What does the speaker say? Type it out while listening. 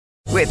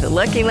With the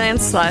Lucky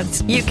Land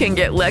Slots, you can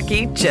get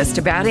lucky just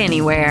about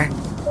anywhere.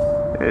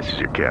 This is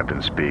your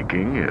captain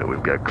speaking.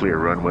 We've got clear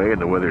runway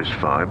and the weather's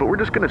fine, but we're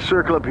just going to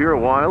circle up here a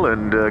while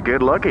and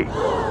get lucky.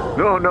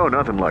 No,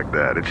 nothing like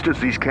that. It's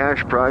just these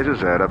cash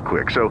prizes add up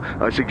quick. So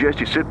I suggest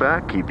you sit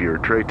back, keep your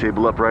tray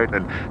table upright,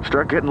 and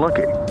start getting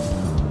lucky.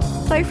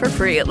 Play for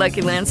free at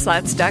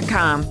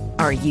LuckyLandSlots.com.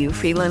 Are you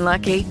feeling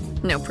lucky?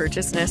 No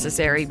purchase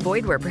necessary.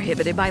 Void where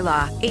prohibited by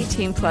law.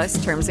 18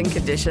 plus terms and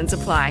conditions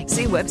apply.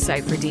 See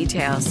website for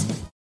details.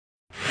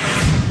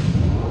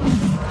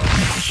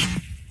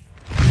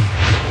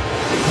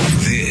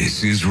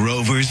 This is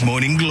Rover's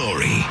Morning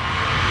Glory.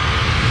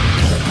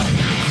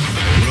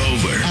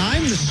 Rover.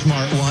 I'm the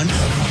smart one.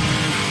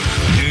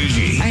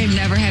 Duji. I am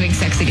never having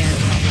sex again.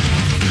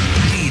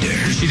 Peter.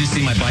 You should just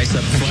see my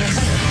bicep flex.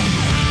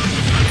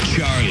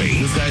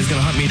 Charlie. This guy's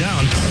gonna hunt me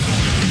down.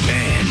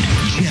 And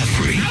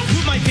Jeffrey. I'll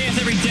poop my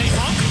pants every day,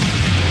 punk.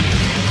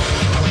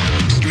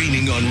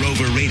 Streaming on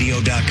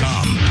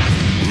RoverRadio.com.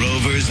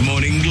 Rover's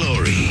Morning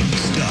Glory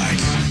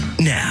starts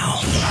now.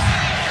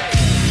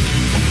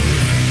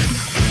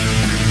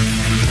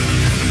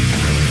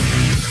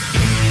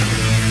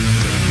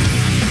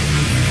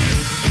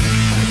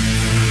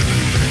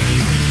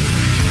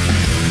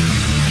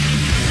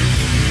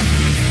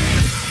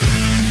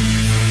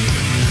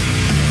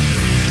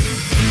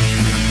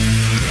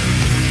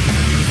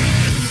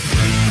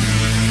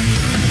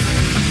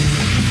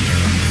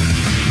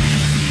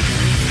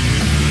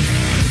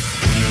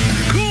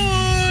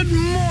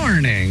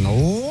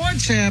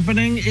 What's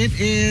happening? It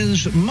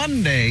is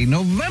Monday,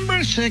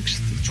 November 6th,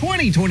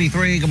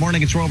 2023. Good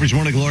morning. It's Rover's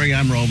Morning Glory.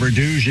 I'm Rover.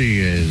 Duji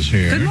is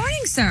here. Good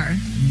morning, sir.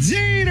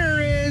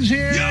 Dieter is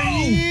here.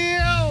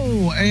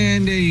 Yo!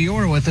 And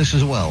you're with us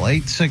as well.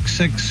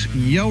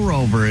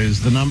 866-YO-ROVER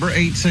is the number.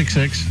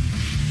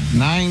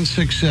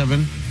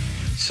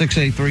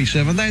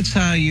 866-967-6837. That's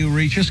how you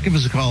reach us. Give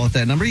us a call at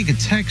that number. You can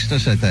text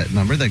us at that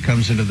number that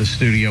comes into the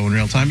studio in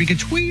real time. You can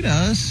tweet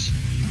us.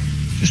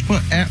 Just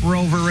put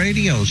 @Rover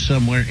Radio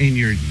somewhere in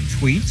your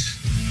tweets.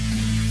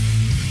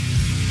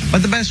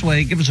 But the best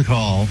way, give us a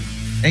call,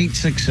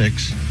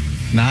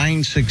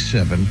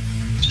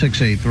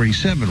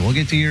 866-967-6837. We'll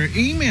get to your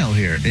email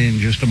here in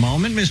just a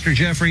moment. Mr.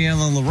 Jeffrey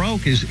Allen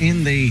LaRoque is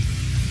in the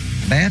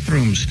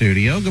bathroom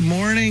studio. Good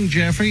morning,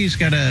 Jeffrey. He's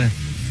got a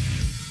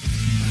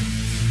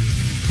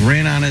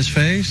grin on his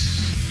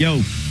face.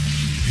 Yo.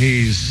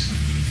 He's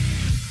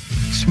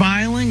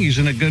smiling. He's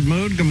in a good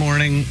mood. Good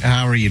morning.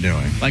 How are you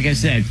doing? Like I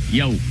said,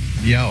 yo.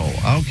 Yo.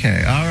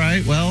 Okay. All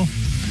right. Well,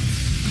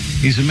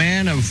 he's a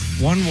man of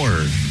one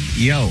word.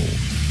 Yo.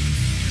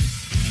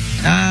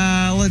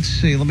 Let's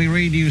see. Let me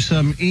read you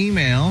some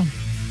email.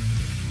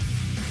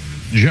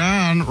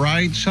 John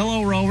writes,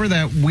 hello, Rover.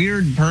 That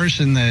weird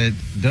person that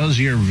does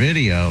your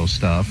video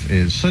stuff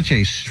is such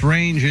a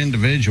strange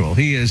individual.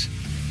 He is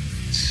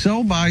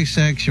so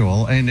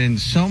bisexual, and in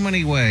so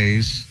many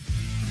ways,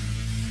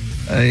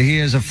 he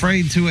is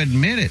afraid to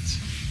admit it.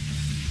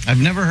 I've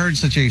never heard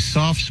such a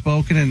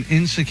soft-spoken and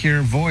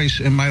insecure voice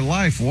in my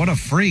life. What a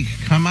freak.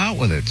 Come out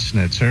with it,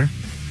 Snitzer. I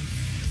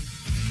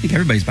think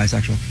everybody's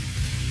bisexual.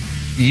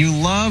 You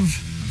love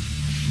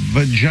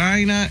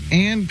vagina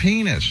and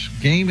penis.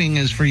 Gaming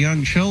is for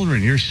young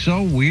children. You're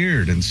so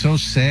weird and so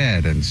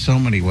sad in so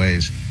many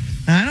ways.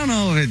 I don't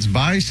know if it's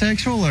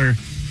bisexual or,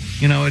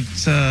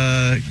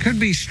 it could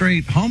be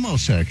straight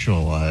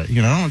homosexual.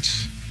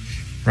 It's...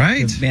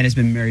 Right? The man has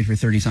been married for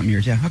 30-something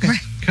years. Yeah, okay.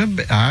 Could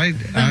be.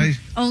 The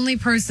only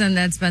person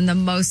that's been the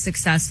most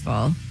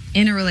successful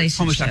in a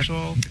relationship.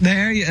 Homosexual.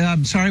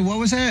 I'm sorry, what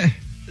was that?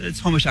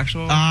 It's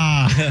homosexual.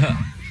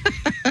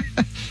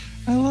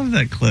 I love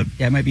that clip.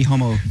 Yeah, it might be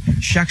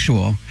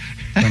homosexual,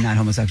 but not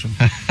homosexual.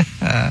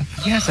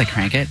 Yes, I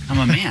crank it. I'm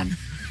a man.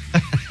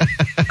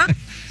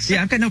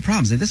 Yeah, I've got no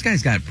problems. This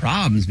guy's got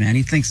problems, man.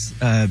 He thinks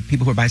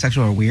people who are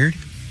bisexual are weird.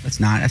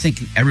 That's not. I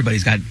think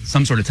everybody's got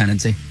some sort of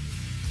tendency.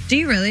 Do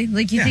you really?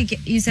 Like, you think,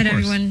 you said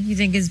course. everyone you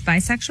think is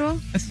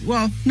bisexual?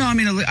 Well, no, I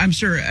mean, I'm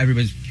sure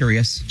everybody's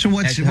curious. So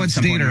what's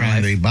Dieter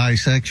on the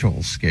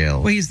bisexual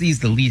scale? Well, he's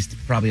the least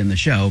probably on the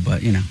show,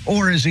 but,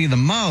 Or is he the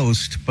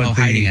most, but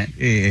hiding it?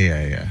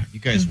 Yeah. You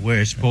guys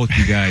wish, both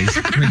you guys.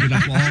 Bring it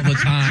up all the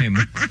time.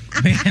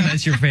 Man,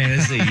 that's your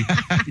fantasy.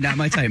 You're not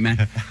my type,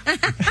 man.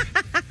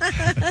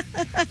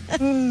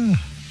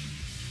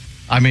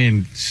 I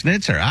mean,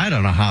 Snitzer, I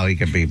don't know how he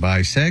can be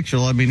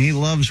bisexual. I mean, he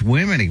loves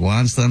women. He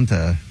wants them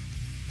to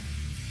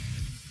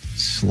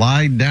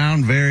slide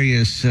down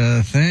various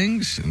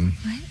things. And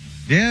what?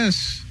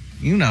 Yes,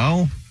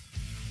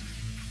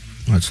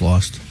 It's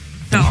lost.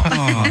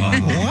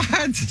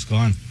 What? It's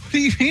gone. What do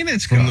you mean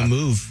it's From gone? the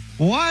move.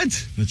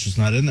 What? It's just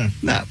not in there.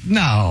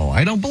 No,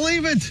 I don't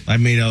believe it. I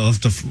mean, I'll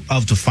have to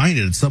find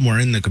it. It's somewhere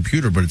in the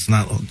computer, but it's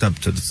not hooked up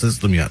to the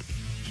system yet.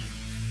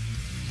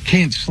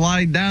 Can't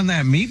slide down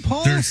that meat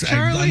pole,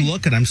 Charlie? I'm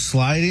looking. I'm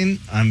sliding.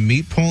 I'm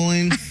meat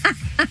pulling.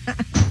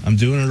 I'm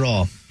doing it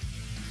all.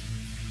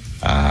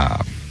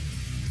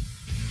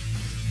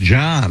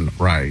 John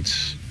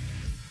writes,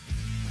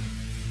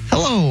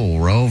 hello,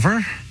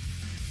 Rover.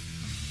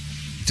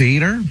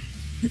 Dieter?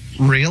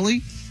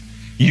 Really?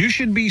 You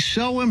should be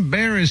so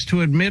embarrassed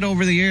to admit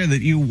over the air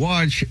that you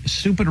watch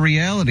stupid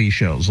reality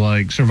shows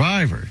like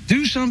Survivor.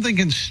 Do something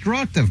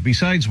constructive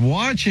besides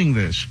watching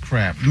this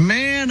crap.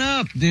 Man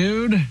up,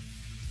 dude.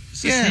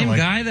 It's the same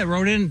guy that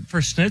wrote in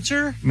for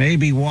Schnitzer?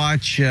 Maybe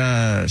watch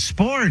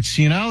sports,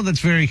 that's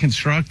very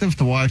constructive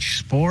to watch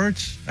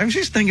sports. I was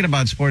just thinking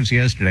about sports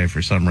yesterday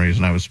for some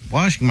reason. I was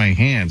washing my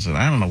hands, and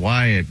I don't know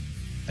why.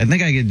 I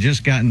think I had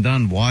just gotten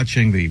done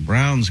watching the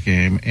Browns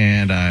game,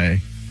 and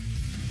I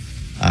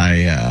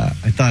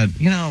thought,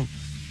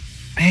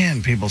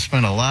 man, people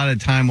spend a lot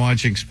of time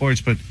watching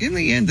sports, but in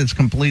the end, it's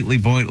completely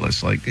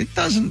pointless. Like, it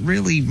doesn't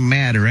really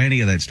matter,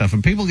 any of that stuff.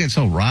 And people get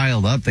so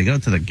riled up. They go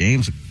to the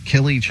games,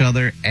 kill each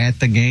other at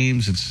the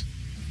games. It's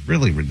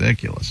really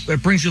ridiculous. But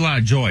it brings you a lot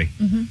of joy.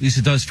 At least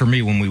it does for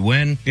me when we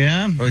win.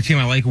 Yeah? Or the team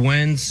I like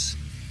wins.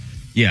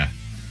 Yeah.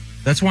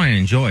 That's why I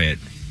enjoy it.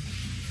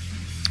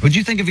 What'd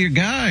you think of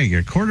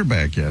your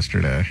quarterback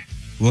yesterday?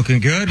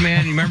 Looking good,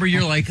 man. Remember,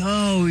 you're like,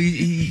 oh,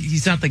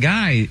 he's not the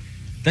guy.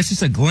 That's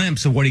just a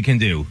glimpse of what he can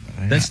do.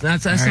 That's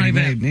not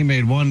even. He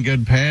made one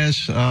good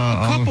pass. A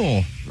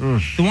couple.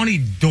 The one he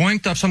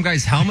doinked off some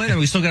guy's helmet, and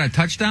we still got a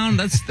touchdown.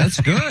 That's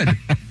good.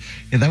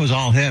 Yeah, that was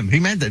all him. He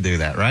meant to do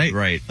that, right?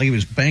 Right. Like he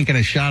was banking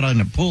a shot on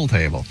the pool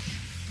table.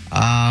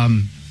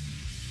 How'd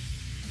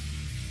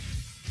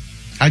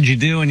you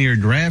do in your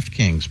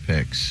DraftKings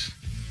picks?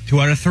 2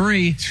 out of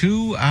 3.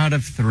 2 out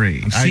of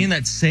 3. I'm seeing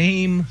that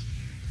same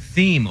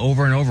theme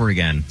over and over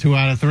again. 2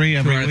 out of 3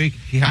 every week.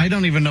 Yeah. I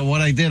don't even know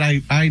what I did.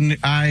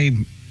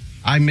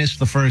 I missed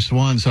the first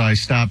one, so I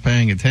stopped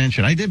paying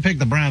attention. I did pick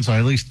the Browns, so I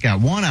at least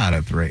got 1 out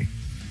of 3.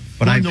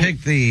 But I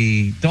picked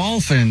the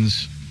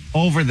Dolphins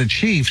over the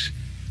Chiefs,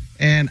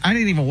 and I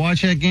didn't even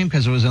watch that game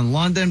because it was in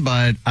London.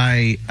 But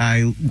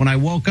when I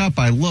woke up,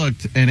 I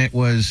looked, and it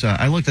was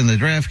I looked in the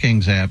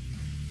DraftKings app,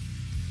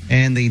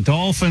 and the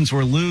Dolphins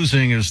were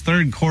losing. It was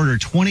third quarter,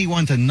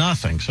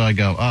 21-0. So I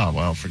go, oh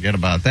well, forget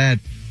about that.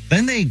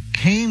 Then they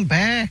came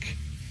back,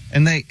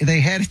 and they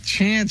had a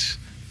chance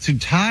to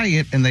tie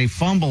it, and they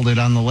fumbled it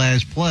on the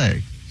last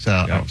play.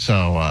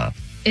 So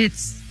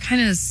It's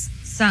kind of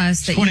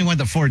sus that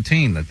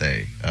 21-14 that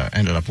they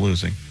ended up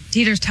losing.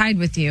 Dieter's tied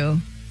with you,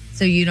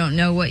 so you don't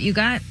know what you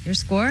got, your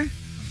score?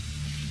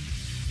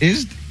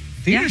 Is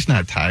Dieter's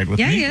not tied with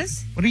me? Yeah, he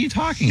is. What are you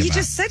talking about? He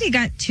just said he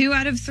got 2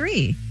 out of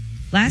 3.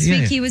 Last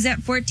week he was at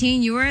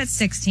 14. You were at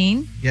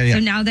 16. Yeah. So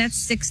now that's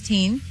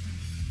 16.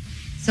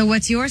 So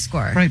what's your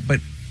score? Right, but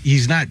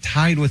he's not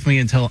tied with me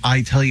until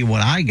I tell you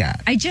what I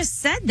got. I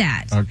just said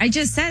that. Okay. I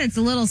just said it's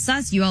a little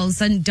sus. You all of a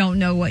sudden don't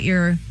know what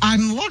you're...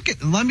 I'm looking.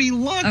 Let me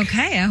look.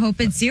 Okay, I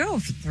hope it's 0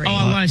 for 3. Oh,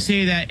 I want to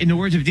say that in the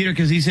words of Dieter,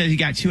 because he said he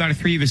got 2 out of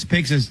 3 of his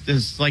picks,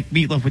 is like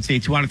Meatloaf would say,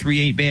 2 out of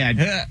 3 ain't bad.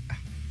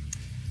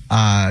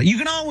 You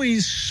can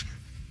always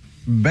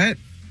bet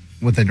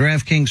with the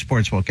DraftKings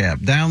Sportsbook app.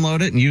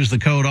 Download it and use the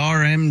code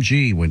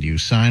RMG when you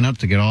sign up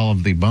to get all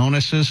of the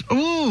bonuses.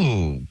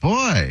 Ooh,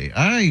 boy,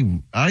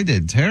 I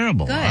did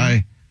terrible.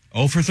 Good.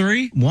 0 for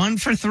 3? 1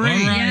 for 3. All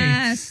right.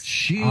 Yes.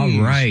 Jeez,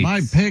 all right.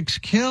 My picks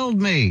killed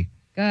me.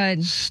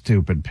 Good.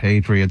 Stupid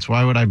Patriots.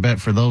 Why would I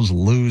bet for those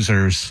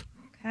losers?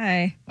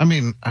 Okay. I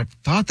mean, I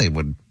thought they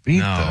would beat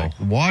No.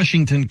 the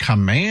Washington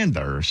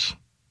Commanders.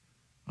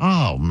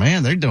 Oh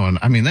man,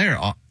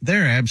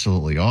 they're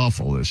absolutely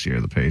awful this year,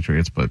 the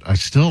Patriots, but I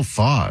still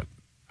thought,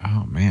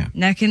 oh man.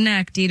 Neck and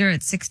neck. Dieter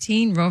at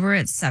 16, Rover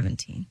at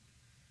 17.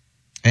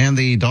 And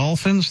the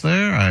Dolphins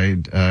there,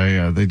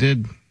 they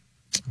did,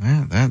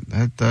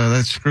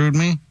 that screwed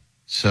me.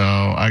 So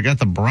I got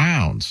the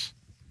Browns.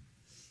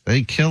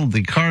 They killed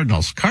the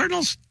Cardinals.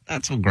 Cardinals,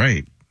 not so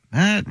great.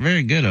 Not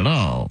very good at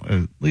all.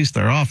 At least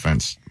their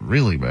offense,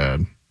 really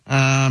bad.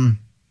 I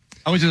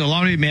was just a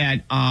lot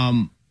mad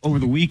over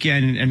the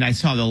weekend, and I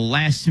saw the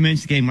last 2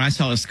 minutes of the game. When I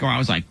saw the score, I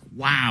was like,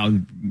 wow,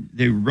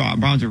 the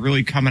Browns are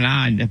really coming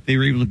on. If they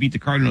were able to beat the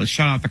Cardinals,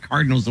 shut out the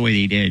Cardinals the way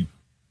they did.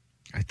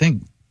 I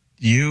think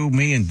you,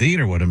 me, and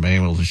Dieter would have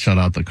been able to shut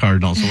out the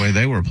Cardinals the way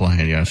they were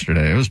playing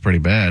yesterday. It was pretty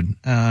bad.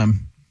 All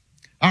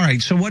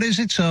right, so what is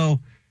it? So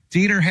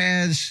Dieter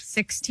has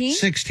 16.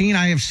 16.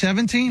 I have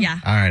 17? Yeah.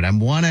 All right, I'm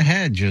 1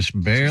 ahead, just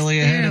barely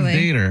ahead of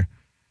Dieter.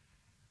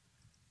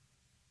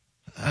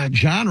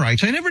 John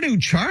writes, I never knew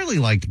Charlie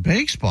liked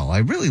baseball. I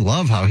really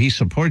love how he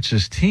supports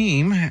his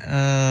team.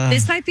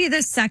 This might be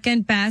the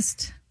second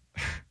best.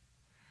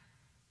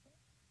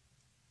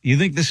 You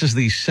think this is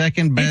the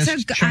second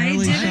best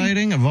Charlie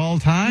sighting of all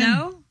time?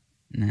 No?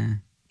 Nah.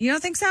 You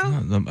don't think so?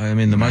 I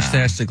mean, the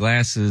mustache, the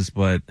glasses,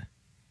 but...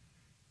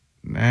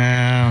 No.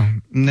 I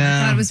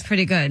thought it was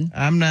pretty good.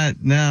 I'm not.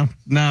 No.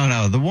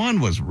 The one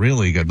was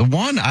really good. The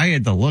one I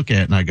had to look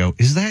at and I go,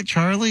 is that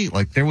Charlie?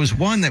 Like there was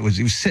one he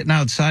was sitting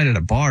outside at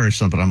a bar or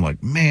something. I'm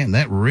like, man,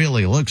 that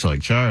really looks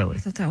like Charlie. I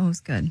thought that one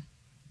was good.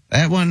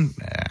 That one,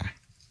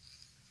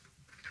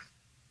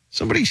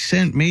 somebody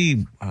sent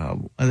me, I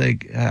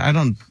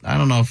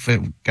don't know if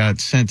it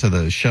got sent to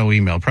the show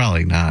email.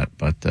 Probably not,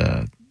 but,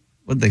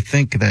 would they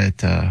think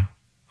that,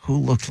 who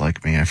looked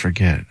like me? I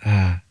forget.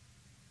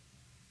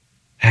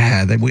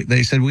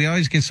 They said we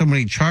always get so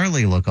many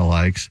Charlie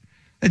lookalikes.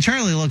 And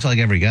Charlie looks like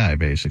every guy,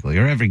 basically,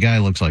 or every guy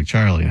looks like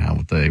Charlie now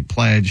with the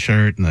plaid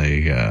shirt and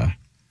the,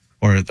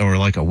 or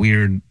like a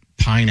weird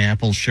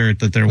pineapple shirt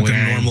that they're With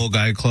wearing. the normal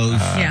guy clothes.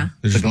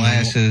 The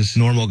glasses.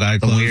 Normal guy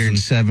the clothes. The weird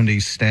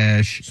 70s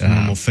stash.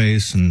 Normal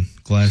face and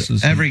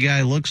glasses. Every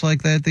guy looks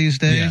like that these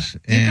days.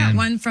 You got And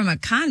one from a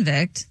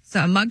convict. So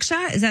a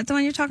mugshot? Is that the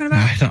one you're talking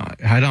about?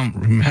 I don't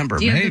remember.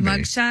 Do you Maybe. have the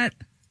mugshot?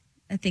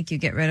 I think you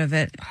get rid of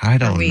it. I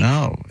don't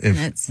know.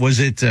 Was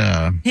it?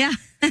 Yeah.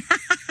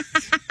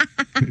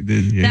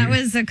 That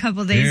was a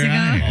couple days ago.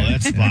 Oh,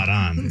 that's spot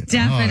on.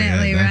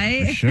 Definitely,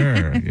 right? For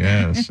sure.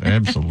 Yes,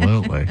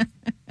 absolutely.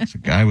 It's a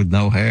guy with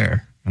no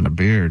hair and a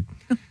beard.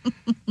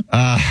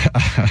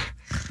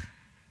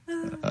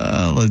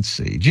 Let's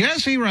see.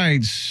 Jesse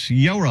writes,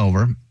 Yo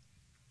Rover.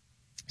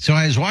 So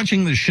I was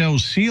watching the show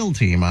SEAL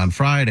Team on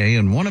Friday,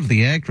 and one of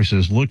the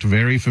actresses looked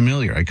very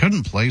familiar. I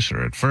couldn't place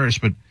her at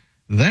first, but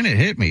then it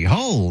hit me.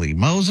 Holy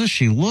Moses,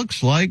 she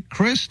looks like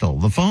Crystal,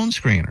 the phone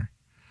screener.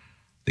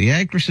 The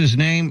actress's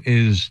name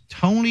is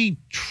Tony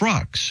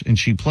Trucks, and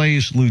she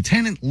plays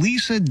Lieutenant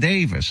Lisa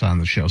Davis on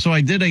the show. So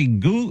I did a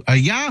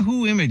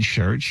Yahoo image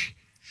search.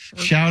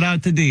 Shout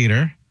out to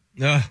Dieter.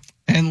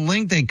 And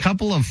linked a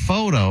couple of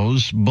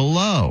photos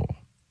below.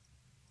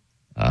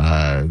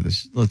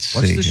 Let's see. What's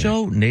the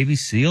show? Navy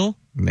SEAL?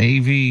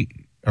 Navy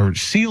or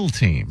SEAL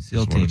Team.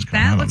 SEAL Team.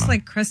 That looks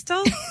like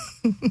Crystal?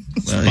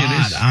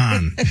 Spot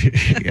on.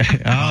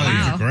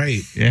 Wow.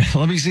 Great. Yeah.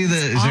 Let me see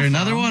is awful. there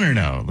another one or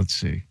no? Let's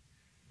see.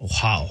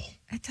 Wow.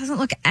 It doesn't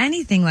look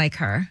anything like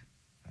her.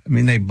 I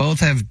mean, they both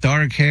have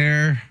dark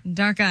hair,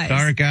 Dark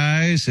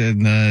eyes.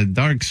 and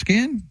dark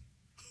skin.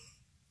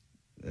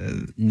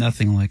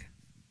 Nothing like.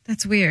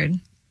 That's weird.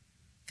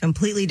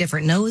 Completely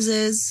different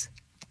noses.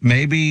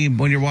 Maybe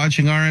when you're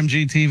watching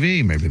RMG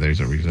TV, maybe there's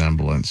a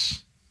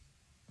resemblance.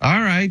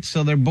 All right,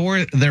 so they're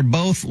both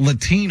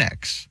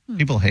Latinx.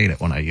 People hate it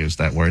when I use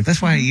that word.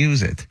 That's why I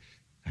use it.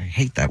 I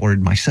hate that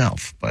word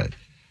myself, but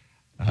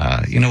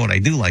you know what I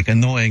do like?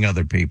 Annoying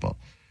other people.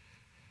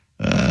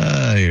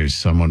 Here's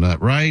someone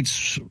that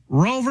writes,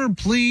 Rover,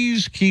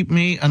 please keep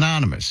me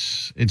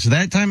anonymous. It's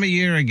that time of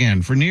year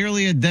again. For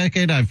nearly a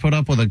decade, I've put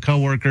up with a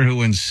coworker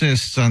who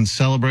insists on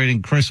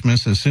celebrating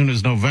Christmas as soon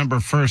as November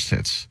 1st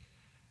hits.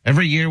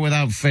 Every year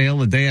without fail,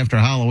 the day after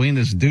Halloween,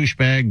 this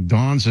douchebag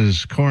dons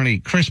his corny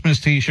Christmas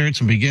T-shirts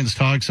and begins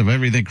talks of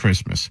everything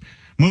Christmas.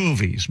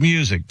 Movies,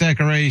 music,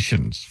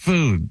 decorations,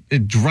 food.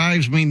 It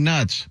drives me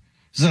nuts.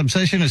 His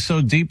obsession is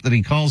so deep that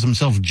he calls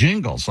himself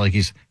Jingles, like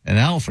he's an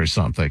elf or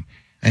something.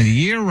 And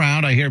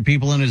year-round, I hear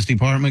people in his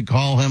department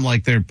call him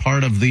like they're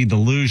part of the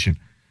delusion.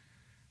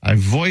 I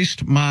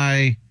voiced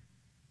my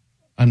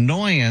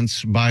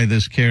annoyance by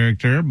this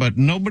character, but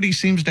nobody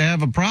seems to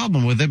have a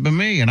problem with it but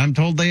me. And I'm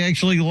told they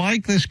actually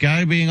like this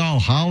guy being all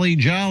holly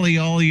jolly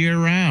all year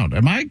round.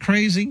 Am I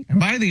crazy?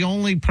 Am I the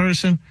only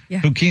person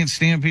who can't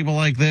stand people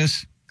like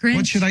this? Grinch.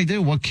 What should I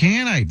do? What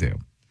can I do?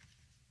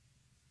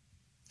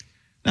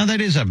 Now,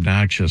 that is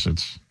obnoxious.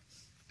 It's,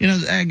 you know,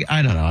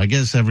 I don't know. I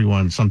guess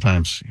everyone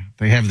sometimes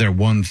they have their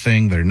one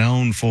thing they're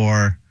known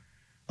for.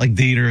 Like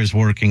Dieter is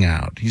working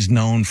out. He's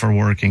known for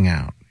working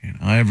out. You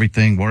know,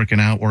 everything working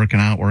out.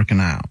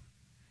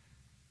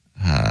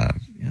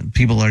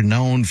 People are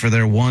known for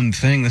their one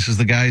thing. This is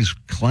the guy's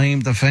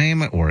claim to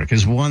fame at work.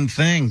 His one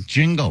thing,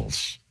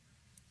 Jingles.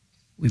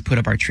 We put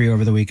up our tree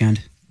over the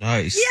weekend.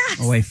 Nice. Yes.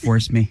 Oh, wait,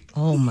 forced me.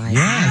 Oh, my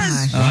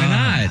Yes. gosh. Why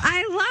not?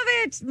 I love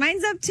it.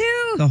 Mine's up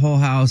too. The whole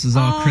house is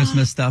all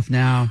Christmas stuff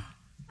now.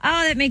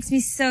 Oh, that makes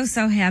me so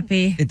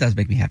happy. It does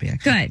make me happy,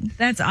 actually. Good.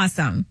 That's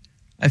awesome.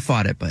 I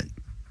fought it, but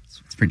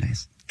it's pretty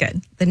nice.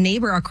 Good. The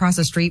neighbor across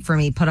the street from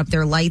me put up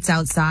their lights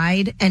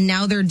outside, and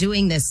now they're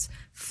doing this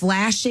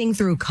flashing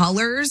through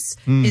colors.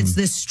 It's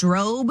this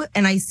strobe,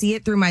 and I see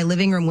it through my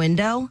living room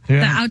window.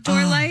 The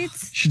outdoor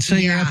lights. Should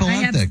say you're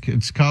epileptic.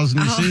 It's causing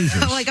you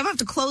seizures. Like, I'm going to have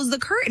to close the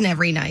curtain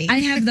every night. I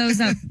have those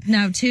up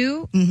now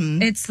too.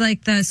 It's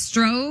like the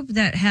strobe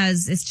that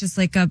has, it's just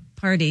like a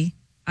party,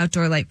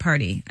 outdoor light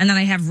party. And then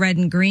I have red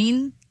and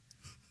green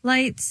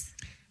lights.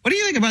 What do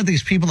you think about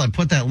these people that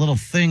put that little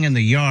thing in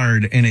the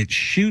yard and it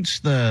shoots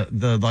the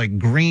like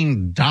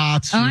green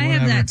dots? Oh, or I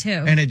have whatever, that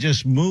too. And it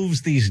just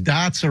moves these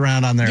dots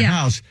around on their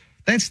house.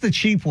 That's the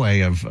cheap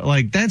way of,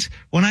 like, that's,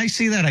 when I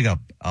see that, I go,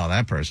 oh,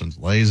 that person's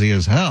lazy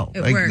as hell.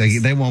 It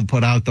works. They won't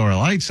put outdoor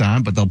lights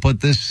on, but they'll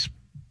put this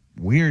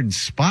weird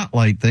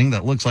spotlight thing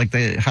that looks like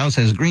the house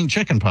has green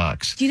chicken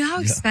pox. Do you know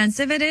how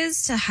expensive it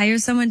is to hire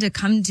someone to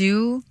come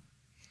do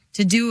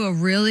a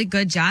really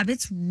good job?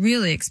 It's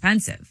really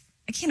expensive.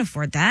 I can't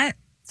afford that.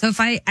 So if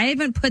I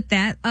haven't put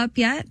that up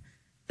yet,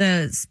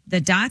 the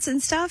dots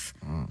and stuff,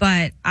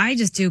 but I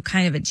just do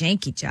kind of a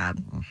janky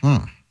job.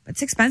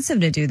 It's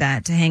expensive to do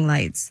that, to hang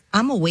lights.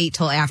 I'm a wait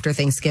till after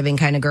Thanksgiving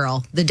kind of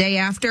girl. The day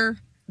after,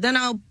 then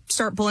I'll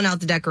start pulling out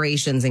the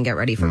decorations and get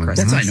ready for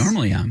Christmas. That's what I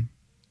normally am.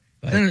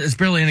 But Then it's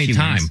barely any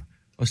time.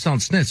 I was telling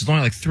Snitz, it's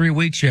only like 3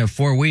 weeks. You have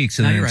 4 weeks.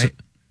 And No, then you're it's, right.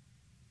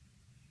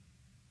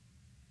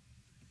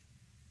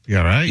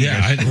 Yeah, right?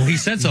 Yeah, well, he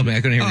said something.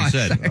 I couldn't hear what he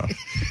said.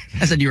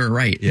 I said you were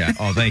right. Yeah.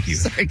 Oh, thank you.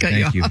 Sorry, cut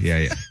thank you you. off.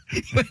 Yeah.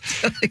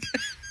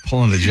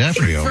 pulling the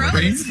Jeffrey over.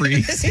 Brain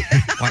freeze.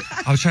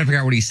 I was trying to figure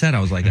out what he said. I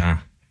was like,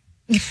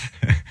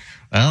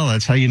 Well,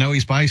 that's how you know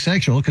he's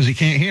bisexual, because he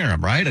can't hear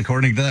him, right?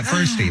 According to that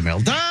first email.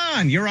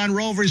 Don, you're on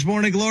Rover's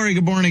Morning Glory.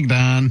 Good morning,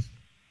 Don.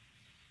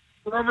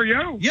 Rover,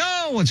 yo.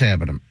 Yo, what's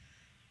happening?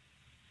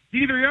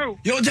 Either yo.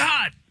 Yo,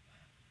 Don.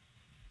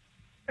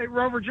 Hey,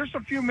 Rover, just a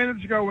few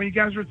minutes ago when you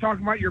guys were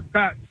talking about your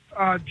bets,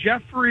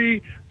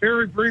 Jeffrey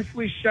very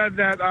briefly said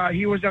that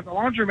he was at the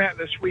laundromat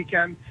this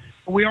weekend.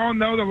 We all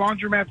know the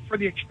laundromat's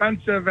pretty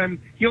expensive, and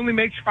he only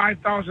makes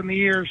 $5,000 a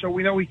year, so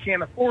we know he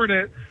can't afford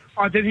it.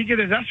 Did he get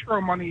his escrow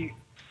money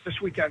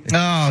this weekend?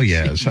 Oh,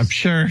 yes. I'm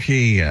sure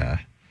he,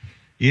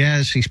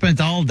 yes, he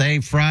spent all day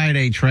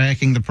Friday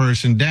tracking the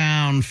person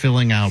down,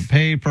 filling out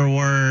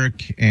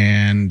paperwork,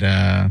 and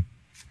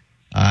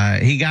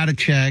he got a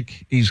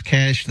check. He's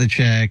cashed the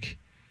check,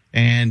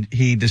 and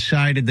he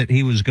decided that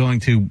he was going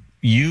to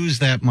use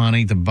that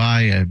money to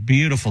buy a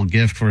beautiful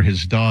gift for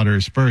his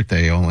daughter's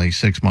birthday, only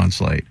 6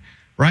 months late.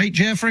 Right,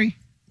 Jeffrey?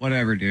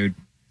 Whatever, dude.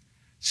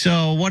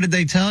 So what did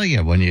they tell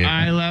you when you...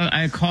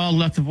 I called,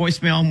 left a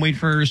voicemail. I'm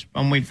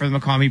waiting for them to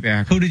call me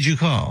back. Who did you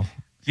call?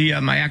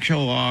 My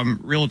actual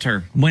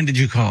realtor. When did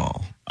you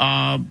call?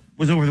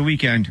 Was over the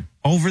weekend.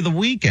 Over the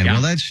weekend? Yeah.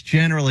 Well, that's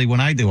generally when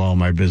I do all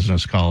my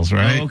business calls,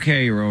 right?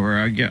 Okay,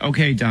 Rover.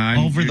 Okay, Don.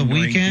 Over the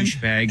weekend?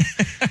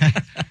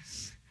 Douchebag.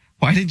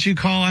 Why didn't you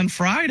call on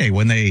Friday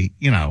when they,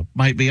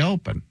 might be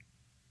open?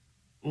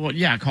 Well,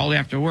 yeah, I called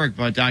after work,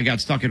 but I got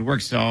stuck at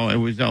work, so it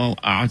was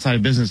outside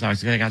of business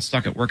hours. I got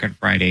stuck at work on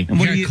Friday.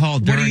 What do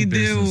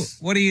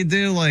you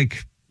do?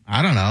 Like,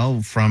 I don't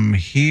know, from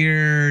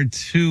here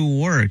to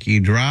work?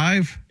 You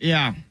drive?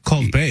 Yeah.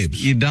 Called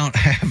babes. You don't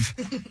have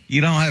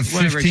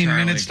 15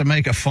 minutes to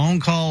make a phone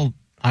call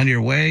on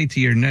your way to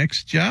your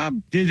next job?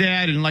 Did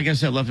that, and like I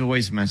said, left a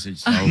voice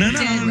message. So.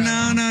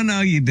 No,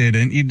 you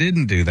didn't. You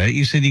didn't do that.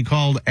 You said you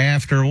called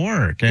after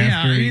work.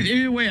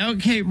 Either way,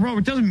 okay, bro,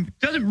 it doesn't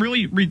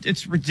really,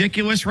 it's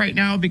ridiculous right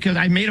now because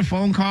I made a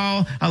phone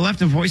call, I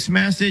left a voice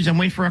message, I'm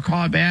waiting for a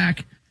call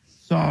back,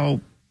 so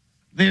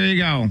there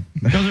you go.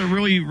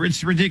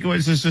 It's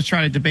ridiculous just to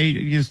try to debate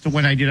as to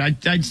when I did. I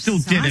still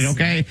did it,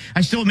 okay?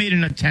 I still made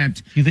an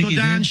attempt. You think so,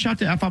 Don, did? shut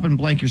the F up and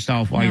blank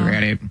yourself while you're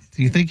at it.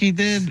 Do you think he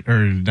did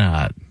or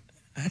not?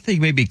 I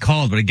think maybe he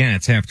called, but again,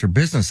 it's after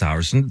business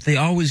hours, and they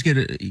always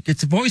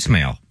gets a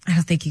voicemail. I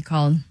don't think he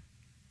called.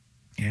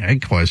 Yeah, I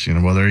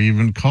question whether he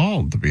even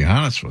called, to be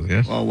honest with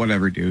you. Well,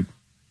 whatever, dude.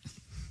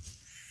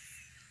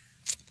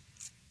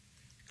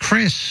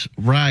 Chris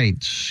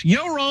writes,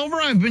 Yo, Rover,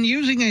 I've been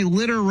using a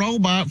litter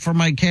robot for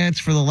my cats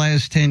for the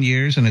last 10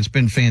 years, and it's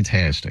been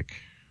fantastic.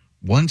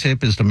 One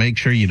tip is to make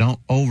sure you don't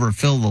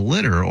overfill the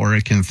litter, or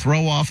it can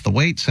throw off the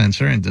weight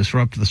sensor and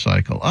disrupt the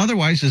cycle.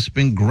 Otherwise, it's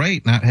been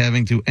great not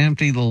having to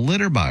empty the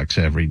litter box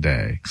every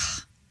day.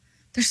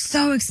 They're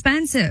so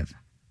expensive.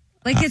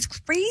 Like, it's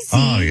crazy.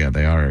 Oh, yeah,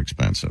 they are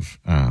expensive.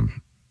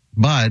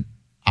 But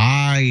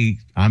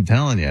I'm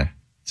telling you,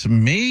 to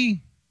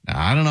me,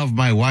 I don't know if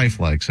my wife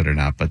likes it or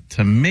not, but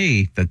to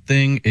me, the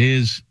thing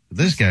is,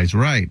 this guy's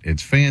right.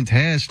 It's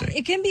fantastic.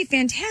 It can be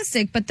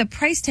fantastic, but the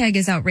price tag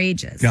is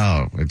outrageous.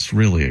 Oh, it's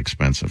really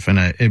expensive. And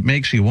it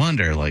makes you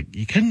wonder, like,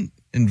 you couldn't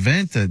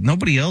invent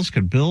nobody else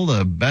could build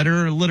a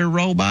better litter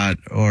robot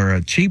or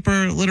a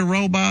cheaper litter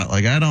robot?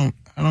 Like, I don't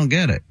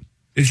get it.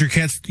 Is your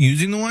cat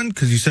using the one?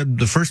 Because you said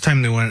the first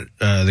time they went,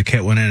 the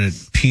cat went in and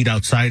peed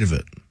outside of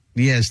it.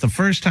 Yes, the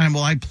first time,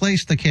 I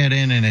placed the cat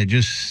in and it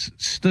just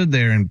stood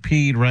there and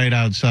peed right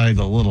outside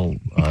the little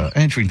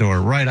entry door,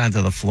 right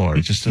onto the floor.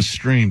 Just a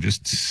stream,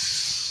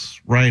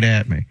 just right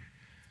at me.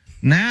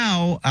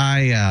 Now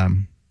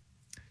I've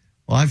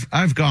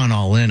gone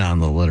all in on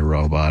the litter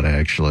robot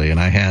actually, and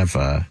I have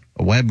a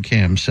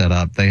webcam set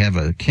up. They have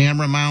a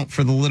camera mount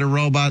for the litter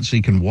robot, so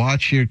you can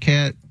watch your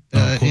cat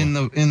cool. in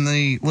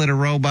the litter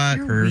robot.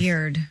 You're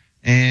weird.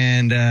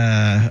 And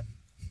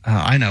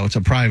I know it's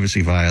a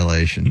privacy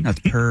violation. That's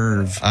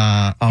perv.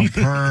 A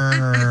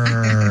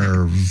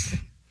perv.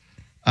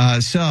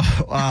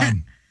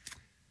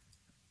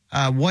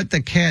 What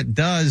the cat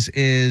does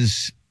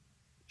is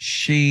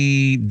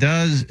she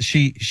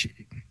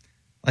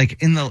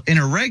like in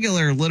a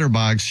regular litter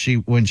box,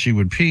 when she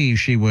would pee,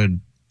 she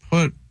would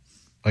put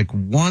like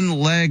one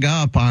leg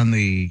up on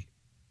the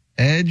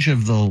edge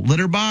of the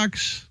litter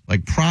box,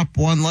 like prop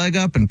one leg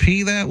up and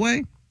pee that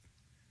way.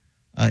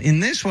 In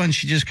this one,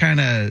 she just kind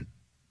of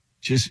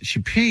she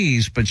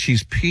pees, but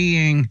she's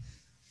peeing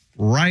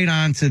right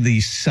onto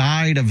the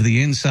side of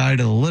the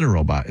inside of the litter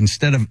robot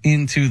instead of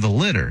into the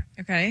litter.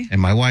 Okay. And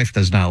my wife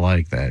does not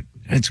like that.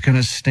 It's going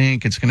to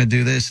stink. It's going to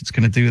do this. It's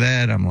going to do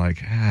that. I'm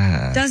like,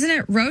 Doesn't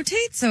it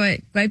rotate so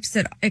it wipes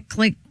it? It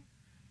like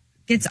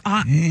gets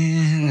off.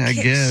 I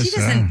guess. She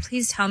doesn't.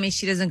 Please tell me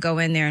she doesn't go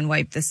in there and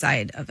wipe the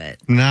side of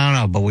it.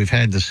 No. But we've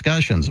had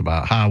discussions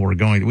about how we're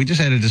going. We just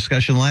had a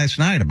discussion last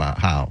night about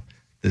how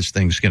this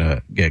thing's going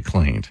to get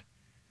cleaned.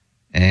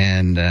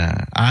 And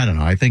I don't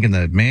know. I think in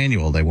the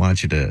manual they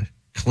want you to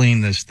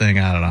clean this thing,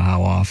 I don't know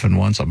how often,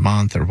 once a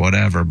month or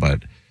whatever.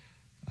 But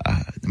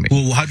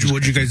Well,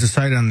 what'd you guys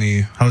decide on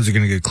how is it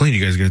going to get clean?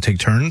 You guys going to take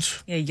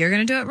turns? Yeah, you're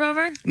going to do it,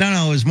 Rover?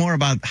 No, it was more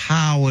about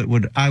how it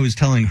would. I was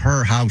telling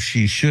her how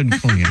she should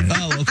clean it.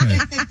 Oh, okay.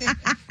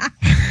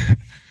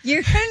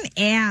 You're an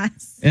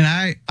ass.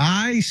 And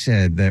I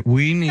said that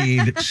we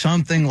need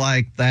something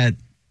like that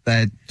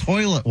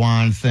toilet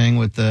wand thing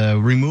with the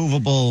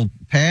removable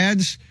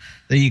pads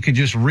that you could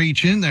just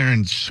reach in there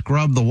and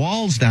scrub the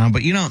walls down.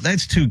 But,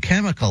 that's too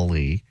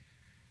chemical-y.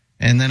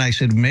 And then I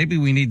said, maybe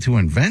we need to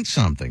invent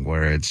something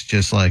where it's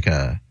just like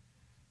a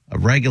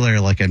regular,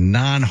 like a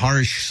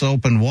non-harsh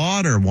soap and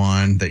water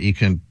one that you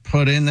can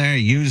put in there,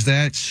 use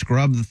that,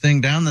 scrub the thing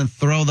down, then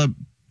throw the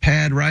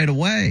pad right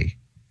away.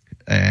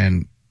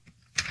 And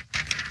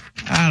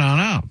I don't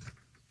know.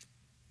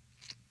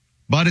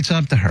 But it's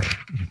up to her.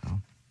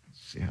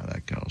 Let's see how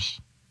that goes.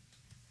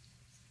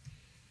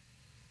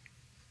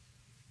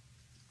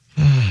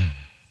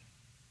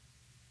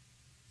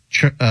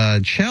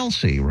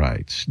 Chelsea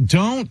writes,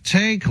 don't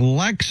take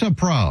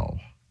Lexapro.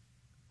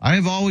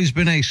 I've always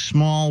been a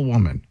small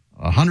woman,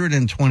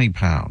 120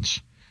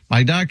 pounds.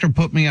 My doctor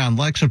put me on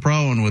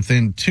Lexapro, and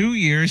within 2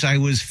 years, I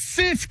was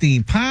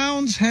 50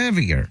 pounds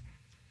heavier.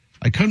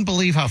 I couldn't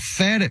believe how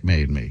fat it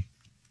made me.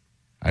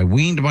 I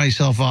weaned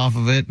myself off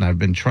of it, and I've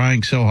been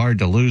trying so hard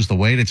to lose the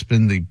weight. It's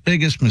been the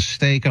biggest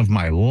mistake of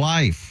my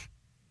life.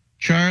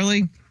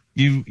 Charlie,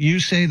 you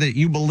say that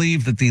you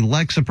believe that the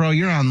Lexapro,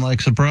 you're on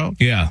Lexapro?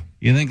 Yeah.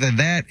 You think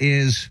that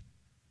is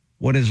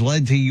what has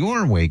led to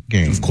your weight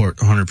gain? Of course,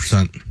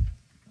 100%.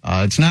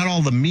 It's not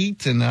all the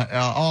meat and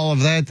all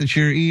of that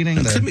you're eating?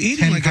 I'm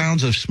eating 10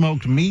 pounds of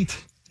smoked meat?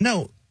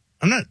 No,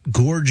 I'm not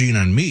gorging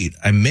on meat.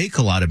 I make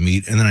a lot of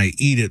meat, and then I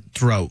eat it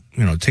throughout.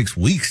 It takes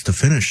weeks to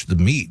finish the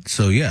meat.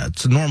 So, yeah,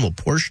 it's a normal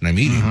portion I'm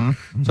eating.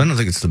 Mm-hmm. So I don't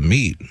think it's the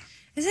meat.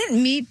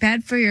 Isn't meat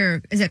bad for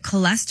is it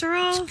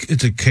cholesterol?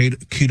 It's a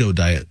keto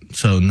diet.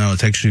 So, no,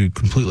 it's actually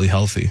completely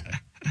healthy.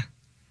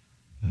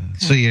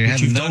 So you're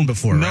having you've done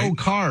before, no right?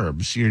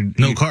 Carbs.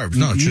 No carbs.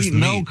 No, it's just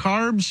no meat.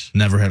 Carbs?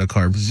 Never had a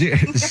carb.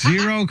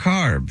 Zero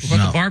carbs. What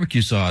about the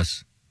barbecue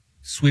sauce?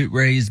 Sweet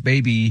Ray's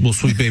baby. Well,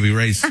 Sweet Baby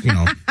Ray's,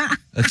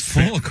 that's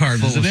full of carbs,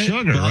 full isn't of it?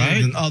 sugar,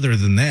 right? Other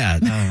than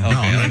that, no,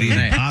 I'm not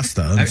eating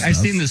pasta. I've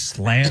seen the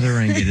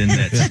slathering it in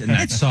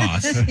that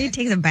sauce. He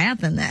takes a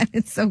bath in that.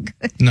 It's so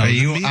good. No,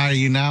 are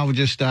you now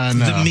just on?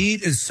 The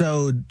meat is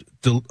so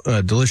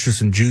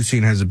delicious and juicy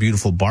and has a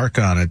beautiful bark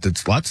on it.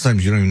 That's lots of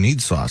times you don't even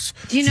need sauce.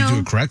 Do you if know? You do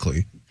it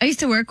correctly. I used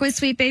to work with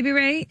Sweet Baby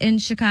Ray in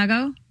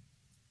Chicago.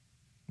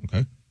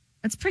 Okay,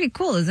 that's pretty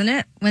cool, isn't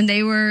it? When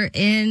they were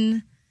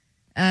in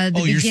the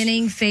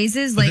beginning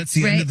phases, like that's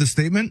the end of the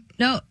statement.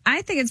 No,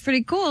 I think it's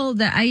pretty cool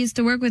that I used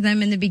to work with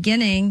them in the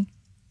beginning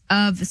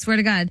of. Swear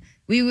to God,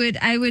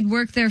 I would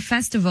work their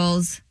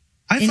festivals.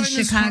 I in find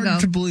Chicago. this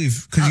hard to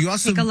believe because you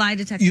also take a lie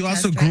detector you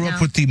also test grew right up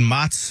now. with the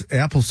Mott's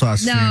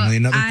applesauce family,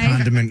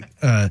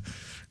 another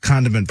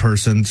condiment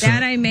person. So.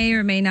 That I may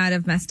or may not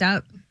have messed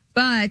up.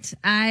 But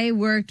I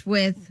worked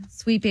with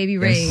Sweet Baby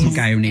Ray. A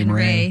guy named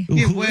Ray.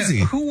 Who is he?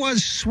 Who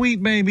was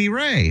Sweet Baby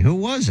Ray? Who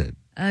was it?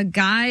 A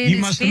guy in you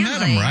his must family. have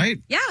met him, right?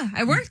 Yeah,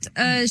 I worked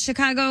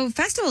Chicago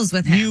festivals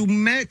with him. You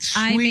met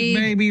Sweet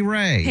Baby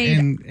Ray,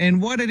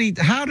 and what did he?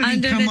 How did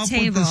he come up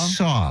with the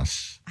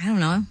sauce? I don't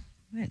know.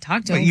 I didn't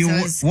talk to him. You so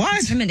I was what?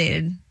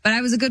 Intimidated, but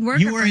I was a good worker.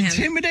 You were for him.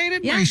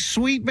 intimidated Yeah. by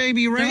Sweet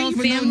Baby Ray, whole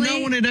even family. though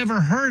no one had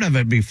ever heard of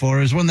it before.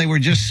 It was when they were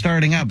just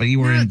starting out, but you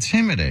were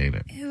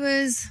intimidated. It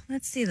was.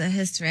 Let's see the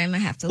history. I might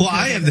have to. Well, look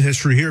I it have up. the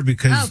history here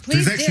because Oh,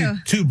 please there's actually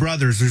do. two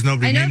brothers. There's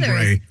nobody I know named there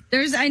Ray.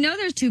 is. I know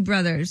there's two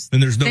brothers.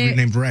 And there's nobody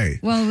named Ray.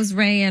 Well, it was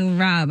Ray and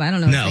Rob. I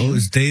don't know. No, it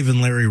was Dave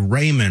and Larry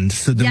Raymond.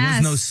 So there Yes.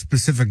 was no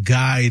specific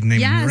guy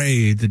named Yes.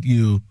 Ray that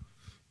you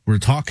were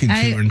talking to or I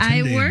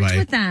intimidated worked by.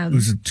 with them. It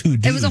was two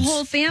dudes. It was a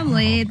whole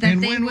family that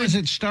And they when would. was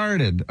it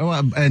started? Oh, in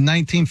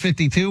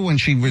 1952 when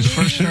she was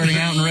first starting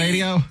out in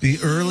radio? The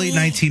early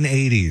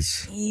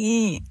 1980s.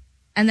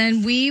 And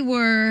then we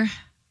were.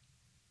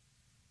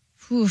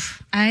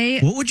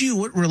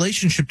 What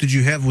relationship did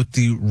you have with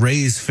the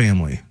Ray's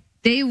family?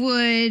 They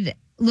would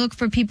look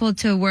for people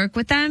to work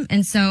with them.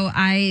 And so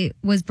I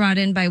was brought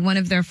in by one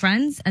of their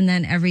friends. And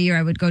then every year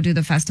I would go do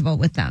the festival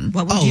with them.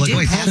 What would you do?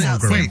 Wait, Pass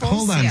out samples?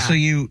 hold on. Yeah. So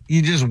you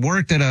just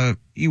worked at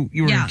you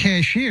were Yeah. a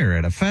cashier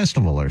at a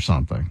festival or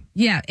something?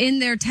 Yeah, in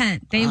their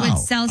tent. They would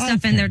sell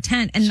stuff in their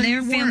tent, and So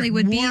their you family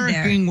weren't would be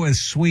there. working with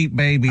Sweet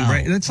Baby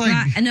Ray. That's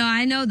like No,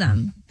 I know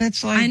them.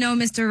 That's like I know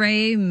Mr.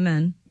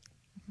 Raymond.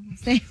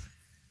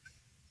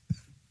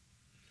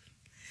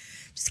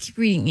 Just keep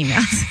reading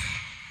emails.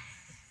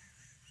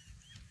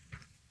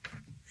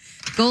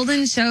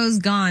 Golden show's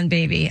gone,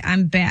 baby.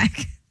 I'm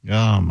back.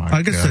 Oh my!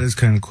 I guess that is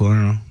kind of cool. I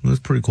don't know. It was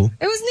pretty cool.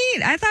 It was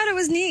neat. I thought it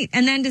was neat,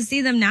 and then to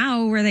see them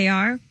now where they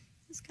are.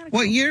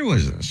 What year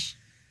was this?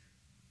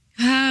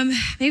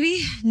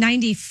 Maybe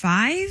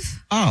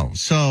 95. Oh,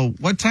 so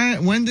what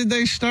time? When did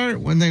they start?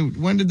 When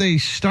did they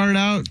start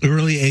out?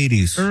 Early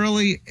 80s.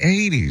 Early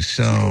 80s.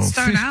 So Didn't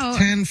start out.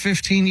 10,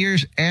 15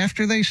 years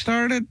after they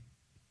started.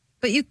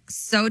 But it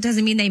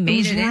doesn't mean they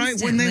made it right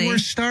instantly. when they were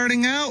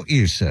starting out.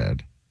 You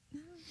said.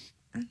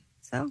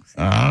 So.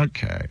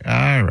 Okay.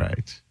 All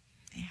right.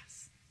 Yeah.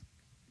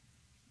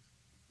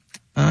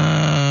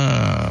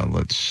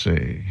 Let's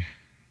see.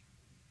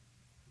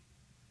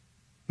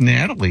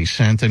 Natalie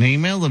sent an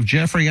email of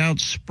Jeffrey out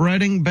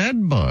spreading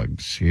bed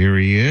bugs. Here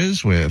he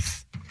is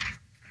with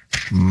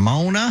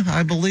Mona,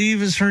 I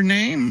believe is her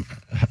name.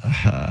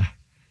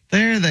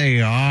 There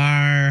they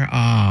are.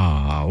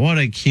 Ah, what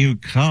a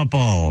cute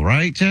couple.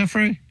 Right,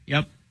 Jeffrey?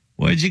 Yep.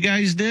 What'd you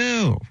guys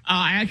do?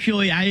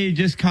 Actually, I had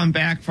just come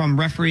back from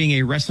refereeing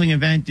a wrestling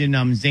event in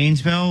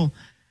Zanesville,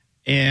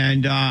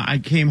 and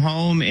I came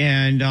home,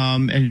 and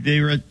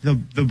they were at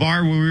the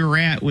bar where we were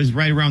at was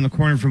right around the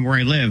corner from where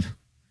I live.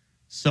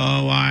 So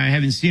I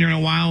haven't seen her in a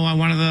while. I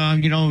wanted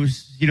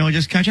to,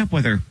 just catch up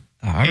with her.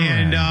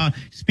 And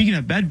speaking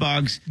of bed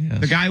bugs,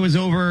 the guy was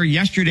over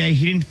yesterday.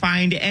 He didn't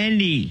find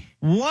any.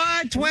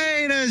 What?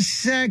 Wait a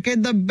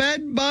second. The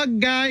bed bug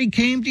guy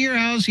came to your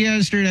house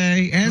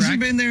yesterday. Hasn't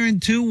been there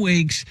in 2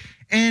 weeks.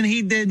 And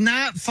he did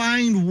not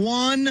find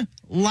one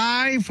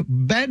live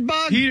bed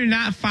bug? He did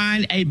not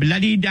find a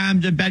bloody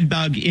damned bed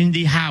bug in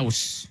the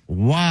house.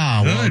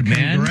 Wow. Good,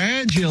 man.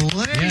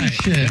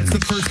 Congratulations. Yeah, that's the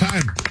first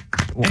time.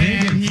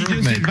 And he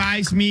just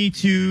advised me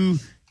to,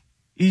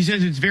 he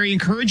says it's very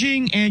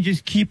encouraging and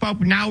just keep up.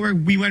 Now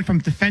we went from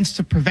defense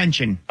to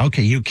prevention.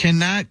 Okay, you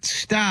cannot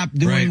stop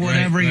doing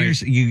whatever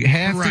you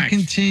have to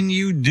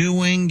continue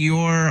doing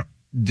your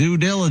due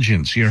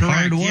diligence, your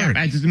hard work. Yeah.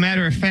 As a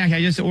matter of fact,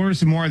 I just ordered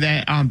some more of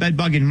that bed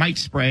bug and mite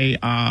spray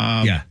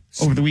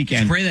over the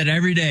weekend. Spray that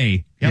every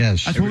day. Yep.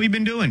 Yes. That's what we've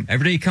been doing.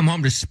 Every day you come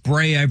home to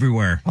spray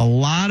everywhere. A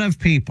lot of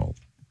people,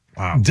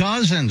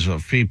 dozens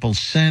of people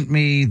sent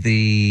me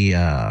the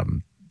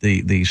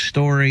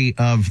story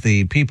of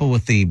the people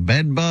with the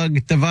bed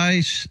bug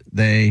device.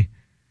 They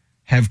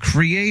have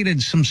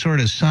created some sort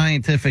of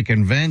scientific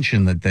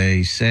invention that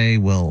they say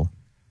will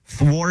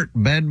thwart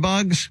bed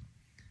bugs.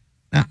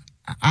 Now,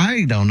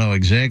 I don't know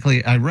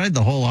exactly. I read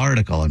the whole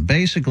article, and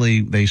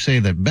basically they say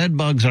that bed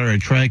bugs are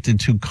attracted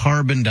to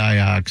carbon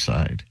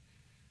dioxide.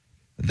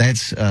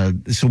 That's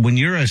so when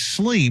you're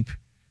asleep,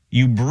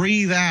 you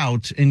breathe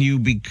out and you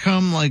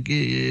become like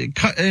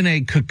in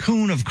a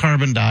cocoon of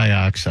carbon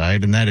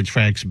dioxide, and that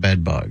attracts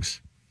bed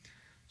bugs.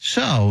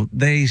 So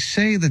they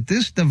say that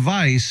this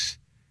device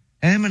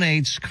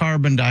emanates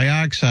carbon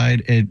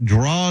dioxide. It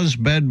draws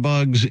bed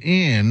bugs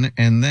in,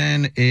 and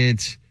then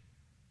it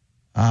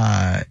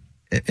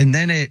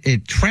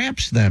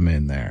traps them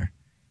in there.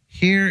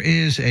 Here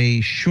is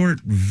a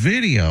short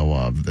video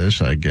of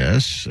this, I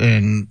guess,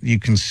 and you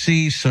can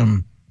see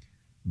some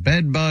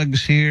bed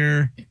bugs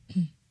here.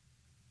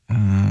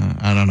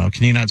 I don't know.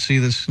 Can you not see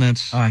this,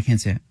 Snitz? Oh, I can't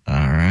see it. All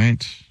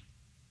right.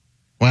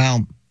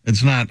 Well,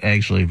 it's not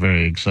actually a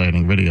very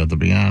exciting video, to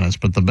be honest,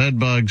 but the bed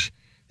bugs,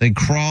 they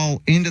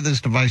crawl into this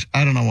device.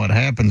 I don't know what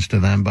happens to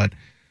them, but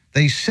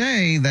they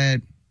say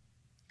that...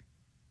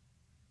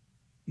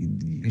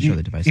 Show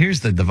the device. Here's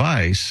the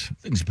device.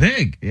 Thing's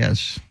big.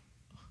 Yes.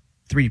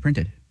 3D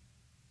printed.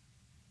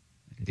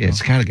 Yeah,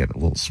 it's got to get a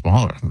little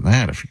smaller than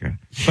that if you're...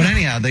 But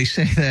anyhow, they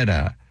say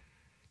that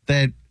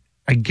that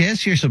I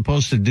guess you're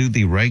supposed to do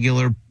the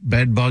regular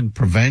bed bug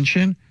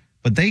prevention,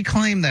 but they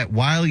claim that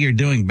while you're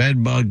doing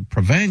bed bug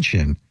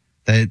prevention,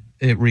 that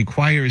it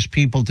requires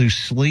people to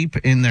sleep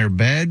in their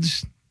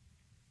beds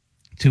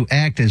to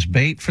act as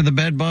bait for the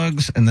bed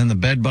bugs, and then the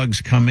bed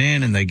bugs come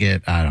in and they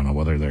get, I don't know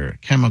whether they're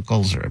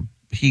chemicals or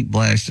heat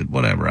blasted,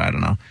 whatever, I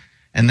don't know,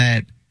 and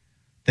that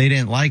they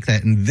didn't like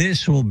that, and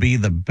this will be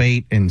the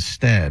bait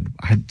instead.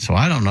 So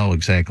I don't know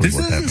exactly what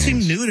that means. This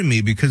doesn't seem new to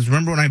me, because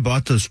remember when I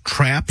bought those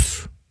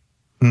traps?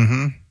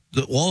 Mm-hmm.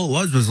 All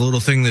it was a little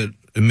thing that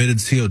emitted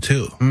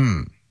CO2.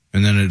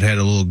 And then it had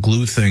a little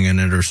glue thing in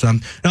it or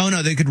something.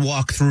 No, they could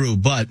walk through,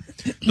 but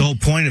the whole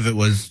point of it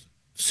was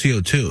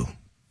CO2.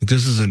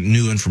 This isn't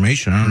new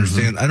information. I don't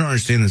understand. I don't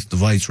understand this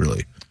device,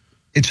 really.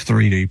 It's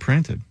 3D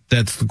printed.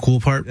 That's the cool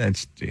part?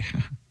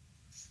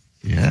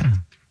 Yeah.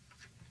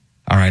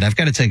 All right, I've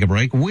got to take a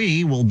break.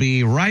 We will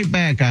be right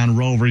back on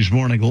Rover's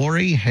Morning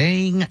Glory.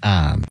 Hang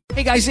on.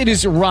 Hey, guys, it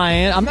is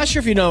Ryan. I'm not sure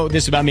if you know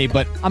this about me,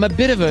 but I'm a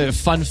bit of a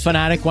fun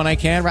fanatic when I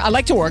can. I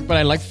like to work, but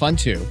I like fun,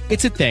 too.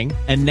 It's a thing.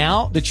 And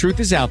now the truth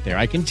is out there.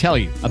 I can tell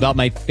you about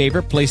my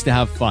favorite place to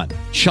have fun.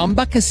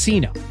 Chumba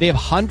Casino. They have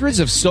hundreds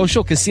of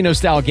social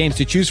casino-style games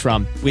to choose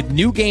from with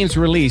new games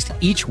released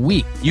each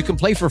week. You can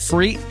play for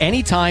free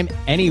anytime,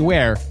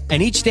 anywhere,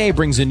 and each day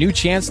brings a new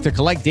chance to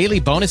collect daily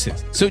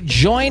bonuses. So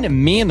join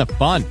me in the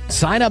fun.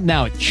 Sign up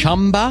now at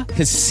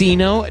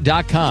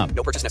ChumbaCasino.com.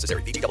 No purchase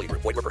necessary. VGW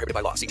Group. Void where prohibited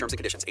by law. See terms and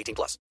conditions.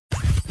 18+.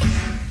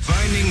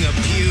 Finding a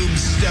pube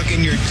stuck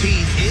in your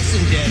teeth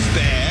isn't as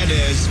bad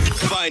as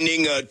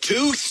finding a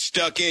tooth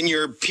stuck in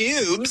your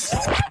pubes.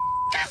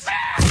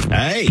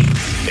 Hey,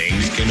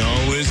 things can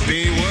always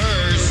be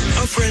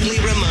worse. A friendly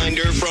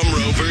reminder from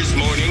Rover's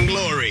Morning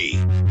Glory.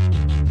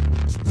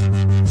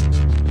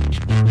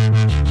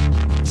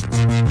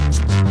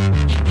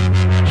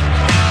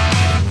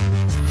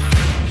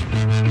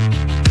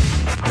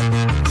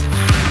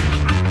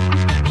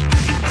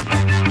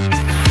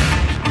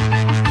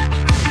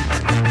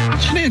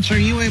 Snitch, are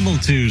you able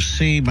to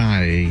see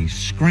my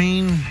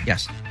screen?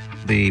 Yes.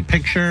 The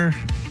picture?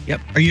 Yep.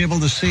 Are you able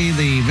to see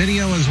the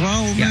video as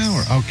well now?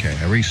 Or, okay,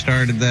 I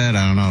restarted that.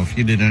 I don't know if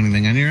you did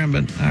anything on your end,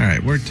 but all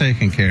right, we're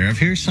taken care of.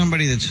 Here's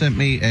somebody that sent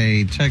me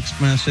a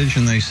text message,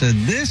 and they said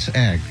this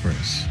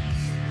actress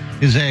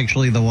is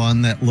actually the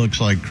one that looks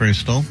like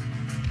Crystal.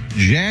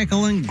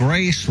 Jacqueline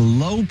Grace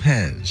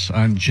Lopez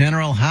on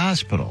General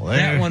Hospital.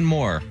 That one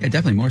more. Yeah,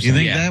 definitely more so. You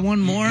think that one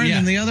more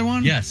than the other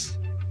one? Yes.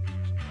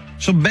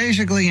 So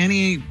basically,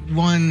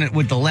 anyone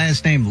with the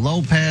last name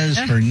Lopez,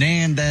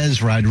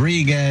 Hernandez,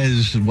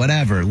 Rodriguez,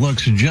 whatever,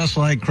 looks just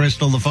like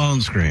Crystal, the phone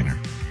screener.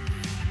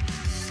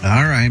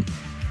 All right.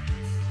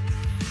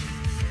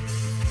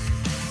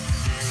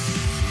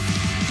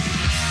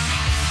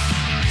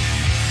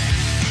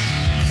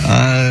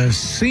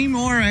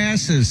 Seymour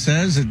Asses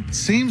says it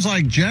seems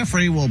like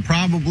Jeffrey will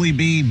probably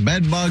be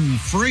bedbug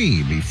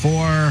free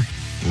before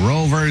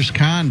Rover's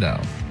condo.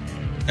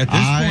 At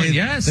this point,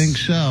 yes. I think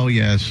so,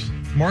 yes.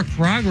 Mark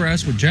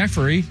progress with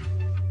Jeffrey.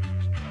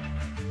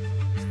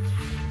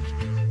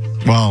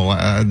 Well,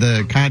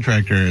 the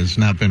contractor has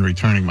not been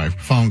returning my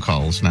phone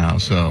calls now,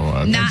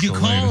 so... Did you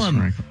call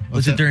him?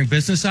 Was it during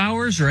business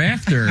hours or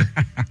after?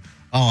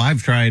 Oh,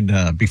 I've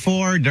tried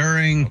before,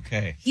 during...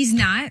 Okay. He's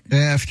not?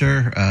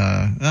 After.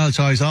 It's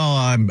always,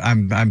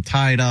 I'm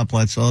tied up.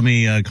 Let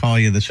me call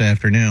you this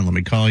afternoon. Let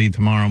me call you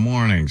tomorrow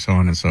morning, so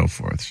on and so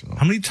forth. So.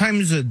 How many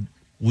times a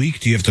week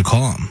do you have to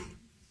call him?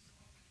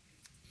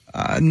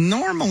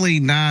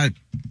 Normally not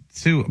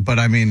too, but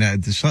I mean,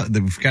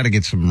 we've got to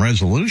get some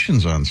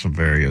resolutions on some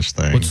various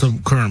things. What's the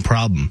current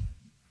problem?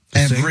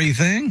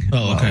 Everything.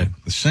 Oh, okay.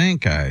 The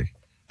sink. I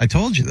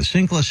told you, the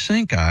sinkless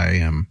sink. I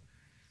am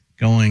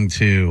going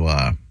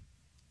to.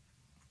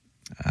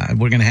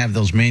 We're going to have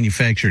those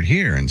manufactured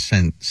here and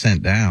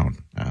sent down.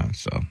 I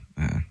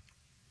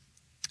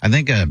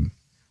think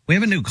we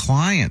have a new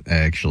client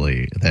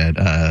actually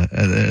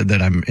that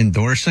I'm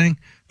endorsing.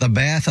 The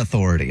Bath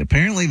Authority.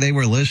 Apparently, they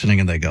were listening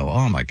and they go,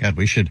 "Oh my God,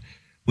 we should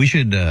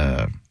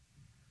piggyback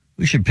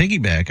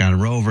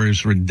on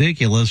Rover's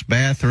ridiculous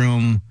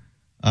bathroom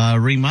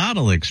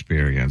remodel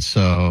experience."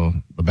 So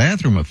the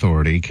Bathroom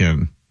Authority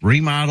can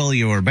remodel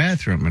your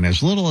bathroom in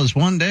as little as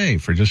 1 day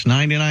for just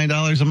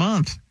 $99 a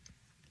month.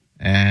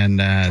 And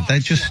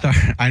that just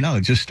started. I know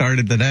it just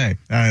started today.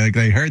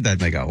 They heard that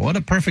and they go, "What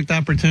a perfect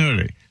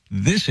opportunity!"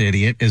 This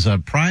idiot is a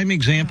prime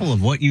example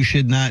of what you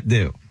should not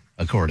do,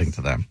 according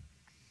to them.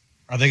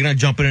 Are they going to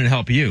jump in and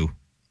help you?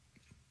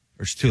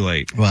 Or it's too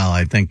late? Well,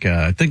 I think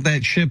that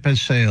ship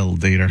has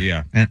sailed, Dieter.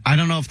 Yeah. And I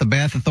don't know if the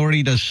Bath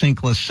Authority does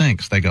sinkless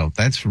sinks. They go,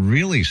 "That's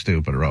really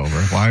stupid,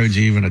 Rover. Why would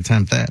you even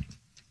attempt that?"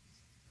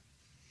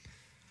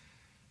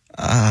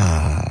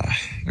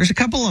 There's a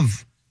couple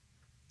of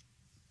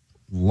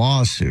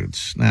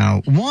lawsuits.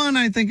 Now, one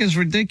I think is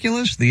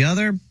ridiculous. The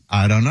other,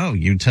 I don't know.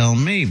 You tell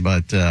me.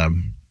 But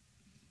do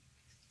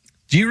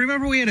you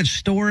remember we had a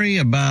story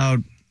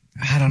about,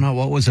 I don't know,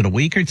 what was it, a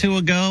week or two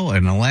ago?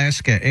 An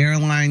Alaska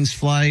Airlines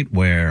flight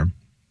where,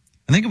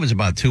 I think it was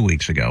about 2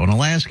 weeks ago, an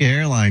Alaska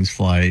Airlines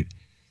flight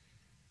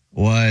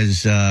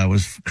was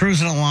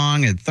cruising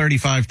along at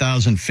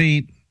 35,000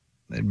 feet.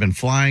 They'd been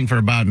flying for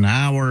about an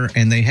hour,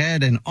 and they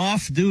had an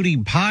off-duty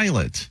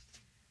pilot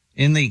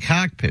in the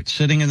cockpit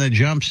sitting in the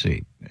jump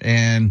seat.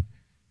 And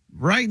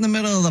right in the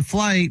middle of the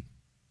flight,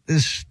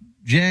 this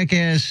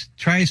jackass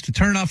tries to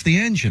turn off the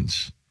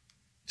engines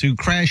to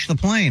crash the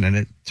plane. And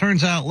it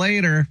turns out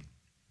later,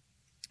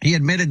 he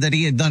admitted that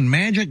he had done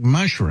magic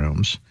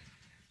mushrooms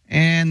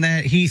and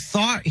that he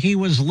thought he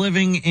was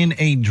living in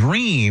a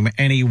dream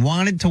and he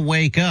wanted to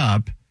wake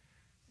up.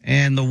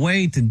 And the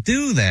way to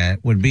do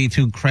that would be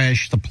to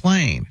crash the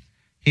plane.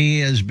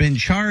 He has been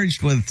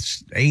charged with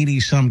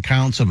 80-some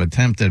counts of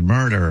attempted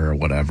murder or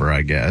whatever,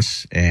 I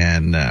guess.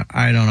 And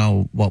I don't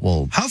know what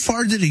will... How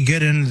far did he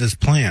get into this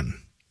plan?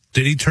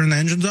 Did he turn the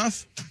engines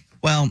off?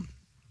 Well,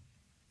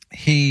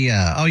 he...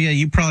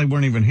 you probably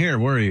weren't even here,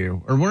 were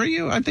you? Or were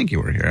you? I think you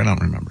were here. I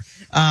don't remember.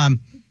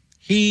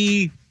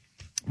 He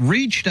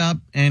reached up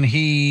and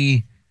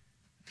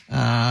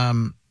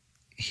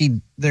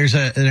there's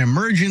an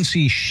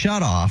emergency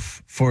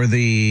shutoff for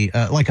the,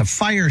 like a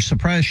fire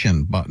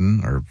suppression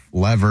button or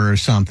lever or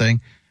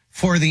something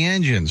for the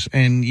engines.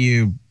 And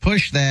you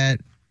push that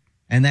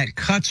and that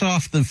cuts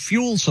off the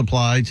fuel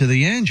supply to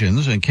the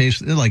engines in case,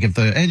 like if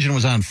the engine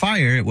was on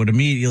fire, it would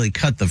immediately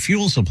cut the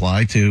fuel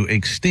supply to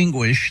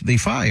extinguish the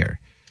fire.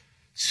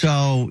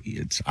 So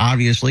it's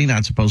obviously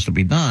not supposed to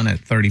be done at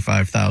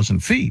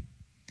 35,000 feet.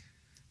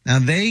 Now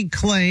they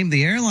claim,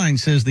 the airline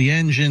says the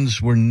engines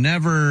were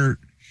never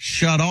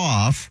shut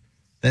off,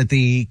 that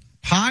the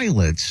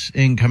pilots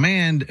in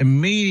command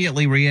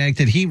immediately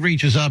reacted. He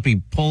reaches up, he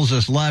pulls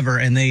this lever,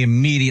 and they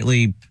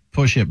immediately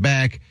push it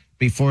back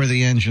before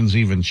the engines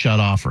even shut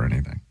off or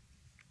anything.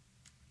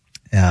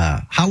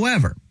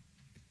 However,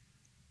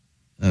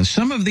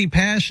 some of the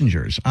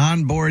passengers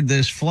on board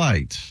this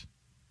flight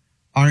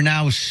are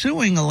now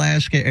suing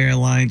Alaska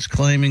Airlines,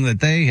 claiming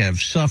that they have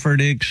suffered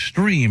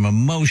extreme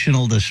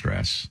emotional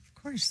distress.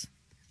 Of course.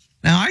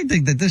 Now, I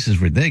think that this is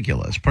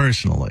ridiculous,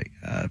 personally,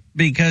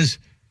 because,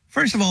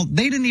 first of all,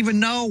 they didn't even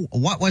know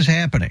what was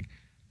happening.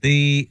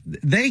 They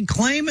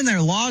claim in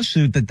their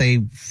lawsuit that they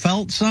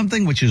felt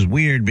something, which is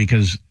weird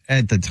because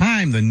at the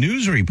time, the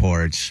news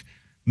reports,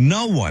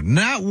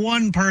 not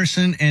one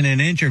person in an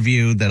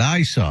interview that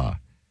I saw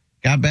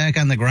got back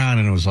on the ground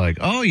and was like,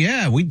 oh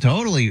yeah, we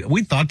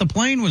thought the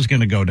plane was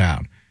going to go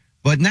down.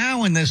 But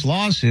now in this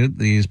lawsuit,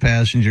 these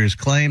passengers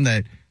claim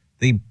that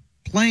the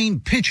plane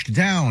pitched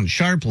down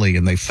sharply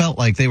and they felt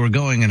like they were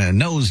going in a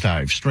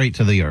nosedive straight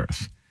to the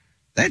earth.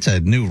 That's a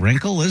new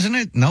wrinkle, isn't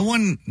it? No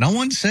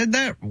one said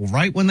that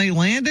right when they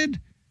landed.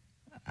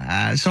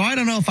 So I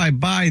don't know if I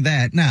buy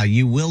that. Now,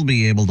 you will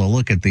be able to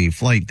look at the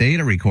flight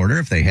data recorder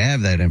if they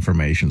have that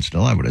information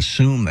still. I would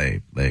assume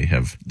they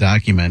have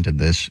documented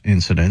this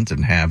incident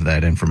and have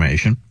that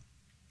information.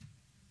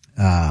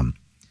 But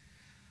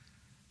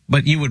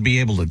you would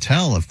be able to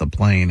tell if the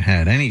plane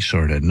had any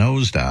sort of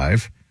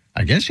nosedive.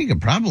 I guess you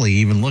could probably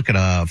even look at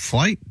a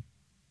flight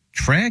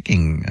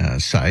tracking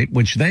site,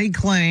 which they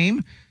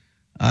claim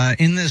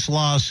in this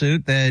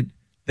lawsuit that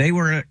they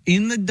were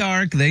in the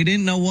dark. They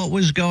didn't know what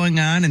was going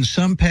on. And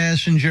some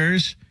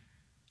passengers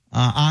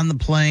on the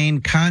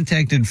plane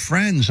contacted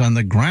friends on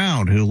the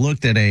ground who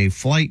looked at a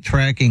flight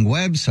tracking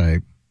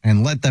website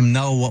and let them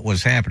know what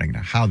was happening.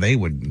 Now, how they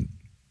would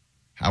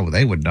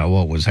know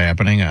what was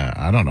happening,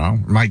 I don't know.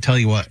 Might tell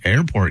you what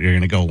airport you're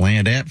going to go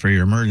land at for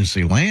your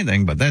emergency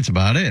landing, but that's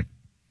about it.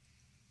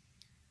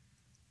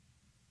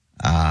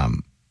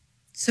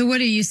 So what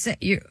do you say?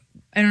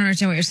 I don't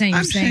understand what you're saying.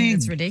 You're saying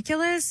it's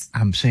ridiculous?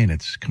 I'm saying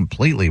it's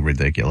completely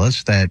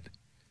ridiculous that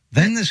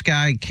then this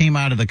guy came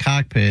out of the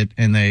cockpit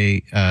and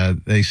they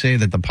say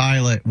that the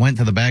pilot went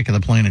to the back of the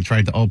plane and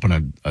tried to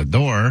open a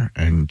door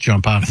and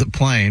jump out of the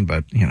plane.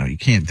 But, you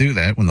can't do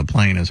that when the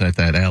plane is at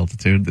that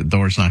altitude. The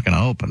door's not going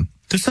to open.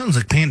 This sounds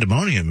like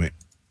pandemonium.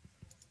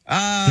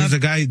 There's a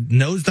guy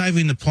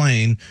nosediving the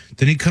plane.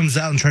 Then he comes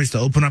out and tries to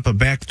open up a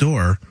back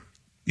door.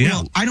 Yeah.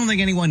 Well, I don't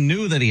think anyone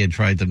knew that he had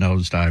tried to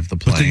nosedive the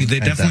plane. But they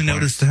definitely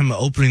noticed him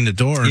opening the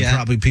door and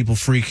probably people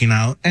freaking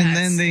out. And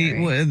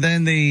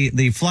then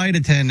the flight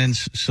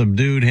attendants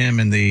subdued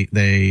him and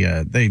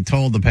they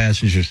told the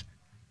passengers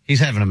he's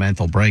having a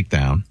mental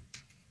breakdown.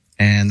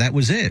 And that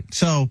was it.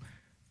 So,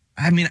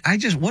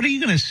 what are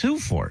you going to sue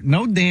for?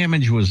 No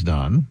damage was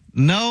done.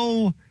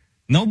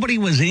 Nobody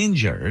was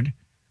injured.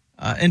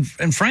 And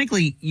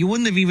frankly, you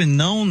wouldn't have even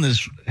known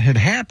this had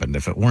happened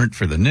if it weren't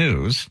for the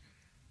news.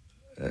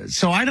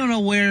 So I don't know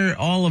where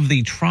all of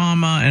the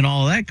trauma and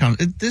all that comes.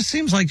 This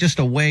seems like just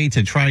a way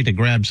to try to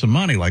grab some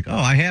money. Like, oh,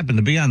 I happen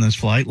to be on this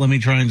flight. Let me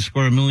try and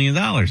score $1 million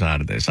out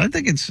of this. But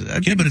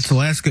it's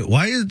Alaska.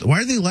 Why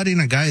are they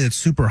letting a guy that's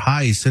super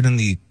high sit in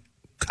the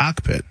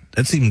cockpit?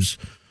 That seems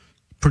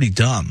pretty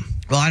dumb.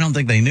 Well, I don't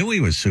think they knew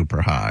he was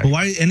super high. But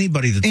why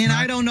anybody that's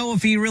I don't know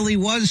if he really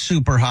was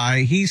super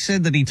high. He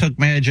said that he took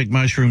magic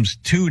mushrooms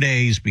 2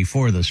 days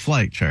before this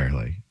flight,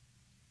 Charlie.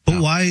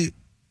 But why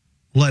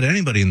let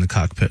anybody in the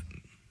cockpit?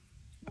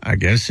 I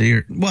guess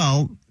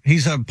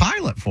he's a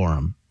pilot for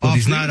him. But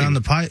he's not on the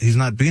pilot. He's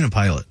not being a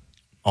pilot.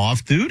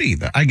 Off duty.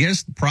 I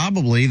guess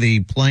probably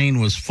the plane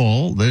was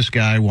full. This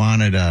guy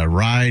wanted a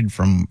ride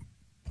from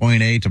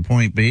point A to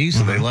point B,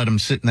 so they let him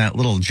sit in that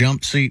little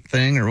jump seat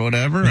thing or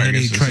whatever. And then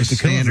he tries to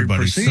kill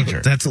everybody. So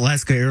that's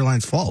Alaska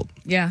Airlines' fault.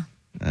 Yeah.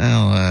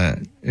 Well,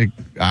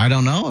 I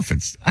don't know if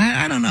it's.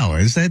 I don't know.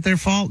 Is that their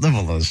fault?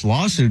 Well, this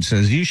lawsuit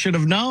says you should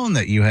have known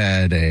that you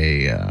had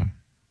a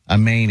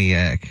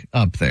maniac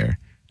up there.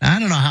 I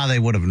don't know how they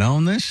would have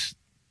known this.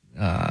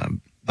 The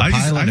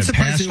pilot had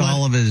passed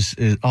all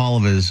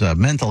of his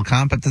mental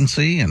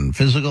competency and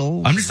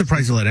physical. I'm just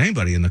surprised to let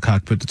anybody in the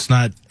cockpit that's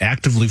not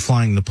actively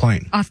flying the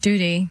plane. Off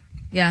duty.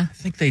 Yeah. I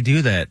think they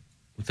do that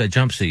with that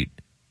jump seat.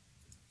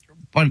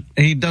 But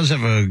he does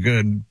have a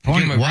good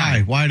point.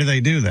 Why? Why do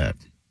they do that?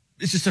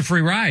 It's just a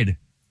free ride.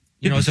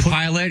 As a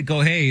pilot,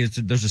 go, hey,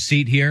 there's a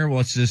seat here. Well,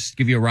 let's just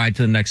give you a ride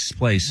to the next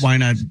place. Why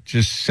not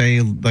just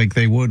say like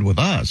they would with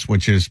us,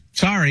 which is,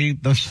 sorry,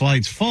 this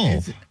flight's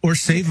full. Or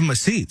save them a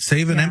seat.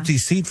 Save an empty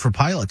seat for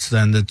pilots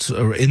then that's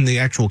in the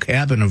actual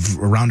cabin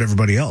around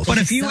everybody else. But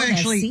if you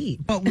actually,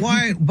 but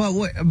why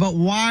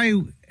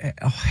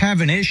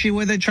have an issue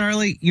with it,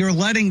 Charlie? You're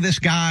letting this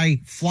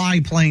guy fly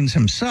planes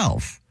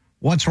himself.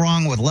 What's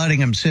wrong with letting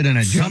him sit in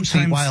a jump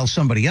seat while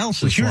somebody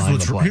else is flying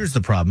the plane? Here's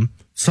the problem.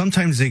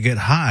 Sometimes they get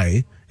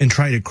high and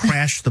try to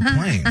crash the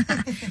plane.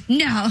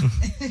 No.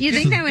 You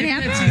think that would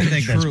happen? I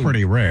think that's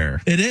pretty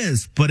rare. It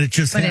is, but it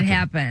just happened. It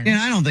happened. And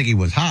I don't think he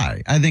was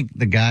high. I think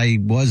the guy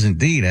was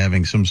indeed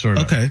having some sort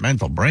of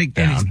mental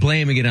breakdown. And he's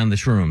blaming it on the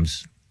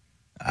shrooms.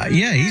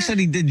 Yeah, he said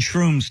he did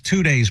shrooms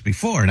 2 days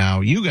before.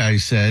 Now, you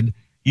guys said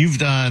you've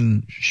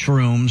done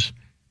shrooms,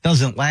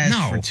 doesn't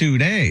last for 2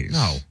 days.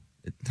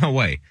 No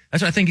way.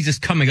 That's why I think he's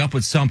just coming up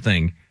with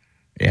something.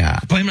 Yeah.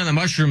 Blame it on the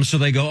mushrooms so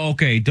they go,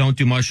 okay, don't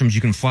do mushrooms,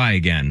 you can fly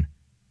again.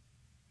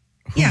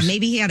 Yeah,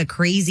 maybe he had a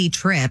crazy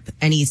trip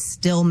and he's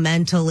still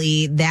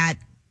mentally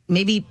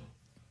maybe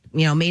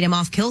made him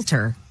off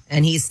kilter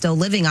and he's still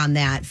living on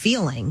that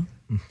feeling.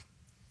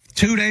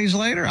 2 days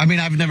later? I mean,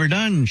 I've never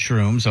done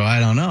shrooms, so I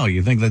don't know.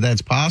 You think that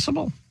that's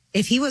possible?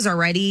 if he was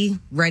already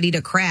ready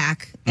to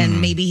crack and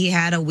maybe he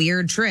had a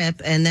weird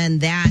trip and then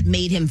that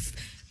made him,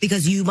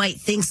 because you might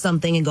think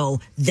something and go,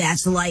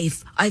 that's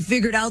life. I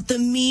figured out the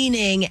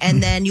meaning.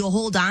 And then you'll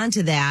hold on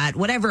to that,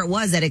 whatever it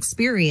was, that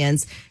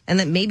experience. And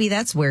then maybe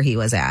that's where he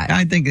was at.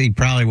 I think he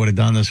probably would have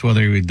done this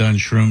whether he had done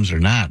shrooms or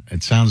not.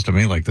 It sounds to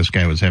me like this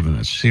guy was having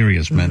a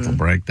serious mental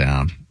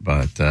breakdown.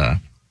 But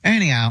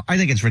anyhow, I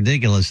think it's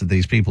ridiculous that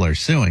these people are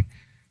suing.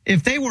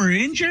 If they were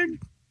injured,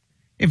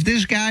 if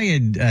this guy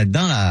had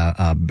done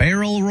a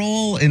barrel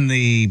roll in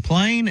the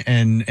plane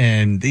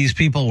and these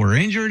people were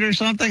injured or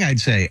something, I'd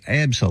say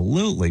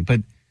absolutely.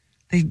 But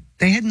they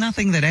had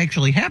nothing that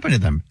actually happened to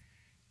them.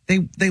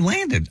 They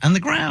landed on the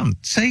ground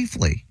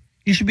safely.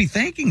 You should be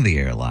thanking the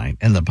airline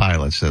and the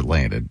pilots that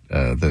landed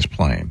this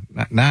plane,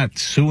 not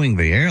suing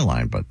the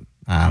airline. But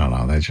I don't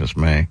know. That's just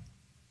me.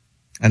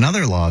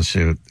 Another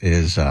lawsuit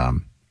is,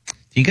 do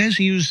you guys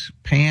use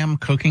Pam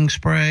cooking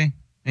spray?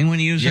 Anyone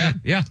use it?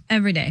 Yeah.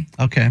 Every day.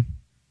 Okay.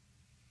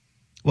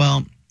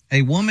 Well,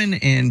 a woman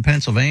in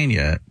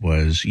Pennsylvania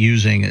was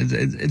using,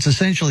 it's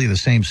essentially the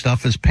same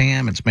stuff as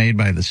Pam. It's made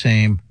by the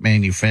same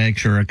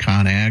manufacturer,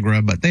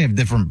 ConAgra, but they have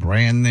different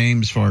brand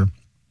names for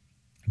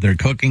their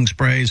cooking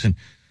sprays. And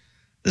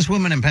this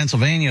woman in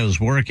Pennsylvania was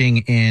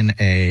working in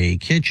a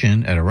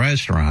kitchen at a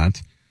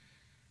restaurant,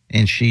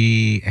 and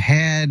she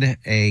had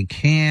a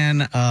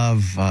can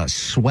of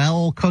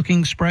Swell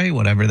cooking spray,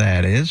 whatever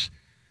that is.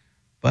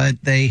 But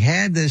they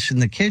had this in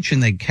the kitchen.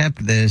 They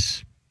kept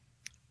this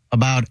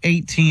about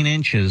 18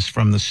 inches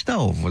from the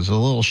stove, was a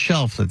little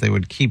shelf that they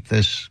would keep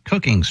this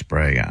cooking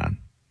spray on.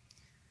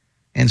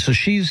 And so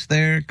she's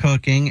there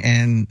cooking,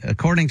 and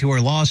according to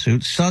her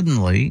lawsuit,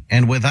 suddenly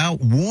and without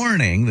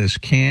warning, this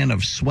can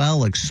of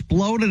Swell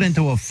exploded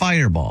into a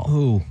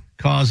fireball,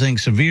 causing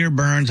severe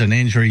burns and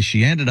injuries.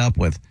 She ended up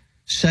with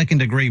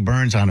second-degree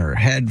burns on her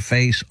head,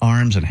 face,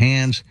 arms, and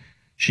hands.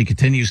 She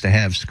continues to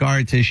have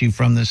scar tissue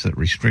from this that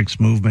restricts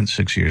movement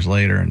 6 years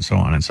later, and so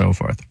on and so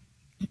forth.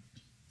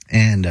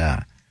 And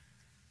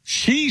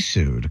she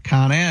sued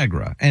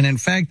ConAgra. And in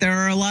fact, there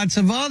are lots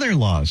of other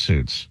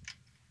lawsuits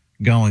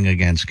going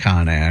against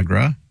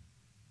ConAgra.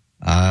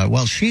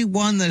 Well, she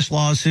won this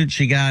lawsuit.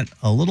 She got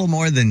a little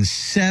more than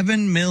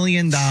 $7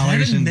 million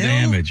in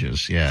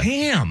damages. Yeah.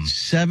 Damn.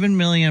 $7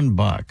 million.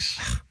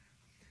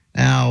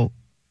 Now,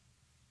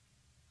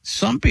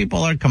 some people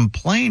are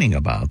complaining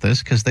about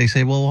this because they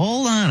say, well,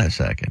 hold on a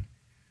second.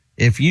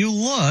 If you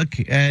look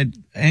at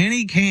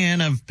any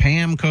can of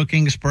Pam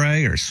cooking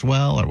spray or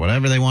Swell or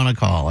whatever they want to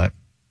call it,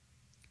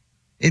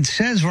 it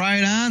says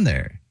right on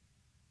there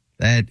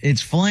that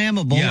it's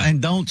flammable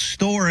and don't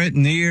store it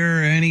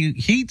near any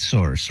heat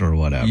source or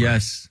whatever.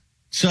 Yes.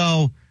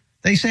 So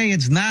they say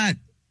it's not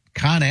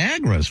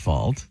ConAgra's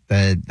fault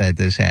that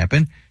this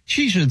happened.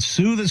 She should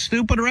sue the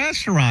stupid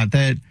restaurant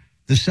that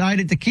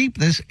decided to keep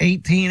this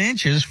 18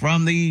 inches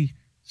from the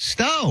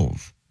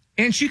stove.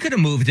 And she could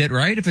have moved it,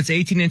 right? If it's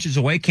 18 inches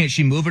away, can't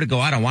she move it and go,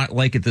 I don't want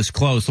like it this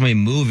close. Let me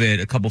move it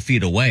a couple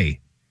feet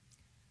away.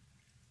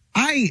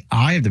 I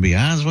have to be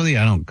honest with you.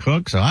 I don't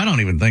cook, so I don't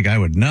even think I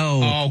would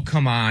know. Oh,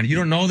 come on. You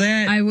don't know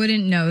that? I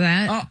wouldn't know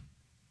that.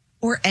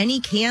 Or any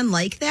can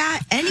like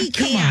that. Any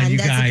Come can on, you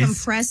that's guys. a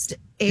compressed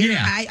air.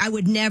 Yeah. I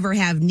would never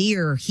have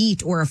near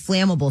heat or a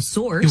flammable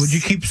source. Would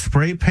you keep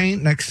spray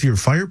paint next to your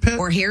fire pit?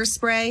 Or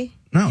hairspray?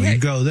 No, you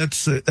go,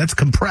 that's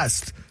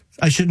compressed.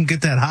 I shouldn't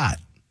get that hot.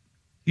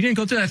 You didn't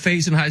go through that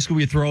phase in high school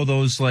where you throw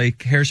those like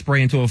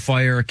hairspray into a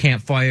fire, a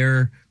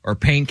campfire, or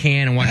paint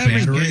can and watch Every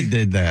history? kid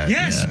did that.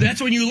 Yes,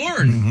 that's when you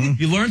learn. Mm-hmm.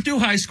 You learn through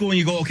high school and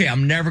you go, okay,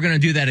 I'm never going to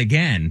do that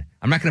again.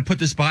 I'm not going to put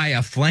this by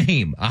a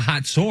flame, a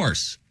hot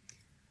source.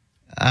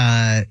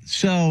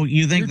 So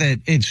you think that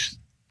it's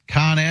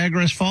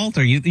ConAgra's fault,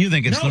 or you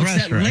think it's No, the it's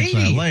that restaurant? It's that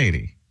lady.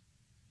 lady.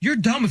 You're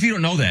dumb if you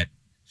don't know that.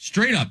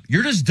 Straight up.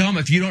 You're just dumb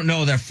if you don't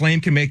know that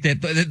flame can make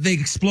that. They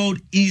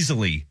explode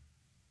easily.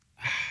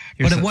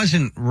 But it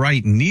wasn't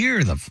right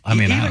near the. I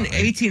mean, even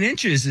 18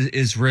 inches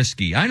is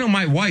risky. I know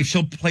my wife,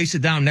 she'll place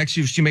it down next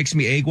to you. She makes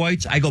me egg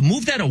whites. I go,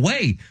 move that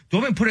away.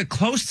 Don't even put it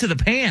close to the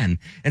pan.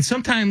 And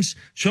sometimes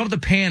she'll have the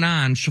pan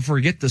on. She'll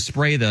forget to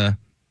spray the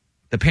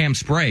Pam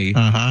spray.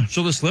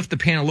 She'll just lift the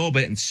pan a little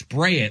bit and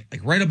spray it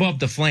like right above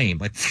the flame.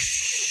 Like,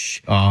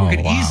 oh, it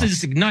could wow. easily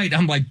just ignite.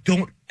 I'm like,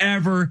 don't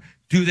ever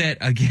do that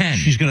again.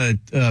 She's going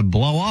to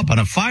blow up on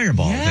a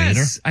fireball, Yes,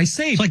 Vader. I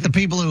say. It's like the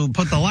people who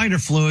put the lighter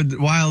fluid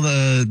while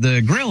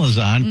the grill is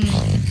on.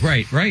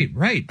 Right.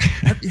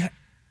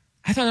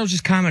 I thought that was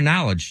just common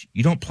knowledge.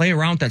 You don't play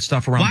around with that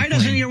stuff around Why the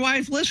doesn't plane. your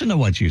wife listen to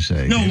what you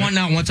say? No,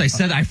 Vader? once I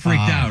said I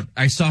freaked out.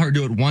 I saw her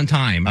do it one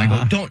time. I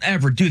go, don't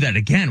ever do that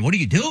again. What are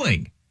you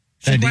doing?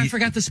 She's like, I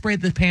forgot to spray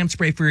the Pam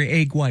spray for your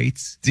egg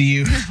whites. Do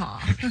you?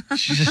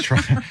 She's just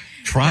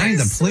trying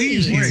to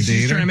please you, She's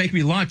Dieter. trying to make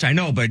me lunch. I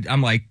know, but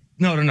I'm like,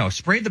 no.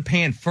 Spray the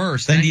pan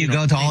first. Then do you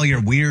go to all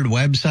your weird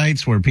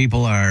websites where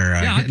people are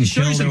Yeah, I getting can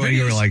show you killed some or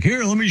you're videos. like,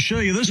 here, let me show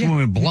you this one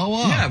would blow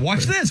up. Yeah,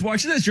 watch this.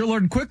 You're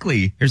learning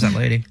quickly. Here's that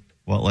lady.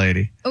 What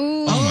lady?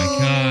 Ooh. Oh my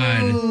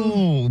God.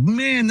 Oh,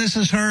 man, this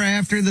is her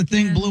after the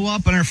thing blew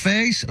up in her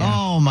face?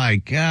 Oh, my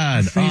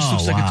God. Her face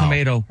looks like a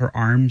tomato. Her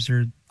arms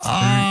are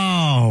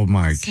Oh,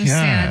 my So God.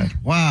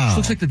 sad. Wow. She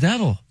looks like the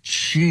devil.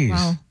 Jeez.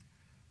 Wow.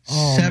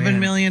 Oh, $7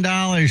 million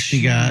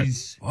she got.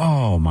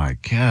 Oh, my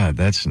God.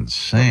 That's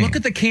insane. Look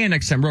at the can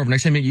next time, Rover.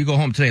 Next time you go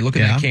home today, look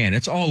at that can.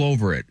 It's all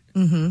over it.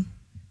 Mm-hmm.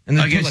 And then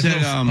I guess put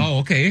that, oh,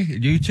 okay.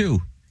 You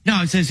too.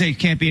 No, it says it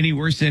can't be any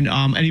worse than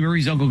Eddie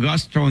Murray's Uncle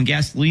Gus throwing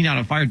gasoline on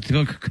a fire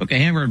to cook a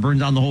hamburger and burns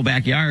down the whole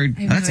backyard.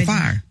 That's a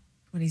fire.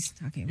 What he's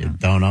talking about.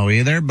 Don't know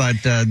either, but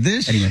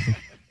this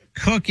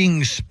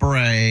cooking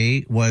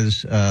spray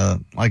was,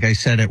 like I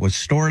said, it was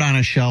stored on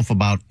a shelf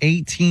about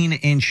 18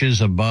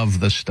 inches above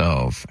the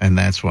stove, and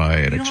that's why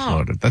it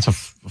exploded. That's a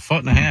foot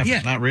and a half. Yeah.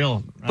 It's not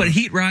real. But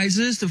heat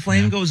rises, the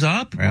flame goes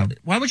up. Yeah.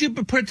 Why would you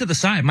put it to the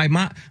side?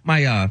 My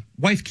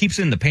wife keeps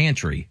it in the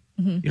pantry.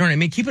 Mm-hmm. You know what I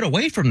mean? Keep it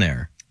away from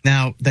there.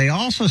 Now, they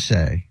also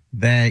say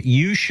that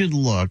you should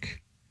look.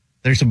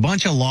 There's a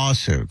bunch of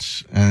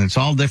lawsuits, and it's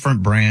all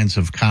different brands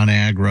of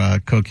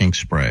ConAgra cooking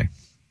spray.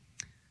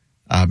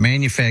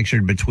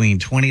 Manufactured between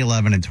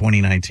 2011 and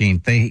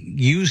 2019. They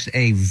used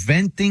a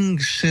venting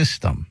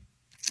system,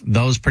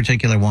 those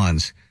particular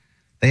ones.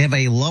 They have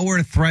a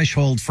lower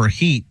threshold for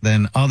heat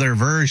than other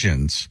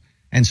versions.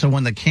 And so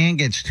when the can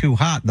gets too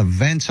hot, the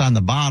vents on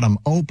the bottom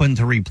open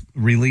to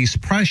release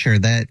pressure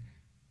that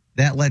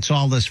lets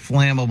all this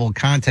flammable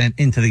content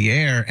into the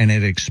air and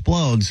it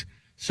explodes.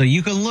 So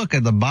you can look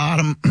at the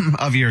bottom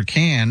of your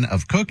can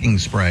of cooking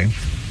spray.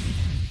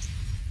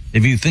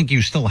 If you think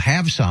you still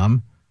have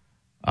some,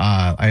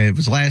 it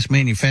was last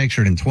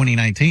manufactured in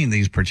 2019,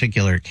 these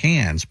particular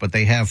cans, but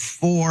they have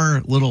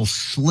 4 little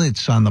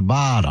slits on the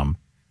bottom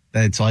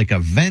that's like a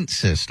vent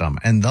system.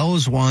 And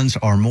those ones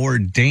are more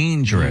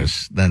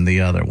dangerous than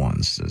the other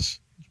ones, is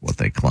what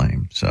they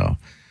claim. So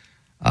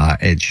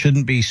it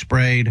shouldn't be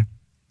sprayed.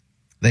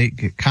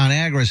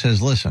 ConAgra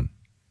says, listen,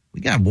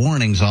 we got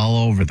warnings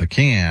all over the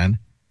can,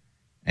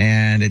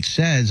 and it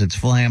says it's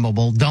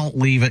flammable. Don't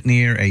leave it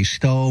near a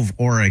stove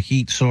or a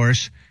heat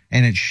source.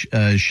 And it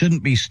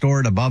shouldn't be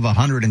stored above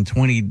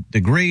 120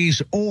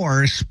 degrees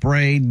or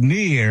sprayed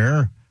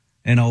near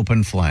an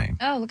open flame.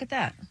 Oh, look at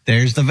that.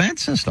 There's the vent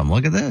system.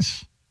 Look at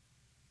this.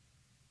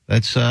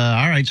 That's all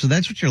right. So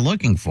that's what you're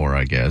looking for,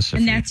 I guess.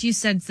 And you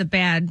said it's the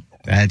bad.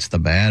 That's the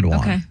bad one.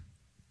 Okay.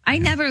 I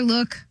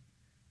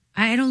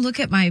don't look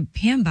at my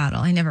pan bottle.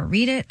 I never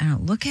read it. I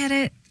don't look at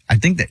it. I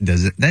think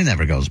that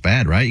never goes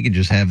bad, right? You could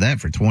just have that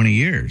for 20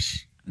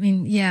 years. I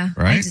mean, yeah.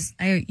 Right?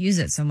 I use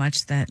it so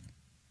much that.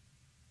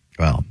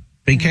 Well,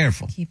 be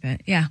careful. Keep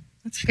it. Yeah.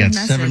 That's a You good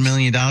got message. $7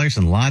 million,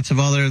 and lots of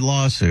other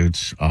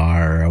lawsuits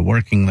are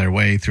working their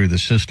way through the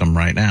system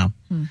right now.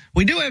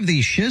 We do have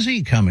the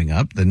shizzy coming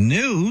up. The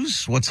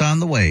news. What's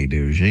on the way,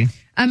 Duji?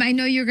 I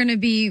know you're going to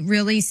be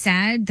really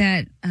sad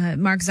that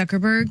Mark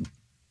Zuckerberg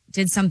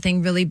did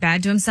something really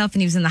bad to himself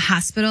and he was in the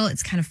hospital.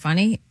 It's kind of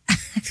funny.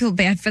 I feel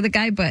bad for the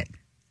guy, but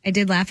I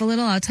did laugh a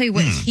little. I'll tell you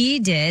what he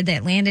did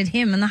that landed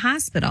him in the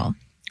hospital.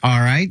 All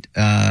right.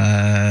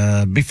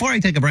 Before I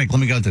take a break, let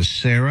me go to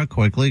Sarah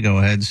quickly. Go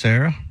ahead,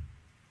 Sarah.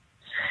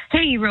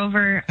 Hey,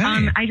 Rover.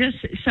 Hey.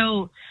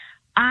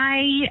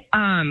 I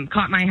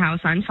caught my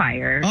house on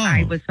fire. Oh.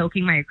 I was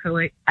soaking my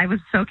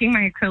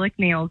acrylic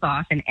nails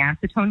off in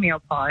acetone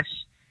nail polish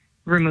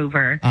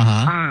remover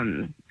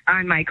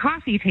on my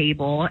coffee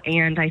table,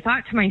 and I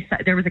thought to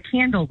myself, there was a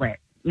candle lit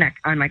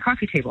on my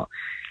coffee table.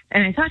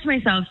 And I thought to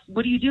myself,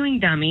 what are you doing,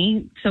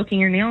 dummy? Soaking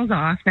your nails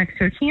off next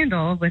to a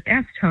candle with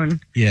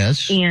acetone.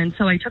 Yes. And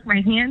so I took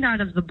my hand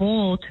out of the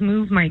bowl to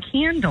move my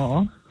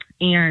candle,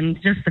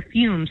 and just the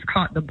fumes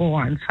caught the bowl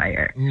on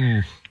fire.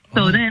 Ooh.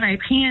 So then I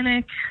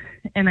panic,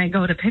 and I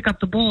go to pick up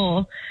the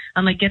bowl.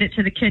 I'm like, get it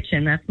to the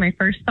kitchen. That's my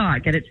first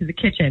thought, get it to the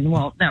kitchen.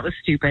 Well, that was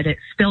stupid. It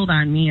spilled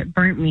on me. It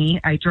burnt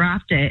me. I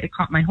dropped it. It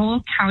caught my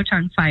whole couch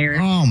on fire.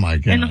 Oh, my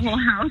God. And the whole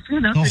house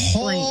went up in The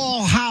flames.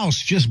 whole house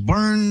just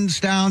burns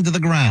down to the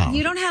ground.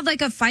 You don't have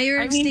like a fire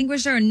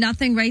extinguisher or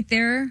nothing right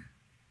there?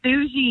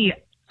 Susie,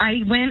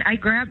 I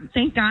grabbed,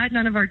 thank God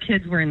none of our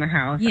kids were in the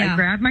house. Yeah. I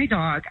grabbed my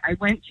dog. I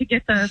went to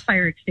get the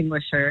fire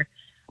extinguisher.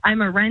 I'm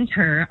a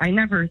renter. I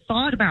never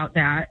thought about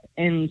that.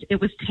 And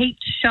it was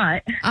taped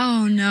shut.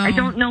 Oh, no. I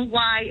don't know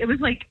why. It was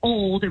like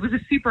old. It was a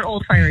super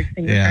old fire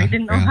extinguisher. Yeah, I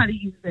didn't know how to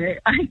use it.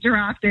 I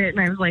dropped it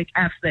and I was like,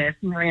 F this,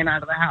 and ran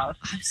out of the house.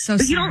 I'm so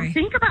But sorry. you don't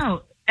think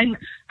about, and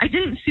I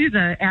didn't sue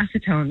the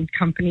acetone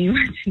company,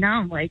 which now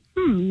I'm like,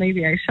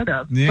 maybe I should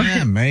have.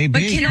 Yeah, maybe.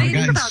 But can I You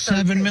think got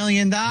about those $7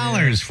 million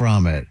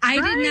from it.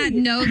 I did not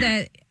know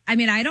that. I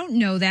mean, I don't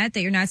know that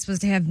you're not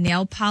supposed to have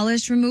nail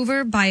polish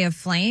remover by a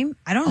flame.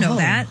 I don't know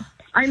that.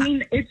 I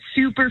mean, it's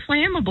super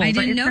flammable, I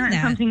but didn't it's know not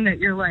that. something that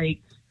you're like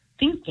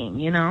thinking,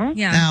 you know?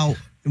 Yeah. Now,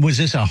 was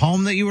this a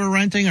home that you were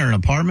renting or an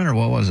apartment or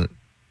what was it?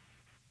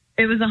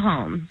 It was a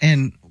home.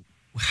 And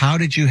how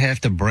did you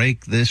have to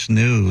break this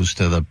news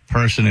to the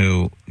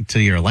person to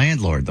your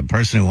landlord, the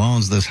person who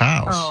owns this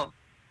house? Oh,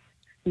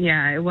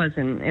 yeah, it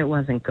wasn't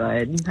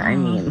good. I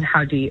mean,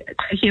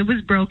 it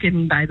was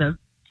broken by the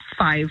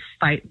 5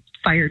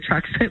 fire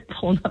trucks that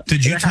pulled up.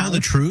 Did to you the tell house. the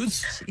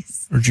truth?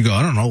 Or did you go,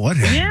 I don't know what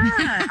happened?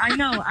 Yeah, I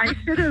know. I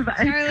should have.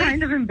 It's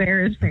kind of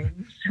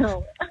embarrassing.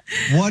 So,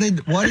 What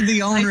did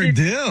the owner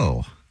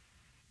do?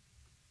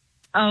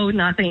 Oh,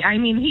 nothing. I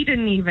mean, he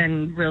didn't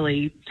even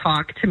really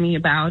talk to me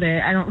about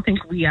it. I don't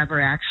think we ever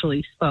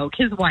actually spoke.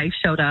 His wife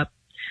showed up,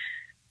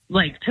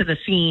 to the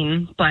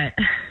scene, but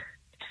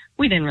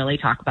we didn't really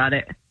talk about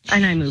it.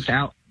 And I moved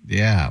out.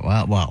 Yeah,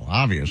 well,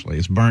 obviously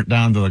it's burnt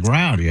down to the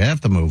ground. You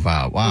have to move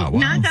out. Wow.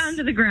 Not down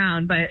to the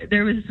ground, but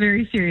there was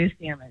very serious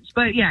damage.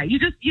 But yeah, you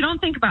don't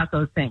think about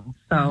those things.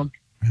 So.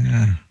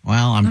 Yeah.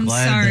 Well, I'm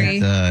glad sorry.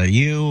 that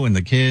you and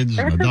the kids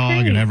and the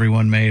dog and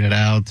everyone made it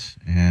out.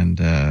 And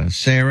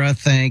Sarah,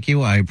 thank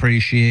you. I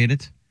appreciate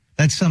it.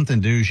 That's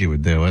something Duji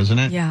would do, isn't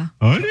it? Yeah.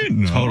 I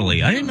didn't know.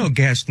 Totally. I didn't know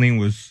gasoline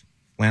was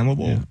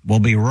flammable. Yeah. We'll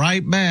be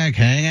right back.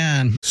 Hang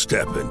on.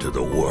 Step into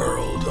the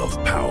world of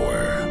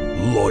power,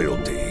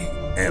 loyalty,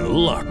 and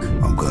luck.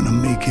 I'm going to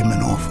make him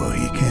an offer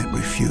he can't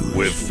refuse.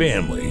 With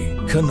family,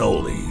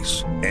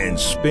 cannolis, and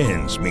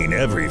spins mean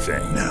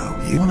everything. Now,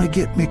 you want to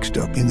get mixed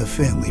up in the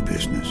family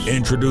business.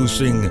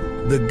 Introducing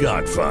The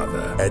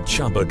Godfather at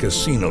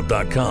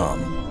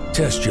ChumbaCasino.com.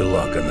 Test your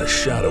luck in the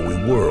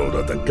shadowy world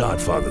of The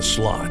Godfather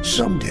slot.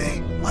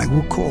 Someday, I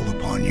will call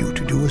upon you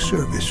to do a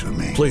service for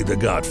me. Play The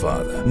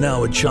Godfather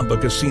now at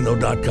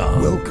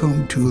ChumbaCasino.com.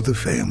 Welcome to the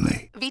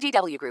family.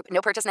 VGW Group.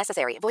 No purchase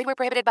necessary. Void where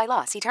prohibited by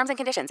law. See terms and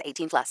conditions.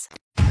 18+.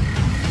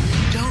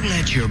 Don't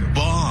let your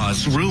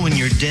boss ruin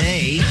your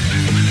day.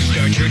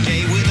 Start your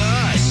day with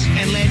us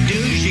and let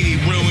Duji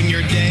ruin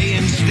your day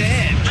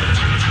instead.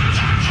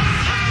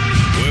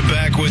 We're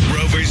back with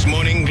Rover's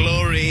Morning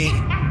Glory.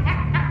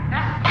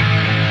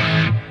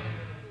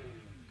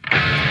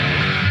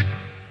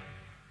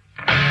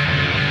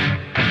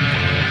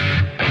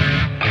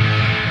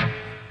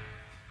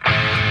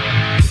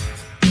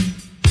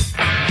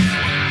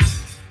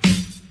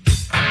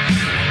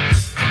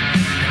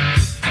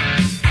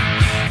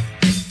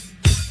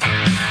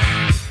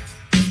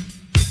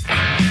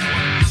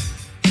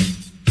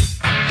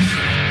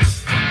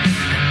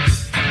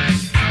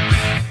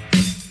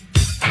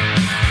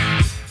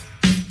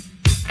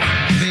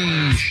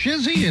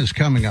 Is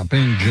coming up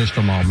in just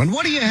a moment.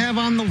 What do you have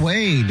on the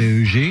way,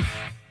 Duji?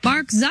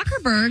 Mark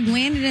Zuckerberg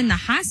landed in the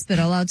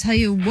hospital. I'll tell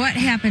you what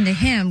happened to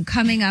him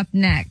coming up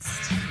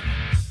next.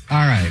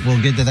 All right,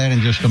 we'll get to that in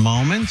just a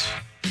moment.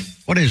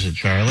 What is it,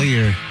 Charlie?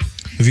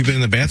 Have you been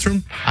in the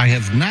bathroom? I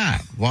have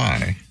not.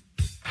 Why?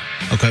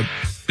 Okay.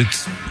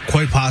 It's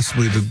quite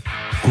possibly the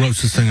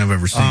grossest thing I've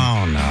ever seen.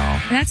 Oh, no.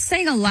 That's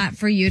saying a lot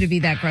for you to be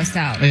that grossed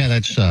out. Yeah,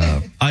 that's...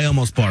 I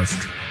almost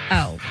barfed.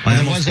 Oh.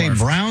 There was a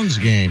Browns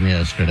game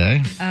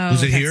yesterday. Oh,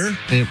 was it here?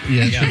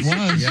 Yes, it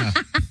was. Yeah.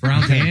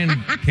 Browns and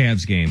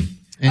Cavs game.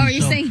 And are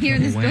you saying here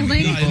in this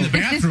building? No, in the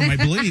bathroom, I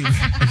believe.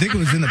 I think it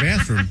was in the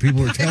bathroom.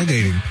 People were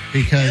tailgating.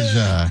 Because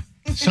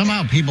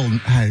somehow people,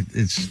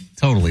 it's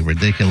totally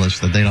ridiculous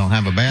that they don't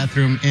have a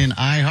bathroom in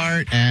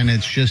iHeart, and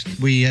it's just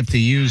we have to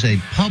use a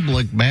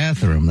public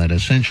bathroom that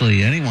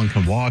essentially anyone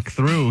can walk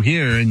through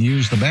here and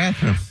use the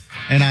bathroom.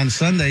 And on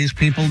Sundays,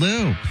 people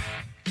do.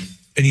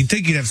 And you'd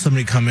think you'd have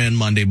somebody come in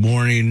Monday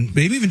morning,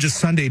 maybe even just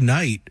Sunday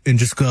night, and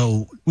just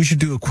go, we should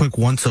do a quick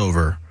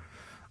once-over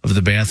of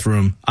the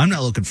bathroom. I'm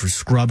not looking for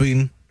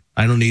scrubbing.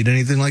 I don't need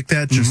anything like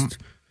that. Just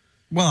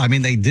Well, I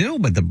mean, they do,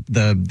 but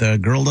the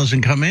girl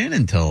doesn't come in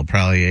until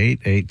probably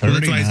 8:30. Well,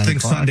 that's why I think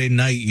Sunday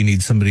night you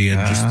need somebody in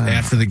just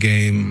after the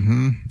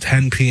game,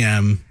 10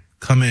 p.m.,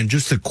 come in,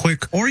 just a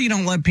quick... Or you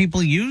don't let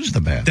people use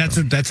the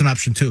bathroom. That's an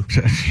option, too.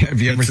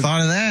 Have you ever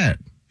thought of that?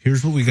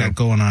 Here's what we got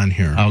going on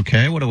here.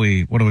 Okay, what do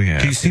we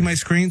have? Do you see my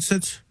screen,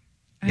 Sits?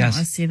 Yes.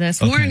 Let's see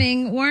this. Okay.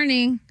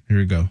 Warning. Here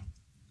we go.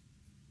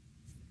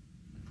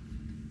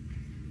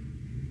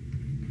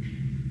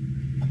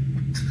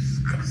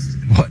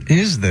 What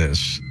is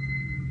this?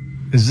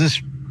 Is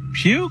this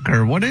puke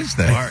or what is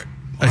that?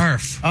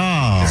 Barf.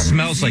 Oh. It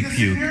smells like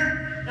puke.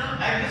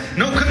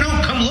 No,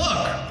 come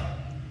look.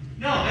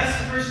 No, that's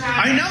the first time.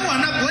 I know,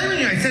 I'm not blaming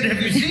you. I said,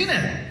 have you seen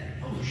it?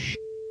 Oh, shit.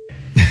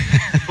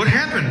 What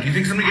happened? Do you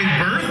think somebody gave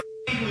birth?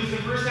 It was the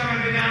first time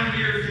I've been down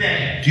here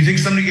today. Do you think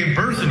somebody gave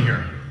birth in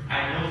here? I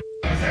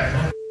have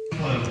no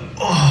clue.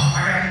 Oh.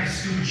 I got this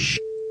stupid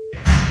shit.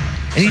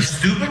 A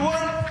stupid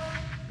one?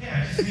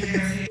 Yeah,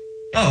 just me.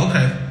 Oh,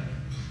 okay.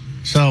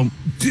 So,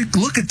 dude,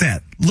 look at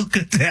that. Look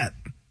at that.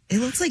 It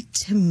looks like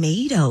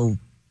tomato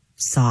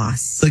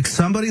sauce. Like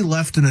somebody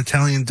left an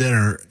Italian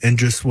dinner and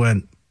just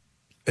went,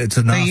 it's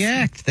enough. They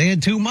yacked. They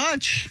had too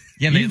much.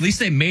 Yeah, at least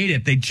they made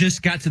it. They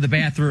just got to the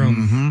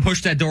bathroom,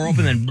 pushed that door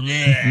open, and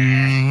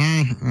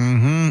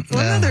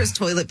Whether there's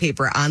toilet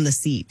paper on the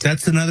seat.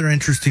 That's another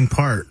interesting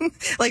part.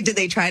 Like, did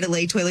they try to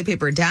lay toilet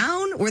paper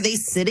down? Were they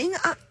sitting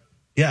up?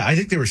 Yeah, I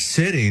think they were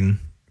sitting.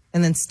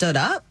 And then stood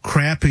up?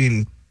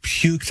 Crapping,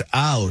 puked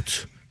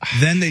out.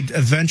 Then they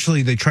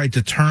tried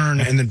to turn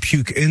and then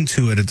puke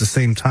into it at the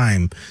same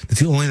time.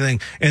 That's the only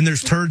thing. And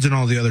there's turds in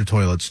all the other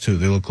toilets, too.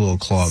 They look a little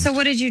clogged. So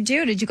what did you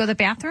do? Did you go to the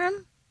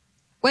bathroom?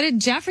 What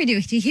did Jeffrey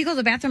do? Did he go to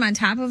the bathroom on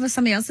top of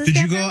somebody else's Did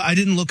bathroom? you go? I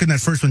didn't look in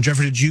that first one.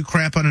 Jeffrey, did you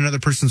crap on another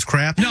person's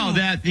crap? No,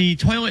 the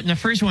toilet in the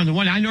first one, the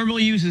one I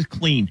normally use is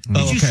clean.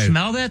 Did you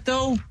smell that,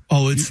 though?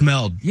 Oh, it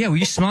smelled. Yeah, were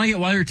you smelling it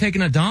while you were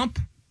taking a dump?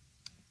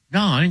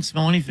 No, I didn't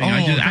smell anything.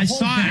 I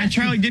saw it.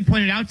 Charlie did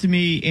point it out to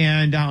me,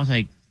 and I was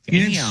like, You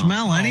didn't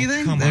smell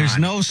anything? There's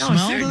no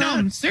smell to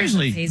that?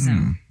 Seriously.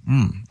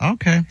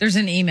 Okay. There's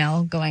an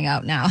email going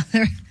out now.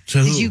 To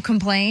Did who? you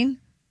complain?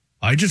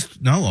 I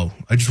just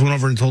went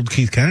over and told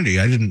Keith Kennedy.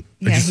 I didn't.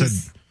 I Yeah, just he's-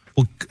 said,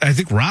 well, I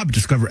think Rob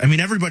discovered. I mean,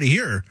 everybody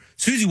here.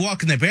 As soon as you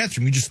walk in that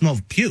bathroom, you just smell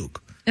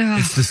puke. Ugh.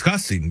 It's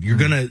disgusting. You're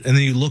gonna, and then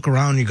you look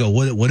around, and you go,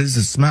 what is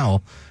this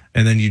smell?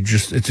 And then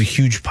it's a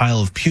huge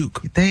pile of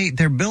puke.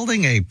 They're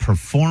building a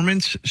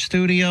performance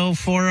studio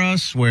for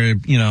us where,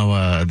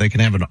 they can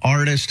have an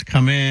artist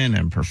come in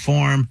and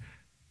perform.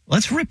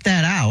 Let's rip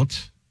that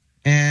out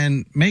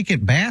and make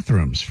it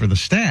bathrooms for the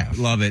staff.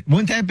 Love it.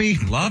 Wouldn't that be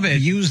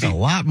used a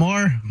lot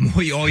more?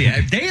 Oh,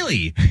 yeah.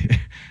 Daily.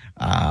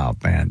 Oh,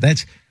 man.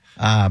 That's,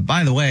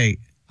 by the way,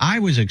 I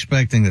was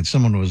expecting that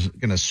someone was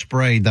going to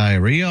spray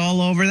diarrhea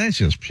all over. That's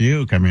just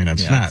puke. I mean,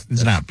 it's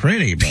not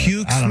pretty, but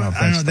Puke. I don't know if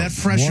that's that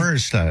the fresh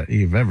worst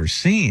you've ever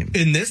seen.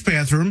 in this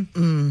bathroom.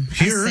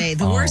 Here, I say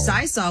the worst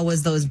I saw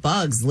was those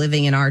bugs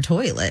living in our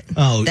toilet.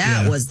 Oh,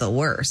 that yeah. was the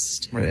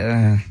worst.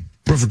 Yeah.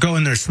 Rover, go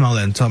in there, smell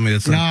that, and tell me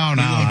it's like,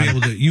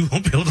 you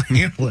won't be able to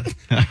handle it.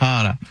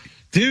 No.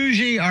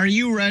 Duji, are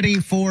you ready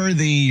for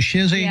the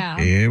shizzy? Yeah.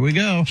 Here we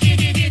go. Hear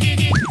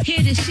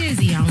the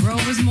shizzy on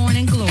Rover's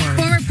Morning Glory.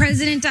 Former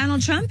President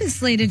Donald Trump is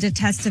slated to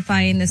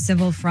testify in the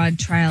civil fraud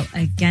trial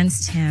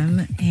against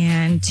him.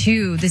 And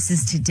this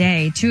is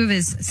today, two of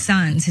his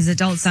sons, his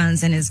adult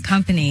sons and his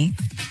company,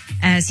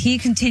 as he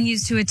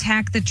continues to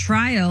attack the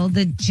trial,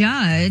 the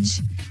judge,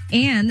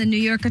 and the New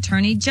York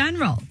Attorney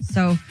General.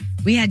 So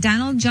we had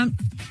Donald Trump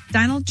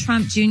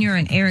Jr.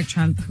 and Eric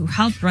Trump, who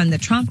helped run the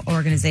Trump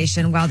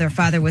Organization while their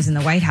father was in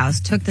the White House,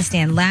 took the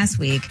stand last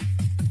week.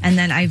 And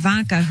then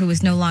Ivanka, who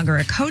is no longer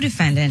a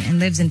co-defendant and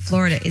lives in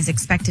Florida, is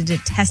expected to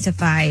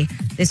testify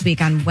this week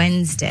on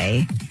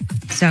Wednesday.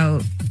 So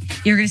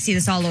you're going to see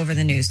this all over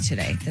the news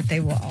today, that they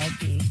will all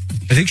be.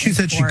 I think she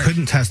said she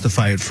couldn't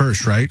testify at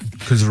first, right?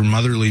 Because of her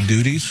motherly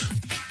duties. Wow.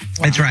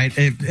 That's right.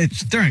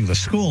 It's during the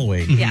school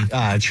week,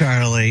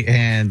 Charlie.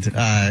 And,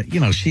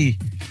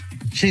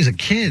 she's a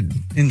kid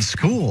in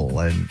school.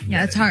 And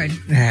Yeah, it's hard.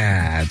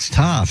 Yeah, it's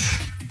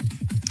tough.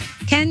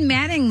 Ken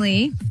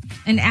Mattingly,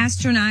 an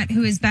astronaut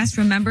who is best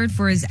remembered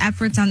for his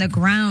efforts on the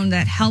ground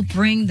that helped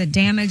bring the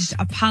damaged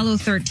Apollo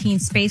 13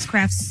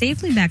 spacecraft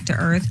safely back to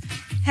Earth,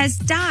 has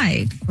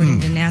died,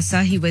 according to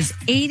NASA. He was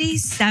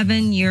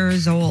 87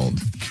 years old.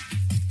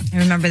 I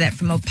remember that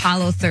from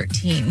Apollo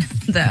 13.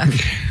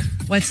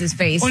 What's his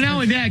face? Well, not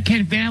only that,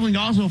 Ken Mattingly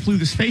also flew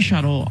the space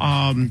shuttle.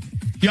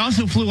 He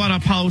also flew on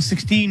Apollo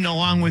 16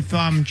 along with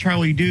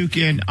Charlie Duke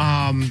and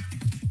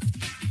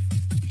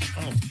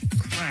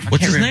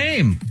What's his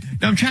name?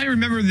 No, I'm trying to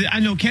remember. I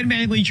know Ken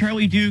Mattingly,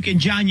 Charlie Duke, and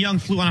John Young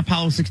flew on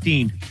Apollo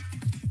 16.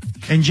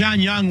 And John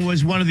Young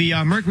was one of the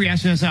Mercury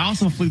astronauts that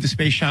also flew the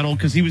space shuttle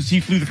because he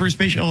flew the first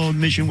space shuttle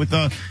mission with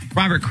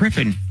Robert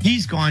Griffin.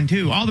 He's gone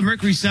too. All the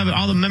Mercury 7,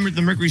 all the members of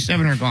the Mercury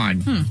 7 are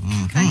gone.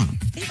 Okay.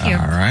 Thank you.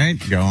 All right,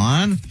 go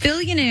on.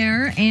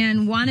 Billionaire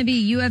and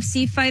wannabe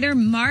UFC fighter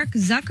Mark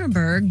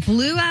Zuckerberg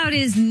blew out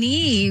his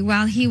knee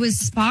while he was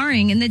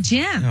sparring in the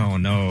gym. Oh,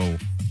 no.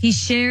 He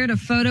shared a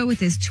photo with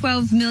his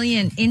 12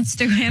 million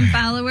Instagram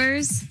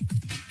followers.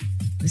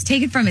 It was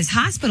taken from his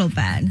hospital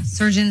bed.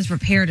 Surgeons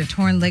repaired a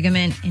torn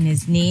ligament in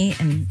his knee,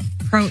 and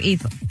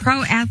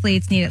pro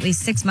athletes need at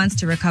least 6 months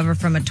to recover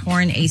from a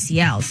torn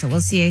ACL. So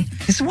we'll see.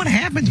 This is what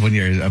happens when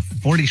you're a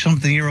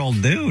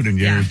 40-something-year-old dude and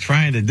you're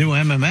trying to do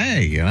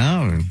MMA,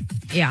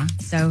 Yeah,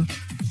 so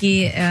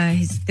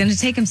he's going to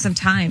take him some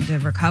time to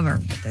recover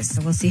with this.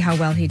 So we'll see how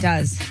well he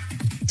does.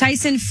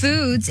 Tyson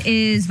Foods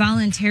is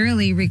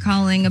voluntarily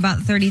recalling about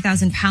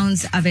 30,000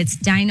 pounds of its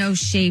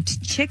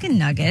dino-shaped chicken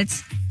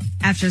nuggets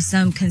after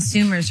some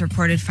consumers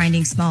reported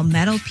finding small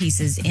metal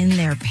pieces in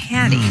their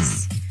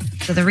patties.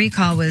 So the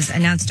recall was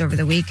announced over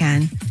the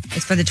weekend.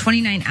 It's for the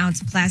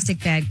 29-ounce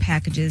plastic bag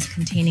packages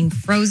containing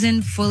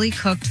frozen, fully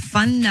cooked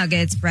Fun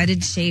Nuggets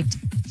breaded-shaped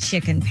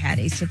chicken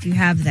patties. So if you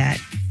have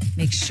that,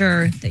 make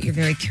sure that you're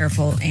very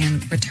careful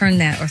and return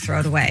that or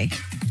throw it away.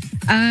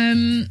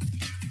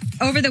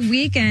 Over the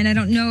weekend, I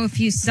don't know if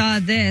you saw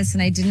this,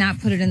 and I did not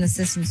put it in the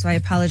system, so I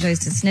apologize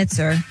to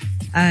Snitzer.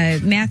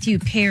 Matthew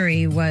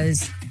Perry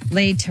was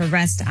laid to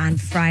rest on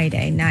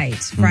Friday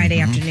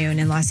afternoon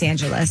in Los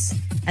Angeles.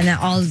 And then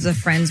all of the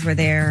friends were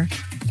there,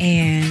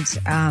 and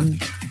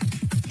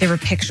there were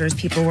pictures.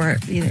 People were,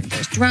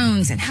 there's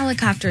drones and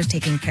helicopters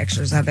taking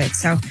pictures of it.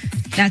 So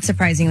not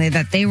surprisingly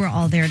that they were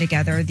all there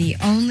together. The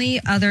only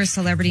other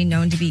celebrity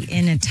known to be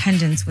in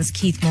attendance was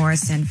Keith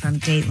Morrison from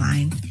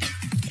Dateline.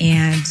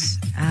 And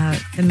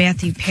the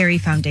Matthew Perry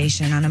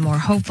Foundation, on a more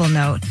hopeful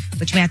note,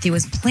 which Matthew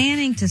was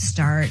planning to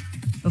start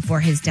before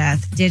his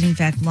death, did in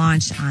fact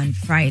launch on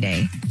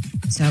Friday.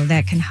 So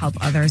that can help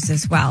others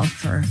as well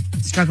for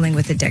struggling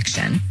with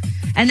addiction.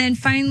 And then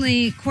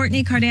finally,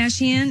 Kourtney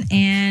Kardashian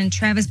and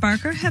Travis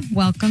Barker have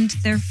welcomed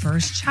their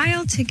first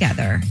child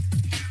together.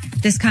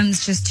 This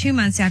comes just 2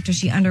 months after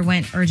she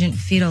underwent urgent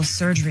fetal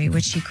surgery,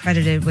 which she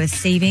credited with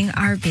saving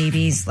our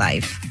baby's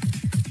life.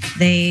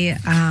 They,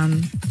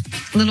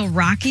 little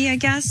Rocky, I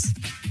guess,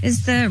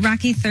 is the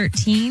Rocky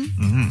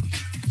 13.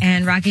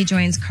 And Rocky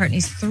joins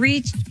Courtney's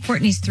three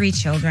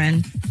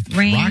children.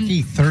 Rain.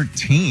 Rocky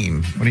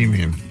 13? What do you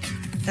mean?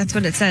 That's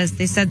what it says.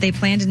 They said they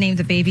plan to name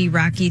the baby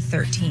Rocky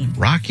 13.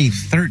 Rocky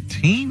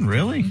 13?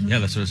 Really? Yeah,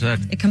 that's what it said.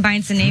 It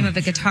combines the name of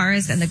a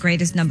guitarist and the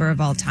greatest number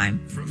of all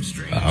time.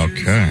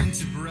 Okay.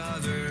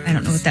 I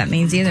don't know what that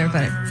means either,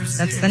 but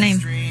that's the name.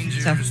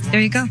 So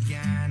there you go.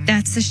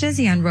 That's the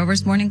Shizzy on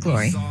Rover's Morning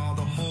Glory.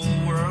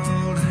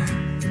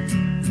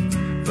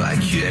 But I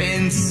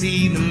couldn't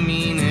see the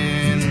meaning.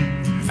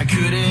 I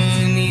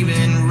couldn't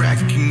even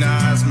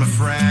recognize my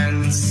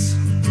friends.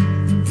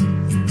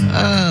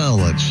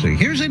 Let's see.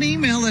 Here's an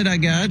email that I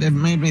got. It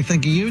made me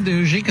think of you,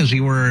 Duji, because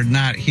you were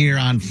not here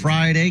on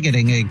Friday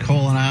getting a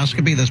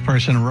colonoscopy. This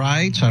person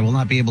writes, I will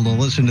not be able to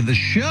listen to the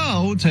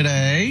show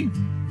today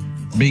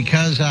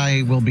because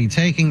I will be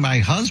taking my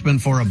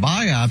husband for a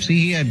biopsy.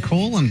 He had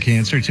colon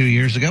cancer 2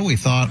 years ago. We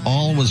thought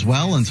all was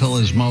well until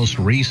his most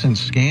recent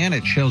scan.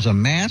 It shows a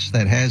mass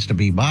that has to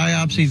be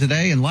biopsied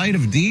today. In light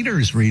of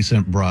Dieter's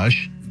recent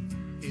brush,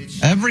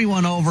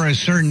 everyone over a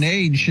certain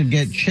age should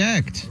get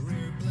checked.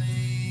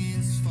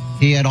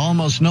 He had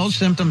almost no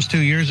symptoms 2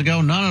 years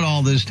ago, none at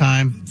all this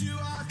time.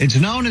 It's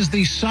known as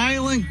the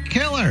silent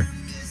killer.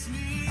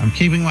 I'm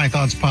keeping my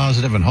thoughts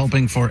positive and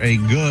hoping for a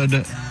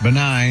good,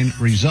 benign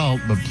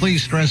result, but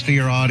please stress to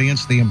your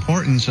audience the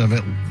importance of,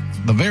 at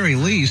the very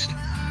least,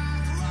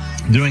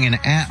 doing an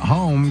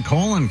at-home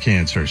colon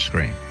cancer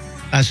screen.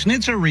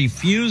 Snitzer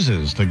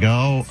refuses to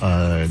go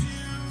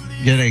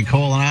get a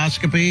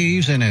colonoscopy.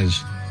 He's in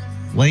his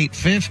late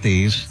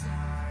 50s.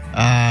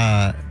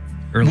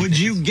 Would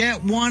you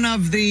get one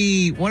of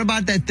the? What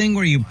about that thing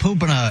where you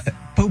poop in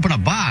a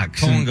box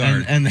Colon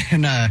guard. and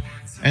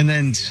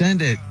then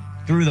send it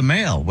through the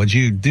mail? Would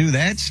you do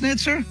that,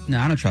 Snitzer? No,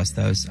 I don't trust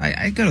those.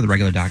 I go to the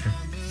regular doctor.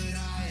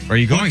 Are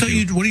you going What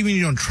do you mean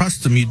you don't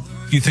trust them? You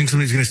think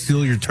somebody's going to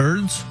steal your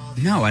turds?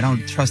 No, I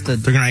don't trust the.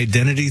 They're going to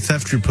identity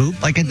theft your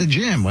poop? Like at the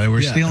gym where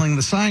we're stealing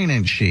the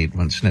sign-in sheet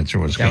when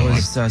Snitzer was That going.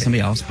 was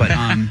somebody else, but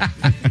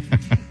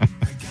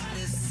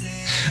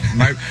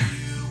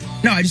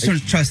no, I just don't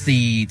trust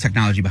the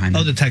technology behind it.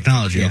 Oh, the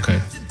technology. Okay.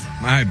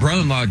 My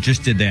brother-in-law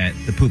just did that,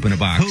 the poop in a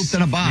box. Pooped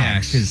in a box. Yeah,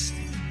 because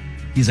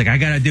he's like, I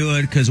got to do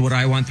it because what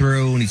I went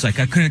through. And he's like,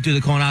 I couldn't do the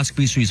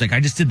colonoscopy. So he's like,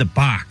 I just did the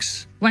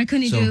box. Why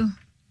couldn't you do?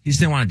 He just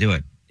didn't want to do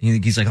it.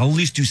 He's like, I'll at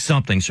least do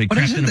something. So he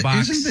crapped in a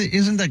box.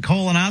 Isn't the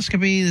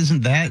colonoscopy,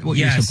 isn't that what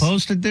you're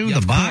supposed to do? Yeah,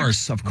 the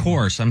box? Of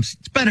course. It's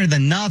better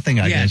than nothing,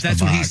 I guess. That's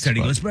the what he box, said.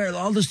 He but- goes, "Better,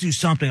 I'll just do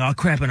something. I'll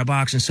crap in a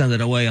box and send it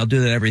away. I'll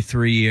do that every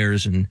 3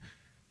 years. And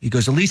he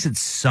goes, at least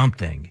it's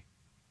something.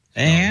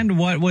 And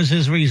what was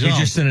his result? He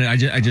just sent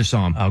it. I just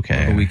saw him over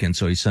the weekend,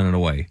 so he sent it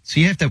away. So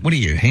you have to, what do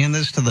you, hand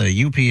this to the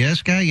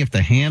UPS guy? You have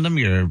to hand him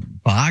your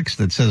box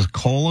that says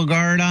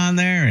Cologuard on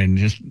there? And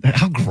just,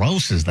 how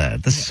gross is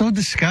that? This is so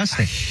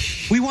disgusting.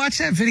 We watched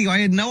that video. I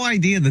had no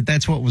idea that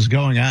that's what was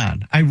going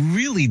on. I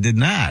really did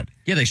not.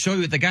 Yeah, they show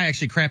you the guy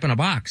actually crap in a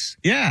box.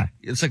 Yeah.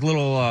 It's like a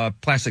little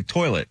plastic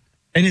toilet.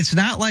 And it's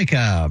not like,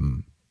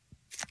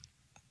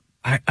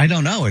 I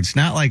don't know. It's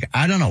not like,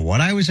 I don't know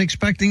what I was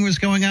expecting was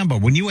going on,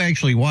 but when you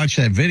actually watch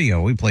that video,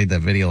 we played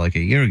that video like a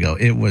year ago,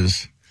 it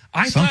was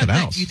something thought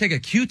else. that you take a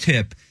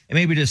Q-tip and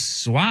maybe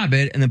just swab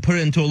it and then put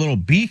it into a little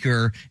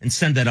beaker and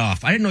send that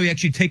off. I didn't know you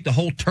actually take the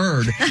whole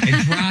turd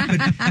and drop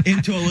it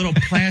into a little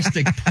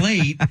plastic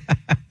plate,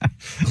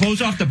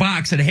 close off the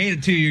box and hand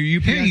it to your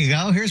UPS. Here you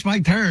go. Here's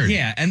my turd.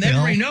 Yeah, and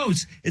everybody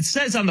knows. It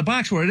says on the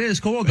box where it is,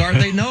 Cologuard.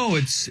 They know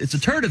it's a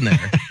turd in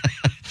there.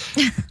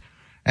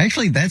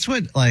 Actually, that's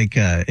what like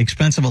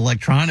expensive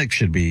electronics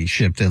should be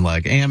shipped in,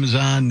 like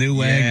Amazon,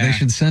 Newegg. Yeah. They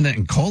should send it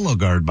in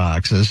Cologuard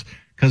boxes,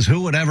 because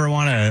who would ever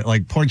want to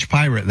like porch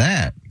pirate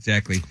that?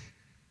 Exactly.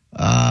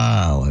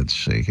 Let's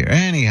see here.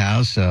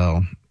 Anyhow,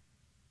 so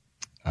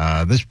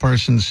this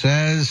person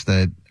says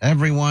that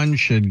everyone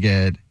should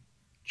get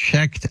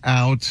checked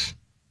out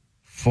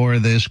for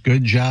this.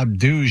 Good job,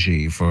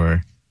 Duji,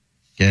 for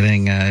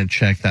getting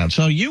checked out.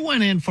 So you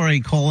went in for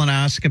a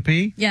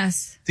colonoscopy.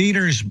 Yes.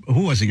 Dieter's,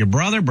 who was it? Your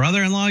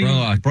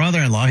brother-in-law?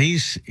 Brother-in-law.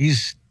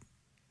 He's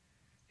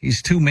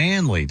too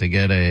manly to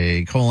get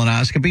a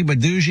colonoscopy, but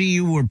Duji,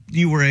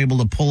 you were able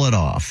to pull it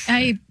off.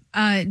 I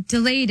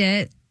delayed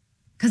it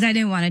because I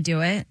didn't want to do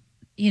it.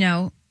 You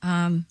know,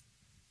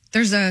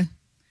 there's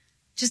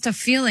just a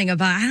feeling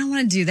about, I don't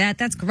want to do that.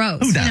 That's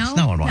gross. Who does? You know?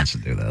 No one wants to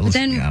do that. But Let's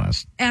then be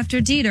honest. after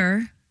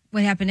Dieter,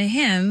 what happened to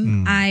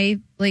him, I,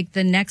 like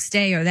the next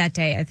day or that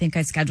day, I think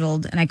I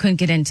scheduled and I couldn't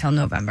get in until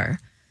November.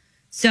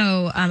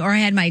 So, or I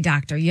had my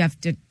doctor.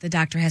 The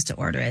doctor has to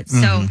order it.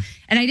 So,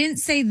 and I didn't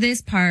say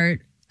this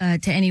part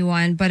to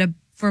anyone, but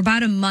for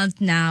about a month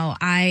now,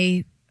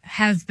 I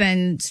have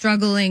been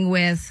struggling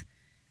with,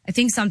 I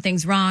think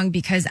something's wrong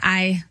because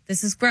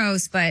this is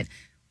gross, but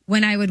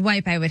when I would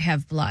wipe, I would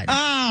have blood.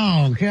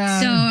 Oh,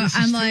 God. So this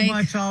I'm is like, too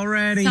much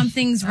already.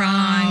 Something's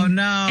wrong. Oh,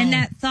 no. And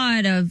that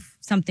thought of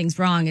something's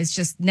wrong is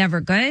just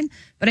never good.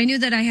 But I knew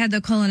that I had the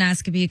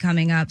colonoscopy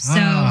coming up. So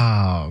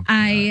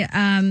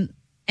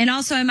and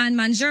also I'm on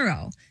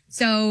Manjaro.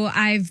 So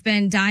I've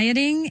been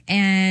dieting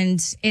and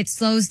it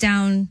slows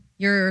down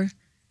your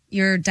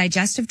your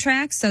digestive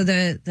tract. So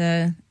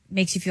the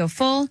makes you feel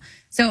full.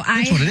 So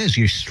That's what it is.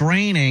 You're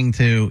straining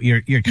to,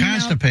 you're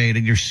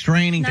constipated, you're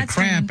straining to Not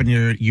crap, straining.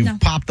 and you've No.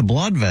 popped the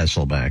blood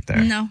vessel back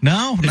there. No.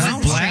 No? Is No?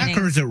 it black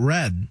or is it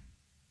red?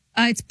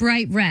 It's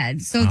bright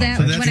red. So So that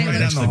that's when I right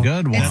look, on the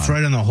good one. That's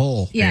right on the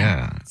hole.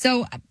 Yeah.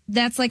 So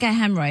that's like a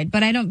hemorrhoid,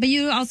 but but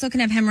you also can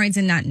have hemorrhoids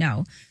and not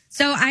know.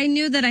 So I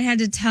knew that I had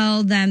to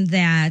tell them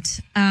that.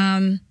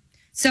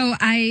 So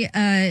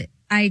I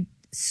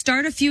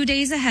start a few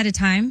days ahead of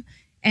time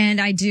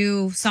and I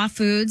do soft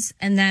foods.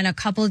 And then a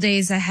couple of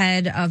days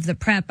ahead of the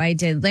prep, I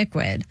did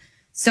liquid.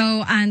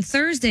 So on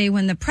Thursday,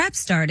 when the prep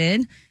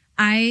started,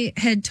 I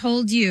had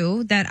told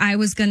you that I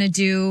was going to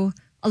do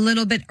a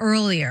little bit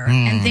earlier.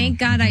 And thank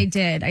God I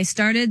did. I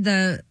started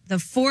the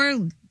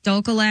 4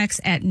 Dulcolax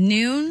at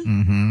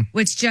noon,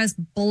 which just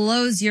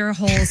blows your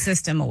whole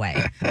system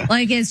away.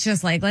 Like, it's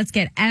just like, let's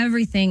get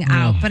everything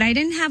out. But I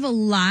didn't have a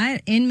lot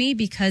in me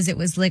because it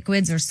was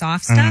liquids or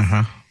soft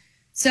stuff.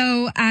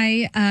 So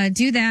I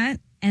do that.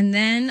 And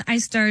then I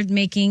started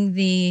making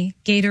the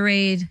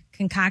Gatorade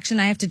concoction.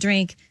 I have to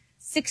drink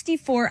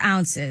 64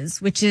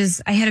 ounces, which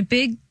is, I had a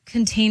big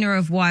container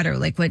of water,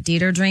 like what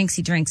Dieter drinks.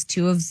 He drinks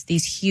 2 of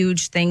these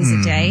huge things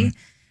a day.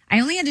 I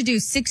only had to do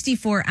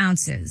 64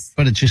 ounces.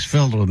 But it's just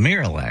filled with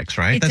Miralax,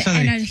 right? It's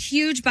a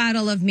huge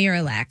bottle of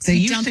Miralax. They You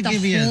used dump to the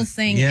give you whole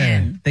thing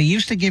in. They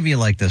used to give you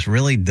like this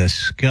really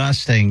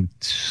disgusting,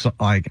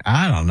 like,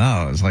 I don't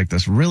know, it's like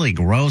this really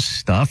gross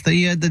stuff that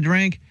you had to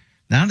drink.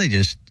 Now they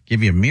just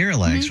give you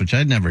Miralax, which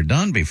I'd never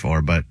done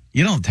before, but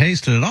you don't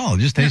taste it at all. It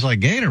just tastes like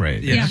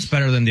Gatorade. Yeah, it's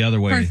better than the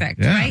other way. Perfect,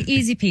 right?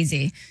 Easy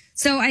peasy.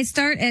 So I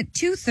start at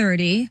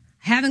 2:30.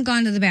 Haven't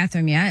gone to the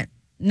bathroom yet.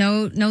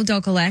 No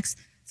Dulcolax.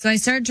 So I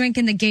start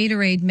drinking the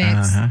Gatorade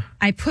mix.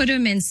 I put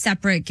them in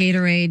separate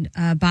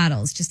Gatorade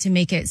bottles just to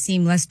make it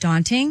seem less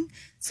daunting.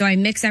 So I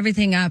mix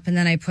everything up and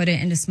then I put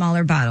it into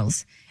smaller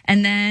bottles.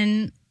 And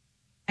then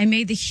I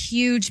made the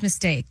huge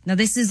mistake. Now,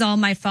 this is all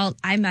my fault.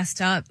 I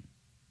messed up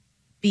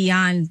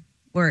beyond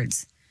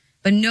words.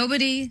 But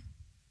nobody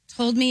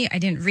told me. I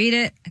didn't read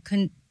it.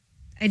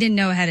 I didn't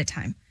know ahead of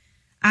time.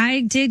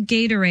 I did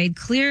Gatorade,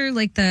 clear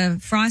like the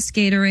Frost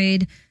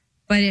Gatorade,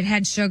 but it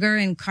had sugar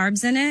and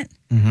carbs in it.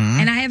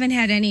 And I haven't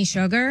had any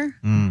sugar.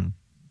 I mean,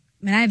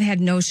 I've had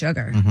no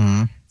sugar.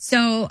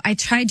 So I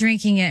tried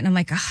drinking it and I'm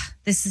like,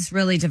 this is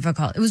really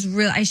difficult. It was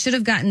real. I should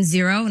have gotten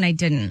 0 and I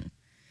didn't.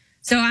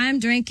 So I'm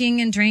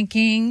drinking and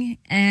drinking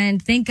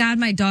and thank God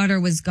my daughter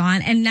was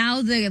gone. And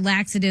now the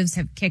laxatives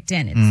have kicked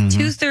in. It's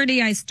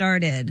 2:30 I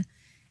started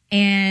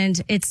and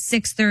it's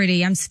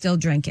 6:30. I'm still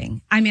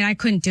drinking. I mean, I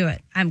couldn't do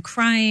it. I'm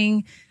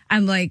crying.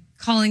 I'm like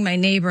calling my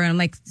neighbor and I'm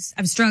like,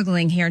 I'm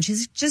struggling here. And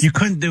she's just. You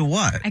couldn't do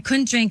what? I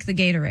couldn't drink the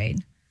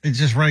Gatorade. It's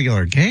just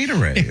regular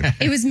Gatorade.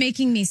 It was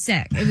making me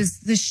sick. It was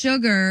the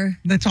sugar.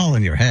 That's all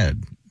in your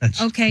head. That's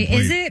okay.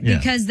 complete- Is it? yeah.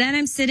 Because then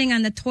I'm sitting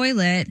on the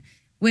toilet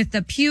with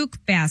the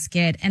puke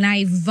basket and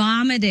I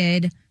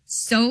vomited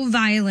so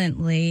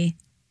violently.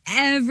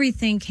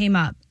 Everything came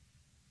up.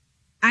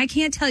 I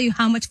can't tell you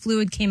how much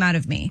fluid came out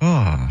of me.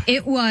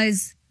 It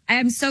was,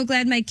 I'm so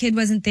glad my kid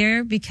wasn't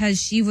there because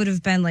she would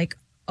have been like,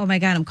 oh my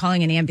God, I'm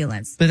calling an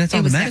ambulance. But that's It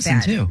all the was that medicine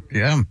bad. too.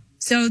 Yeah.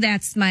 So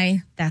that's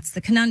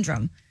the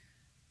conundrum.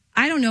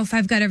 I don't know if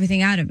I've got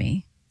everything out of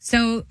me.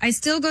 So I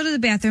still go to the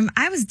bathroom.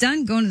 I was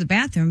done going to the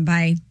bathroom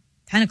by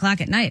 10 o'clock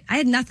at night. I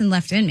had nothing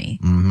left in me.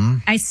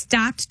 I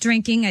stopped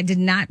drinking. I did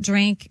not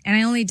drink. And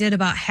I only did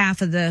about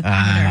half of the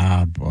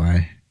powder.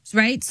 Boy.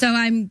 Right? So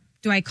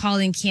do I call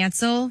and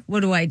cancel? What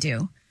do I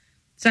do?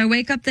 So I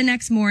wake up the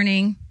next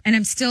morning and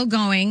I'm still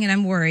going and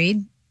I'm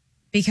worried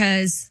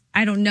because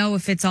I don't know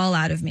if it's all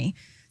out of me.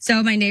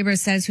 So my neighbor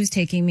says, who's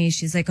taking me?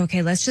 She's like,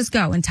 okay, let's just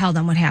go and tell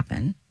them what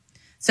happened.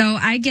 So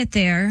I get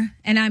there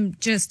and I'm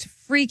just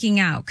freaking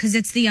out because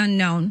it's the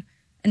unknown.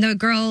 And the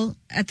girl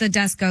at the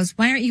desk goes,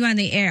 why aren't you on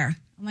the air?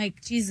 I'm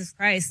like, Jesus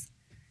Christ.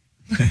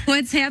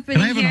 What's happening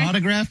Can I have here? an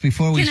autograph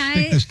before we Can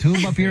stick I- this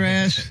tube up your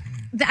ass?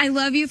 I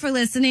love you for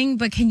listening,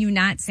 but can you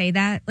not say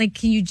that? Like,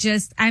 can you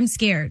just, I'm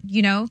scared,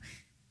 you know?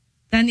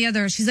 Then the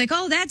other, she's like,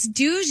 oh, that's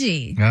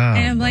Duji. Oh,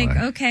 and I'm like,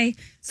 boy. okay.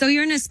 So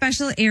you're in a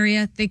special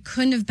area. They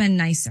couldn't have been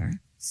nicer.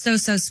 So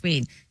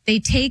sweet. They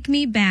take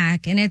me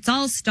back and it's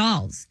all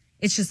stalls.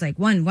 It's just like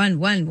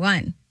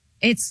one.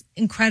 It's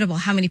incredible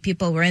how many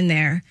people were in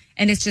there.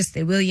 And it's just,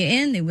 they wheel you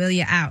in, they wheel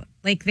you out.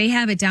 Like they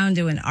have it down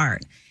to an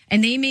art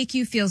and they make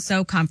you feel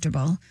so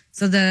comfortable.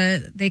 So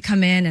they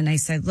come in and I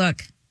said,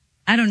 look,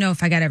 I don't know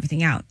if I got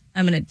everything out.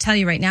 I'm going to tell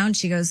you right now. And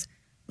she goes,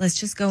 let's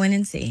just go in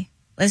and see.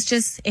 Let's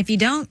just, if you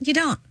don't, you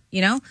don't,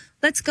 you know,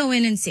 let's go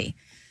in and see.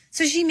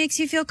 So she makes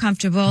you feel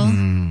comfortable.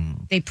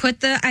 They put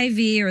the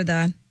IV or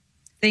the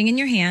thing in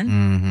your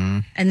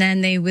hand and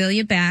then they wheel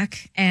you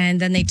back and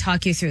then they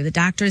talk you through. The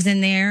doctor's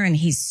in there and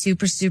he's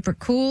super, super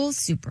cool,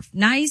 super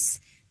nice.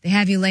 They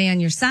have you lay on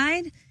your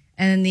side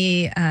and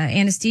the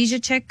anesthesia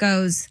chick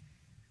goes,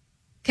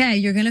 okay,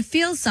 you're going to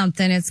feel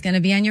something. It's going to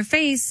be on your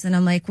face. And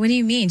I'm like, what do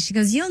you mean? She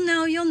goes, you'll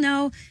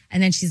know.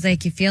 And then she's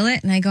like, you feel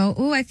it? And I go,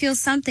 oh, I feel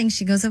something.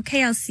 She goes,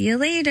 okay, I'll see you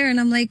later. And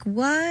I'm like,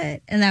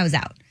 what? And that was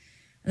out.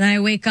 And then I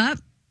wake up.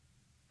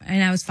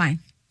 And I was fine.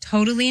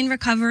 Totally in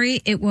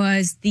recovery. It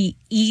was the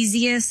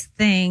easiest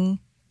thing.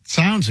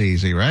 Sounds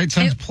easy, right?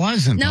 Sounds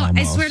pleasant. No,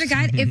 almost. I swear to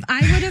God, if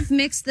I would have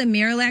mixed the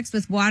Miralax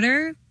with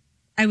water,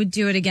 I would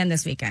do it again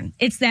this weekend.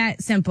 It's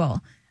that simple.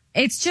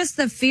 It's just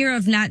the fear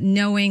of not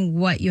knowing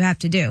what you have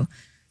to do.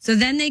 So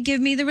then they give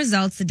me the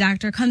results. The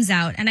doctor comes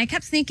out, and I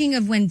kept thinking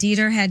of when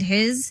Dieter had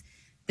his.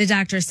 The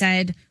doctor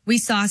said, we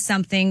saw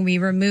something, we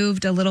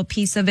removed a little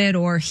piece of it,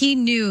 or he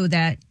knew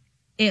that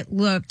it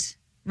looked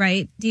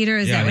right. Dieter,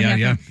 is that what happened?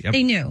 Yeah. Yep.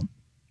 They knew,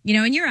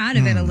 and you're out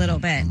of it a little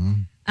bit.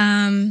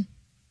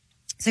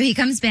 So he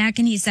comes back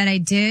and he said, I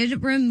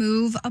did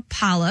remove a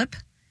polyp,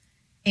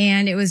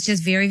 and it was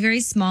just very, very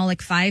small,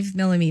 like 5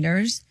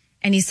 millimeters.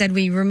 And he said,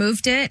 we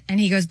removed it. And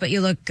he goes, but you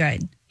look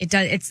good. It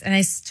does. And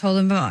I told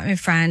him about my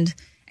friend.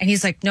 And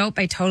he's like, nope,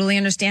 I totally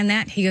understand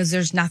that. He goes,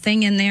 there's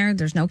nothing in there.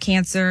 There's no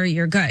cancer.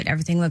 You're good.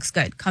 Everything looks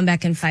good. Come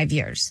back in 5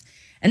 years.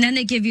 And then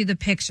they give you the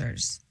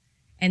pictures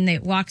and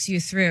it walks you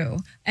through.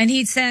 And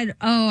he said,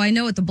 oh, I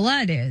know what the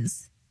blood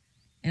is.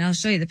 And I'll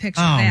show you the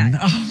picture of that.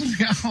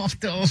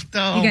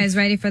 No. You guys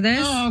ready for this?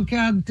 Oh,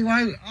 God.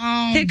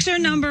 Picture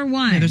number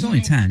 1. Yeah, there's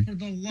only 10.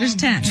 There's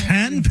 10.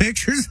 10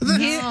 pictures of this?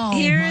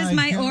 Here is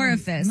my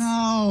orifice.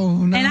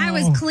 No. And I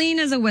was clean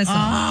as a whistle.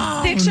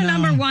 Picture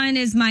number 1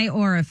 is my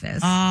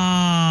orifice.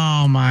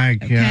 Oh, my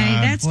God. Okay,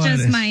 that's What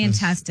just is my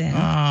this? intestine.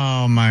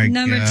 Oh, my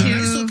Number God. 2.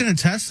 Nice looking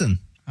intestine.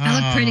 I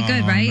look pretty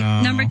good, right?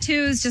 no. Number 2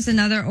 is just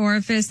another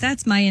orifice.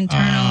 That's my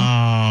internal.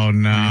 Oh,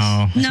 no.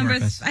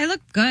 I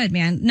look good,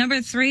 man.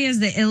 Number 3 is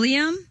the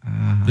ileum.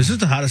 This is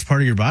the hottest part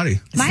of your body.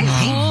 My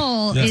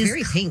hole Yeah. is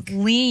Very pink.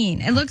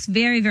 clean. It looks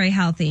very, very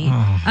healthy.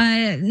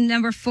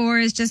 Number 4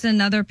 is just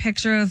another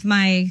picture of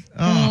my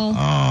hole.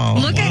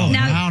 Look at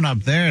now. Down up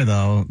there,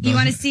 though. You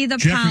want to see the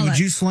Jeffrey, polyp? would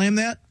you slam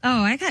that?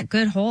 Oh, I got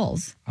good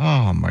holes.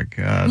 Oh, my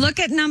God. Look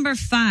at number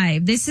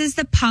 5. This is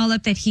the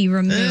polyp that he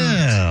removed.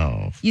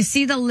 Ew. You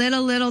see the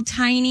little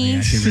tiny.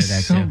 This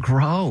is so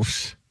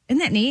gross. Isn't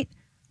that neat?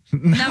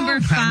 Number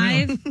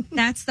 5,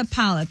 that's the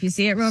polyp. You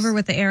see it, Rover,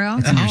 with the arrow?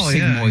 It's in your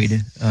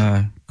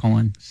sigmoid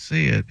colon.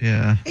 See it,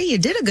 yeah. Hey, you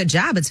did a good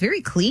job. It's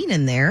very clean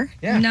in there.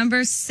 Yeah.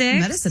 Number 6.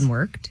 Medicine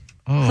worked.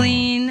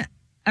 Clean.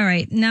 All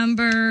right.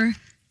 Number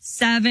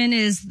 7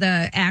 is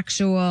the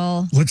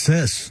actual. What's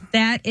this?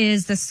 That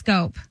is the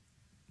scope.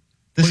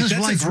 This Wait, is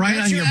that's like a- right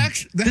that's on your your.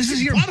 act- that's This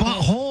is your your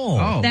butthole.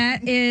 butthole.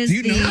 That is Do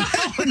you the. know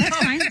that? That's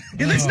fine.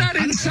 It's not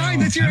inside.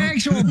 That's your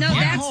actual. No,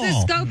 that's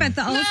the scope at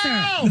the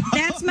ulcer.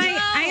 That's my.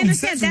 I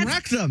understand. That's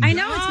That's rectum. I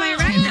know it's my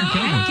rectum.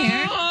 I don't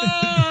care.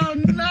 Oh,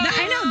 no.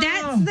 I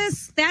know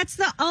that's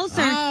the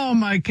ulcer. Oh,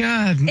 my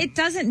God. It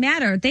doesn't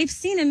matter. They've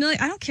seen a million.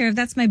 I don't care if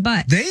that's my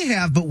butt. They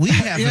have, but we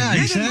haven't. Yeah,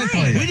 We didn't-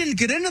 exactly. We didn't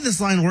get into this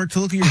line of work to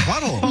look at your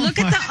butthole. Look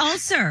at the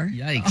ulcer.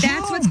 Yikes.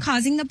 That's what's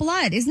causing the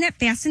blood. Isn't that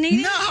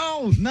fascinating?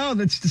 No,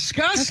 that's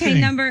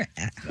disgusting. Okay,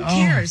 who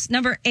cares?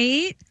 Number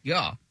 8,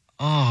 Yeah.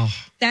 Oh,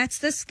 that's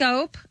the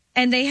scope,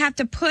 and they have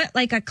to put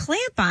like a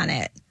clamp on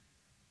it.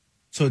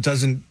 So it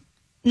doesn't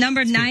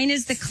Number 9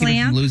 is the Keep it from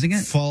clamp. losing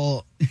it?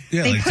 fall.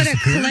 Yeah, They like put a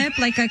disappear. clip,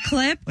 like a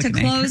clip, Like to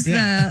an anchor. close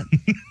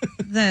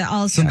the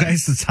ulcer. Some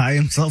guys to tie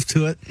himself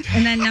to it.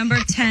 And then number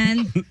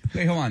 10,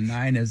 Wait, hold on.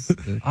 9 is.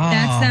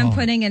 that's them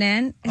putting it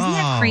in. Isn't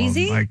that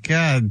crazy? Oh, my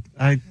God.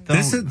 I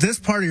don't. This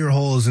part of your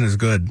hole isn't as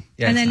good.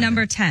 Yeah, And it's then not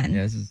number good. 10.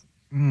 Yeah, this is.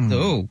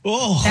 Oh.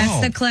 Oh,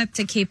 That's the clip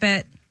to keep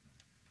it.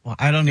 Well,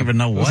 I don't even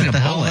know what like a the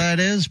hell bullet. that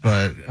is,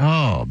 but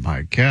oh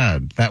my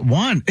God, that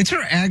one. It's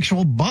her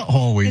actual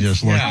butthole we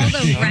just looked Called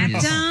at. a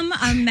rectum,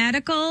 a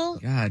medical.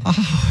 God.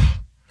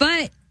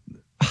 But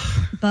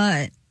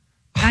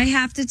I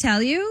have to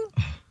tell you,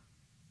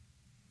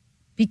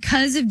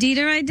 because of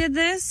Dieter, I did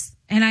this,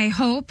 and I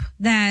hope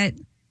that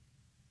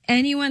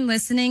anyone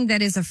listening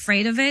that is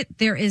afraid of it,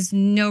 there is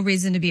no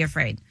reason to be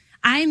afraid.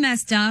 I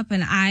messed up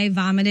and I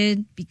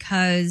vomited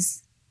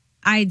because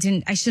I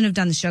shouldn't have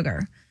done the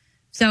sugar.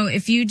 So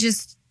if you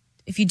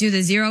do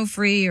the 0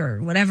 free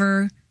or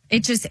whatever,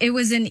 it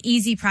was an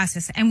easy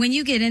process. And when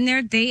you get in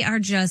there, they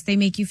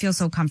make you feel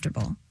so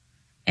comfortable.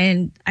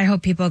 And I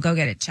hope people go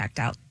get it checked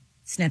out.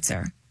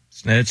 Snitzer.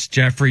 Snitz,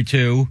 Jeffrey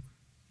too.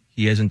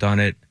 He hasn't done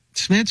it.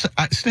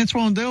 Snitz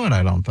won't do it,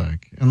 I don't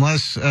think,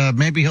 unless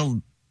maybe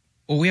he'll.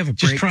 Well, we have a break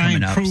just try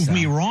and coming up, prove so.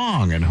 me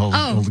wrong, and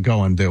he'll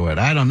go and do it.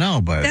 I don't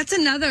know, but That's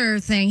another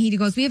thing. He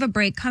goes, we have a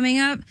break coming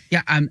up.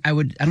 Yeah, I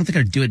don't think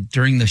I'd do it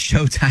during the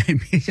show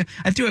time.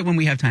 I'd do it when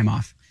we have time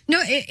off. No,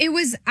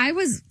 I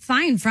was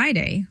fine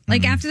Friday.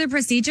 Like after the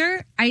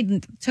procedure, I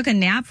took a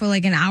nap for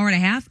like an hour and a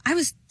half. I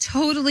was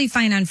totally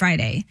fine on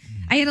Friday.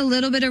 I had a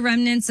little bit of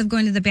remnants of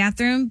going to the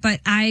bathroom,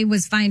 but I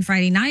was fine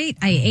Friday night.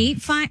 I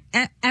ate fine.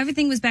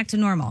 Everything was back to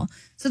normal.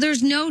 So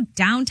there's no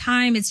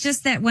downtime. It's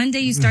just that one day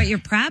you start your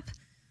prep,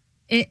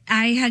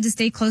 I had to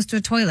stay close to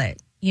a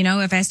toilet. You know,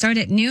 if I start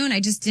at noon, I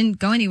just didn't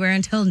go anywhere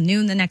until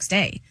noon the next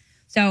day.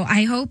 So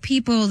I hope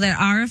people that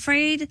are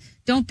afraid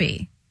don't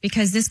be,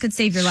 because this could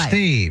save your life.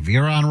 Steve,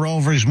 you're on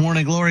Rover's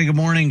Morning Glory. Good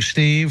morning,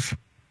 Steve.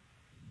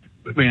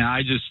 Man,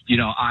 I just,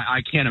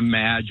 I can't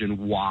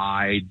imagine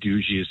why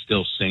Duji is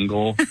still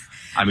single.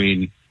 I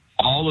mean,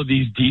 all of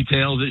these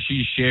details that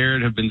she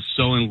shared have been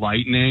so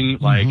enlightening.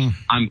 Like,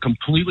 I'm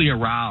completely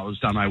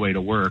aroused on my way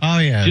to work. Oh,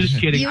 yeah. Just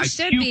kidding. You I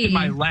should puked be. in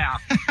my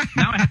lap.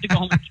 Now I have to go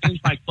home and change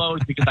my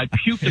clothes because I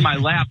puked in my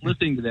lap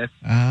listening to this.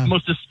 The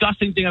most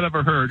disgusting thing I've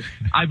ever heard.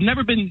 I've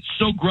never been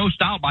so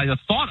grossed out by the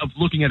thought of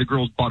looking at a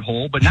girl's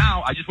butthole, but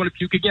now I just want to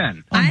puke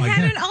again. I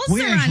had an ulcer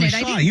We actually on it.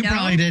 I saw didn't it. You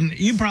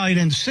know. probably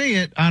didn't see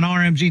it on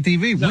RMG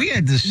TV. We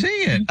had to see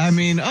it. I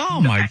mean,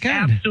 oh my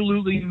God.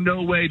 Absolutely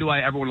no way do I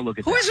ever want to look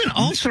at Who that. has an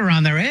ulcer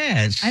on their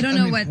ass? I don't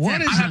know mean, what's what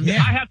that. is it?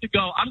 I have to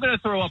go. I'm going to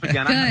throw up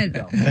again. I have to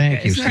Good. go.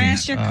 Thank you.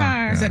 Crash Sam. your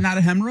car. Is that not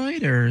a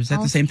hemorrhoid, or is that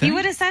the same thing? You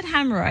would have said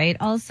hemorrhoid,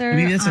 ulcer.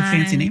 Maybe that's a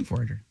fancy on name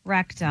for it.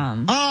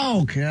 Rectum.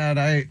 Oh God!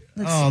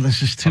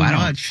 This is too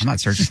much. I'm not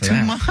searching for Too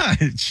that.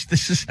 much.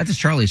 That's a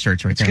Charlie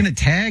search right It's there. going to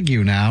tag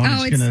you now, and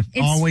Oh, it's going to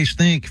it's- always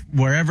think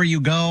wherever you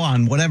go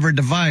on whatever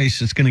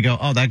device, it's going to go,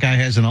 oh, that guy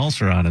has an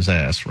ulcer on his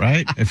ass,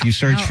 right? If you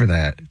search for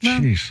that.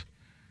 well- Jeez.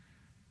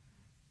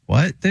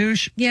 What,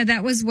 douche? Yeah,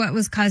 that was what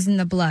was causing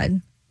the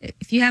blood.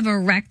 If you have a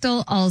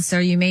rectal ulcer,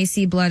 you may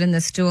see blood in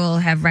the stool,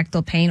 have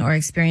rectal pain, or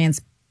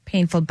experience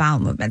painful bowel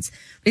movements. But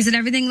he said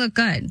everything looked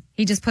good.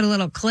 He just put a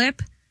little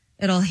clip.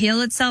 It'll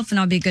heal itself, and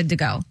I'll be good to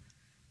go.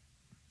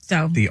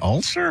 So The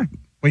ulcer?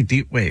 Wait.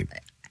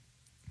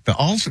 The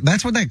ulcer?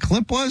 That's what that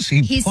clip was?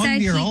 He He plugged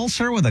said your he-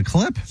 ulcer with a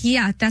clip?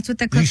 yeah, that's what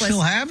the You clip was.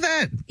 still have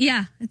that?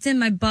 Yeah, it's in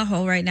my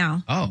butthole right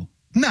now. Oh.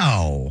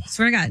 No.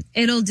 Swear to God,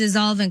 it'll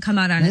dissolve and come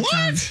out on its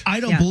own. What? I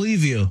don't Yeah.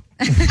 believe you.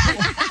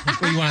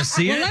 You want to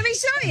see Well, it? let me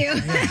show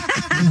you.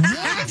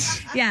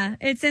 What? Yeah,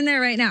 it's in there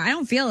right now. I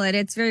don't feel it.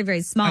 It's very,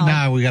 very small.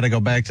 Now we got to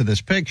go back to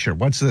this picture.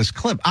 What's this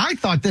clip? I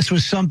thought this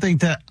was something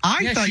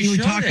I thought she you were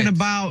showed talking it.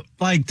 about,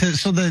 like,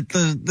 so that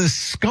the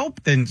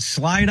scope didn't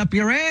slide up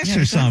your ass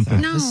or something.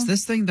 No.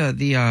 This thing, the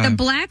The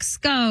black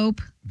scope,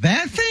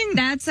 That thing?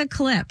 that's a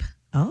clip.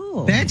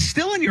 Oh. That's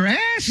still in your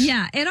ass?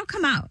 Yeah, it'll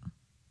come out.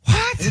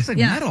 What? it looks like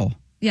Yeah. metal.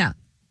 Yeah.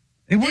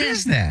 Hey, what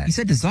is that? He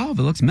said dissolve.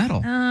 It looks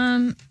metal.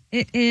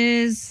 It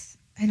is,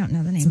 I don't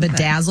know the name It's of it.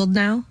 bedazzled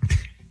now.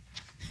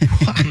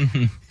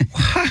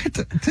 What?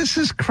 This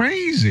is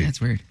crazy.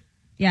 That's weird.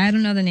 Yeah, I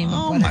don't know the name of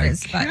Oh what my it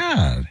is. But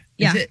God.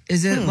 yeah.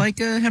 Is it like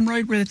a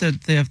hemorrhoid where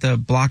they have to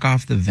block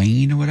off the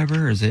vein or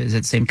whatever? Or is it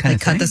the same kind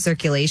Like of cut thing? the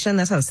circulation.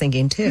 That's what I was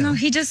thinking too. No,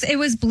 it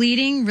was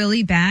bleeding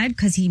really bad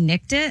because he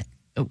nicked it.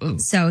 Oh.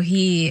 So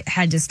he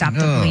had to stop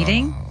the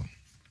bleeding.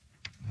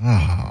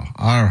 Oh,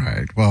 all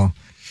right. Well,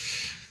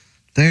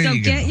 there So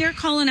you go. get your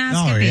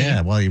colonoscopy. Oh,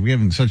 yeah. Well, you've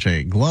given such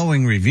a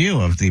glowing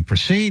review of the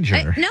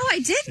procedure. I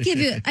did give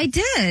you, I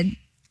did.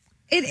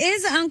 It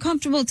is an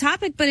uncomfortable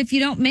topic, but if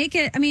you don't make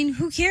it, I mean,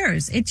 who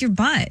cares? It's your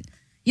butt.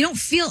 You don't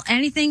feel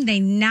anything.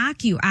 They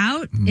knock you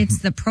out. It's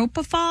the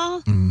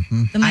propofol,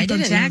 the Michael I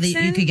didn't Jackson. know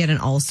that you could get an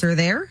ulcer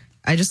there.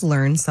 I just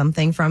learned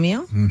something from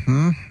you.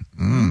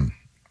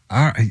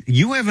 All right.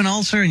 You have an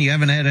ulcer and you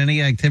haven't had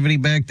any activity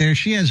back there.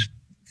 She has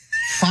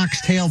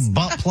foxtail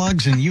butt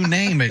plugs and you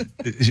name it.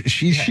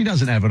 She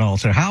doesn't have an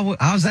ulcer.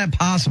 How's that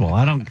possible?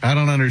 I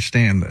don't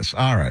understand this.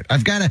 All right.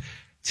 I've got to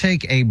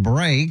take a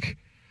break.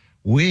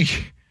 We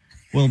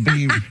will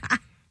be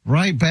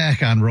right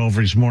back on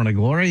Rover's Morning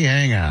Glory.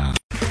 Hang on.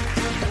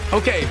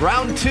 Okay,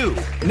 round two.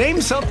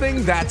 Name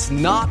something that's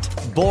not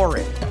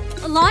boring.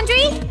 A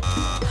laundry?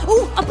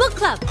 Ooh, a book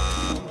club.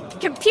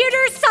 Computer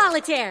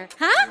solitaire,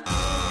 huh?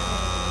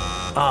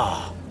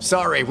 Ah,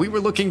 sorry, we were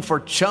looking for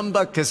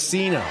Chumba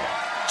Casino.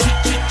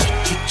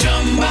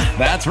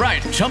 That's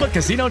right,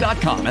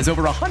 ChumbaCasino.com has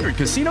over 100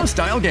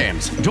 casino-style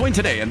games. Join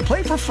today and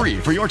play for free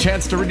for your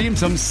chance to redeem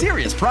some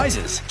serious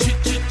prizes.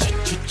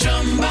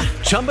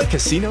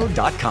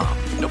 ChumbaCasino.com.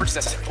 No purchase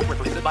necessary. Void where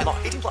prohibited by law.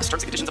 18 plus.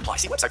 Terms and conditions apply.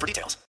 See website for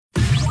details.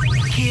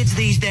 Kids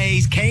these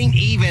days can't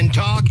even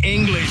talk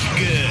English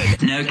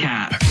good. No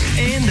cap.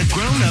 And the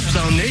grown-ups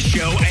on this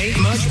show ain't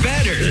much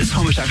better. It's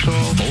homosexual.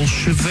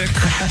 Bolshevik.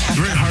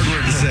 Very hard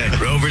word to say.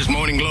 Rover's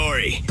Morning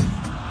Glory.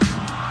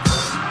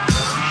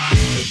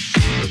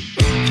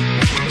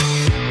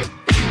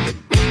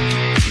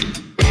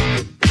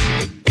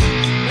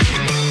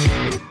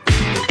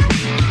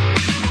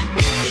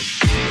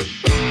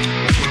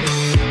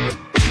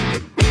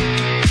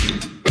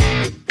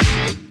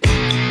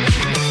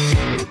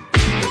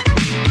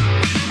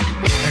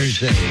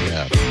 There's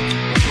a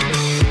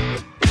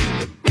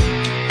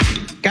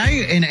guy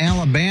in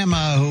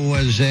Alabama who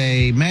was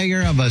a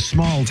mayor of a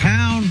small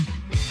town,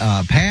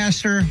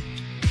 pastor.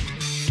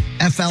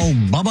 F.L.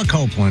 Bubba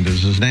Copeland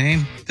is his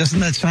name. Doesn't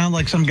that sound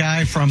like some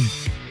guy from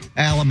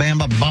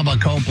Alabama, Bubba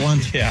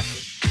Copeland? Yeah.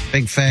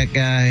 Big fat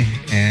guy.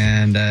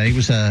 And he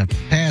was a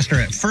pastor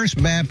at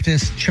First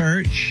Baptist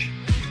Church.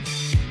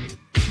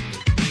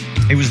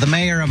 He was the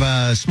mayor of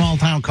a small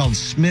town called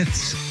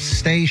Smith's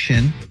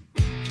Station.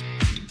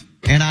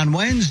 And on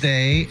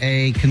Wednesday,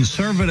 a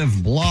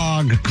conservative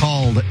blog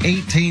called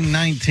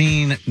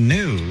 1819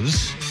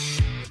 News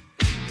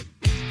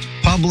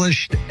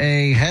published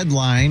a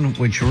headline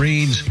which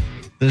reads,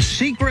 "The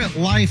Secret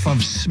Life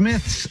of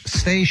Smith's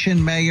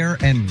Station Mayor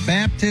and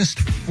Baptist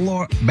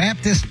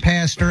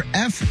Pastor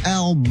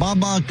F.L.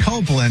 Bubba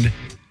Copeland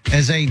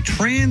as a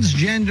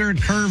transgender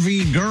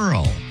curvy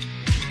girl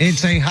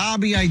It's a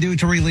hobby I do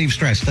to relieve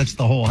stress. That's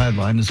the whole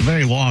headline. It's a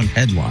very long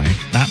headline,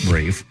 not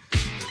brief.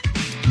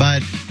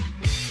 But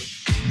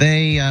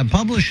they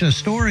published a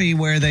story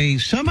where they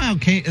somehow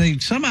came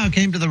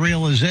to the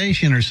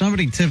realization, or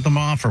somebody tipped them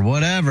off or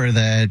whatever,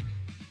 that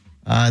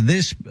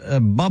this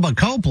Bubba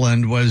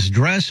Copeland was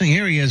dressing.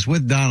 Here he is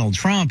with Donald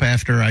Trump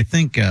after, I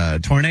think,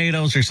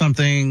 tornadoes or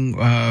something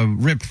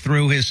ripped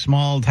through his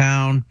small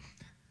town.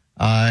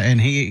 And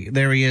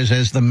there he is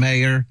as the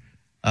mayor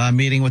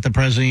meeting with the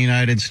president of the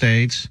United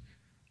States.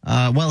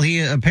 Well, he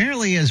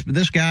apparently is,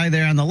 this guy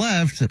there on the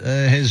left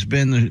has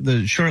been,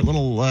 the short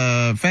little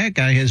fat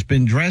guy has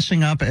been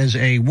dressing up as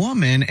a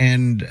woman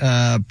and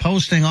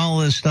posting all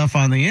this stuff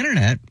on the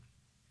internet.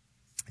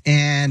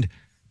 And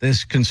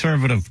this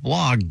conservative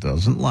blog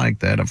doesn't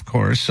like that, of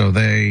course, so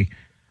they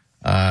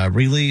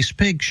release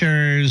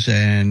pictures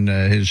and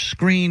his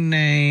screen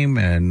name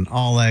and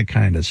all that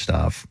kind of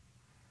stuff.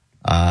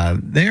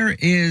 There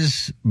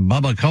is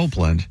Bubba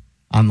Copeland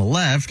on the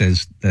left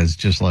as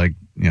just like,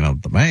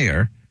 the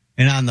mayor,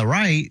 and on the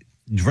right,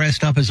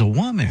 dressed up as a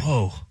woman.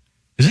 Whoa.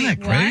 Isn't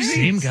that crazy?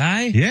 Same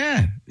guy?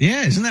 Yeah.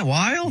 Yeah. Isn't that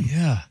wild?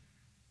 Yeah.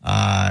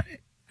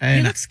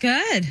 He looks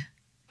good.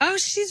 Oh,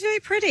 she's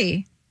very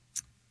pretty.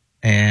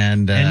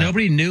 And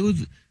nobody knew.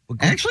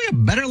 Actually, a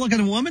better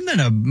looking woman than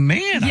a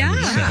man,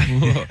 I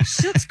would say.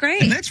 She looks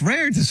great. And that's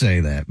rare to say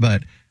that.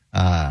 But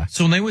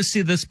so when they would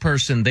see this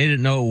person, they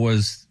didn't know it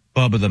was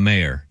Bubba the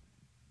mayor.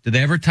 Did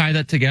they ever tie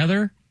that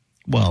together?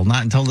 Well,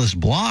 not until this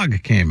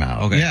blog came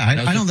out. Okay. Yeah,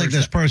 I don't think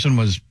this person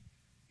was,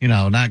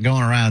 not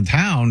going around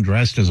town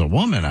dressed as a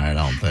woman, I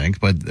don't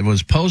think, but it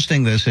was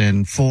posting this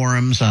in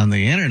forums on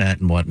the internet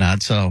and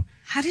whatnot. So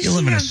you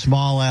live in a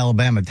small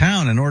Alabama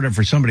town. In order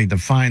for somebody to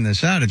find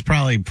this out, it's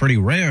probably pretty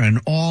rare in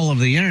all of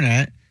the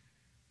internet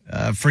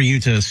for you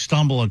to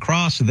stumble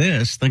across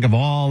this. Think of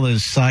all the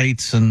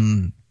sites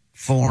and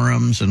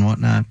forums and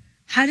whatnot.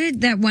 How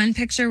did that one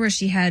picture where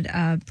she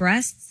had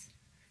breasts?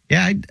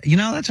 Yeah,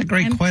 that's a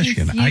great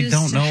question. I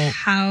don't know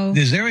how.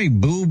 Is there a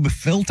boob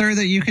filter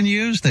that you can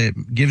use that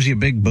gives you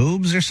big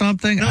boobs or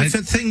something? No, it's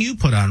that thing you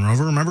put on,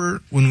 Rover.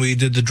 Remember when we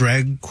did the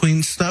drag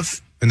queen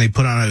stuff and they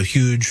put on a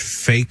huge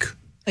fake?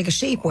 Like a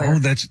shapewear. Oh,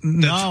 that's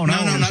no,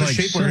 not it's a like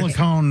shapewear.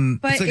 Silicone.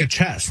 But it's like a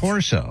chest.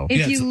 Torso.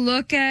 Because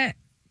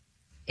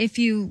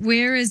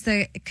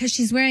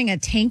she's wearing a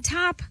tank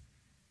top.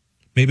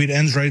 Maybe it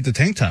ends right at the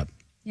tank top.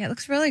 Yeah, it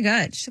looks really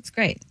good. She looks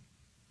great.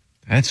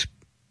 That's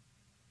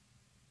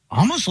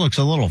almost looks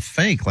a little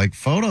fake, like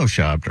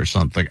photoshopped or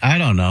something. I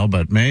don't know,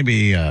 but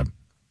maybe, I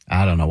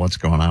don't know what's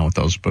going on with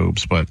those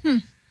boobs, but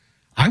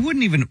I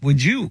wouldn't even,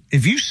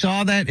 if you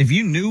saw that, if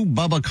you knew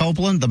Bubba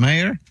Copeland, the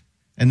mayor,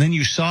 and then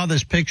you saw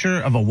this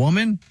picture of a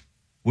woman,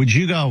 would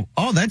you go,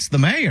 oh, that's the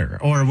mayor?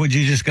 Or would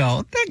you just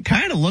go, that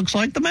kind of looks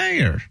like the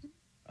mayor?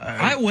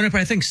 I wouldn't,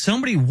 but I think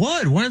somebody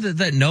would. One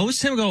that knows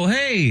him go,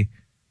 hey,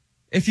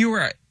 if you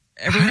were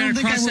ever ran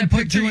across that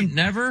picture,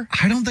 never?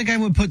 I don't think I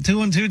would put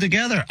two and two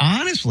together,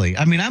 honestly.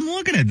 I mean, I'm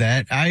looking at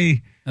that.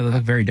 They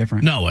look very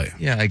different. No way.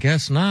 Yeah, I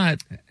guess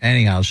not.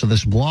 Anyhow, so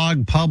this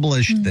blog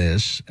published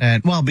this,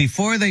 and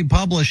before they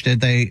published it,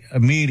 they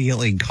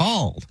immediately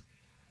called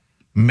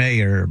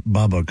Mayor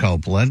Bubba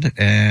Copeland,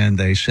 and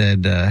they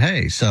said,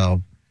 hey,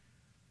 so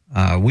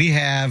we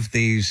have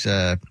these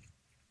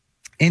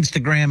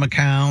Instagram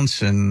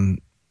accounts and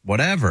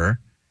whatever,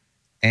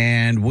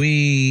 and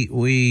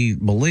we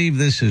believe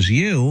this is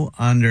you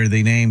under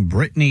the name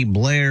Brittany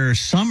Blair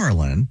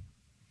Summerlin.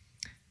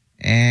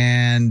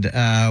 And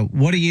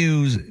what do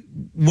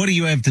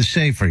you have to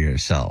say for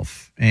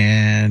yourself?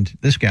 And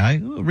this guy,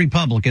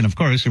 Republican, of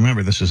course,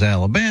 remember this is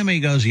Alabama.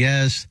 He goes,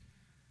 yes,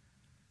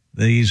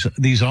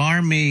 these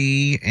are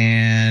me,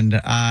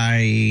 and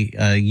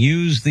I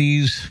use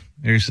these.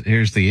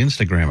 Here's the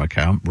Instagram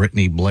account,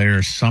 Brittany Blair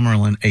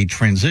Summerlin, a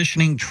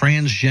transitioning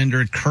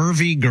transgender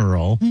curvy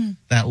girl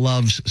that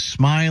loves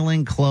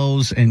smiling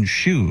clothes and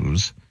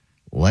shoes.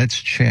 Let's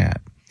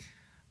chat.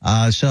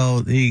 So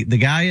the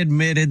guy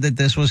admitted that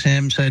this was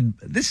him, said,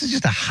 this is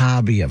just a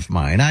hobby of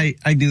mine.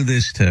 I do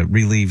this to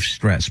relieve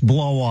stress,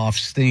 blow off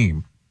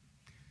steam.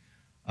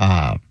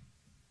 Dieter,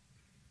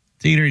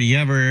 do you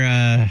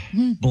ever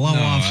blow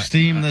off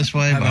steam this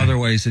way? I have other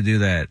ways to do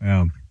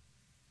that.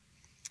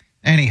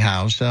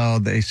 Anyhow, so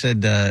they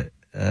said,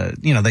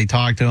 they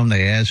talked to him.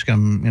 They asked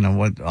him,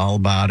 what all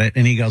about it.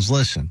 And he goes,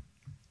 listen,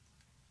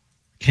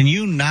 can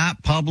you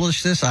not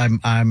publish this?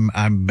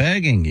 I'm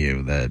begging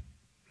you that,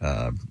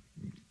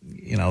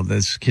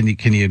 this,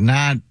 can you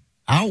not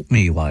out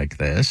me like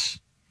this?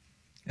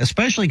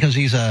 Especially because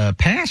he's a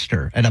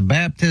pastor at a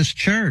Baptist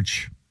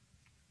church.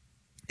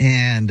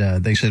 And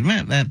they said,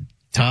 man, that's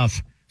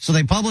tough. So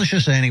they publish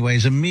this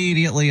anyways.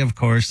 Immediately, of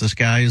course, this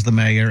guy is the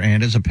mayor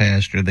and is a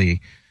pastor. The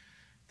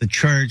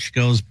church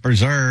goes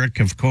berserk,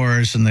 of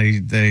course, and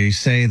they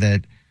say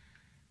that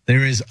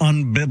there is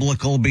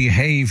unbiblical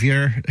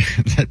behavior,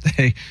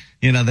 that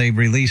they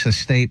release a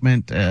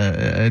statement,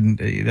 and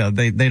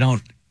they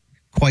don't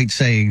quite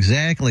say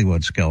exactly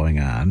what's going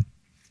on.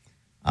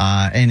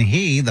 And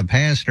he, the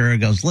pastor,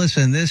 goes,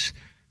 listen, this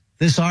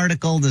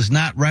article does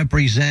not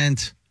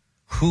represent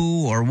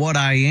who or what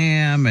I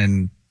am,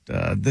 and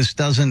this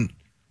doesn't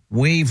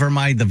waver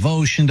my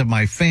devotion to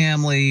my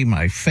family,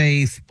 my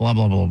faith, blah,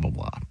 blah, blah, blah,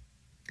 blah.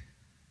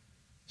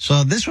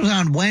 So this was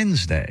on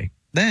Wednesday.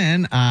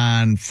 Then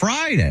on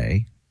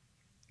Friday,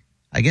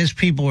 I guess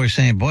people were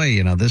saying, boy,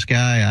 you know, this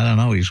guy, I don't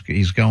know,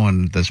 he's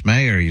going, this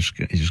mayor,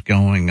 he's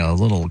going a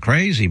little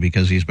crazy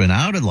because he's been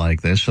outed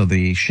like this. So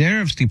the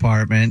sheriff's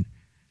department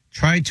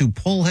tried to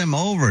pull him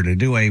over to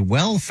do a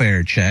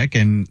welfare check,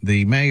 and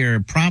the mayor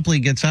promptly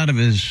gets out of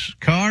his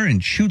car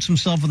and shoots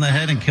himself in the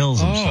head and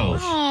kills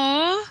himself.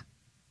 Aww.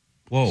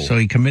 Whoa. So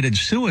he committed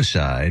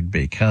suicide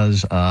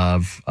because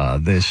of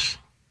this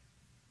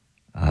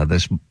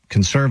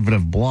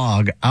conservative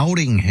blog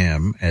outing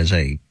him as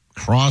a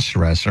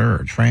cross-dresser or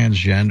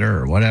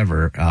transgender or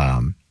whatever.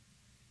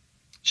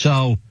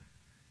 So,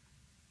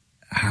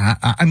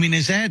 I mean,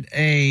 is that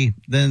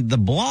the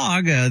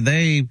blog,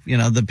 they, you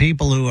know, the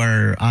people who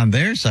are on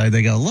their side,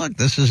 they go, look,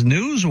 this is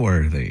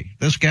newsworthy.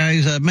 This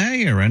guy's a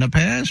mayor and a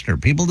pastor.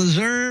 People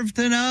deserve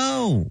to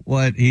know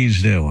what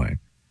he's doing.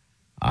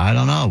 I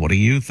don't know. What do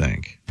you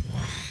think?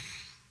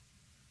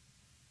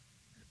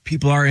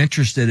 People are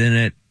interested in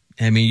it.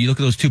 I mean, you look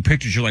at those two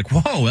pictures, you're like,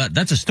 whoa,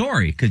 that's a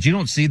story, because you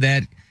don't see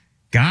that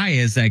guy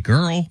as that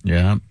girl.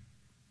 Yeah.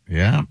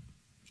 Yeah.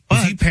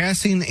 Is he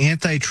passing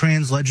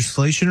anti-trans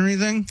legislation or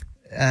anything?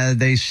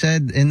 They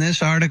said in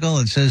this article,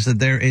 it says that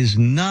there is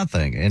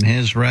nothing in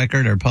his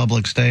record or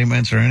public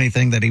statements or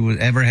anything that he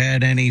ever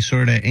had any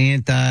sort of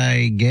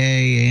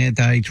anti-gay,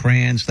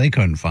 anti-trans. They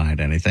couldn't find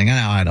anything.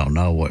 Now, I don't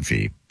know if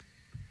he,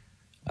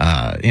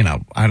 I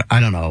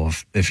don't know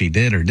if he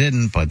did or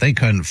didn't, but they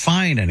couldn't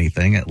find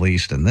anything, at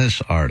least in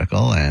this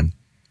article. And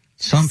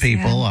some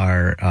people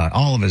are,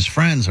 all of his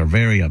friends are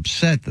very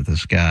upset that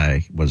this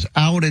guy was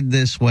outed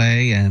this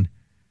way, and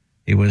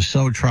it was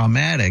so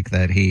traumatic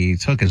that he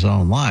took his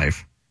own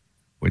life,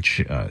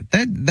 which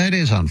that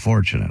is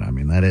unfortunate. I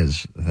mean, that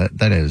is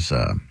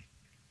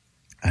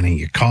I mean,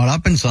 you're caught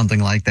up in something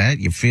like that,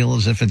 you feel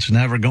as if it's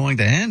never going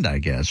to end, I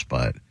guess.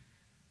 But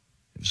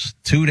it was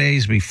 2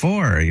 days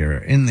before. You're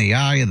in the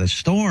eye of the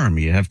storm.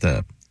 You have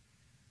to,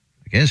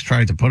 I guess,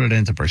 try to put it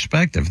into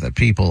perspective that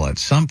people at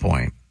some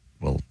point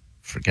will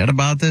forget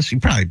about this. You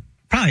probably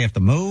have to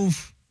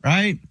move,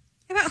 right?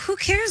 Yeah, but who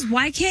cares?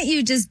 Why can't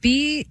you just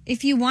be,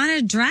 if you want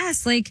to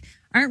dress, like,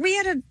 aren't we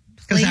at a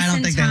place Because I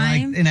don't think they're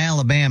like in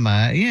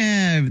Alabama.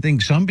 Yeah, I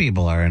think some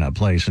people are in a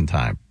place and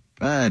time.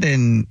 But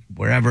in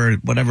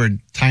whatever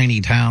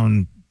tiny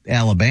town,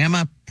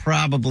 Alabama,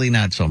 probably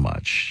not so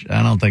much.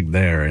 I don't think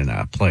they're in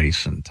a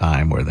place and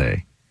time where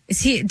they...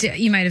 Is he,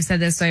 you might have said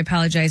this, so I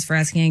apologize for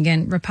asking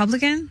again.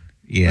 Republican?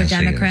 Yes, or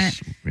Democrat?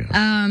 he is.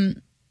 Yes.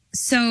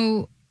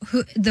 So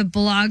the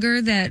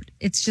blogger, that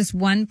it's just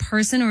one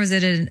person, or is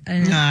it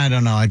I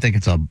don't know. I think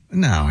it's a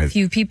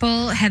few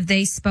people? Have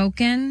they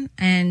spoken,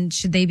 and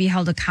should they be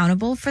held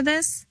accountable for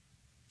this?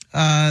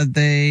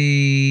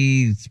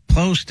 They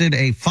posted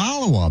a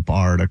follow-up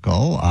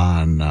article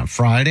on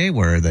Friday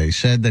where they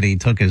said that he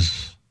took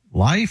his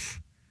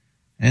life,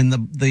 and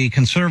the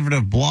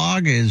conservative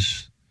blog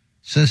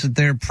says that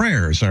their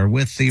prayers are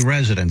with the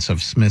residents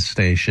of Smith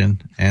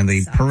Station and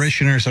the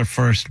parishioners of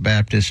First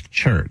Baptist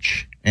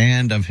Church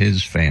and of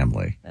his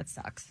family. That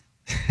sucks.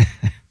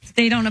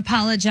 They don't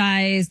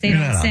apologize. They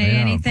don't say they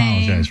anything.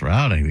 Don't apologize for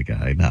outing the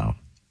guy. No.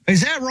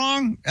 Is that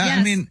wrong? Yes.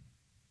 I mean,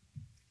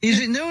 is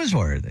it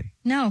newsworthy?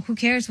 No, who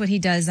cares what he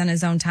does on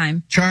his own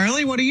time?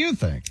 Charlie, what do you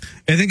think?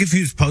 I think if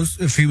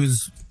he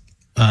was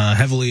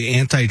heavily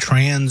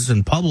anti-trans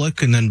in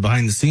public, and then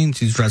behind the scenes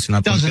he's dressing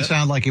up. Doesn't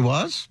sound like he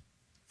was.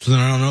 So then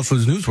I don't know if it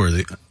was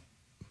newsworthy.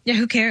 Yeah,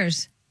 who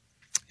cares?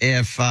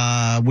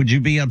 Would you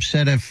be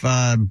upset if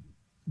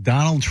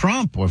Donald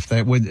Trump, if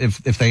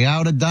they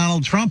outed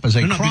Donald Trump as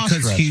a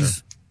cross-dresser?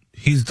 Because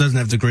he doesn't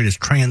have the greatest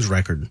trans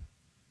record.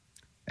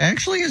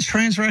 Actually, his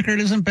trans record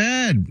isn't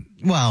bad.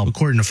 Well,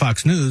 according to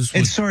Fox News,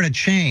 it's sort of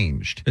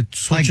changed.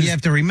 Like, you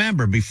have to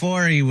remember,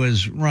 before he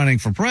was running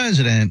for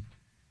president,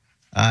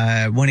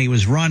 when he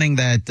was running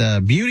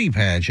that beauty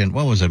pageant,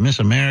 what was it, Miss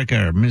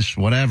America or Miss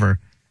whatever,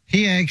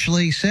 he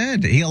actually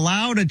said, he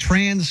allowed a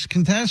trans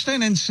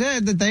contestant and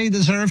said that they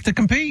deserve to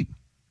compete.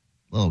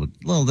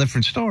 Little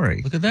different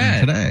story. Look at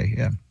that. Today,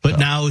 yeah. But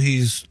now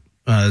he's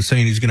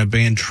saying he's going to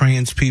ban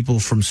trans people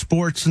from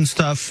sports and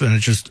stuff, and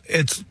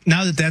it's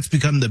now that's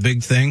become the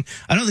big thing.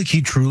 I don't think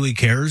he truly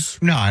cares.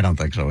 No, I don't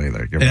think so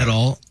either. You're at right.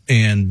 all.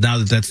 And now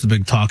that's the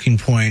big talking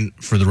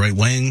point for the right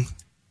wing,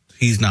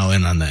 he's now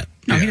in on that.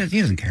 No, he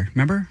doesn't care.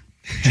 Remember?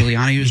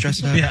 Giuliani was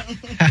dressed up? Yeah.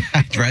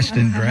 Dressed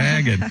in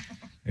drag, and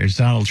there's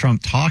Donald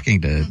Trump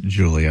talking to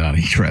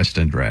Giuliani dressed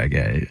in drag.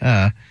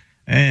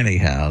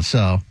 Anyhow,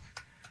 so...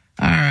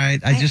 All right.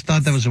 I just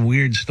thought that was a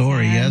weird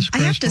story. Yes,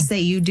 Crystal? I have to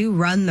say, you do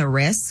run the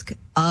risk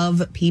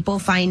of people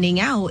finding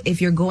out if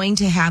you're going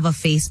to have a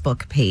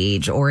Facebook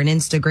page or an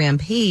Instagram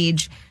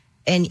page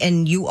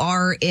and you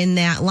are in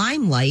that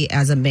limelight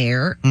as a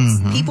mayor.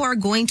 Mm-hmm. People are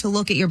going to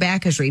look at your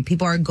back history.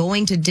 People are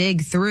going to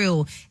dig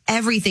through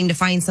everything to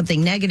find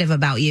something negative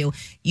about you.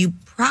 You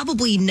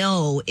probably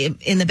know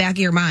in the back of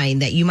your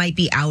mind that you might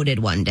be outed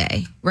one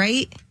day,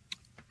 right?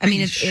 I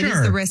mean, it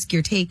is the risk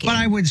you're taking. But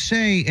I would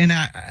say, and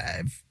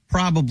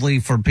probably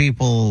for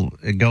people,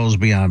 it goes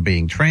beyond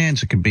being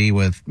trans. It could be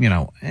with,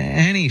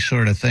 any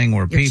sort of thing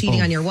where you're people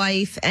cheating on your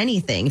wife,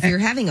 anything. If you're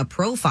having a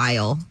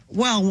profile.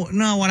 Well,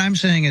 no, what I'm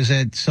saying is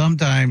that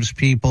sometimes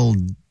people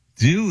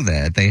do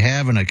that. They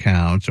have an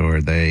account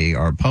or they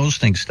are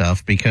posting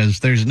stuff because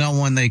there's no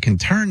one they can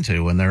turn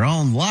to in their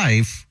own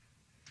life.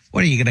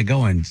 What are you going to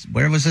go in?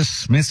 Where was this?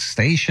 Smith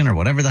Station or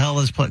whatever the hell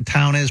this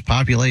town is,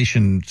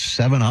 population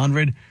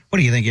 700? What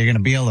do you think? You're going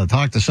to be able to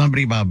talk to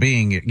somebody about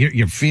being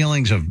your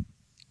feelings of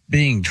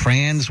being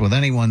trans with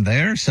anyone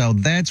there? So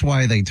that's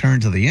why they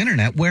turn to the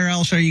internet. Where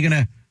else are you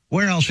going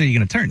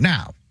to turn?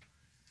 Now,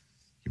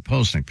 you're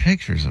posting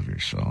pictures of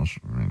yourself.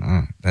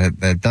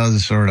 That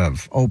does sort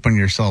of open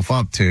yourself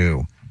up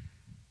to,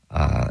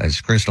 as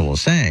Crystal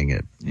was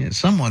saying,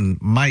 someone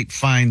might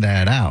find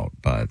that out,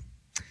 but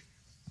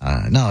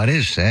no, it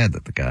is sad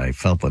that the guy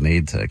felt the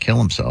need to kill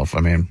himself. I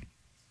mean,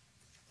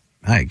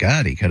 my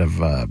God, he could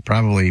have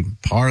probably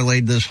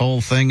parlayed this whole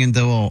thing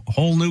into a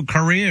whole new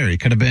career. He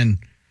could have been,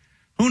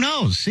 who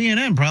knows,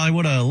 CNN probably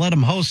would have let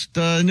him host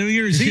New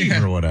Year's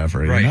Eve or whatever.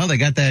 Right. They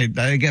got that,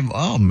 they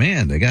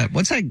got,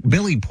 what's that,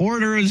 Billy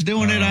Porter is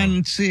doing it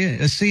on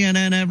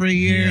CNN every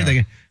year.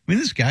 Yeah.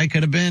 This guy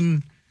could have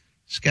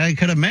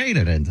made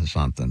it into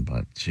something,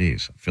 but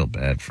geez, I feel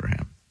bad for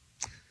him.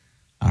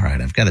 All right,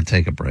 I've got to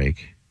take a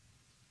break.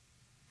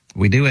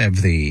 We do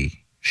have the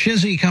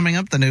shizzy coming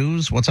up, the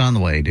news. What's on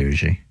the way,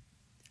 Duji?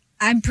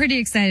 I'm pretty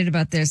excited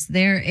about this.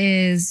 There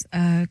is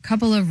a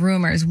couple of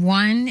rumors.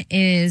 One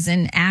is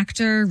an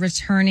actor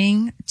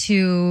returning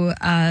to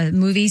a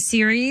movie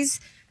series.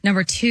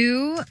 Number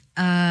two,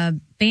 a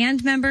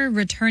band member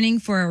returning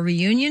for a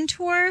reunion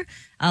tour.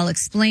 I'll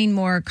explain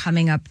more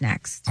coming up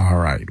next. All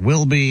right.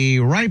 We'll be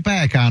right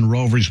back on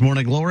Rover's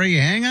Morning Glory.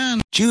 Hang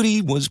on.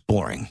 Judy was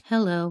boring.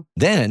 Hello.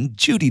 Then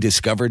Judy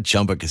discovered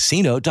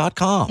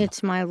ChumbaCasino.com.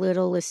 It's my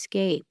little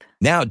escape.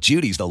 Now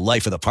Judy's the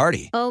life of the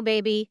party. Oh,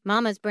 baby,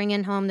 mama's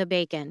bringing home the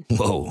bacon.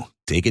 Whoa,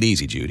 take it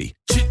easy, Judy.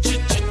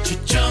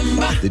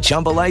 The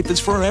Chumba life is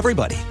for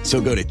everybody. So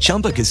go to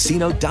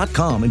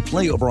ChumbaCasino.com and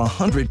play over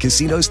 100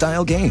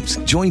 casino-style games.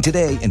 Join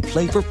today and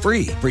play for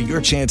free for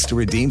your chance to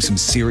redeem some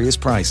serious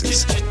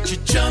prizes.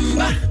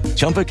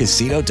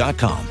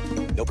 ChumbaCasino.com.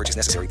 No purchase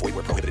necessary. Void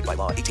where prohibited by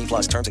law.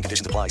 18+ terms and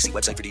conditions apply. See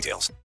website for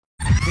details.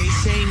 They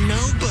say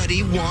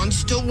nobody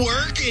wants to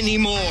work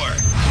anymore.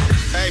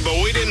 Hey,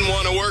 but we didn't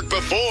want to work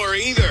before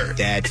either.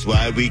 That's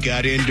why we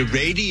got into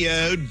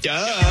radio.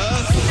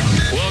 Duh.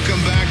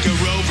 Welcome back to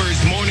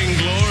Rover's Morning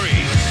Glory.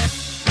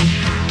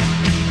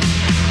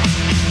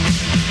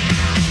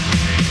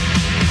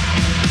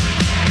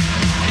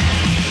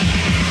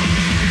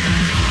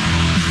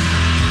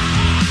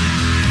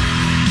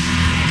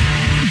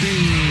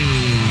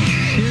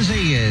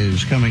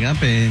 Coming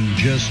up in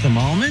just a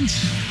moment.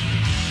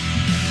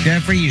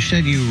 Jeffrey, you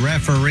said you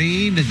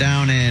refereed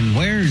down in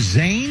where?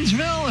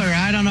 Zanesville? Or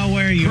I don't know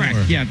where you Correct.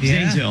 were. Yeah,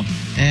 Zanesville.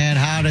 And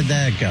how did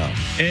that go?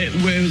 It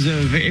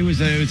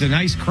was a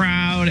nice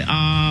crowd.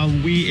 I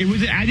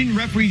didn't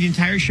referee the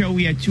entire show.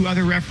 We had two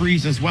other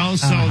referees as well,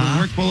 so the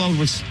workload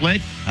was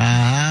split.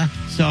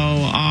 So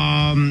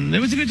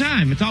it was a good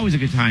time. It's always a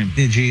good time.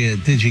 Did you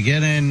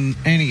get in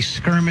any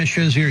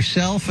skirmishes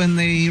yourself in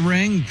the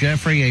ring?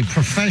 Jeffrey, a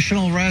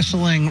professional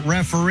wrestling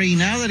referee,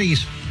 now that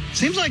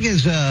seems like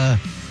his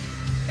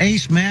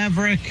Ace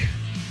Maverick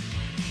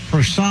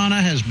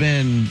persona has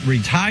been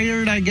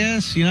retired, I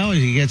guess. As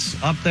he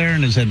gets up there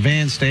in his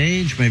advanced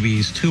age, maybe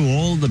he's too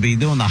old to be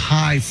doing the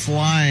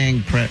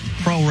high-flying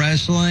pro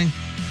wrestling.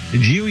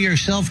 Did you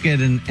yourself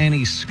get in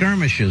any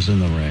skirmishes in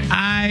the ring?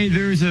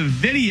 There's a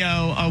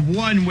video of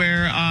one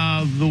where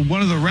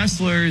one of the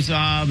wrestlers,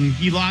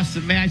 he lost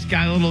the match,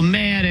 got a little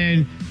mad,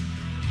 and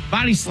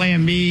body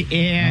slammed me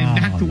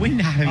and knocked the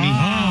wind out of me.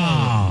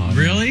 Oh,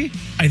 really?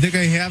 I think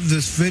I have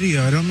this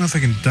video. I don't know if I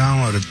can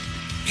download it.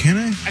 Can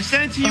I? I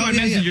sent it to you on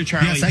Messenger,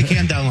 Charlie. Yes, I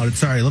can download it.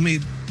 Sorry, let me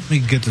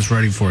get this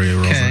ready for you,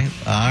 Rover. Okay,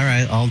 all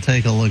right, I'll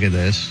take a look at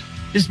this.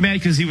 Just mad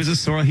because he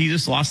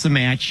just lost the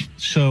match.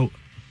 So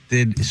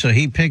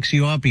he picks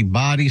you up, he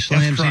body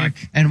slams you.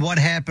 And what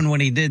happened when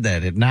he did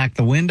that? It knocked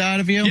the wind out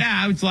of you?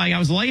 Yeah, I was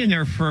laying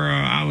there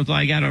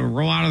I got to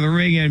roll out of the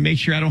ring and make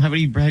sure I don't have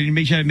any,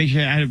 make sure I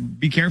had to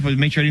be careful to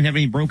make sure I didn't have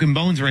any broken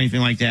bones or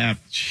anything like that.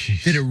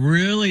 Jeez. Did it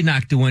really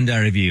knock the wind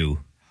out of you?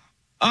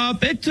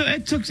 It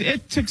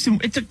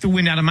took the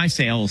wind out of my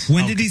sails.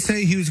 When did he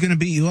say he was going to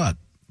beat you up?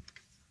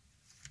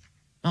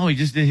 Oh, he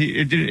just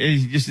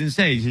didn't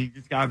say. He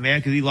just got mad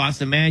because he lost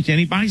the match and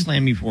he body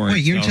slammed me for it.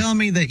 Wait, you're telling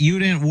me that you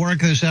didn't work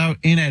this out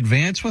in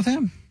advance with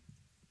him?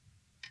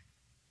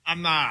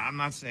 I'm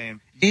not saying.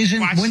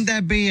 Wouldn't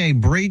that be a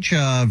breach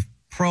of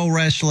pro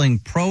wrestling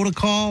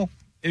protocol?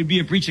 It'd be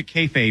a breach of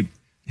kayfabe.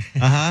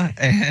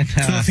 And,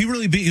 so if he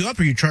really beat you up,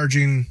 are you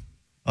charging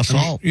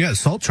assault?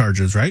 Assault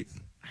charges, right?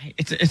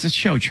 It's a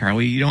show,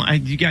 Charlie.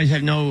 You guys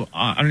have no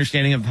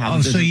understanding of how.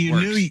 So you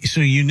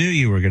knew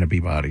you were going to be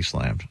body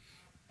slammed.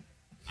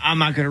 I'm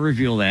not going to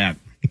reveal that.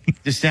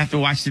 Just have to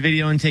watch the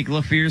video and take a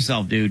look for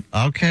yourself, dude.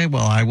 Okay,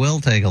 well, I will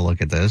take a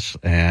look at this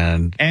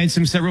and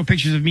several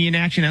pictures of me in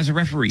action as a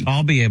referee.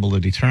 I'll be able to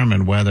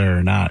determine whether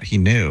or not he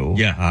knew.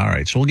 Yeah. All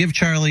right. So we'll give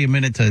Charlie a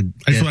minute to.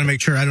 I just want to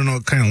make sure I don't know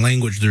what kind of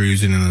language they're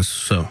using in this.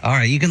 So. All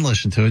right, you can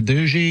listen to it.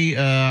 Duji,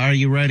 are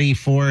you ready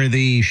for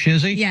the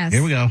shizzy? Yes.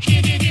 Here we go.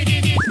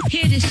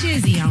 Hear the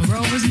shizzy on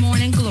Rover's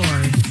Morning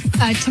Glory.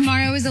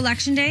 Tomorrow is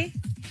election day.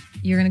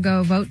 You're going to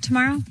go vote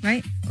tomorrow,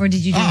 right? Or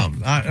did you do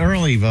it?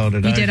 Early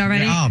voted. You did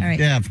already? Oh, All right.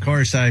 Yeah, of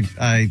course. I,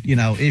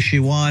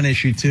 issue 1,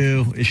 issue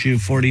 2, issue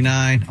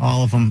 49,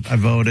 all of them I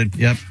voted.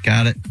 Yep,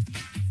 got it.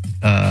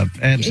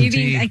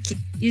 Absentee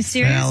You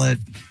serious? ballot.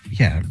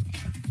 Yeah,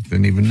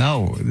 didn't even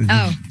know.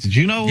 Did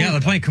you know? Yeah,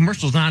 they're playing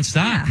commercials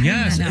nonstop.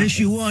 Yeah, Yes, I know.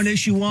 issue 1,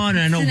 issue 1.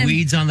 And I know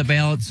weeds on the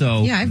ballot,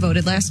 so. Yeah, I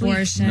voted last week.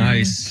 Abortion.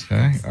 Nice.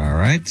 Okay, all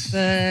right.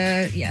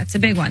 It's a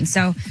big one.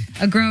 So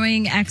a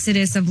growing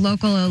exodus of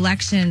local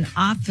election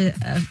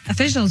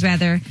officials,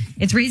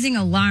 it's raising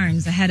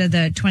alarms ahead of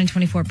the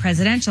 2024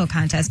 presidential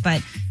contest.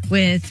 But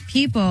with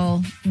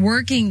people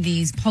working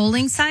these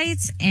polling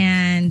sites,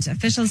 and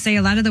officials say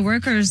a lot of the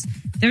workers,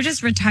 they're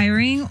just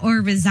retiring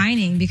or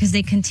resigning because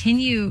they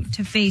continue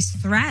to face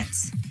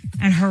threats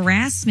and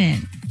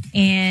harassment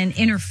and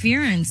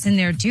interference in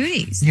their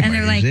duties. Yeah, and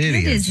they're like,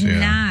 idiots, it is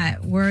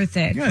not worth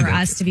it Yeah, for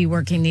us to be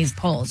working these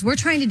polls. We're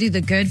trying to do the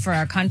good for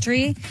our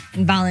country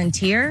and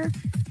volunteer,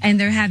 and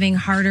they're having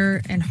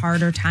harder and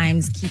harder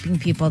times keeping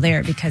people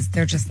there because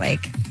they're just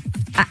like,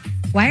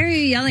 why are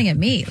you yelling at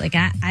me? Like,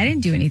 I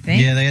didn't do anything.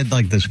 Yeah, they had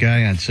like this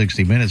guy on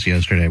 60 Minutes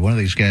yesterday. One of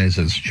these guys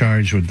is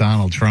charged with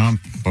Donald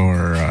Trump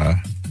for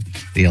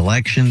the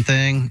election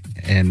thing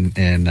in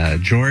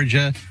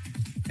Georgia.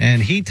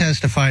 And he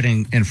testified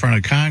in front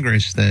of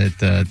Congress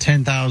that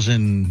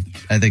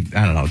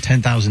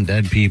 10,000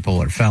 dead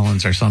people or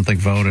felons or something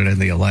voted in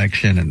the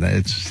election. And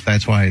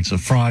that's why it's so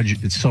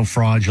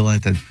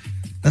fraudulent. And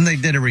then they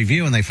did a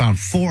review and they found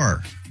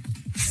four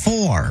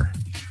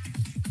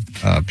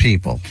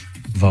people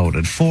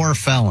voted, 4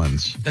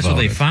 felons. That's voted.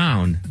 what they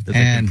found that they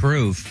can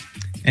prove.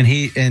 And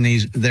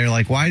they're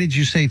like, why did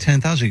you say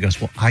 10,000? He goes,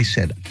 well, I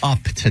said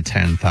up to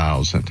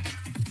 10,000.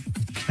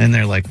 And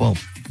they're like, well,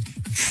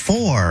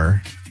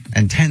 4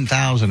 and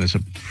 10,000 is a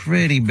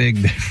pretty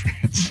big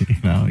difference.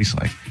 He's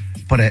like,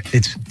 but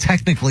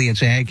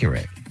it's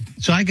accurate.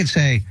 So I could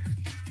say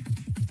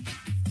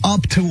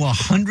up to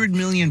 100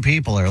 million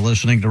people are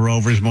listening to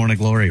Rover's Morning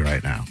Glory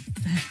right now.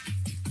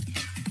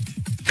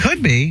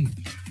 Could be.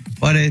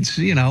 But it's,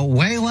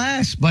 way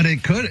less. But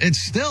it's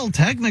still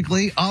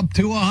technically up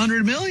to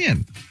 100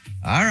 million.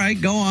 All right,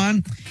 go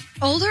on.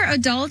 Older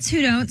adults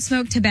who don't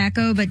smoke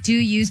tobacco but do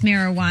use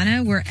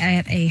marijuana were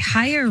at a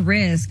higher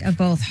risk of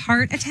both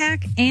heart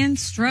attack and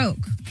stroke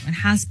when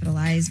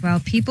hospitalized, while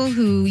people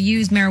who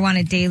use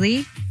marijuana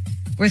daily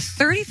were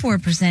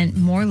 34%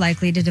 more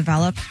likely to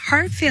develop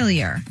heart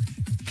failure.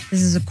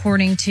 This is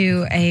according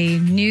to a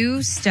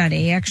new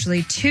study,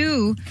 actually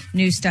 2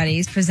 new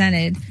studies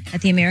presented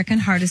at the American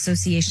Heart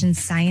Association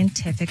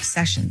scientific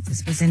sessions.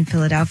 This was in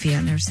Philadelphia,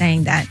 and they're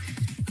saying that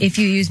if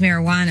you use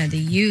marijuana, the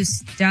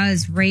use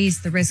does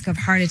raise the risk of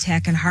heart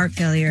attack and heart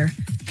failure,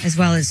 as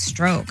well as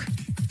stroke.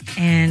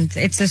 And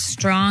they're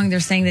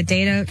saying the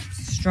data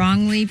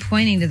strongly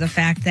pointing to the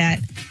fact that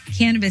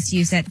cannabis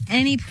use at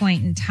any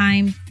point in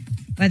time,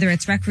 whether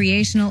it's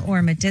recreational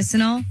or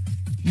medicinal,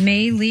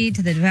 may lead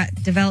to the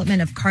development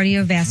of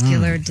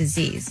cardiovascular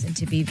disease, and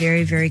to be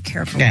very, very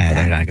careful.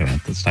 Yeah,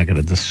 it's not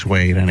gonna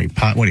dissuade any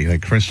pot. What do you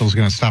think? Crystal's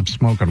gonna stop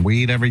smoking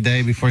weed every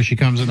day before she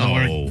comes into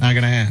work? Not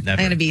gonna happen. I'm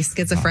gonna be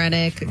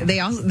schizophrenic.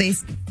 They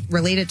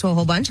relate it to a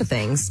whole bunch of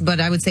things, but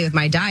I would say with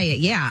my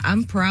diet,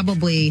 I'm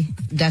probably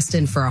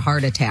destined for a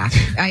heart attack.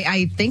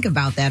 I think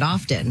about that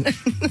often.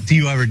 Do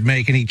you ever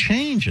make any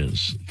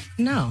changes?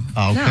 No.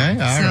 Okay, all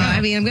right.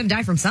 I'm gonna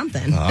die from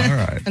something. All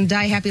right. And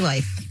die a happy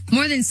life.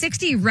 More than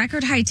 60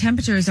 record high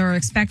temperatures are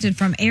expected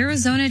from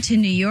Arizona to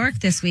New York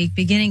this week,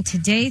 beginning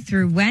today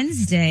through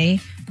Wednesday.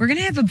 We're going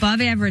to have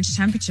above average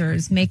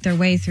temperatures make their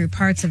way through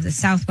parts of the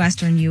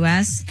southwestern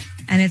U.S.,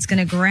 and it's going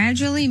to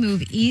gradually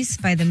move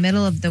east by the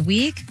middle of the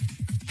week.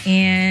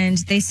 And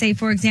they say,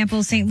 for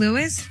example, St.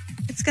 Louis,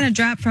 it's going to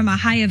drop from a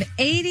high of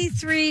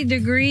 83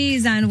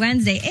 degrees on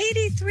Wednesday.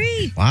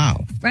 83.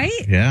 Wow.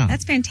 Right? Yeah.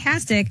 That's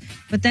fantastic.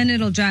 But then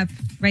it'll drop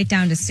right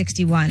down to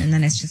 61, and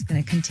then it's just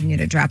going to continue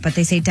to drop. But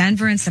they say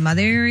Denver and some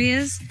other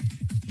areas,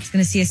 it's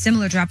going to see a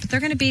similar drop, but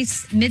they're going to be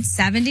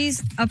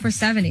mid-70s, upper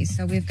 70s.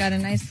 So we've got a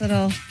nice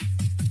little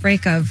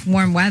break of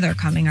warm weather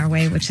coming our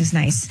way, which is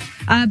nice.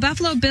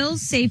 Buffalo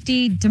Bills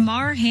safety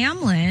Damar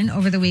Hamlin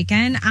over the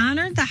weekend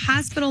honored the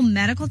hospital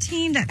medical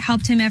team that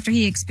helped him after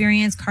he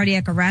experienced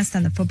cardiac arrest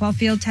on the football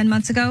field 10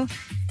 months ago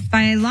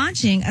by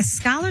launching a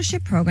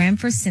scholarship program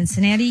for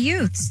Cincinnati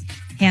youths.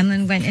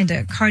 Hamlin went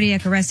into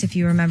cardiac arrest, if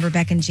you remember,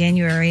 back in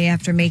January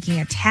after making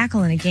a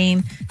tackle in a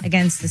game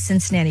against the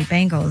Cincinnati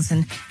Bengals.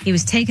 And he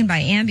was taken by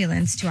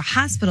ambulance to a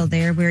hospital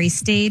there where he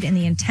stayed in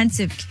the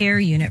intensive care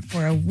unit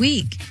for a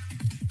week.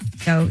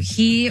 So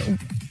he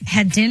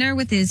had dinner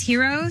with his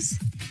heroes.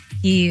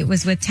 He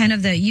was with 10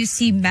 of the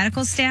UC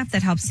medical staff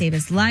that helped save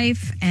his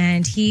life,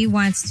 and he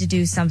wants to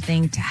do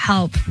something to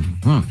help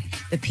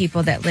the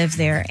people that live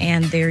there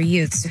and their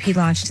youth. So he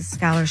launched a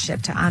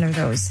scholarship to honor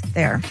those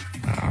there.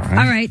 All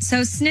right.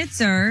 So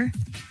Snitzer,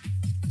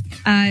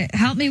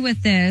 help me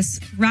with this.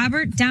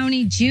 Robert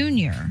Downey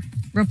Jr.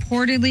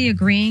 reportedly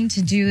agreeing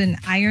to do an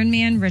Iron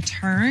Man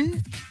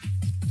return.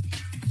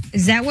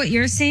 Is that what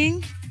you're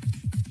seeing?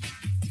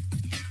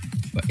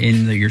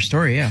 In your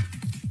story, yeah.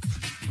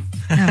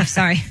 Oh,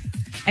 sorry.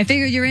 I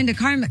figured you're into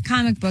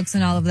comic books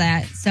and all of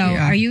that. So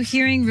Yeah. Are you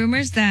hearing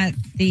rumors that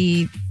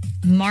the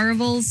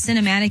Marvel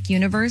Cinematic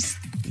Universe,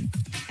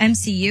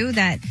 MCU,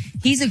 that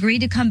he's agreed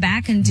to come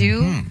back and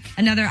do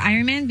another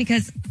Iron Man?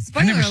 Because, I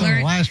spoiler never saw alert,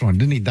 the last one.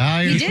 Didn't he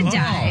die? He did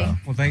die.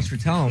 Well, thanks for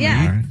telling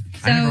Yeah. me.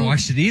 I never So-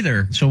 watched it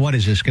either. So what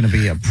is this going to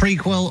be, a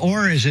prequel,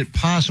 or is it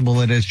possible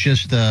that it's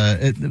just the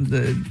answer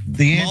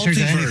to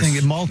Multiverse. anything?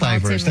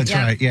 Multiverse. That's Yep.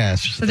 right.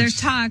 Yes. So there's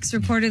talks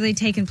reportedly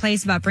taking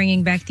place about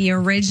bringing back the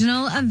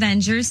original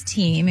Avengers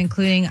team,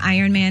 including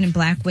Iron Man and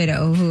Black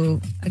Widow,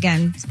 who,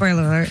 again,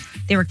 spoiler alert,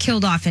 they were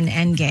killed off in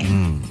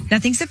Endgame.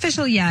 Nothing's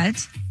official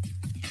yet,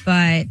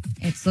 but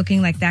it's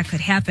looking like that could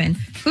happen.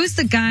 Who's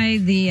the guy,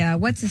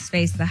 what's his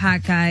face, the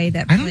hot guy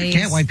that I don't plays...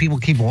 get why people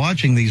keep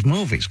watching these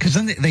movies, because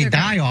then they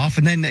die off,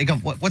 and then they go,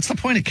 "What's the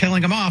point of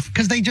killing them off?"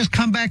 Because they just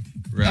come back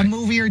a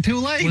movie or two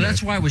later. Well,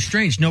 that's why it was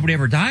strange. Nobody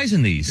ever dies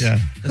in these. Yeah.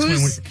 That's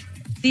Who's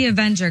the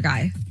Avenger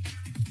guy?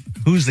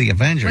 Who's the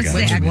Avenger What's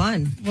guy? the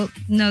one? Well,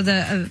 no,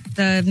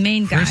 the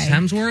main guy. Chris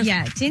Hemsworth?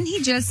 Yeah, didn't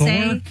he just Thor?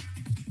 say...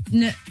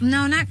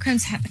 No, not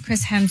Chris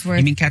Hemsworth.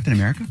 You mean Captain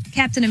America?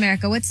 Captain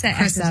America. What's that?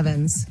 Chris actor's-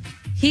 Evans.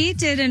 He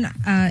did an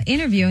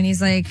interview, and he's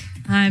like,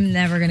 I'm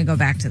never going to go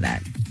back to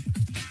that.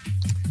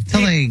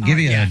 Until they give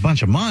you yeah. a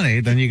bunch of money,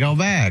 then you go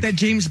back. That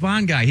James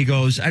Bond guy, he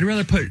goes, I'd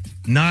rather put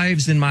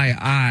knives in my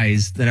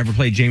eyes than ever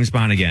play James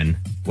Bond again.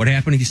 What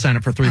happened if you sign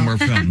up for 3 more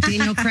films?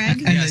 Daniel Craig?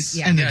 And, Yes.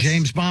 the, and the Yes.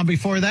 James Bond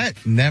before that,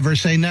 Never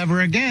Say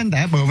Never Again.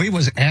 That movie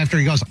was after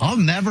he goes, I'll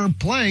never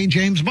play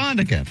James Bond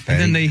again.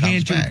 And then he they comes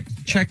hand you back.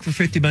 a check for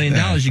 $50 million.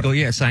 You go,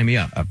 yeah, sign me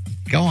up.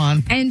 Go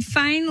on. And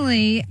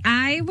finally,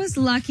 I was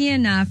lucky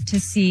enough to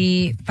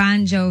see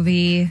Bon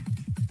Jovi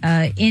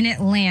in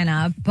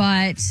Atlanta,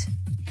 but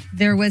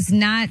there was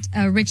not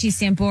Richie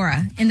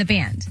Sambora in the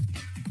band.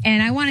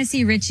 And I want to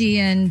see Richie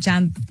and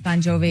John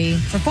Bon Jovi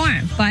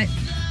perform, but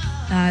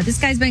this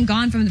guy's been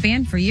gone from the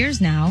band for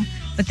years now.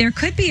 But there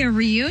could be a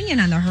reunion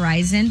on the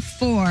horizon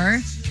for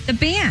the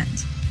band.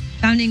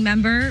 Founding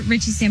member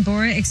Richie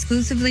Sambora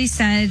exclusively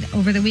said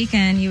over the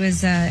weekend, he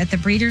was at the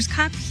Breeders'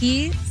 Cup,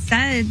 he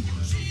said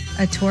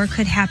a tour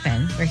could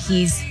happen where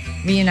he's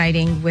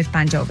reuniting with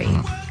Bon Jovi.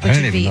 I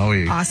didn't even know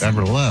he awesome.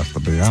 ever left, to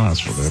be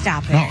honest with you.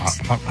 Stop it.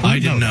 No, I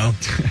didn't know.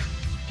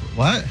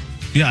 What?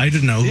 Yeah, I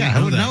didn't know. Yeah,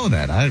 I would know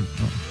that. All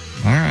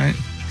right.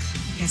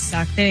 You guys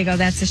suck. There you go.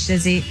 That's a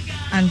shizzy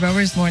on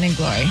Rover's Morning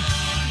Glory.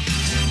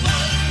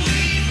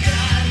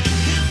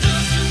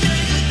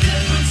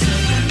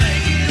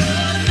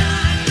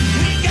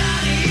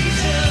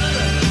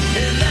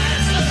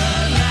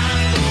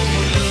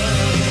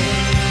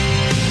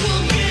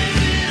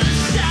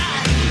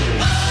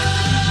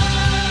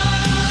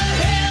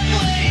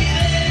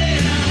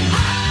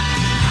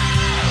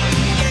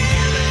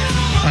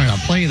 All right,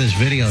 I'll play you this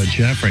video of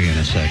Jeffrey in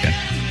a second.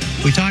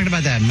 We talked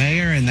about that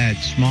mayor in that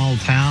small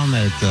town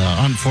that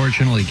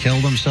unfortunately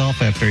killed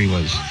himself after he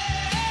was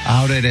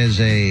outed as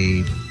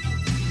a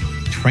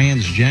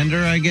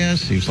transgender, I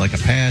guess. He was like a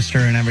pastor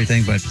and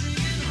everything, but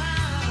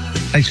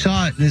I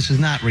saw it. This is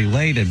not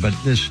related, but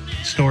this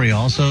story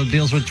also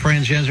deals with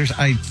transgenders.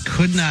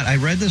 I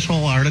read this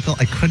whole article.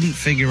 I couldn't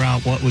figure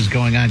out what was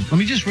going on. Let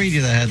me just read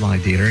you the headline,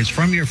 Dieter. It's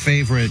from your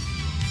favorite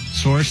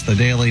source, the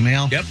Daily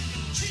Mail. Yep.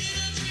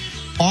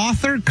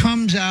 Author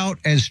comes out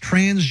as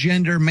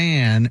transgender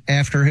man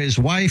after his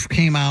wife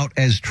came out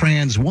as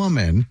trans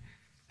woman,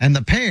 and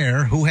the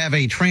pair, who have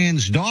a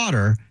trans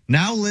daughter,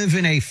 now live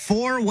in a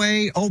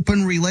 4-way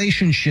open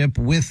relationship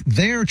with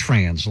their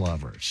trans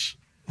lovers.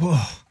 Are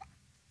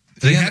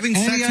they You have having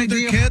any sex with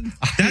their idea? kid?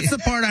 That's the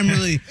part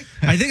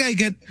I think I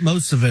get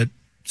most of it.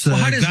 So Well,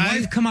 how the does guy-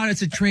 wife come out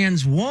as a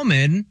trans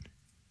woman?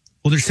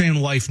 Well, they're saying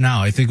wife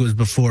now. I think it was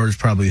before. It was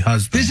probably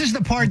husband. This is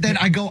the part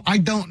that I go,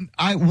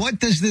 what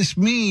does this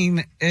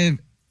mean?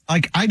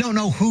 I don't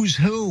know who's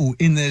who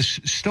in this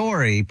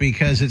story,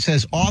 because it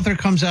says author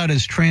comes out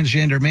as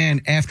transgender man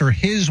after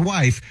his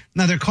wife.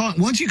 Now they're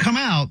calling, once you come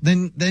out,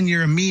 then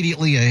you're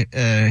immediately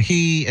a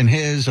he and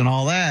his and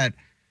all that.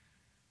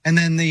 And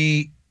then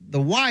the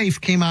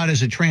wife came out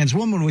as a trans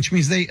woman, which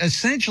means they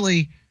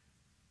essentially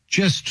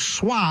just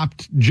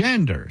swapped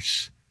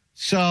genders.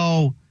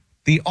 So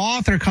the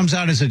author comes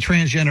out as a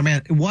transgender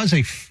man. It was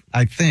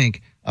I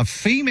think, a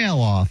female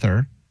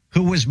author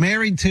who was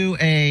married to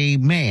a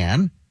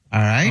man.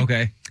 All right.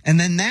 Okay. And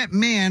then that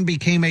man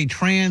became a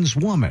trans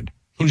woman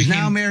who's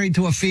now married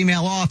to a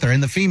female author.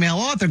 And the female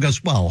author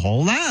goes, well,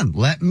 hold on.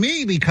 Let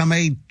me become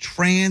a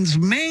trans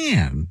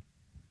man.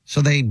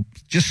 So they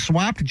just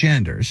swapped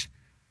genders.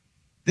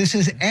 This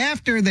is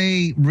after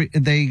they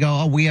go,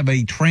 oh, we have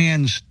a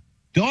trans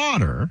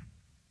daughter.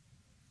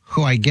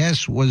 who I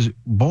guess was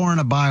born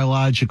a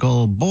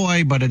biological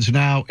boy, but is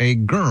now a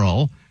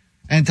girl.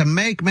 And to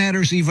make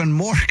matters even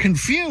more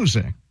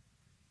confusing,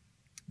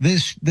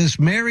 this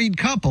married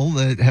couple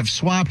that have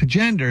swapped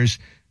genders,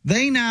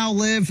 they now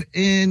live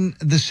in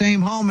the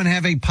same home and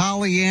have a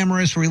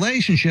polyamorous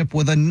relationship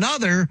with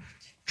another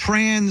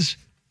trans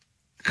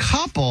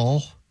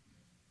couple,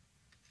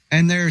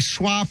 and they're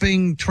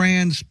swapping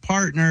trans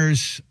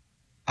partners.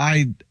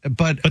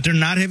 But they're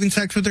not having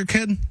sex with their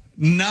kid?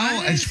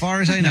 No, as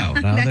far as I know.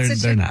 No,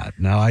 they're not.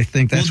 No, I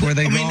think that's where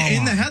they go.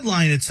 In the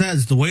headline, it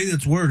says, the way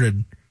it's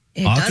worded,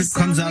 It author does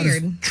comes sound out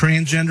weird. as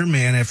transgender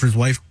man after his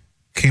wife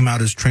came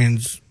out as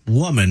trans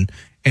woman,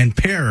 and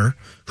pair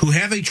who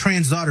have a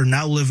trans daughter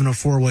now live in a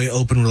 4-way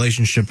open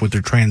relationship with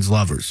their trans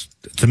lovers.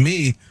 To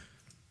me,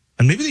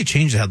 and maybe they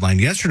changed the headline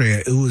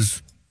yesterday, it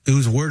was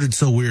worded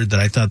so weird that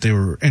I thought they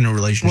were in a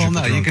relationship. Well,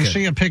 no, with their you own can kid.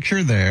 see a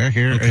picture there.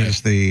 There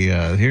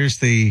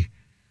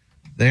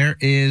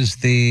is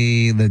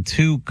the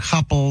two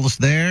couples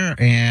there,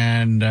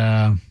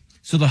 and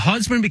so the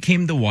husband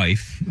became the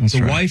wife. That's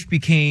the right. wife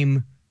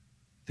became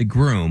the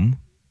groom.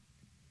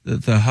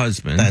 The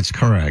husband. That's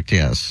correct.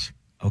 Yes.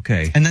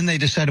 Okay. And then they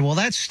decided, well,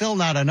 that's still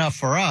not enough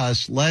for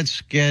us. Let's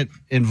get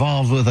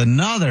involved with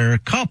another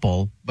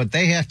couple, but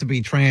they have to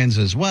be trans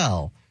as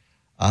well.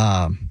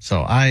 Man,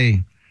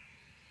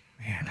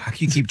 how can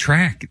you keep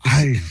track?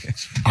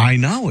 I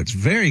know, it's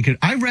very good.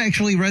 I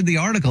actually read the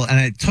article, and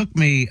it took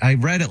me, I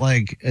read it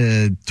like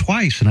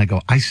twice, and I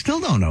go, I still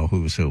don't know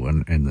who's who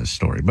in this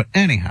story. But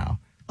anyhow,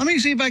 let me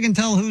see if I can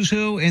tell who's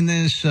who in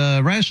this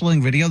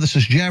wrestling video. This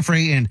is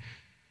Jeffrey in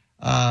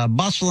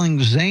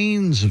bustling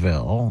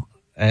Zanesville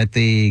at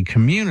the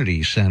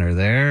community center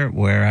there,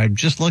 where I'm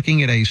just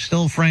looking at a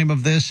still frame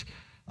of this.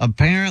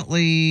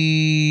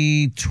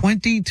 Apparently,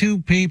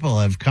 22 people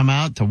have come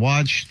out to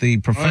watch the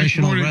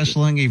professional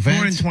wrestling event.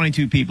 More than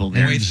 22 people.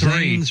 In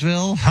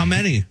Zanesville. How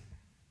many?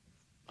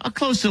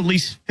 Close to at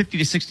least 50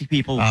 to 60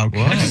 people.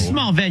 Okay. It's a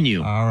small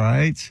venue. All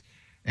right.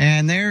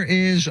 And there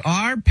is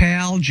our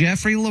pal,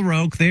 Jeffrey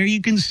LaRoque. There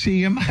you can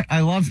see him.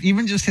 I love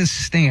even just his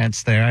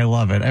stance there. I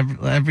love it.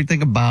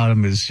 Everything about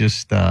him is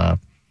just...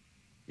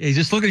 He's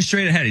just looking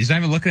straight ahead. He's not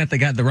even looking at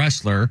the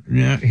wrestler.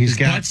 Yeah, his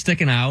butt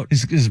sticking out.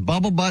 His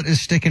bubble butt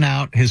is sticking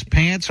out. His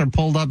pants are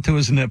pulled up to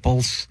his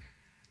nipples.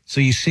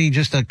 So you see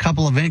just a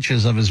couple of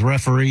inches of his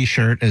referee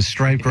shirt, his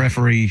striped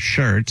referee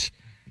shirt.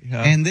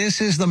 Yeah. And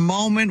this is the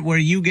moment where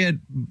you get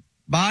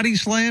body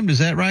slammed. Is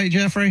that right,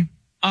 Jeffrey?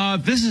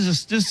 This is a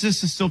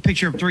still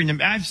picture of during the.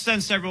 I've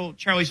sent several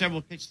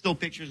still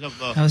pictures of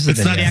the.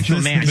 It's not the actual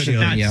match. This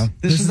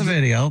is the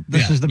video.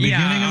 This is the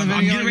beginning of the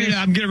video.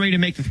 I'm getting ready to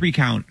make the 3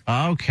 count.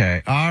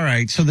 Okay. All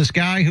right. So this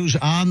guy who's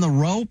on the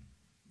rope,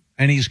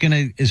 and is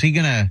he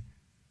gonna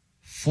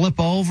flip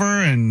over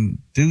and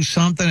do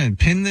something and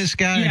pin this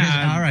guy?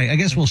 Yeah. All right. I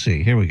guess we'll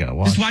see. Here we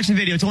go. Just watch the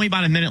video. It's only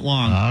about a minute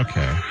long.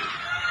 Okay.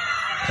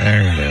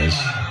 There it is.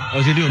 Oh,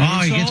 is he doing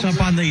he gets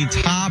up on the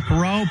top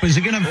rope. Is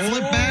he going to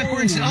flip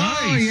backwards? Nice.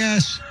 Oh,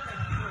 yes.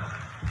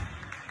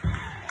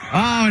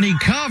 Oh, and he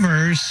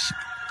covers.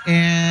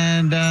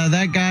 And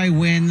that guy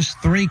wins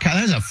 3 count.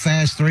 That's a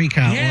fast 3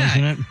 count,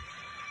 wasn't it?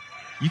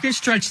 You can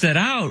stretch that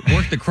out.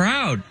 Work the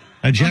crowd.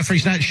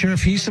 Jeffrey's not sure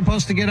if he's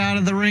supposed to get out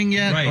of the ring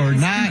yet or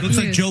not. Looks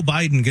like Joe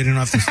Biden getting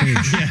off the stage.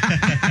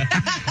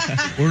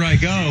 Where'd I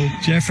go?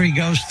 Jeffrey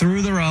goes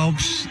through the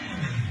ropes.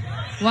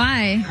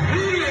 Why?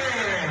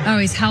 Oh,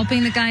 he's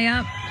helping the guy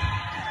up?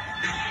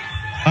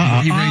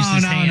 He raised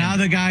his hand. Now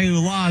the guy who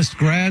lost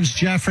grabs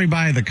Jeffrey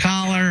by the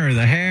collar or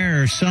the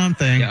hair or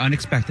something. Yeah,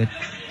 unexpected.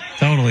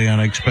 Totally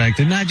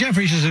unexpected. Now,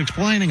 Jeffrey's just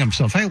explaining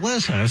himself. Hey,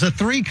 listen, it was a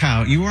 3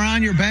 count. You were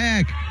on your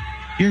back.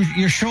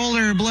 Your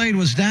shoulder blade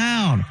was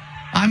down.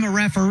 I'm a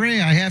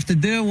referee. I have to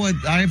go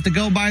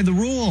by the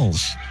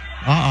rules.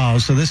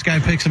 So this guy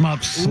picks him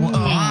up,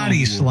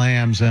 body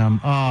slams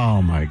him.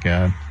 Oh, my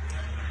God.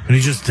 And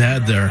he's just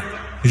dead there.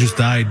 He just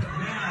died.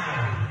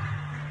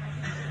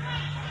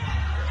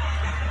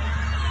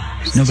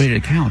 There's nobody to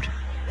count.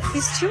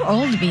 He's too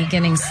old to be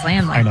getting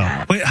slammed like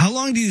that. Wait, how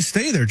long do you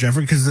stay there,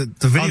 Jeffrey? Because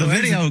the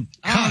video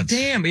Oh,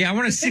 damn. Yeah, I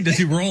want to see. Does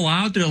he roll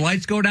out? Do the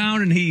lights go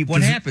down? And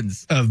what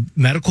happens? A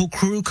medical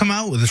crew come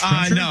out with a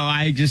stretcher? No,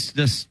 I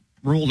just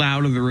rolled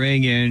out of the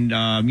ring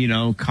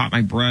and, caught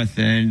my breath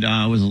and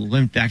was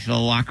limped back to the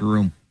locker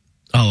room.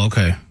 Oh,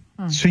 okay.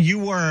 So you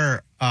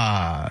were,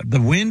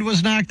 the wind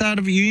was knocked out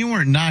of you? You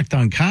weren't knocked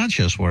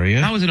unconscious, were you?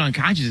 I wasn't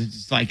unconscious. It's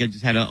just like I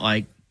just had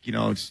to,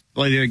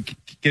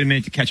 get a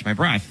minute to catch my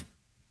breath.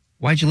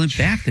 Why'd you limp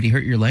back? Did he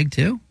hurt your leg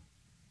too?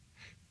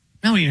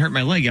 No, he didn't hurt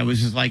my leg. I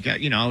was just like,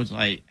 I was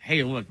like,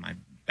 hey, look, my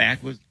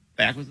back was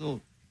had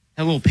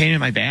a little pain in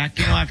my back,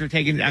 after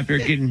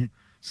getting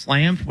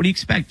slammed. What do you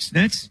expect,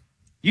 Snitz?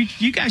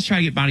 You guys try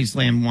to get body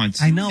slammed once.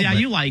 I know. Yeah,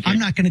 but you like it. I'm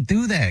not going to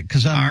do that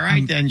because All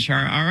right, then,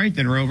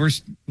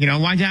 Rovers. You know,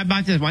 why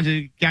about this? Why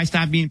did guys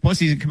stop being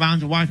pussies and come out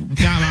to watch?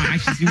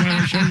 Actually, see one of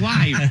our shows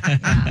live. Why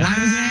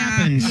does that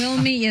happen? We'll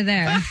meet you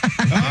there.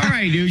 All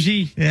right,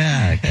 Duji.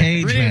 Yeah,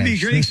 cage It'll be a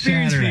match great this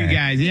experience for you Saturday.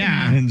 guys.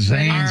 Yeah. In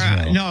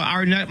Zanesville.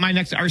 My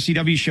next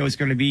RCW show is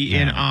going to be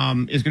at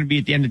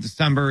the end of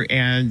December,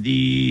 and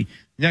the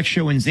next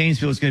show in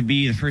Zanesville is going to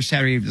be the first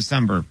Saturday of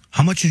December.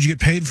 How much did you get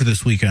paid for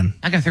this weekend?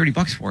 I got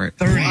 $30 for it.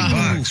 $30.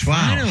 Wow.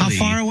 Finally. How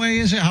far away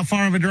is it? How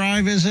far of a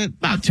drive is it?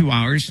 About 2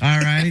 hours. All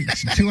right.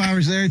 2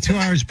 hours there, 2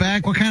 hours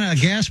back. What kind of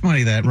gas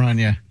money that run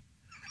you?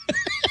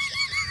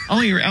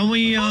 Only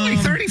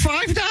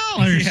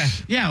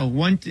 $35.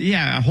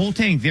 Yeah, a whole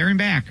tank there and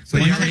back. So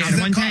one how much tank, does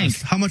that one cost?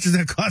 tank. How much does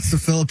that cost to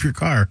fill up your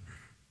car?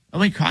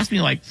 Only cost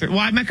me like,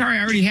 my car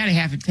already had a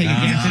half a tank of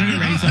gas in it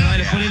already, so I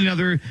had to put in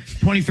another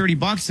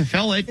 $20-$30 to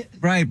fill it.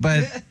 Right,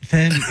 but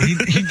then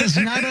he does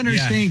not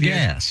understand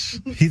gas.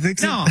 He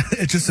thinks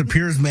it just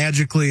appears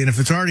magically, and if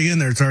it's already in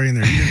there, it's already in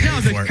there. You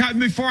didn't pay for it.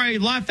 Before I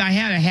left, I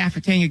had a half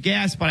a tank of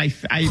gas, but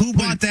Who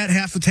bought that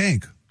half a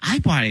tank? I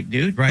bought it,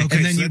 dude. Right, Okay,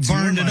 and then so you that's your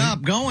burned it money.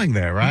 up going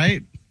there,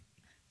 right?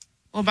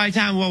 Well, by the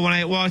time,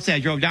 I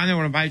drove down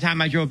there, by the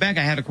time I drove back,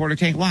 I had a quarter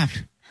tank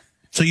left.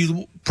 So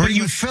you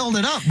filled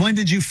it up. When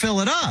did you fill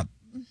it up?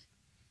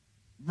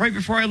 Right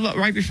before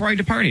I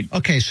departed.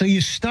 Okay, so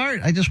you start.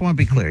 I just want to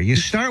be clear. You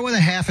start with a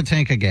half a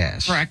tank of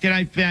gas. Correct.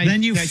 And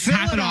then you I fill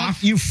top it it up.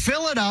 off. You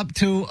fill it up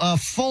to a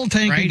full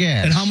tank Right. of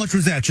gas. And how much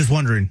was that? Just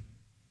wondering.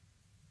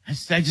 I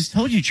just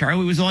told you,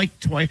 Charlie. It was like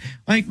 20.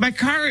 Like my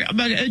car.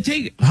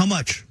 How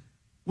much?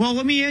 Well,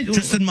 let me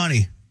just in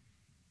money.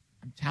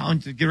 I'm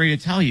get ready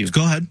to tell you.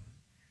 Go ahead.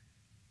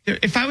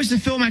 If I was to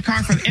fill my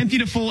car from empty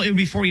to full, it would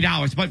be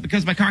 $40. But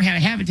because my car had a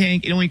half a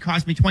tank, it only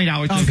cost me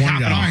 $20 to top it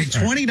off. All right,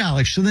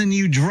 $20. So then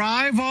you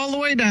drive all the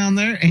way down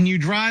there and you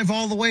drive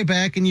all the way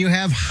back, and you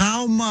have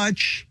how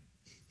much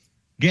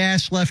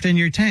gas left in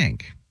your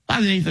tank?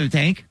 About an eighth of a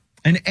tank.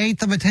 An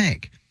eighth of a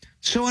tank.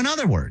 So in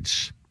other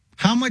words,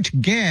 how much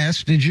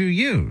gas did you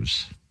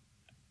use?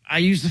 I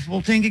used the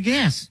full tank of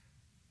gas.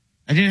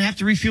 I didn't have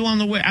to refuel on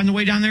the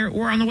way down there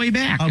or on the way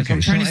back. That's what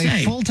I'm trying to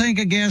say. A full tank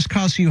of gas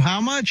costs you how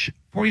much?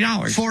 $40.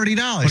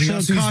 $40. But he So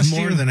also it costs used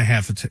more you than a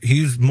half a tank. He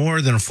used more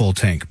than a full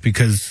tank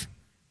because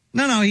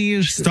he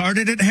used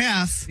started at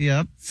half.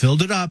 Yep.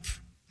 Filled it up.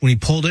 When he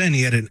pulled in,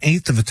 he had an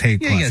eighth of a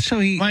tank left. Yeah. So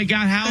when I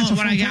got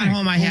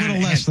home, I had a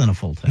little less than a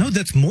full tank. No,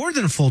 that's more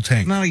than a full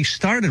tank. No, he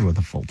started with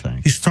a full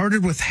tank. He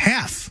started with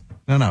half.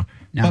 No.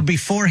 But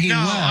before he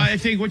left, I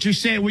think what you're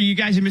saying, you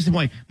guys have missed the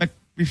point. But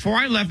before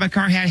I left, my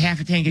car had half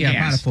a tank of gas.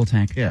 Yeah, about a full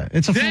tank. Yeah,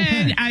 it's a full tank.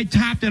 Then I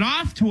topped it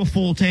off to a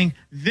full tank,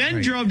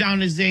 then drove down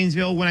to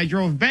Zanesville. When I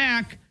drove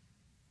back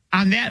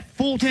on that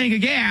full tank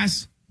of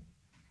gas,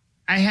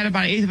 I had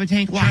about an eighth of a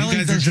tank left.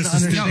 Charlie doesn't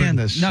understand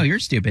this. No, you're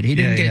stupid. He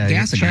didn't get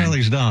gas again.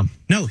 Charlie's dumb.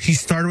 No, he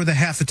started with a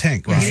half a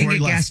tank. He didn't get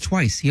gas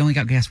twice. He only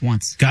got gas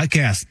once. Got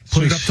gas.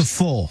 Put it up to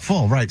full.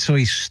 Full, right. So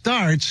he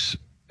starts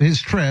his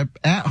trip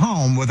at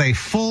home with a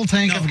full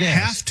tank of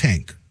gas. Half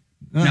tank.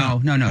 No.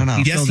 He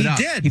Yes, filled it he up.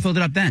 did. He filled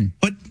it up then.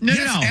 But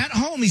at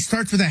home, he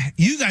starts with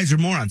you guys are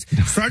morons.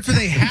 Starts with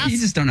a half. You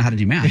just don't know how to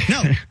do math.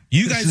 No,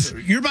 you guys,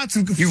 you're about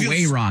to. You're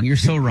way wrong. You're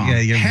so wrong. Yeah,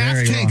 you're half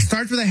very tank wrong.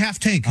 starts with a half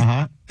tank.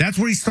 That's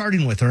where he's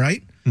starting with. All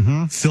right.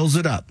 Fills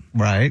it up.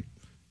 Right.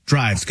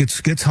 Drives.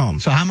 Gets home.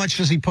 So how much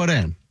does he put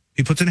in?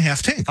 He puts in a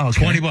half tank.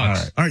 Okay.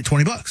 $20. All right,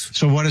 $20.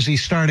 So what is he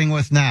starting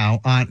with now?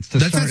 That's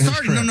not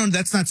starting. No,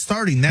 that's not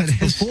starting. That's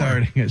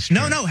before.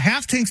 No,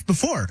 half tank's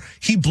before.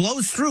 He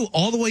blows through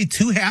all the way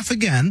to half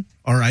again.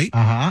 All right.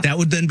 That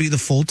would then be the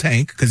full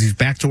tank because he's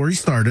back to where he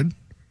started.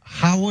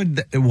 How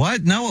would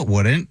what? No, it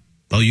wouldn't.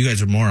 Oh, you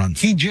guys are morons.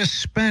 He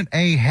just spent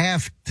a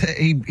half.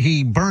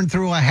 He burned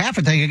through a half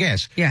a tank of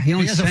gas. Yeah, he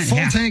only has a spent full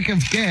half. tank of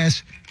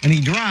gas, and he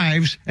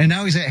drives, and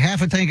now he's at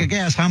half a tank of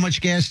gas. How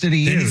much gas did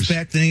he Then use? he's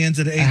back. Then he ends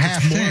at an eighth.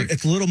 half It's more. tank.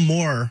 It's a little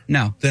more.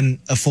 No.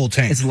 Than a full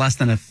tank. It's less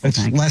than a full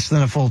tank. Less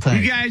than a full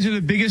tank. You guys are the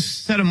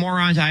biggest set of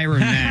morons I ever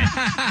met.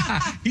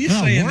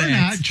 No, we're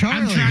not.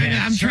 Charlie.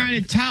 I'm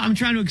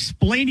trying to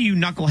explain to you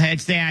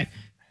knuckleheads that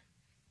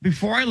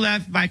before I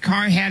left, my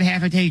car had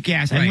half a tank of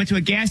gas. I Right. went to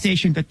a gas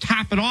station to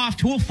top it off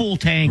to a full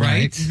tank.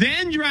 Right.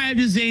 Then drive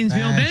to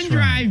Zanesville. That's then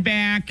drive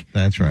back.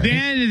 That's right.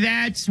 Then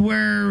that's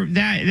where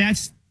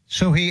that's.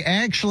 So he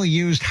actually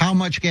used how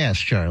much gas,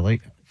 Charlie?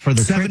 For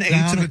the 7/8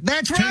 down? of a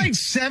That's tank. right,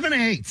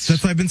 7/8.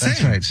 That's what I've been saying.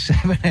 That's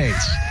right, 7/8.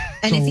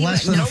 And So if he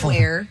less went than a full-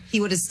 nowhere, he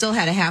would have still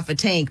had a half a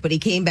tank, but he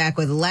came back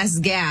with less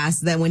gas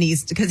than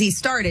because he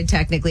started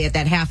technically at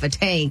that half a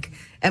tank.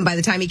 And by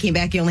the time he came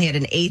back, he only had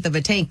an eighth of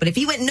a tank. But if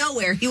he went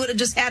nowhere, he would have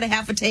just had a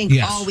half a tank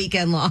Yes. all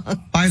weekend long.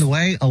 By the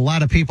way, a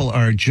lot of people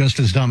are just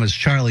as dumb as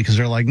Charlie because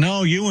they're like,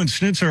 no, you and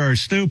Snitzer are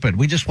stupid.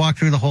 We just walked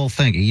through the whole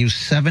thing. He used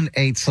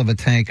 7/8 of a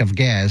tank of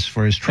gas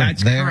for his trip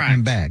That's there correct.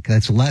 and back.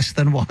 That's less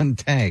than one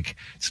tank.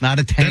 It's not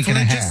a tank and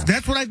a half.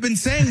 That's what I've been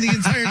saying the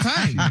entire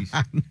time.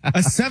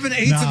 A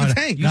 7/8 of a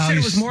tank. You said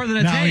it was more than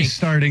a tank. Now he's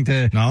starting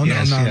to. No.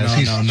 He's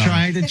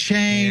trying to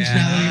change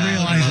now that he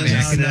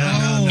realizes.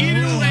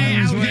 Either way,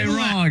 I was was way getting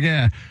wrong.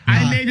 Yeah.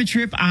 I made the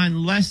trip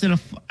on less than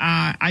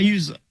I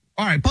use.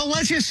 All right, but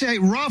let's just say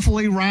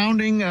roughly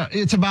rounding,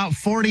 it's about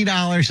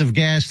 $40 of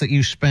gas that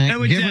you spent,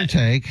 give or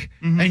take,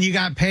 and you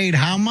got paid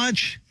how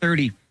much?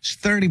 $30. It's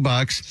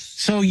 $30.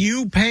 So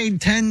you paid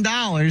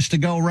 $10 to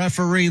go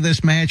referee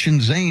this match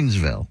in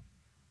Zanesville.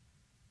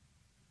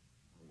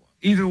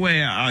 Either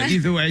way, I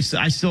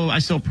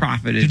still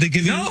profited. Did they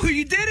give you? No,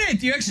 you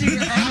didn't. You actually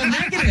are on the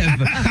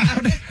negative.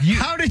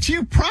 How did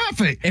you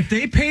profit? If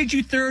they paid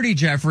you $30,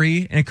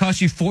 Jeffrey, and it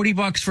cost you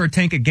 $40 for a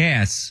tank of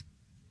gas,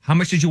 how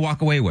much did you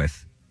walk away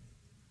with?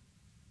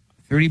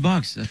 $30.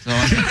 That's all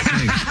I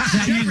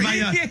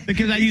can say.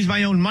 Because I use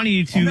my own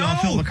money to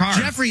fill the car.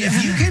 Jeffrey,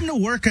 if you came to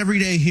work every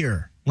day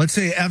here, let's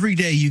say every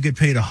day you get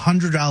paid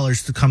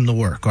 $100 to come to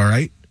work, all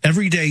right?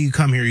 Every day you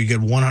come here, you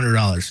get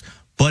 $100.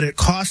 But it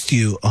costs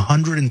you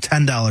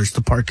 $110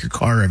 to park your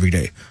car every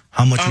day.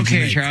 How much would you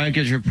make? Okay, Charlie, I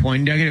get your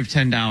point. Negative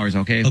 $10,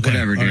 okay?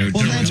 Whatever, dude.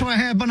 Well, that's what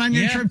happened on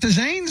your trip to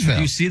Zanesville.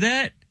 You see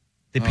that?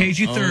 They paid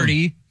you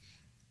 $30.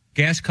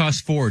 Gas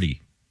costs $40.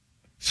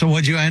 So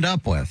what'd you end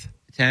up with?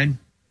 10.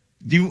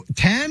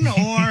 10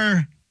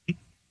 or...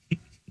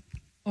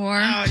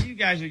 you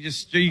guys are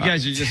just all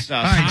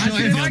right, so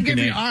if I give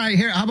you, all right,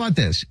 here, how about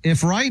this?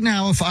 If right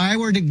now, if I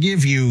were to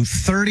give you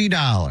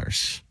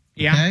 $30,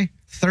 okay,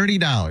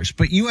 $30,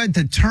 but you had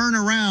to turn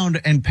around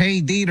and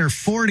pay Dieter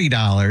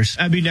 $40.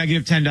 That'd be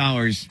negative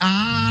 $10.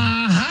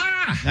 Aha!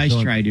 Nice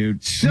try,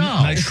 dude. So,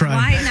 Nice try.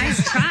 Why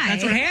nice try?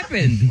 That's what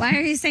happened. Why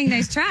are you saying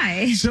nice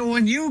try? So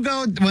when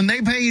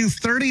they pay you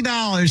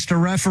 $30 to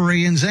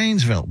referee in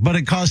Zanesville, but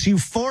it costs you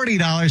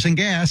 $40 in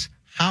gas,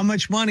 how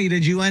much money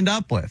did you end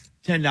up with?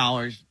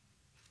 $10.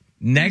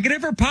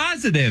 Negative or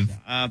positive?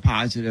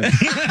 Positive.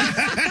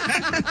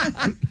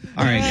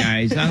 All right,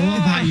 guys. I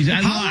love how you.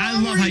 How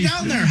long were you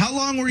down there? How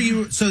long were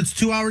you? So it's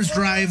 2 hours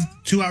drive,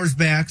 2 hours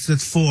back. So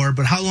that's 4.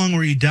 But how long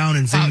were you down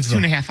in Zanesville?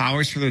 2.5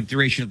 hours for the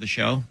duration of the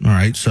show. All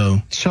right,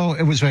 so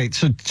it was right.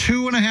 So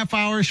 2.5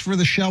 hours for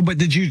the show. But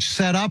did you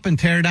set up and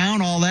tear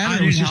down all that? I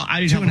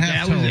didn't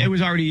help. It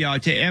was already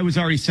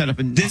set up.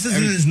 This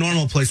isn't his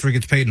normal place where he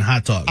gets paid in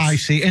hot dogs. I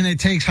see. And it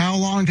takes how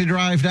long to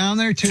drive down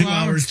there? 2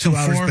 hours. 2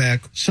 hours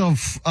back. So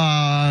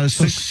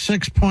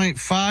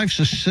 6.5.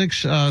 So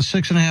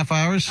 6.5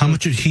 hours. How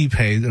much did he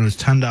pay? It was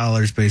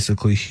 $10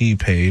 basically. He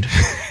paid.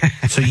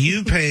 So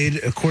you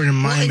paid according to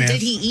my math.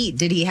 Did he eat?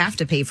 Did he have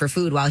to pay for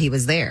food while he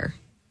was there?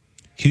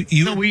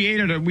 No, we ate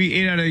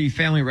at a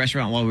family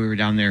restaurant while we were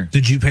down there.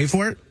 Did you pay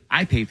for it?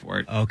 I paid for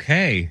it.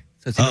 Okay.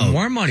 So it's even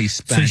more money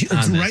spent so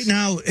on this. Right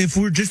now, if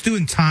we're just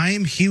doing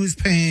time, he was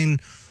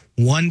paying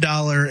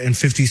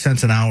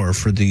 $1.50 an hour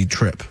for the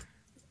trip.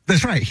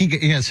 That's right.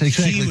 Yes,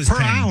 exactly.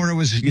 Per hour, it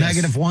was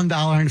negative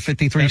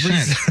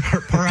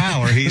 $1.53 per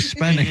hour. He's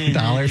spending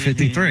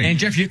 $1.53. And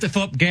Jeff, you have to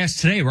fill up gas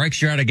today, right?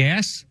 Because you're out of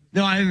gas.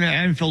 No, I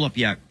haven't filled up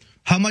yet.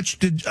 How much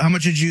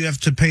did you have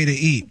to pay to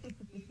eat?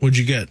 What'd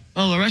you get?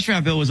 Well, the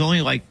restaurant bill was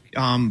only like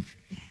about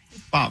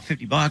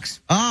 $50.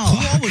 Oh,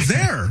 who all was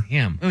there?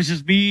 Him. It was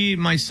just me,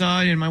 my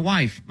son, and my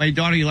wife. My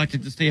daughter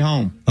elected to stay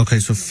home. Okay,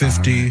 so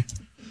 50.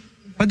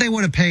 But they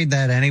would have paid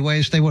that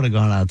anyways. They would have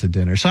gone out to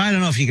dinner. So I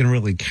don't know if you can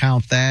really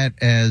count that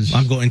as...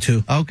 I'm going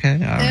to. Okay, all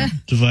right.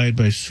 Divide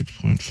by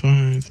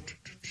 6.5.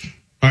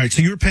 All right,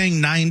 so you were paying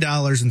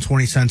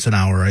 $9.20 an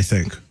hour, I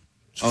think.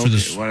 For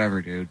this.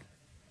 Whatever, dude.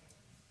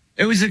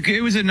 It was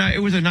a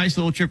nice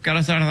little trip. Got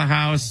us out of the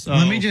house. So.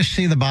 Let me just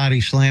see the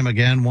body slam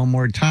again one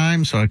more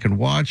time so I can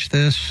watch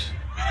this.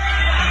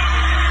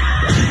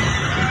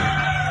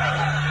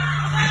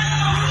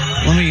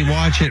 Let me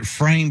watch it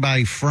frame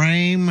by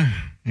frame.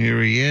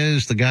 Here he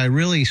is. The guy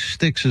really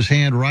sticks his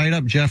hand right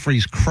up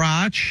Jeffrey's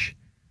crotch.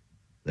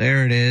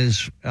 There it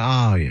is.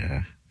 Oh,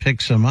 yeah.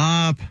 Picks him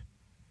up.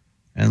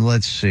 And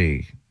let's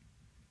see.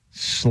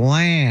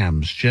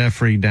 Slams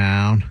Jeffrey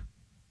down.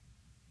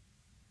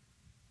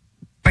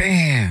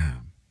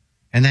 Bam.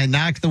 And that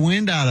knocked the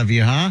wind out of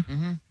you, huh?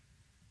 Mm-hmm.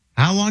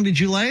 How long did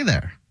you lay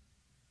there?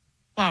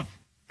 About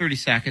 30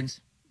 seconds.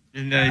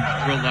 And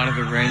I rolled out of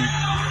the ring.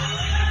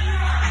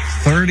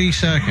 30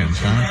 seconds,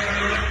 huh?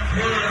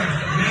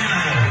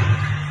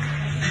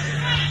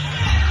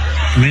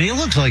 I mean, he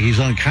looks like he's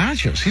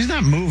unconscious. He's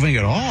not moving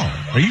at all.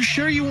 Are you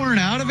sure you weren't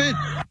out of it?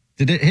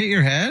 Did it hit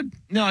your head?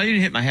 No, it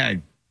didn't hit my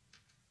head.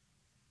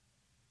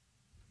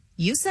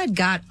 You said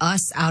got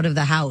us out of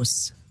the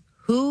house.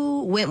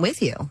 Who went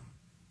with you?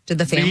 Did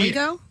the family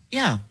go?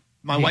 Yeah.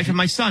 My wife and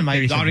my son.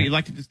 My daughter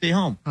elected to stay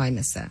home. Oh, I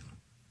missed that.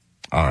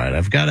 All right,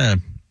 I've got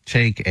to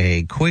take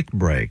a quick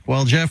break.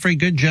 Well, Jeffrey,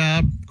 good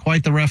job.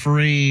 Quite the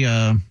referee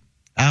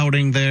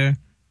outing there.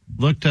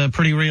 Looked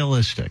pretty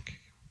realistic.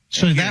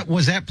 So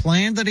was that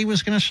planned that he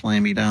was going to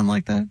slam you down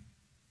like that?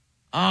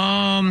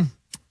 I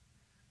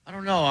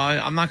don't know.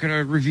 I'm not going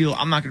to reveal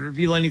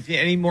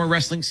any more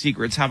wrestling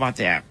secrets. How about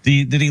that?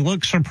 Did he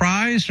look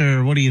surprised,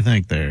 or what do you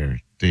think there,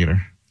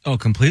 Dieter? Oh,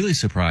 completely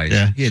surprised.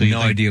 Yeah. He had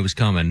no idea it was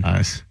coming.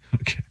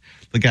 Okay.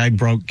 the guy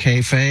broke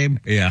kayfabe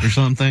or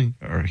something,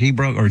 or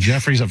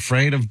Jeffrey's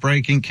afraid of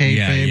breaking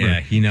kayfabe. Yeah,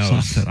 he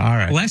knows. Something. All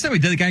right. Well, last time we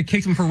did, the guy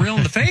kicked him for real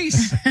in the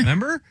face.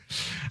 Remember?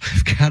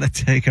 I've got to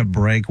take a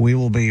break. We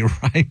will be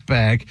right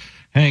back.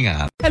 Hang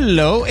on.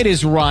 Hello, it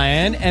is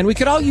Ryan, and we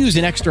could all use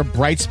an extra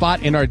bright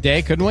spot in our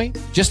day, couldn't we?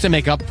 Just to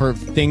make up for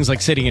things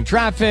like sitting in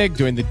traffic,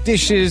 doing the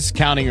dishes,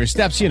 counting your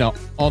steps,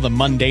 all the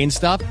mundane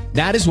stuff.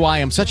 That is why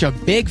I'm such a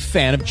big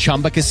fan of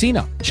Chumba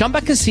Casino.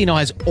 Chumba Casino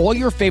has all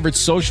your favorite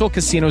social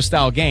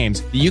casino-style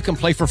games that you can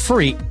play for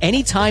free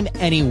anytime,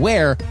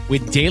 anywhere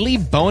with daily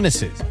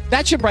bonuses.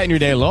 That should brighten your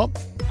day a little.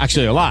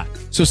 Actually, a lot.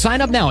 So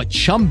sign up now at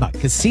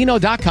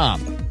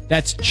ChumbaCasino.com.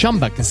 That's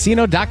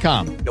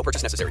ChumbaCasino.com. No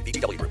purchase necessary.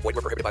 VGW Group. Void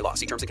where prohibited by law.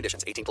 See terms and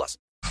conditions. 18+.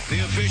 The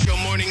official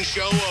morning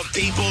show of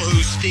people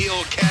who steal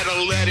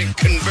catalytic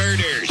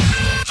converters.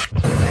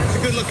 That's a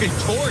good-looking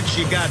torch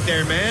you got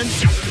there, man.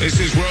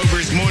 This is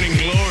Rover's Morning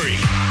Glory.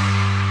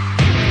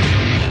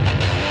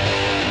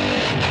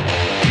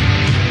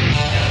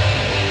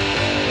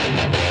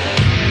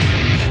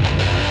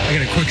 I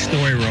got a quick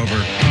story, Rover.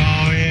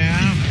 Oh,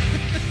 yeah?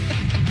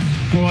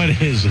 What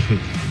is it?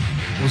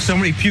 Well,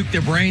 somebody puked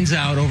their brains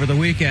out over the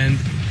weekend.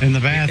 In the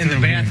bathroom. In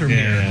the bathroom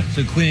here.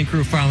 So cleaning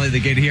crew finally, they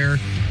get here.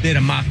 They had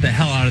to mop the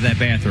hell out of that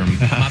bathroom.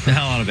 Mop the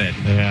hell out of it.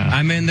 Yeah.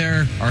 I'm in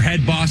there. Our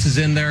head boss is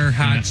in there.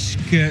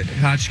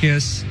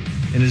 Hotchkiss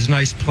in his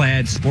nice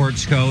plaid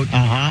sports coat.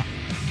 Uh-huh.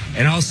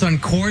 And all of a sudden,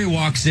 Corey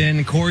walks in.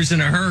 And Corey's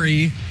in a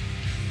hurry.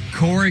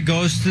 Corey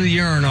goes to the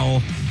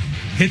urinal.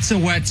 Hits a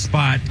wet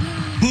spot.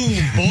 Boom.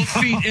 Both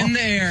feet in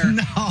the air.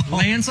 No.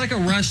 Lands like a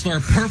wrestler.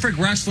 Perfect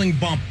wrestling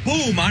bump.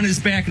 Boom. On his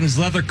back in his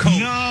leather coat.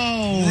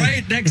 No.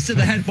 Right next to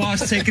the head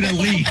boss taking a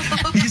leak.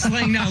 He's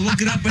laying down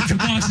looking up at the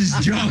boss's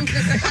junk.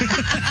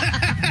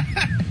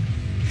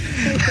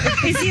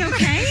 Is he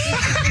okay?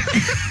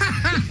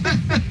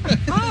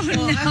 Oh,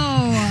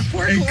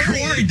 no. And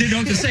Corey didn't know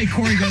what to say.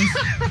 Corey goes,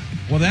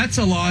 well, that's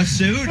a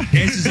lawsuit.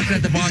 Answers up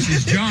at the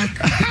boss's junk.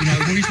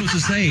 What are you supposed to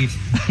say?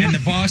 And the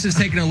boss is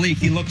taking a leak.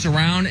 He looks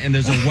around, and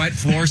there's a wet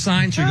floor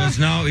sign. So he goes,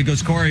 no. He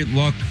goes, Corey,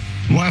 look.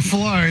 Wet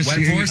floors.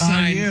 Wet floor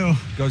sign. You.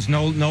 Goes,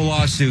 no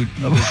lawsuit.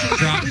 Drop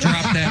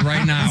that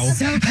right now.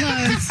 So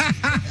close.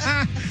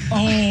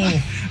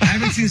 Oh, I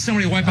haven't seen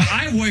somebody wipe out.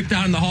 I wiped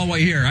out in the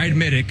hallway here. I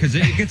admit it, because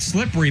it gets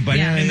slippery. But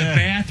in the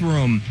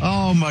bathroom.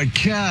 Oh, my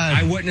God.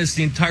 I witnessed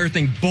the entire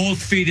thing,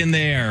 both feet in the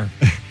air.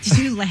 Did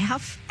you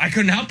laugh? I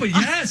couldn't help it.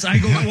 Yes. I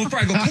go,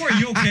 Corey,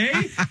 you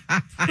okay?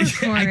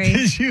 Corey.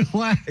 Did you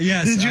laugh?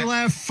 Yes. Did you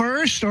laugh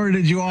first, or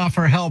did you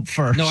offer help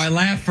first? No, I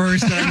laughed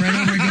first, and I ran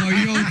over and go, are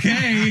you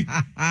okay?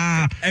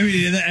 I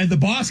mean, the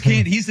boss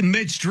can't. He's in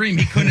midstream.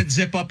 He couldn't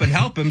zip up and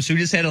help him, so he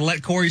just had to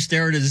let Corey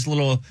stare at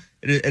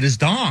his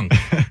dong.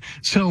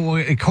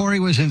 So Corey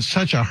was in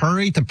such a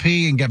hurry to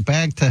pee and get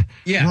back to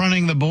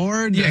running the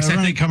board,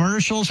 running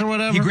commercials or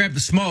whatever? He grabbed the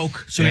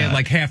smoke, so he had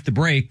like half the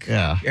break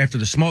after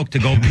the smoke to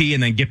go pee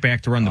and then get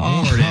back to run the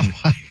board. Oh,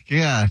 my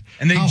God.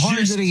 And how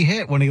hard did he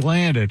hit when he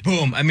landed?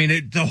 Boom. I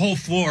mean, the whole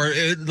floor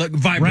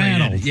vibrated.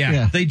 Rattled.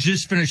 Yeah. They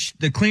just finished.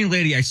 The clean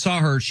lady, I saw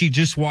her, she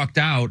just walked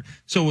out,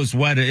 so it was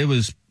wet. It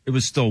was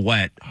still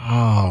wet.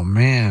 Oh,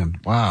 man.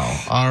 Wow.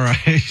 All right.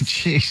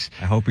 Jeez.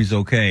 I hope he's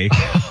okay.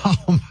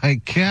 Oh, my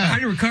God. How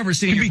do you recover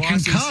seeing your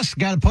bosses? Concussed.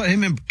 Got to put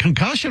him in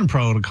concussion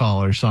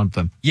protocol or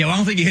something. Yeah, well, I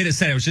don't think he hit his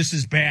head. It was just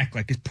his back,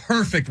 like his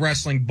perfect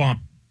wrestling bump.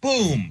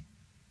 Boom.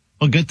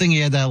 Well, good thing he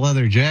had that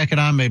leather jacket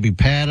on, maybe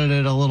padded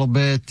it a little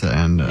bit.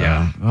 And,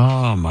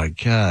 oh, my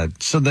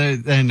God. So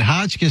and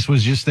Hotchkiss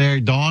was just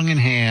there, dong in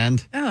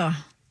hand. Oh.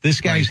 This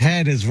guy's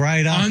head is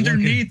right up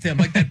underneath him,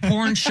 like that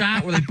porn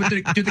shot where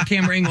they do the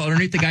camera angle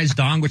underneath the guy's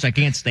dong, which I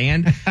can't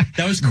stand.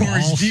 That was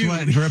Corey's view.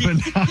 Sweat dripping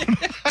down.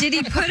 Did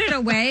he put it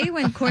away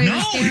when Corey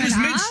was staring he was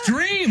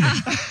midstream.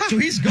 So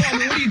he's going,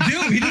 what do you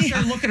do? He just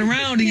started looking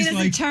around. He He's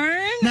doesn't like,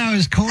 turn? Now,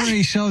 is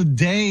Corey so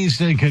dazed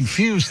and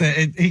confused that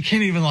he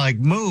can't even,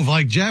 move?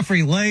 Like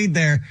Jeffrey laid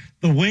there,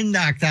 the wind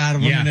knocked out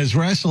of him in his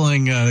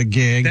wrestling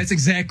gig. That's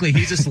exactly.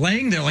 He's just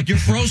laying there like you're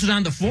frozen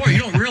on the floor. You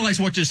don't realize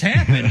what just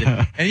happened.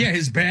 And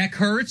his back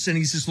hurts, and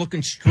he's just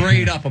looking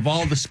straight up of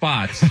all the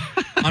spots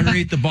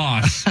underneath the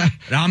boss. And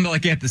I'm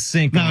like at the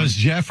sink. Now, is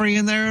Jeffrey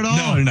in there at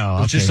all?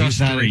 No, it's just us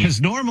three. Because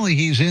normally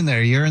he's in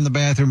there. You're in the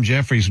bathroom.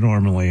 Jeffrey's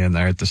normally in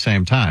there at the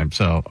same time.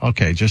 So,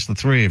 okay, just the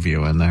three of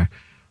you in there.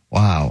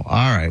 Wow.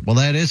 All right. Well,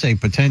 that is a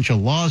potential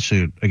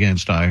lawsuit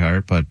against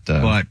iHeart, but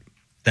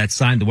that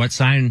sign, the wet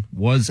sign,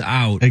 was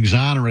out.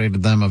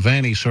 Exonerated them of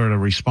any sort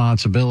of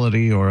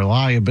responsibility or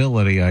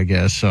liability, I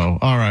guess. So,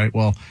 all right.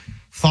 Well,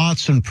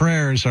 thoughts and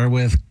prayers are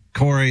with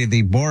Corey,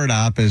 the board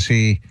op, as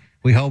we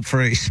hope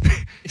for a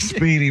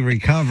speedy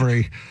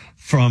recovery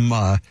from,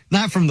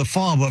 not from the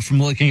fall, but from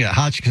looking at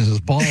Hotchkiss's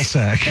ball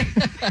sack.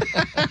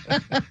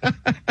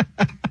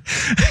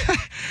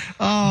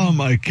 Oh,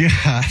 my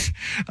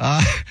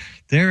God.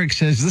 Derek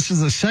says this is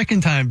the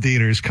second time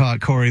Dieter's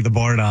caught Corey the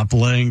board op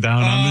laying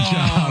down on the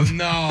job. Oh,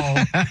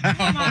 no.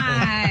 Come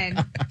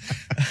on.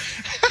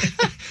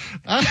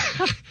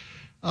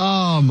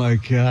 Oh, my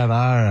God.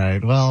 All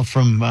right. Well,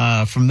 from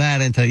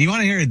that into, you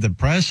want to hear a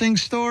depressing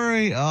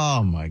story?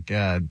 Oh, my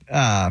God.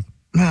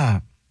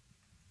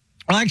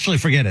 Actually,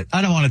 forget it.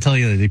 I don't want to tell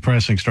you the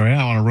depressing story. I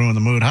don't want to ruin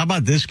the mood. How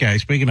about this guy?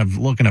 Speaking of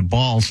looking at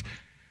balls,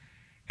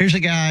 here's a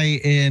guy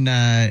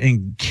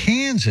in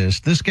Kansas.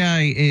 This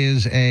guy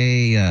is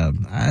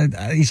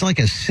he's like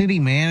a city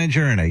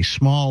manager in a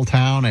small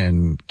town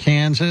in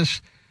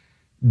Kansas.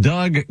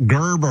 Doug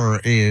Gerber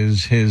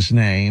is his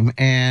name,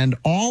 and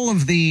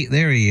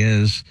there he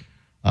is,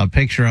 a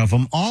picture of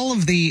him. All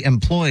of the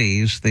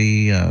employees,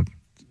 the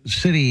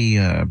city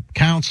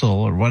council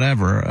or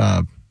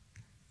whatever,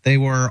 they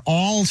were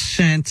all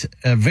sent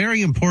a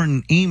very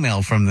important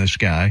email from this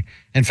guy.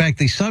 In fact,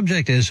 the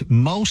subject is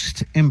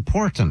most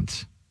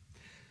important.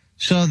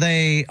 So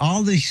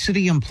all the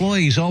city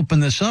employees open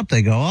this up.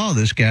 They go, oh,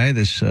 this guy,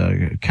 this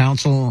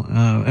council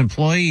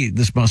employee,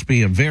 this must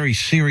be a very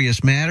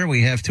serious matter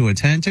we have to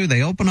attend to.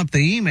 They open up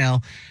the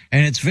email,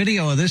 and it's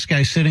video of this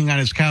guy sitting on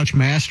his couch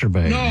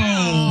masturbating.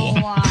 No.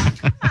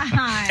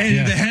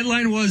 And the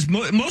headline was,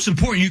 most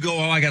important. You go,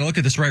 oh, I got to look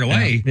at this right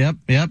away.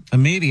 Yep,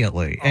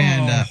 immediately. Oh,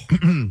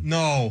 and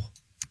no.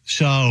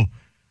 So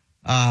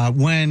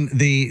when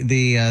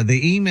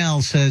the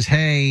email says,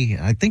 hey,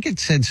 I think it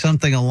said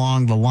something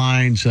along the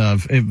lines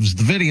of, it was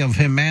the video of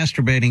him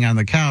masturbating on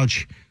the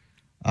couch,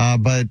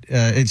 but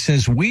it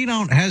says, we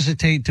don't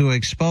hesitate to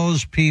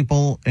expose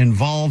people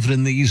involved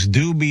in these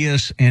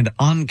dubious and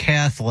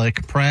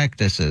un-Catholic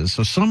practices.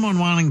 So someone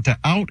wanting to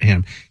out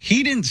him.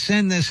 He didn't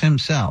send this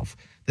himself.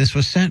 This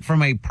was sent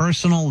from a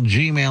personal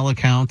Gmail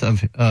account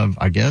of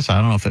I guess, I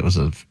don't know if it was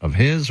of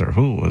his or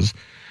who it was.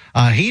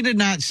 He did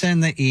not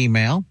send the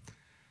email.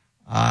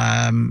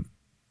 How'd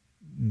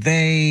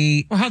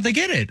they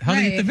get it? How'd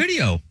they get the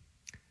video?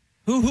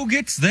 Who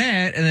gets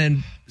that and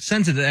then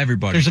sends it to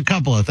everybody? There's a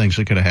couple of things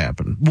that could have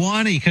happened.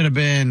 One, he could have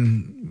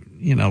been,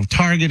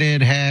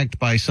 targeted, hacked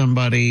by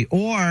somebody,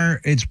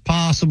 or it's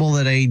possible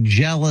that a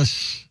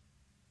jealous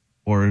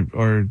or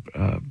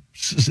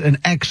an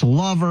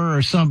ex-lover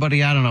or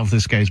somebody, I don't know if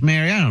this guy's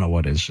married, I don't know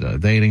what his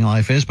dating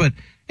life is, but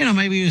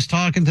maybe he was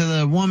talking to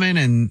the woman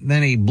and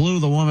then he blew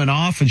the woman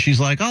off and she's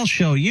like, I'll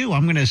show you.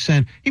 I'm going to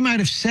send. He might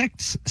have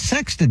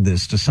sexted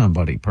this to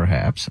somebody,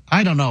 perhaps.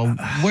 I don't know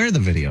where the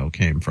video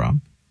came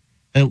from.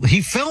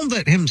 He filmed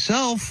it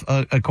himself.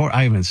 I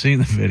haven't seen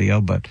the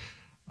video, but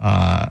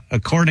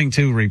according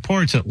to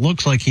reports, it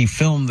looks like he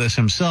filmed this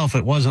himself.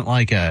 It wasn't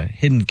like a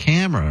hidden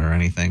camera or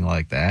anything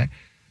like that.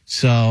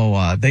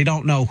 So they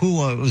don't know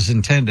who it was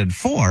intended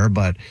for,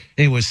 but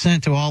it was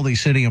sent to all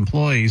these city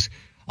employees.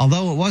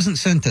 Although it wasn't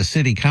sent to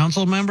city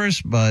council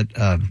members, but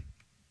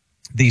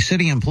the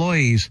city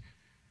employees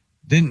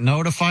didn't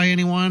notify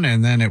anyone,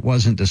 and then it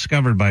wasn't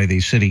discovered by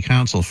the city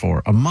council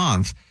for a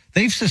month.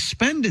 They've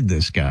suspended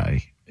this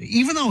guy,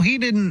 even though he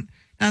didn't.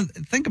 Now,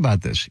 think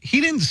about this.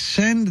 He didn't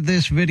send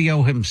this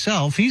video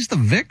himself. He's the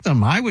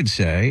victim, I would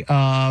say,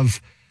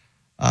 of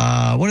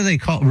what do they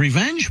call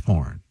revenge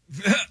porn,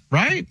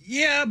 right?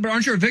 Yeah, but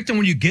aren't you a victim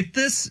when you get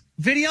this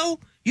video?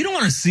 You don't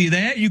want to see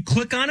that. You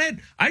click on it.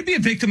 I'd be a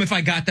victim if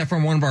I got that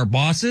from one of our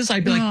bosses.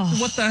 I'd be like,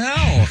 what the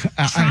hell?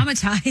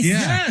 Traumatized.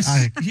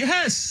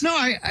 Yes.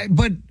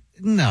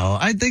 No,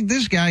 I think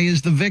this guy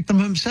is the victim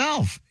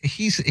himself.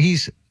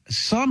 He's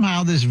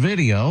somehow this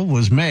video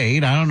was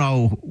made. I don't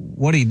know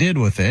what he did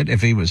with it,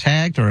 if he was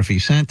hacked or if he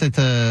sent it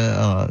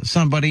to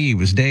somebody he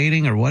was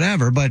dating or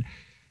whatever. But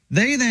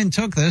they then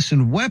took this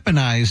and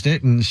weaponized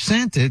it and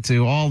sent it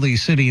to all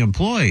these city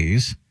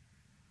employees.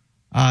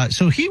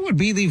 So he would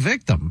be the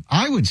victim,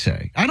 I would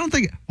say. I don't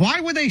think. Why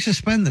would they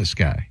suspend this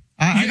guy?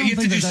 I don't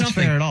think that's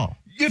fair at all.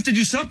 You have to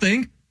do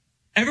something.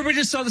 Everybody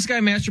just saw this guy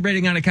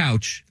masturbating on a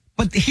couch.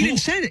 But he didn't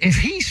send it. If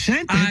he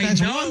sent it,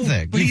 that's one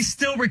thing. But he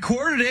still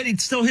recorded it.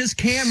 It's still his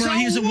camera. So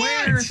He's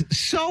aware.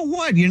 So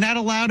what? You're not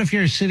allowed, if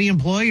you're a city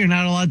employee, you're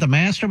not allowed to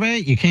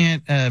masturbate? You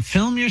can't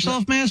film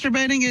yourself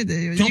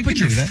masturbating? Don't put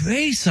your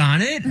face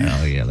on it.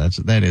 Oh, yeah,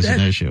 that is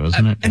an issue,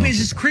 isn't it? I mean, it's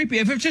just creepy.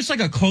 If it's just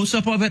like a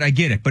close-up of it, I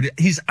get it. But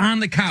he's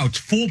on the couch,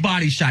 full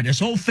body shot, his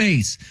whole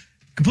face,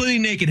 completely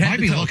naked. Might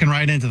be looking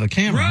right into the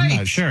camera. Right. I'm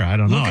not sure. I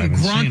don't know. Looking,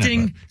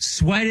 grunting,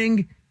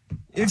 sweating.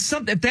 It's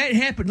something. If that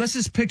happened, let's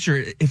just picture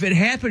it. If it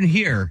happened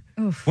here,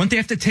 wouldn't they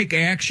have to take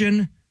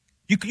action?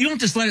 You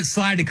don't just let it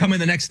slide and come in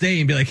the next day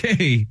and be like,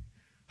 "Hey,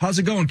 how's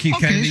it going, Keith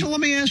Kennedy?" Okay, so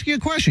let me ask you a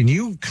question.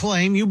 You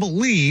claim, you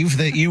believe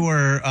that you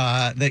were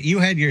that you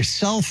had your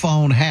cell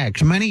phone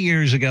hacked many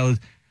years ago.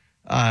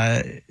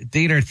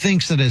 Dieter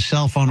thinks that his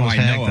cell phone was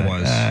hacked. I know it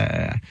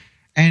was.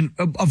 And,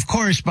 of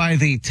course, by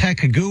the tech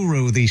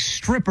guru, the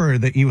stripper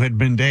that you had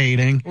been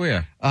dating. Oh,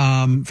 yeah.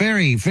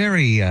 Very,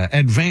 very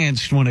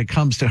advanced when it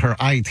comes to her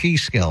IT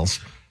skills.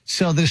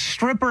 So the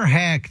stripper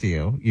hacked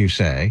you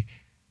say,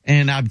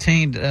 and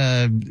obtained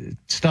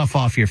stuff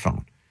off your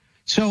phone.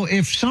 So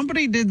if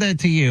somebody did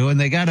that to you and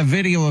they got a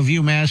video of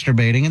you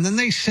masturbating and then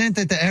they sent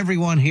it to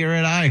everyone here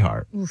at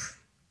iHeart,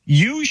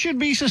 you should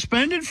be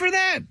suspended for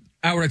that?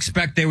 I would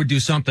expect they would do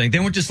something. They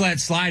wouldn't just let it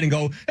slide and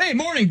go, "Hey,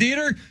 morning,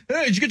 Dieter.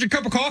 Hey, did you get your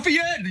cup of coffee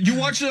yet? Did you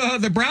watch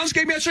the Browns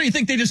game yesterday?" You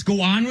think they just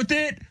go on with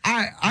it?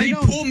 They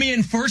pull me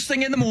in first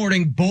thing in the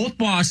morning, both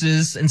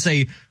bosses, and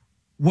say,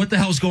 what the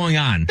hell's going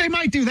on. They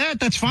might do that.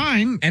 That's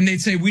fine. And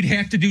they'd say, we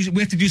have to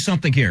do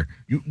something here.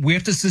 We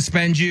have to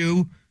suspend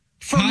you.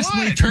 For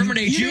possibly what?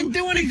 terminate you. You didn't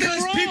do anything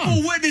because wrong.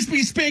 people witness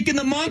me spanking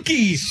the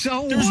monkey.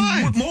 So There's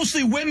what?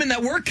 Mostly women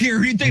that work here.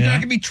 You think they're not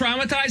going to be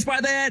traumatized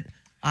by that?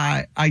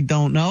 I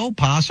don't know.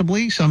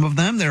 Possibly some of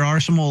them. There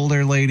are some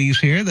older ladies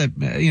here that,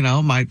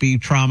 might be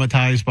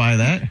traumatized by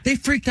that. They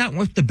freaked out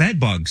with the bed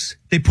bugs.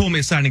 They pull me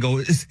aside and go,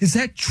 is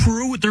that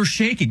true? They're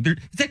shaking. Is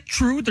that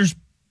true? There's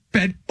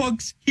bed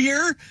bugs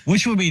here?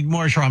 Which would be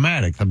more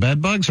traumatic, the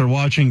bed bugs or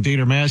watching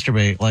Dieter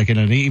masturbate like in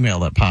an email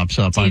that pops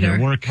up on your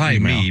work Probably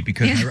email? me,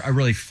 because I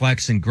really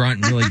flex and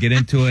grunt and really get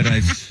into it.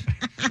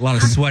 A lot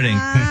of sweating.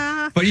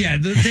 But yeah,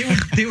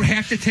 they would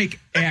have to take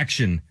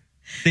action.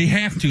 They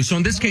have to. So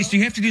in this case,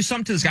 you have to do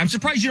something to this guy. I'm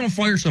surprised you don't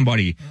fire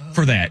somebody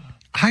for that.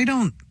 I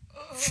don't.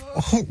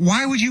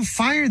 Why would you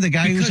fire the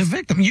guy who's a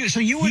victim? You'd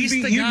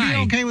be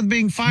okay with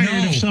being fired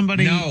if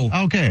somebody. No.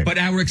 Okay. But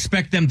I would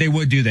expect they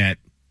would do that.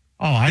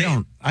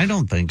 Oh, I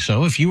don't think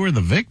so. If you were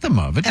the victim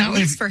of it. At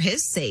least for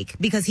his sake,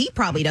 because he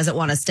probably doesn't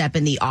want to step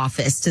in the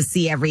office to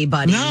see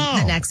everybody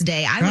the next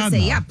day. I would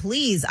say, yeah,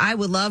 please. I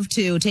would love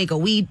to take a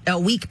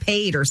week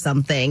paid or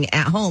something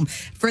at home.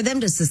 For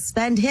them to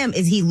suspend him,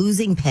 is he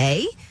losing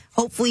pay?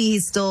 Hopefully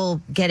he's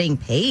still getting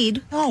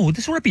paid. No,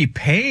 this wouldn't be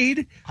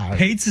paid.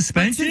 Paid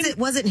suspension? Since it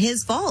wasn't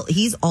his fault,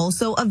 he's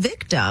also a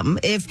victim.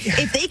 If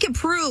they could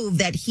prove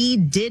that he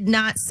did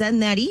not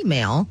send that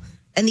email,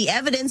 and the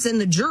evidence and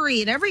the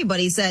jury and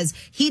everybody says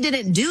he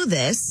didn't do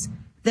this,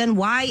 then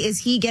why is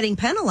he getting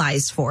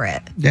penalized for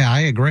it? Yeah,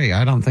 I agree.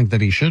 I don't think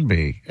that he should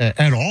be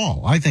at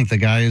all. I think the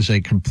guy is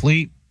a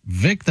complete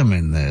victim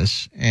in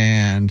this,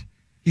 and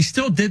he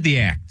still did the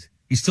act.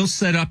 He still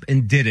set up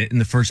and did it in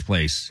the first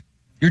place.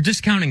 You're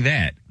discounting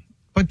that.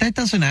 But that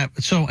doesn't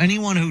happen. So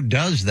anyone who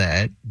does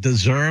that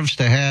deserves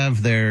to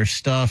have their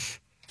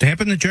stuff. It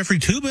happened to Jeffrey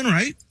Toobin,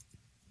 right?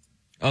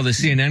 Oh, the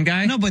CNN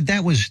guy? No, but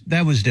that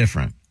was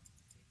different.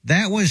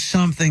 That was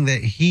something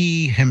that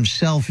he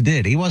himself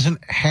did. He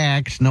wasn't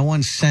hacked. No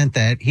one sent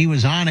that. He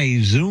was on a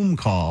Zoom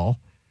call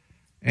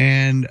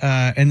and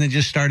then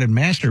just started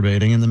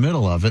masturbating in the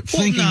middle of it,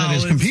 thinking that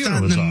his computer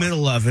was in the off.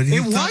 middle of it.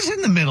 It was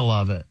in the middle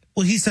of it.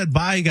 Well, he said,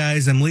 "Bye,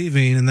 guys, I'm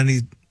leaving," and then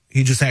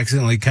he just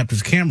accidentally kept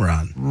his camera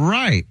on.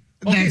 Right.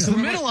 Okay, That's so the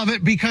middle of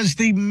it because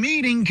the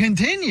meeting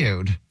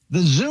continued.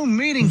 The Zoom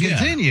meeting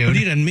continued. But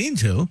he didn't mean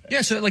to.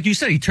 Yeah, so like you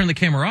said, he turned the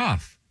camera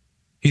off.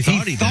 He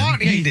thought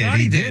he did.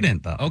 He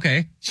didn't, though.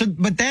 Okay. So,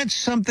 but that's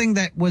something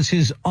that was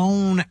his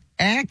own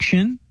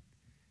action.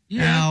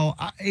 Yeah. Now,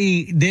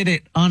 he did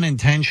it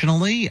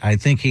unintentionally. I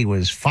think he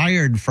was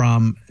fired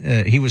from,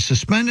 he was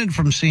suspended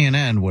from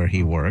CNN where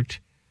he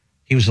worked.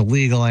 He was a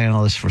legal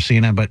analyst for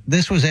CNN, but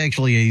this was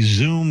actually a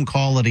Zoom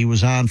call that he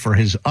was on for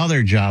his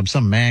other job,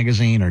 some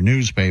magazine or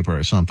newspaper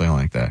or something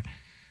like that.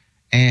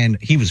 And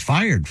he was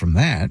fired from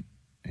that.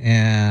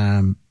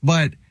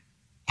 But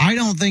I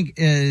don't think,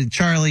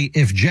 Charlie,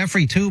 if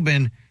Jeffrey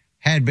Toobin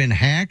had been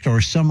hacked or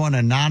someone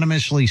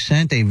anonymously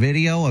sent a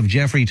video of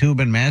Jeffrey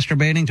Toobin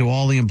masturbating to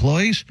all the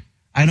employees,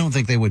 I don't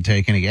think they would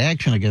take any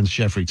action against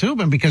Jeffrey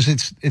Toobin because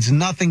it's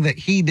nothing that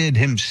he did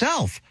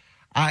himself.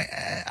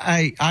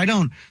 I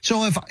don't.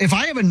 So if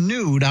I have a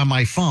nude on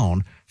my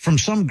phone from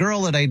some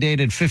girl that I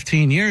dated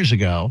 15 years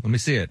ago, let me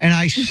see it, and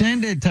I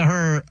send it to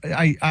her,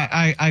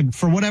 I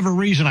for whatever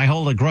reason I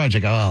hold a grudge. I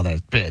go, oh,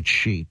 that bitch,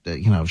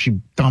 she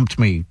dumped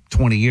me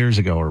 20 years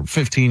ago or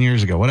 15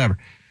 years ago, whatever.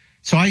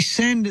 So I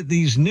send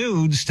these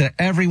nudes to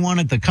everyone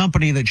at the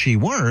company that she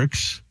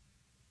works.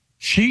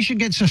 She should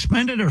get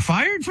suspended or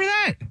fired for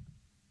that.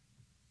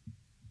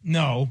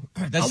 No,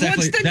 that's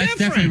What's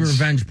definitely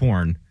revenge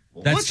porn.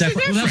 What's the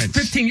difference? Well, that's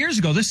 15 years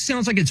ago. This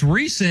sounds like it's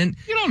recent.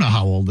 You don't know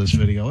how old this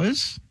video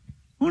is.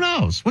 Who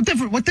knows? What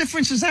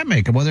difference does that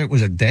make? Whether it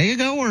was a day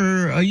ago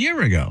or a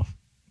year ago?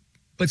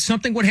 But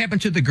something would happen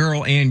to the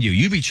girl and you.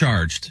 You'd be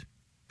charged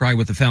probably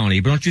with a felony.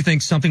 But don't you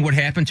think something would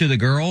happen to the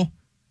girl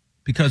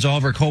because all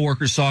of her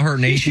coworkers saw her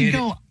emaciated?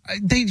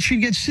 They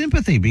should get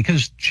sympathy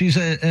because she's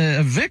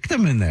a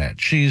victim in that.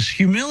 She's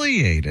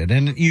humiliated,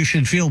 and you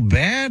should feel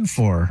bad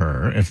for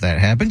her if that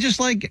happened. Just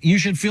like you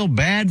should feel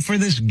bad for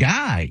this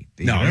guy.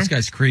 No, this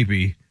guy's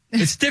creepy.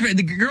 It's different.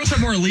 The girls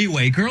have more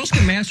leeway. Girls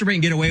can masturbate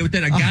and get away with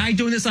it. A guy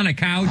doing this on a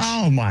couch.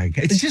 Oh, my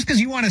God. It's just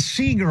because you want to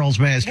see girls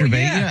masturbate.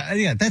 Well,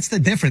 yeah, that's the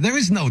difference. There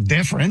is no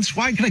difference.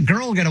 Why can a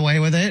girl get away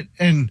with it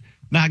and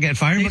not get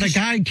fired, but a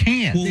guy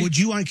can't? Well, would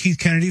you want Keith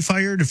Kennedy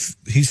fired if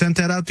he sent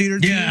that out to you?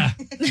 Yeah.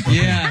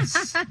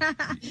 Yes.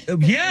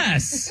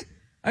 Yes.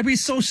 I'd be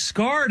so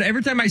scarred.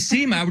 Every time I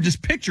see him, I would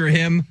just picture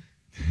him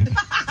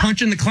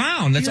punching the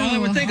clown. That's all I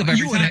would think of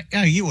every time.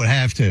 You would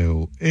have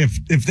to.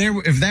 If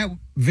that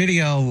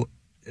video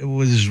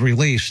was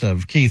released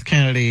of Keith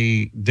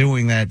Kennedy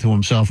doing that to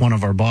himself, one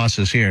of our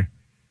bosses here,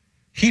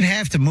 he'd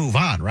have to move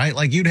on, right?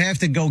 Like, you'd have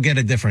to go get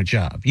a different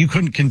job. You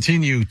couldn't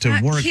continue to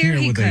work here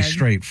with a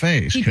straight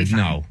face. He'd be fine.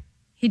 No.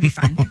 He'd be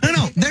fine.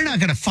 No, they're not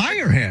going to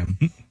fire him.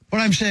 But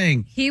I'm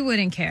saying, He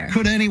wouldn't care.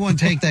 could anyone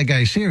take that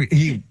guy serious?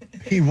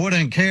 He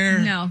wouldn't care.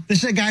 No.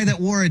 This is a guy that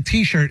wore a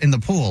T-shirt in the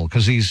pool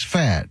because he's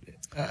fat.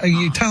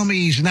 You tell me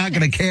he's not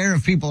going to care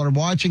if people are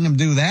watching him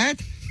do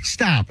that?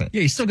 Stop it.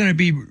 Yeah, he's still going to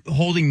be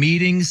holding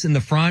meetings in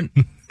the front,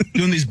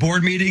 doing these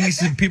board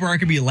meetings, and people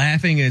aren't going to be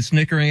laughing and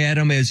snickering at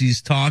him as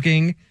he's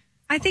talking.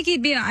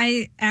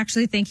 I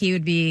actually think he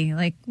would be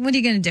like, what are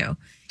you going to do?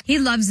 He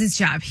loves his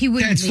job. He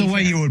wouldn't. That's the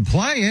way you would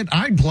play it.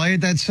 I'd play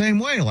it that same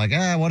way. Like,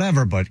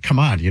 whatever. But come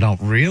on, you don't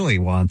really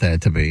want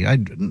that to be.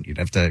 You'd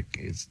have to.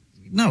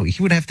 No,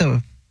 he would have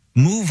to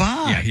move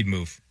on. Yeah, he'd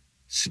move.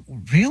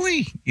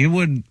 Really? You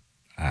would.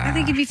 I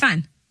think he'd be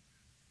fine.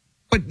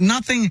 But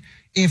nothing.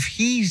 If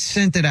he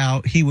sent it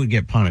out, he would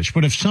get punished.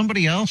 But if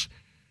somebody else.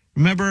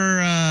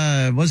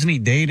 Remember, wasn't he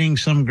dating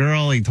some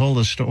girl? He told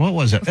us. What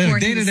was it? He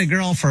dated a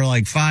girl for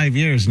like 5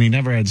 years and he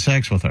never had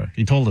sex with her.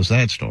 He told us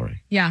that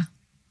story. Yeah.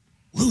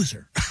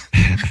 Loser.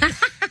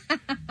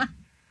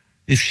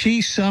 If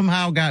she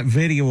somehow got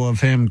video of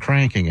him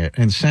cranking it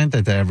and sent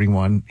it to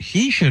everyone,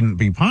 he shouldn't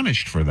be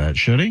punished for that,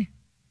 should he?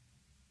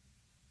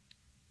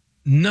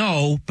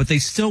 No, but they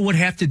still would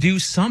have to do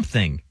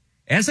something.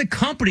 As a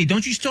company,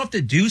 don't you still have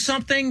to do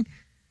something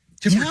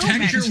to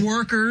protect your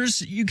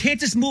workers? You can't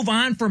just move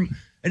on from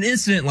an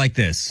incident like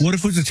this. What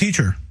if it was a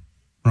teacher,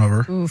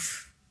 Robert?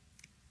 Oof.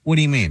 What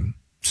do you mean?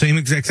 Same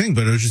exact thing,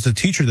 but it was just a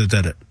teacher that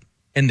did it.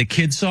 And the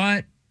kid saw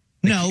it?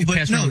 No,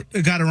 but no,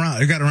 it got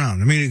around. It got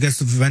around. I mean, I guess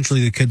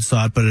eventually the kids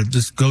saw it, but it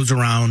just goes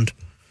around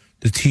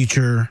the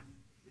teacher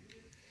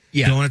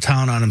going to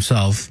town on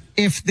himself.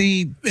 If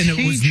the and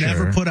it was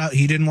never put out,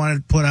 he didn't want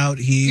it put out.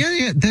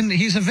 Then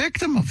he's a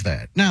victim of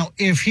that. Now,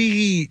 if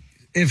he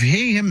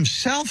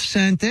himself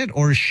sent it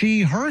or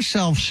she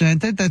herself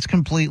sent it, that's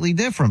completely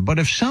different. But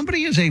if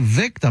somebody is a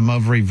victim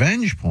of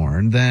revenge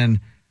porn,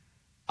 then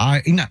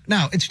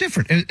now it's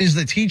different. Is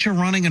the teacher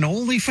running an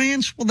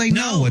OnlyFans? Well, they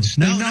know what's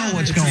going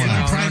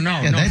on.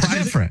 No, that's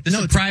private, different. This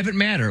is a private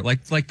matter,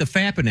 like the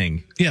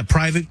fappening. Yeah,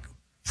 private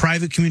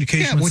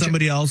communication with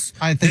somebody else.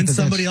 I think then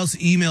somebody else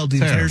emailed the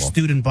entire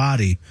student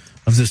body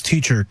of this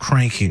teacher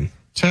cranking.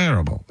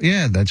 Terrible.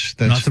 Yeah, that's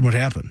nothing would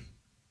happen.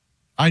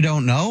 I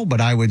don't know, but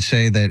I would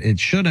say that it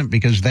shouldn't,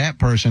 because that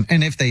person,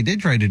 and if they did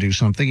try to do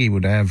something,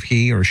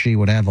 he or she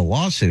would have a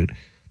lawsuit.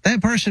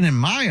 That person, in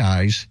my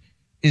eyes,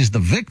 is the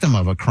victim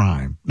of a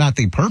crime, not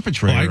the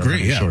perpetrator of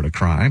any sort of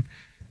crime.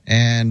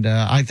 And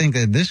I think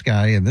that this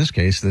guy, in this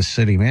case, this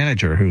city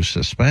manager who's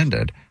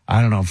suspended,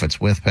 I don't know if it's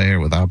with pay or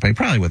without pay,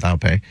 probably without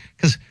pay,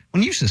 because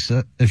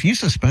if you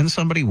suspend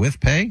somebody with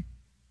pay,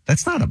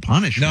 that's not a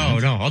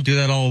punishment. No, I'll do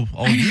that all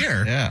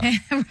year. Yeah.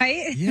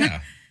 Right?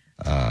 Yeah.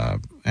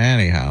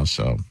 Anyhow,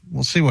 so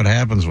we'll see what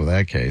happens with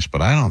that case,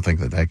 but I don't think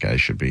that guy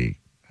should be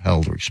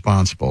held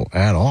responsible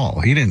at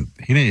all. He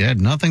had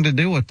nothing to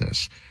do with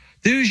this.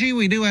 Duji,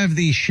 we do have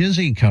the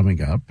shizzy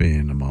coming up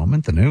in a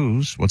moment. The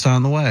news. What's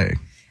on the way?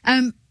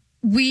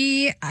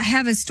 We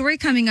have a story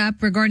coming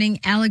up regarding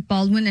Alec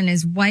Baldwin and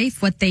his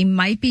wife, what they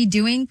might be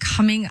doing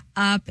coming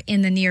up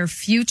in the near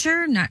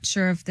future. Not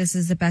sure if this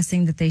is the best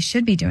thing that they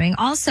should be doing.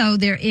 Also,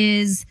 there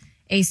is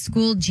a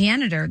school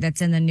janitor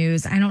that's in the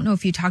news. I don't know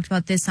if you talked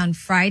about this on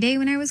Friday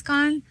when I was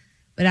gone,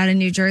 but out of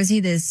New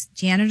Jersey, this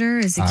janitor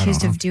is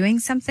accused of doing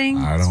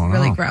something. It's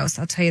really gross.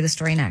 I'll tell you the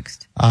story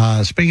next.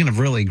 Speaking of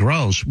really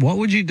gross, what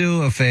would you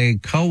do if a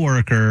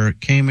coworker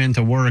came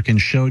into work and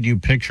showed you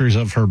pictures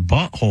of her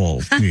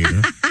butthole,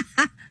 Peter?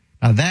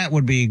 That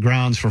would be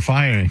grounds for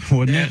firing,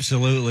 wouldn't it?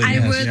 Absolutely.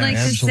 I would like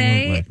to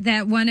say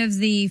that one of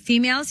the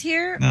females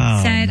here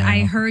said,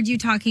 I heard you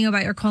talking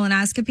about your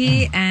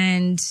colonoscopy,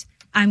 and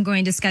I'm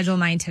going to schedule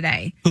mine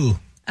today. Who?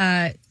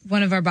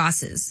 One of our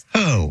bosses.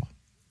 Who?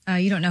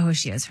 You don't know who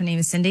she is. Her name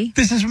is Cindy.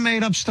 This is a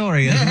made-up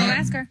story, isn't it?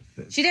 Ask her.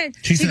 She did.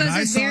 She said,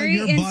 I saw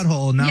your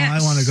butthole. Now I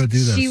want to go do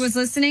this. She was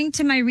listening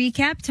to my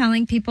recap,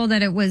 telling people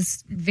that it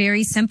was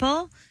very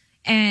simple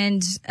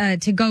and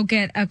to go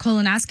get a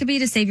colonoscopy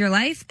to save your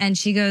life. And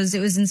she goes,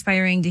 it was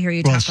inspiring to hear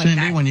you talk like Cindy,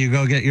 that. when you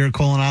go get your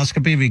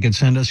colonoscopy, if you could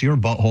send us your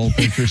butthole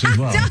pictures as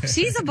well. No,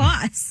 she's a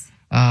boss.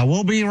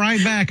 We'll be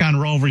right back on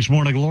Rover's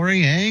Morning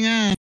Glory. Hang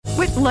on.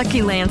 With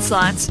Lucky Land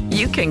Slots,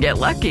 you can get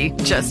lucky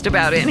just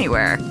about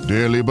anywhere.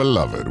 Dearly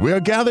beloved, we are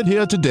gathered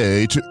here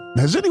today to...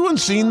 Has anyone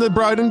seen the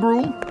bride and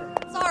groom?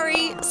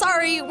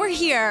 Sorry, we're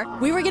here.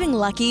 We were getting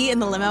lucky in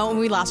the limo and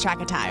we lost track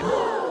of time.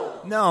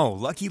 No,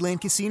 Lucky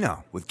Land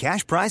Casino, with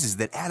cash prizes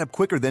that add up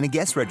quicker than a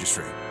guest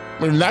registry.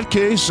 In that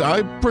case,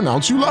 I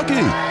pronounce you lucky.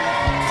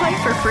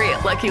 Play for free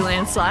at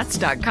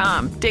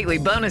LuckyLandSlots.com. Daily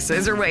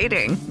bonuses are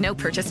waiting. No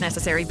purchase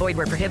necessary. Void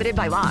where prohibited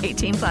by law.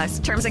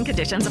 18+. Terms and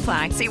conditions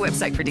apply. See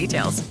website for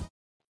details.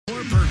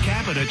 More per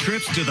capita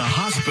trips to the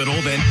hospital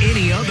than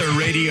any other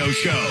radio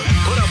show.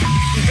 Put a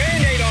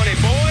Band-Aid on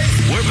it, boys.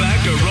 We're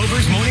back to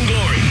Rover's Morning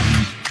Glory.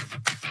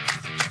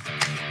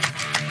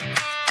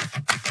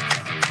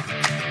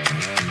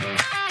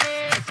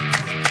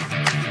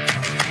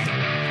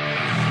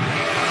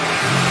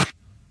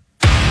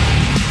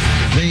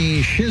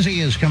 The shizzy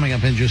is coming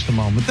up in just a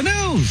moment. The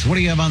news. What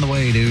do you have on the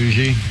way,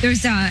 Duji?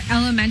 There's an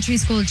elementary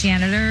school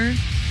janitor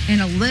in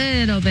a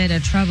little bit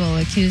of trouble,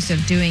 accused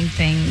of doing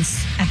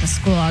things at the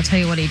school. I'll tell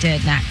you what he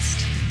did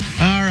next.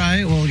 All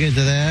right, we'll get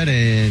to that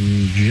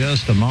in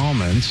just a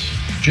moment.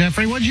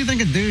 Jeffrey, what did you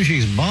think of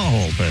Duji's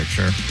butthole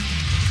picture?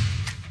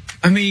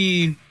 I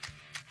mean,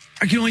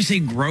 I can only say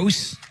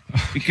gross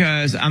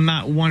because I'm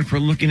not one for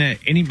looking at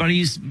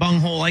anybody's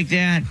bunghole like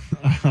that.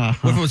 What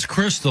if it was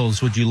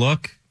crystals? Would you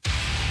look?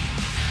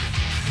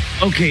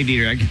 Okay,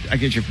 Dieter, I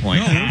get your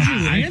point. No, would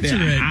you answer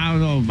it? I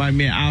don't know. I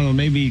mean, I don't know.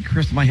 Maybe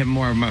Chris might have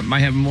more of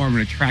an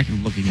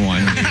attractive looking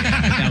one. If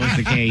that was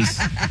the case.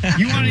 If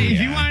you want to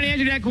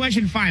answer that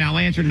question, fine. I'll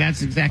answer, and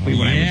that's exactly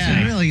what I would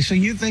say. Really? So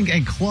you think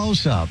a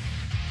close-up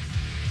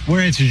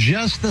where it's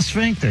just the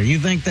sphincter, you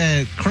think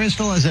that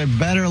Crystal has a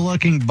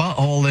better-looking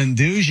butthole than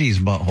Duji's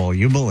butthole,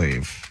 you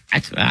believe? I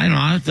don't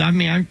know. I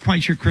mean, I'm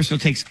quite sure Crystal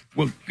takes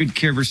good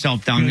care of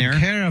herself down there.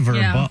 Good care of her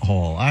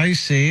butthole. I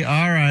see.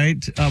 All right.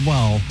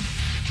 Well,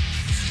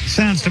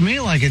 sounds to me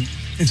like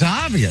it's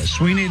obvious.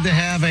 We need to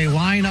have a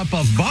lineup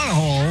of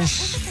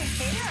buttholes,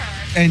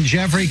 and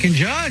Jeffrey can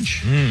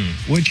judge,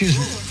 which is...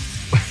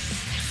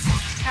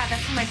 God,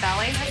 that's on my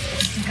belly.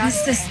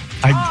 That's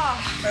disgusting.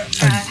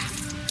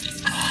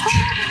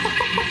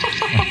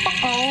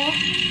 Oh,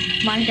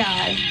 my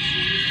God.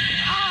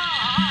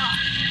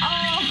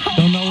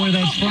 Don't know where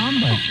that's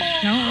from, but...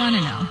 Don't want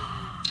to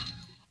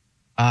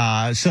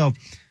know. So,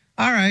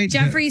 all right.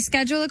 Jeffrey,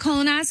 schedule a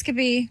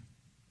colonoscopy.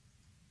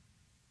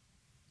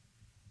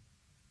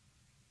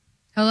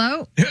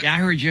 Hello? Yeah, I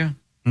heard you.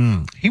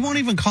 He won't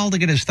even call to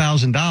get his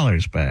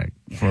 $1,000 back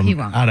from he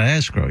won't. out of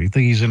escrow. You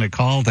think he's going to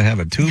call to have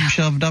a tube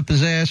shoved up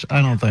his ass?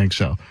 I don't think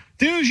so.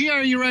 Duji,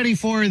 are you ready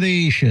for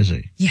the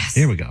shizzy? Yes.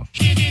 Here we go.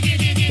 Hear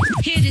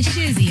the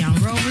shizzy on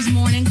Rover's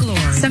Morning Glory.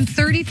 Some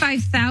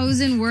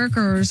 35,000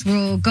 workers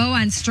will go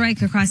on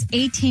strike across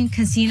 18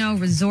 casino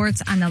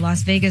resorts on the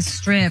Las Vegas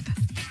Strip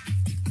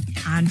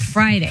on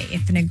Friday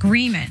if an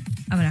agreement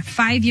of a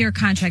 5-year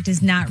contract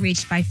is not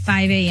reached by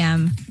 5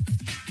 a.m.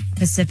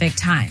 Pacific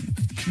time.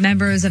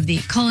 Members of the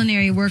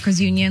Culinary Workers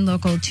Union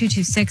Local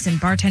 226 and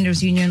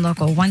Bartenders Union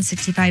Local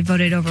 165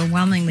 voted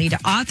overwhelmingly to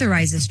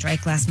authorize the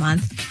strike last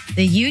month.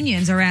 The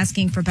unions are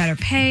asking for better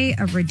pay,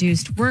 a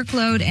reduced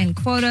workload and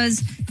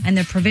quotas, and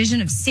the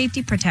provision of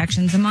safety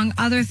protections, among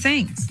other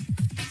things.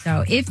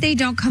 So if they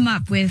don't come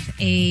up with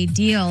a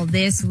deal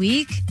this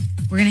week,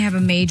 we're going to have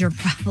a major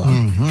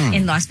problem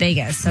in Las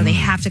Vegas. So they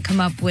have to come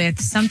up with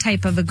some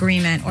type of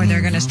agreement or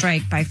they're going to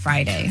strike by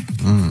Friday.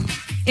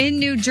 In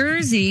New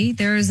Jersey,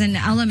 there's an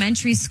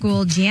elementary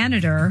school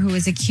janitor who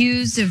is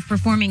accused of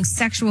performing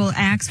sexual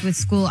acts with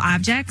school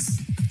objects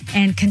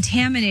and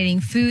contaminating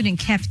food and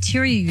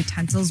cafeteria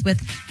utensils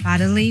with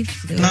bodily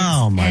fluids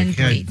and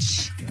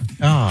bleach.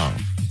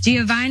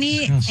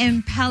 Giovanni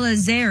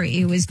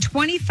Impellizzeri, who is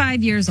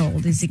 25 years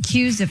old, is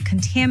accused of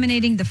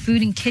contaminating the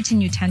food and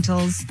kitchen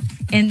utensils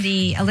in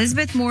the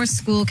Elizabeth Moore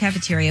School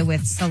cafeteria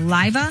with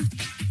saliva,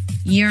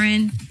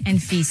 urine, and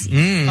feces.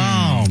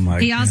 Oh, my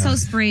God. He also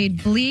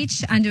sprayed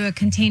bleach onto a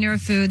container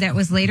of food that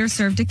was later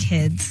served to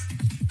kids.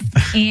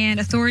 And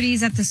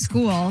authorities at the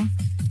school,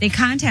 they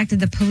contacted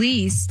the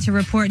police to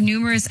report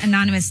numerous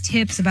anonymous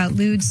tips about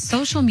lewd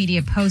social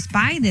media posts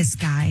by this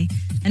guy.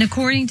 And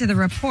according to the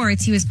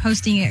reports, he was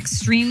posting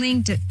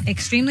extremely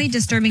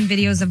disturbing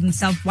videos of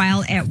himself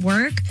while at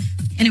work.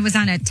 And it was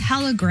on a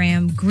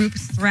Telegram group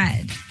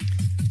thread.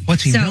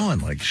 What's he doing?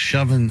 Like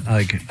shoving,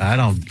 I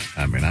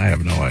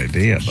have no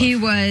idea. But. He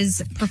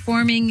was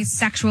performing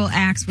sexual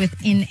acts with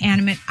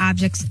inanimate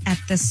objects at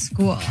the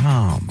school.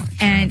 Oh, my God.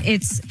 And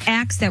it's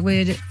acts that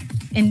would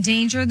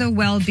endanger the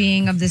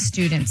well-being of the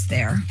students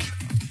there.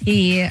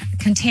 He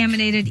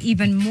contaminated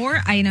even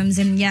more items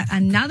in yet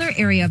another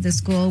area of the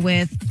school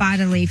with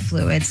bodily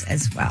fluids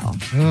as well.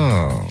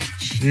 Oh,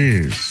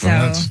 jeez. So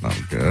that's not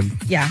good.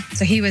 Yeah,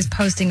 so he was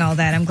posting all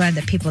that. I'm glad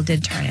that people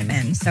did turn him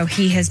in. So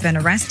he has been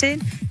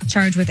arrested,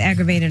 charged with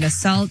aggravated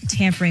assault,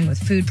 tampering with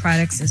food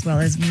products, as well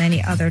as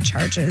many other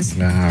charges.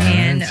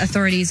 And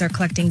authorities are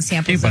collecting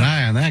samples Keep an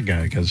eye on that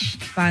guy, because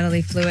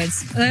bodily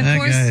fluids.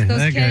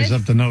 That guy's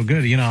up to no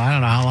good. You know, I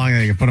don't know how long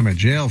they can put him in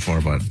jail for,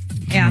 but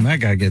when that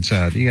guy gets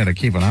out, you got to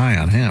keep an eye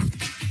on him.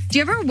 Do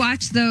you ever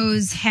watch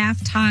those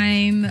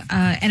halftime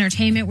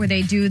entertainment where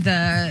they do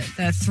the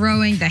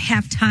throwing, the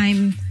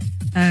halftime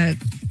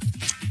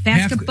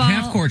basketball?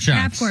 Half-court shots.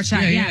 Half-court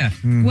shot, yeah.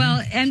 Mm-hmm.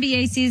 Well,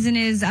 NBA season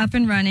is up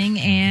and running,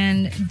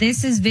 and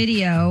this is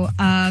video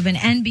of an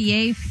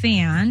NBA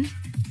fan,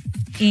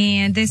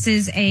 and this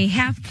is a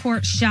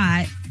half-court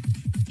shot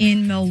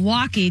in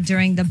Milwaukee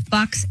during the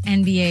Bucks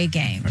NBA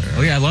game.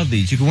 Oh, yeah, I love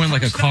these. You can win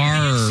like a car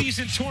or...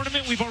 Season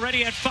tournament, we've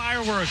already had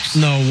fireworks.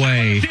 No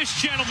way. This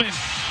gentleman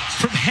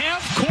from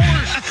half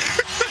court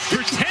for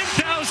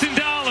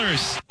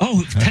 $10,000.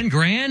 Oh, 10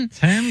 grand?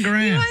 10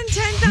 grand. You won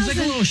 10,000. He's like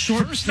a little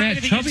short,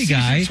 fat, chubby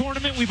guy.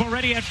 Tournament, we've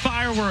already had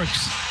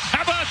fireworks.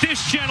 How about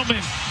this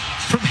gentleman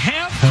from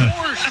half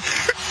court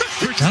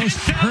for That was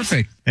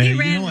perfect. You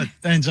know what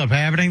ends up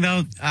happening,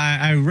 though?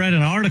 I read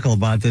an article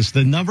about this.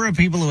 The number of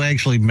people who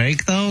actually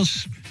make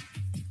those,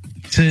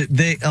 a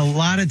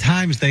lot of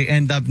times they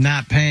end up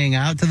not paying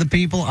out to the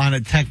people on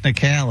a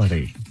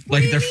technicality.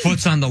 Like their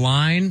foot's on the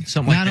line,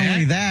 something like that? Not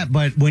only that,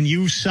 but when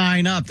you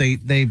sign up,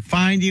 they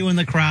find you in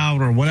the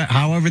crowd or whatever,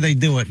 however they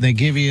do it, they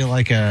give you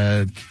like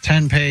a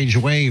 10-page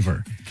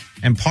waiver.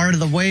 And part of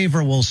the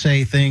waiver will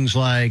say things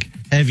like,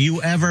 have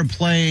you ever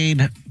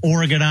played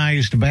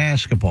organized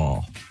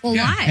basketball? Well,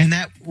 why? And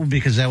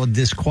because that would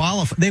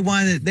disqualify. They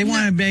want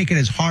to make it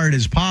as hard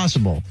as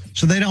possible.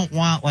 So they don't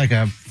want like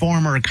a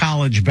former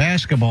college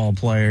basketball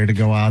player to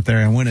go out there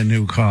and win a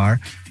new car.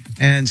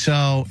 And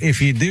so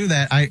if you do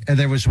that,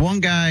 there was one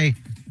guy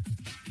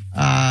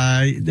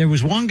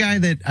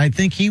that I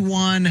think he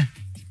won.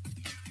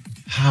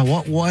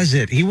 What was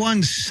it? He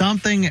won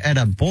something at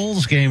a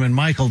Bulls game, and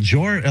Michael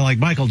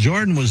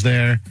Jordan was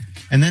there.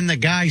 And then the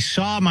guy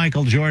saw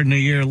Michael Jordan a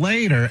year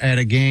later at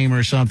a game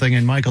or something,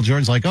 and Michael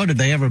Jordan's like, "Oh, did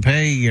they ever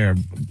pay your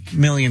 $1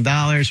 million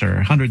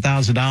or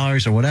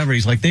 $100,000 or whatever?"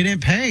 He's like, "They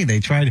didn't pay.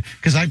 They tried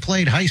because I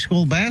played high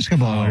school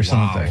basketball or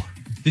something." Wow.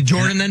 Did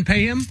Jordan then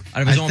pay him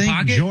out of his own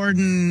pocket?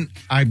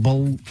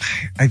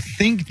 I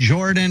think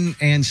Jordan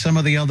and some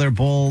of the other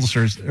Bulls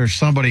or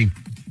somebody.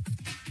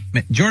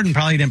 Jordan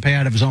probably didn't pay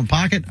out of his own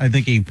pocket. I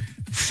think he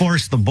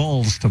forced the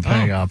Bulls to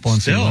pay up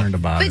once he learned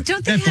about it. But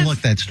don't they have to look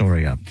that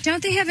story up?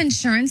 Don't they have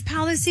insurance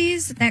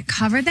policies that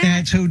cover that?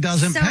 That's who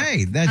doesn't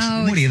pay.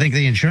 What do you think?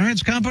 The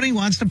insurance company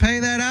wants to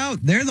pay that out?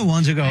 They're the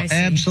ones who go,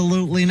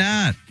 absolutely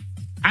not.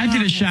 I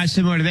did a shot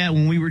similar to that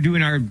when we were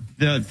doing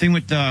the thing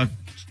with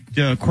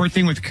the court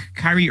thing with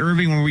Kyrie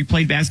Irving when we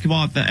played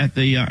basketball at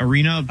the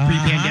arena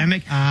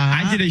pre-pandemic.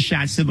 I did a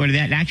shot similar to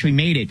that and actually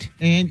made it.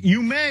 And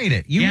you made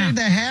it. You made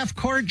the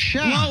half-court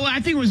shot. Well, I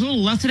think it was a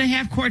little less than a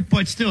half-court,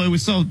 but still, it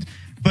was so...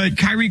 But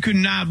Kyrie could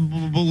not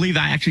believe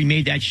I actually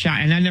made that shot,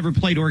 and I never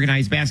played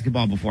organized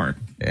basketball before.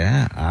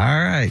 Yeah, all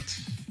right.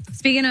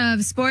 Speaking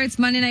of sports,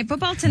 Monday Night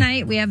Football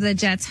tonight, we have the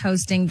Jets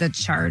hosting the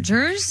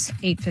Chargers,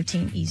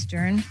 8:15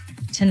 Eastern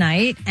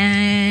tonight.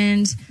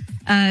 And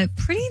a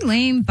pretty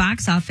lame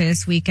box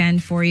office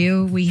weekend for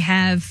you. We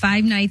have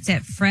Five Nights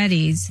at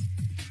Freddy's,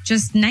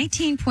 just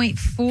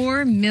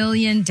 $19.4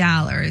 million.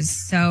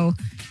 So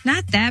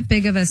not that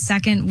big of a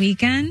second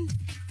weekend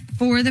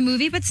for the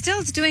movie, but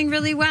still it's doing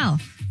really well.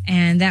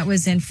 And that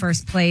was in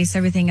first place.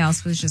 Everything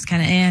else was just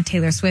kind of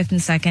Taylor Swift in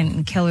second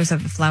and Killers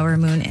of the Flower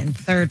Moon in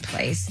third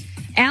place.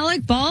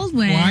 Alec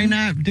Baldwin. Why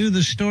not do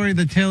the story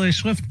that Taylor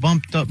Swift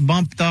bumped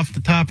off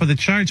the top of the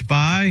charts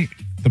by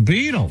the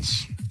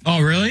Beatles? Oh,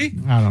 really?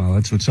 I don't know.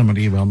 That's what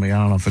somebody emailed me. I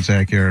don't know if it's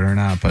accurate or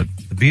not, but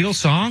the Beatles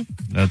song?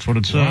 That's what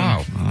it said.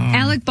 Wow.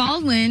 Alec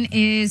Baldwin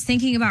is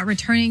thinking about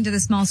returning to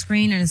the small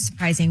screen in a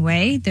surprising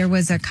way. There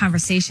was a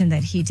conversation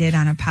that he did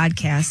on a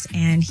podcast,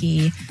 and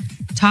he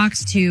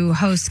talked to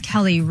host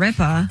Kelly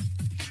Ripa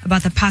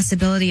about the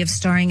possibility of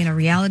starring in a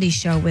reality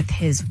show with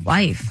his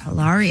wife,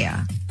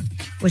 Hilaria,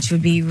 which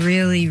would be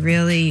really,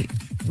 really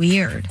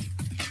weird.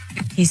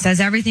 He says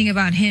everything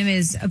about him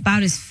is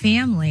about his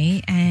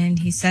family, and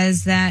he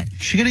says that...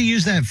 Is she going to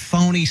use that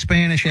phony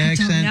Spanish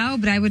accent? I don't know,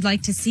 but I would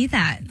like to see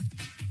that.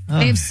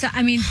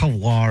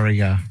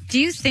 Hilaria. Do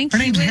you think her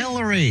name's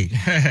Hillary?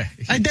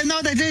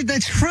 No,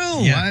 that's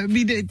true. Yeah. I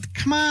mean,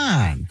 come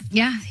on.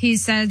 Yeah, he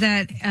said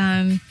that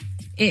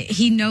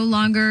he no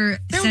longer.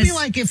 That would be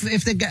like if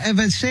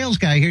a sales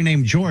guy here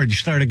named George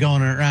started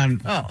going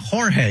around. Oh,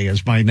 Jorge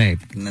is my name.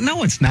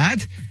 No, it's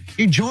not.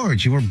 You're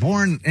George. You were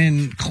born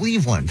in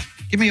Cleveland.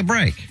 Give me a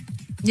break.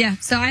 Yeah,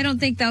 so I don't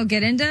think they'll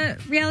get into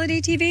reality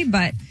TV,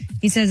 but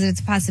he says it's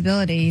a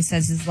possibility. He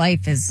says his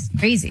life is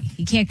crazy.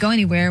 He can't go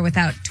anywhere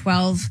without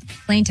 12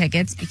 plane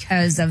tickets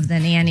because of the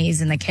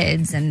nannies and the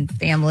kids and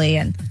family.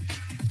 And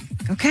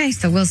okay,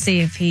 so we'll see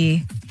if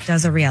he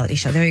does a reality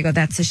show. There you go.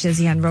 That's the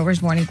Shizzy on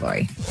Rover's Morning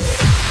Glory.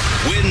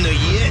 When the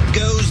yit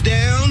goes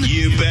down,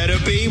 you better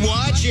be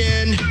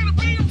watching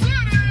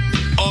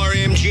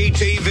RMG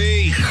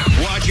TV.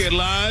 Watch it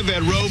live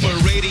at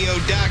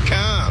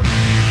roverradio.com.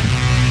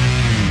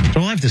 So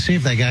we'll have to see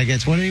if that guy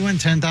gets, what did he win,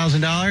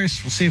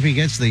 $10,000? We'll see if he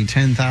gets the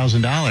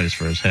 $10,000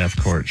 for his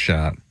half-court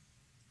shot.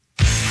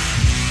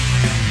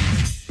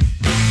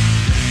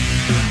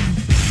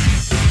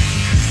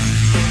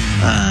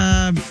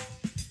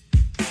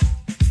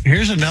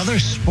 Here's another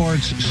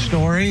sports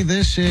story.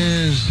 This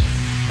is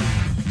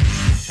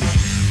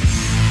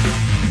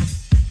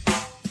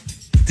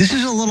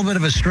a little bit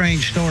of a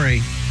strange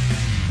story.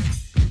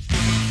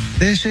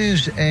 This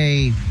is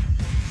a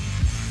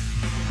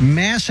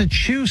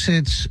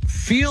Massachusetts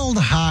field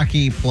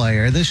hockey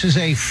player. This is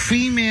a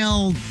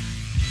female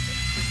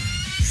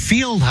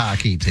field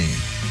hockey team.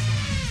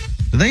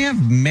 Do they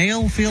have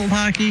male field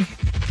hockey?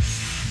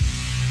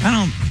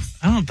 I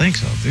don't think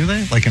so. Do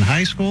they? Like in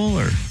high school,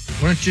 or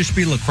wouldn't it just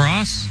be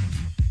lacrosse?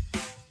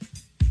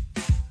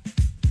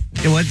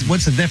 Yeah,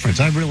 what's the difference?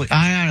 I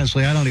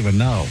honestly don't even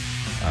know.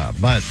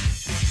 But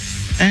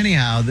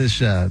anyhow,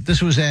 this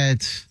was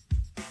at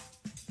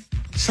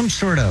some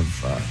sort of.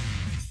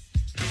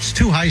 It's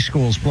two high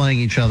schools playing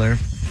each other,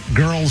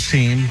 girls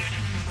team,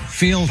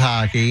 field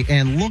hockey,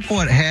 and look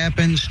what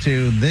happens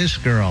to this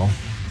girl.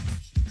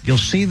 You'll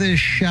see this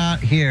shot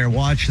here.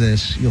 Watch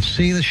this. You'll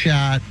see the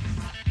shot.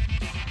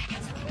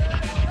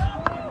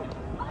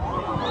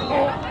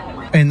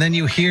 And then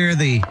you hear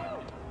the...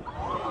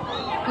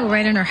 Oh,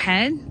 right in her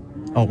head?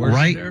 Oh,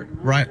 right.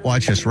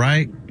 Watch this,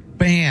 right?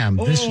 Bam.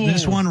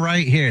 This one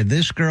right here.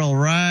 This girl,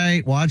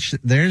 right. Watch.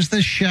 There's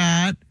the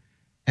shot.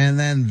 And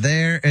then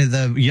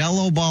the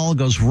yellow ball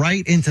goes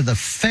right into the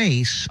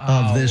face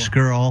of this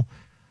girl.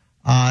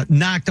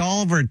 Knocked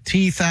all of her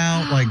teeth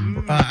out. I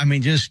don't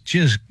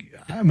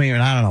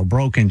know,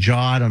 broken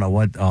jaw. I don't know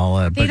what all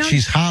that. But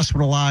she's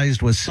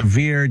hospitalized with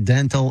severe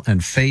dental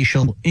and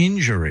facial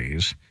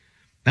injuries.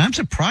 Now, I'm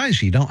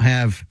surprised you don't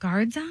have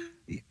guards on.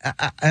 It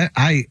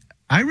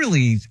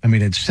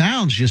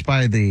sounds just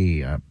by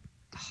the,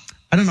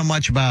 I don't know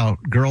much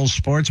about girls'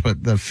 sports,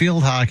 but the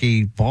field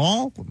hockey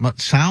ball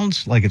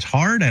sounds like it's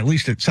hard. At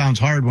least it sounds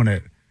hard when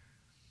it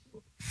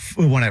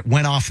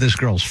went off this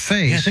girl's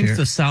face. Yeah, I think it's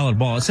a solid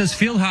ball. It says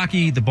field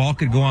hockey, the ball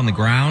could go on the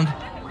ground,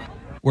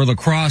 where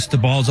lacrosse, the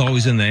ball's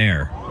always in the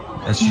air.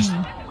 That's just...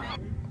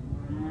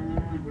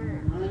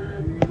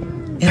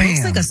 It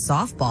looks like a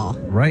softball.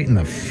 Right in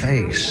the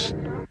face.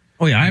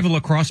 Oh, yeah, I have a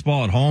lacrosse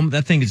ball at home.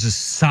 That thing is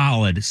just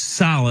solid,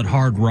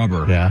 hard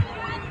rubber. Yeah.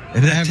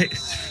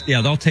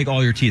 They'll take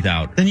all your teeth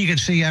out. Then you can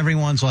see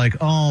everyone's like,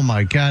 oh,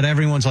 my God.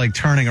 Everyone's like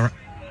turning around.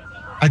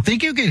 I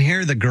think you can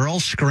hear the girl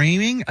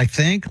screaming, I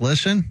think.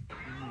 Listen.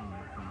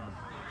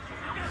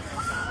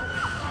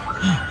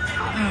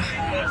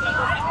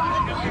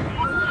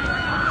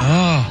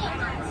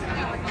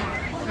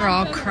 They're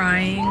all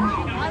crying.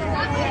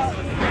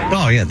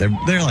 Oh, yeah.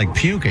 They're like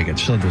puking.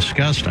 It's so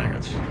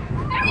disgusting.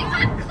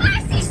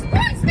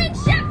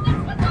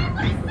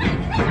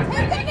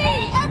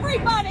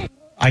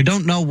 I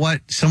don't know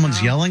what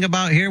someone's yelling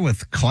about here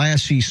with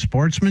classy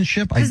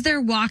sportsmanship. Because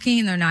they're walking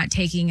and they're not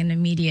taking an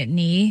immediate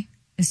knee.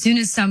 As soon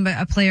as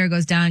a player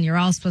goes down, you're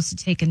all supposed to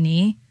take a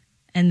knee,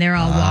 and they're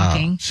all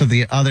walking. So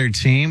the other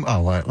team...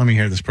 Oh, let me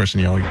hear this person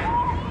yelling.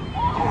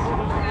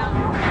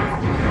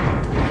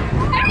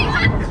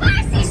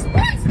 Classy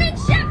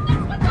sportsmanship!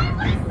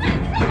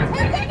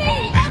 Take a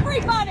knee,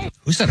 everybody!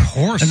 Who's that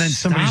horse? And then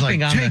somebody's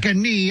like, take a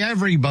knee,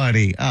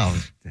 everybody. Oh,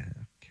 okay.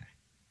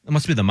 That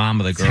must be the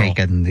mom of the girl. Take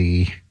a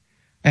knee.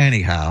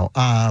 Anyhow,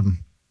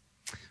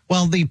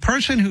 well, the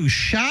person who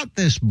shot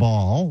this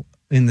ball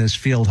in this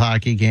field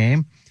hockey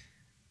game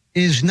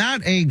is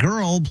not a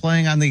girl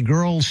playing on the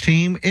girls'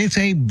 team. It's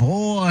a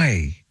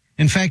boy.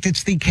 In fact,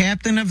 it's the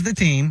captain of the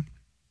team.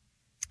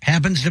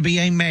 Happens to be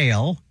a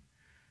male.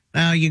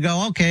 Now you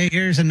go, okay,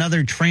 here's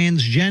another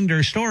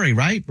transgender story,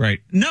 right?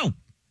 Right. No,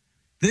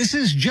 this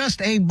is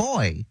just a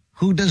boy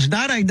who does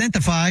not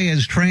identify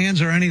as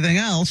trans or anything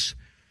else.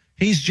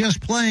 He's just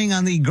playing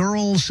on the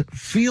girls'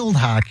 field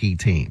hockey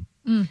team.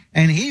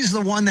 And he's the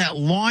one that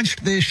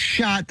launched this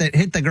shot that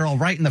hit the girl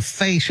right in the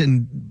face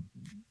and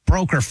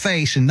broke her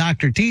face and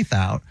knocked her teeth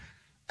out.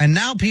 And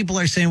now people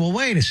are saying, well,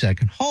 wait a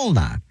second, hold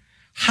on.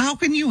 How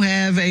can you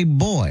have a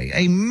boy,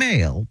 a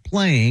male,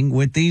 playing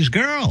with these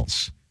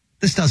girls?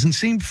 This doesn't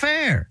seem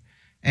fair.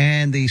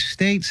 And the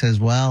state says,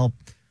 well,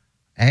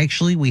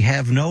 actually, we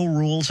have no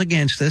rules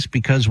against this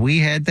because we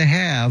had to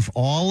have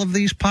all of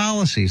these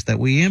policies that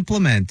we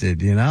implemented,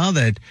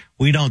 that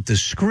we don't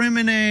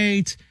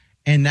discriminate.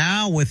 And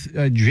now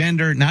with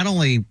gender, not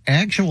only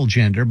actual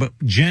gender, but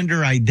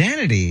gender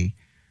identity,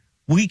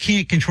 we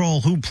can't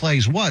control who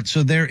plays what.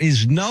 So there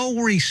is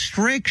no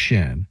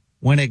restriction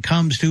when it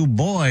comes to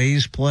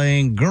boys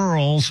playing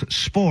girls'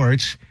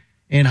 sports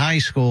in high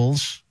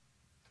schools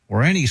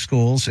or any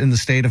schools in the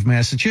state of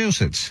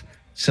Massachusetts.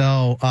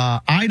 So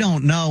I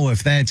don't know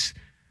if that's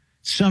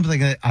something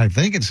that I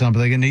think it's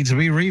something that needs to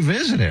be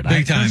revisited.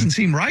 It doesn't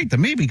seem right to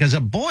me because a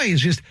boy is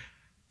just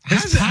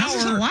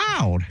how's it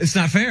allowed? It's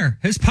not fair.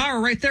 His power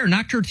right there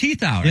knocked her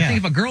teeth out. Yeah. I think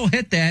if a girl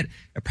hit that,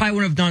 it probably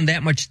wouldn't have done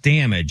that much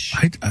damage.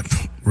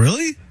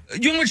 Really?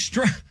 You know how much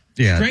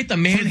strength a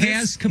man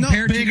has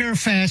compared to bigger,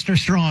 faster,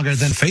 stronger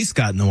than face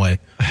got in the way.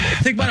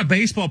 Think about a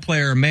baseball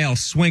player, a male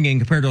swinging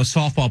compared to a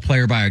softball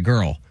player by a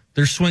girl.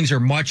 Their swings are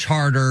much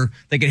harder.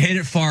 They can hit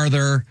it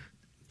farther.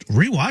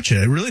 Rewatch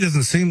it. It really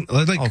doesn't seem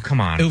like. Oh, come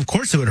on. Of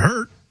course, it would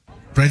hurt.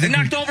 But I think it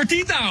knocked all her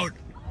teeth out.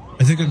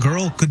 I think a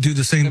girl could do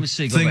the same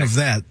thing of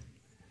that.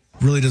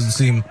 Really doesn't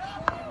seem.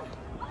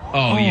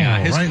 Oh yeah,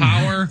 his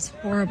power. It's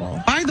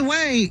horrible. By the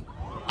way,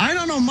 I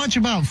don't know much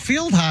about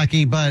field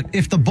hockey, but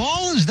if the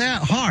ball is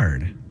that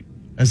hard,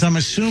 as I'm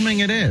assuming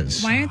it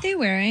is, Why aren't they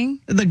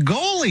wearing? the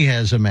goalie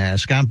has a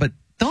mask on, but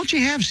don't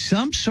you have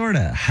some sort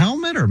of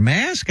helmet or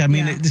mask? I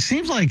mean, it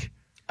seems like.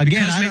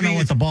 Again, I don't know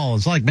what the ball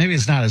is like. Maybe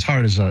it's not as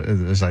hard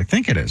as I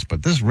think it is,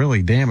 but this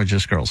really damaged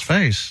this girl's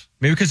face.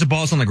 Maybe because the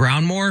ball's on the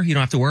ground more, you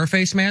don't have to wear a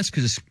face mask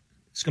because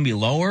it's going to be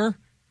lower.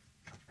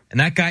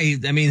 And that guy,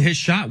 I mean, his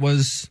shot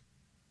was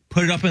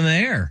put it up in the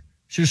air.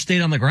 Should have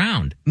stayed on the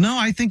ground. No,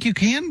 I think you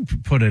can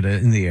put it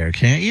in the air,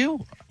 can't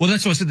you? Well,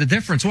 that's what I said the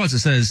difference was. It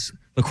says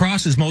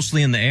lacrosse is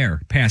mostly in the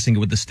air, passing it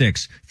with the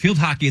sticks. Field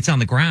hockey, it's on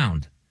the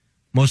ground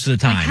most of the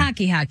time. Like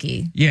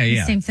hockey. Yeah,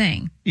 yeah. Same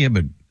thing. Yeah,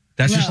 but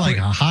that's just like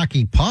a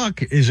hockey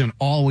puck isn't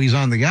always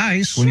on the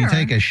ice. When you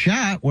take a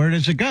shot, where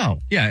does it go?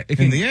 Yeah,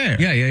 in the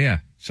air. Yeah.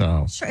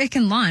 So Sure, it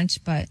can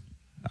launch, but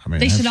I mean,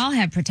 they should all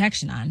have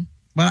protection on.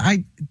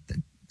 But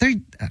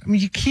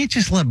you can't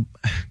just let.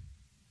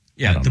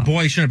 Yeah, the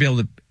boys shouldn't be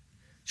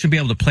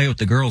able to play with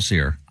the girls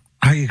here.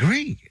 I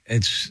agree.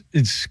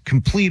 It's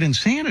complete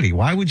insanity.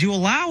 Why would you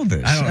allow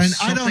this?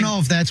 I don't know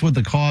if that's what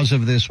the cause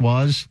of this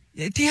was.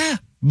 Yeah.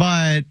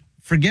 But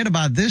forget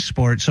about this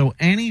sport. So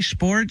any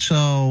sport,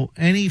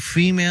 any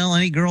female,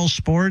 any girl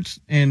sports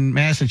in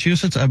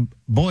Massachusetts,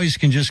 boys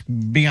can just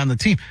be on the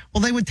team.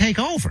 Well, they would take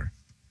over.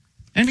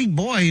 Any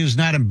boy who's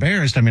not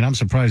embarrassed. I mean, I'm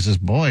surprised this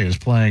boy is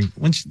playing.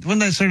 Wouldn't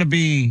that sort of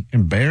be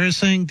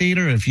embarrassing,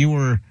 Dieter, if you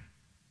were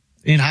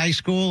in high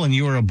school and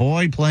you were a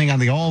boy playing on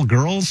the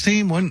all-girls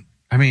team? I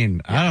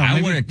don't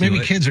know. Maybe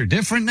kids are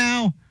different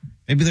now.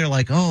 Maybe they're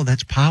like, oh,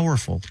 that's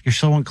powerful. You're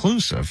so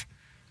inclusive.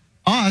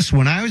 Us,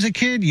 when I was a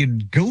kid,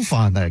 you'd goof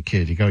on that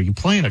kid. You go, you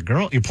playing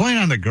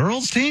on the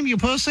girls' team, you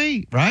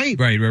pussy, right?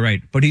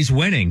 Right. But he's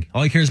winning.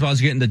 All he cares about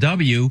is getting the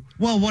W.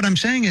 Well, what I'm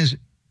saying is,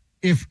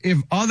 if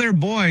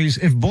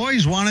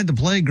boys wanted to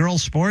play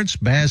girls' sports,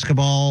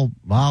 basketball,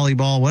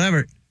 volleyball,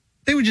 whatever,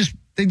 there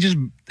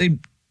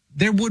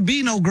would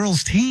be no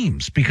girls'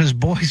 teams because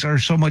boys are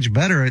so much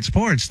better at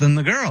sports than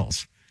the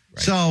girls.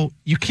 Right. So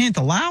you can't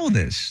allow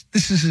this.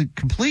 This is a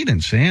complete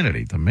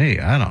insanity to me.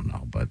 I don't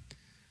know, but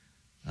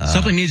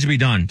something needs to be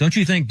done. Don't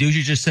you think?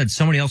 Duji just said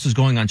somebody else is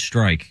going on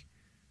strike.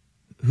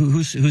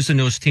 Who's the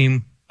newest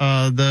team?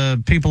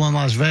 The people in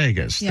Las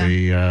Vegas.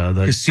 Yeah.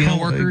 The casino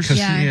workers.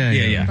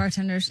 Yeah.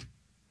 Bartenders.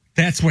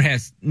 That's what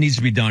needs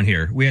to be done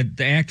here. We had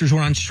the actors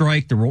went on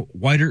strike, the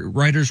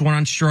writers went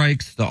on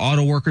strike, the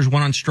auto workers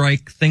went on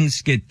strike.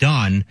 Things get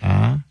done.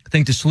 I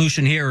think the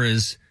solution here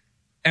is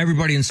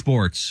everybody in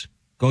sports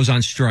goes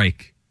on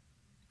strike.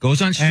 And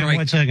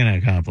what's that going to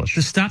accomplish?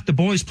 To stop the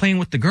boys playing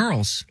with the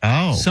girls.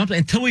 Oh. Something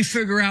until we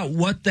figure out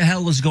what the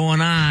hell is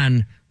going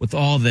on with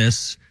all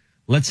this.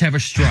 Let's have a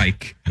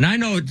strike. And I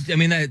know,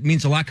 that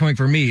means a lot coming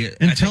from me.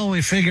 Until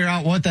we figure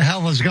out what the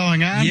hell is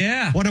going on?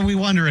 Yeah. What are we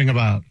wondering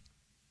about?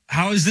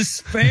 How is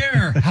this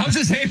fair? How is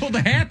this able to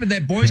happen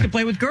that boys can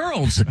play with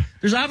girls?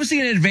 There's obviously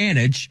an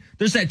advantage.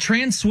 There's that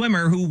trans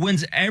swimmer who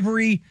wins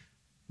every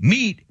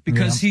meet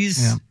because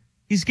he's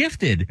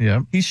gifted.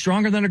 Yeah. He's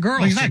stronger than a girl.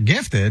 Well, he's not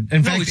gifted.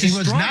 In fact, he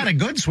was not a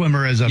good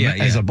swimmer as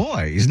a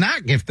boy. He's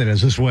not gifted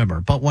as a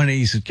swimmer. But when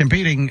he's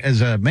competing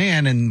as a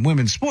man in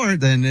women's sport,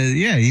 then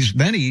he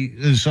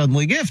is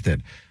suddenly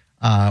gifted,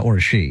 or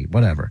she,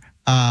 whatever.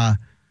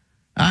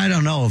 I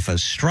don't know if a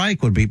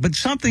strike would be, but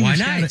something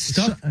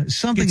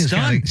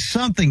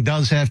something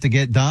does have to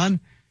get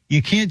done.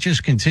 You can't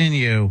just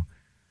continue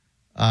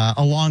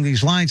along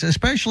these lines,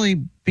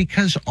 especially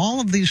because all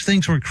of these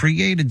things were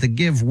created to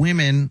give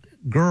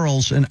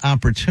girls an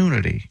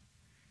opportunity.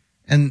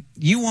 And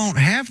you won't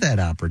have that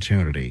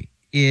opportunity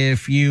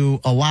if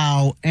you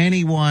allow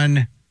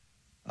anyone,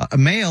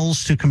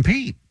 males, to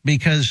compete,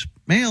 because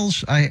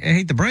males, I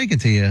hate to break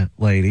it to you,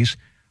 ladies,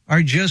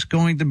 are just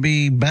going to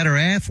be better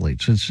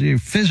athletes.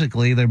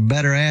 Physically, they're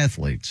better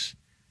athletes.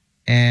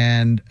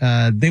 And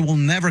they will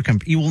never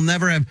compete. You will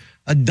never have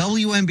a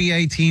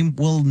WNBA team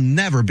will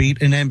never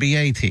beat an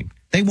NBA team.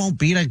 They won't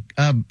beat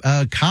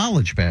a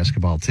college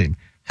basketball team.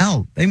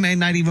 Hell, they may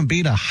not even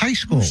beat a high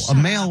school, a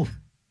male.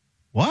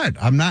 What?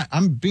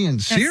 I'm being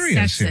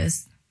serious here.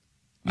 Sexist.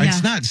 Yeah.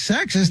 It's not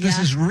sexist. This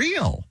is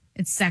real.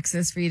 It's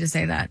sexist for you to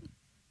say that.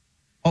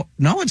 Oh,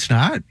 no, it's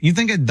not. You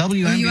think a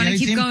WNBA you want to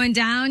keep team? going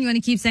down? You want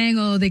to keep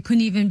saying, they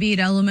couldn't even beat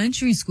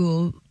elementary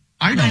school?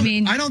 I don't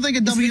think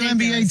a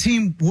WNBA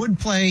team would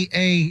play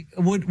a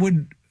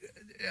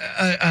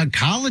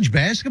college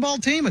basketball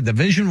team, a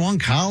Division I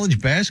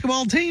college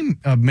basketball team,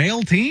 a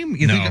male team.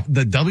 You think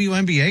the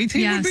WNBA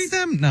team would beat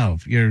them? No,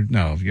 you're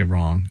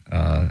wrong.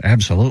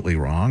 Absolutely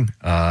wrong.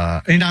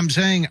 And I'm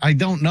saying I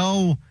don't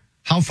know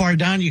how far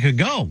down you could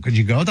go. Could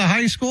you go to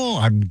high school?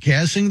 I'm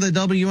guessing the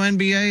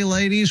WNBA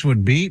ladies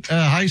would beat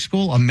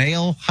a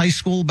male high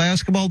school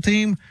basketball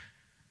team.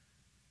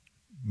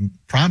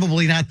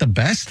 Probably not the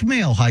best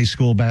male high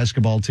school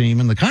basketball team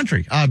in the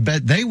country. I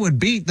bet they would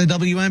beat the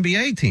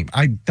WNBA team.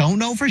 I don't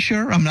know for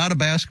sure. I'm not a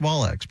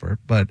basketball expert,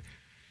 but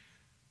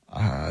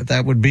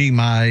that would be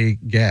my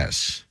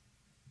guess.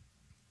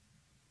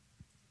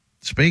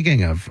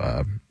 Speaking of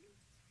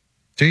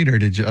Jeter,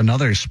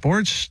 another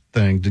sports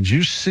thing. Did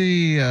you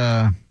see?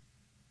 Oh,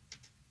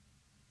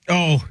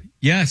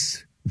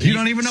 yes. You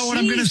don't even know what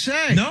I'm going to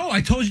say. No, I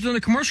told you during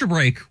the commercial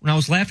break when I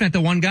was laughing at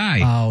the one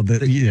guy. Oh,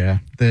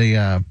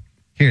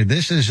 here,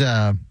 this is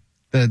the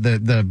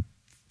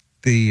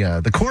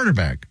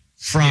quarterback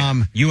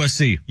from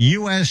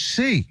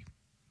USC.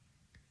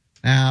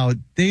 Now,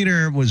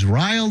 Dieter was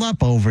riled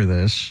up over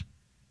this.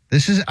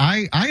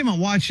 I haven't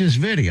watched this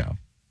video.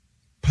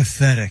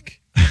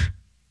 Pathetic.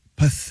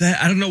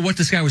 I don't know what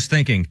this guy was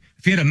thinking.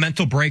 If he had a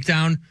mental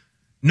breakdown,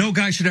 no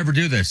guy should ever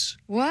do this.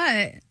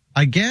 What?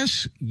 I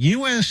guess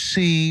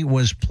USC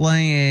was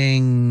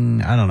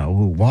playing, I don't know,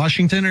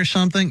 Washington or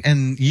something,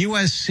 and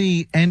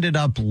USC ended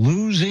up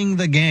losing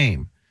the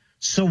game.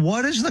 So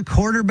what does the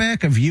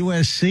quarterback of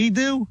USC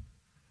do?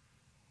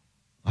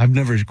 I've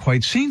never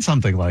quite seen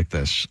something like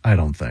this, I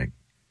don't think.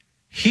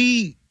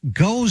 He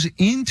goes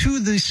into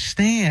the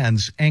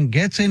stands and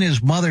gets in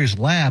his mother's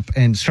lap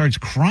and starts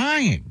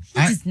crying. He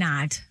does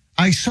not.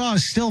 I saw a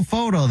still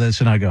photo of this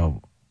and I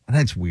go,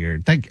 that's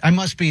weird. They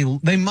must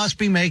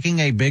be making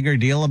a bigger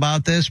deal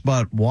about this,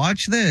 but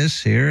watch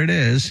this. Here it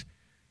is.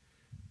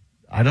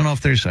 I don't know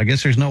if I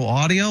guess there's no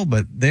audio,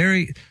 but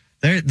then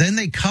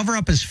they cover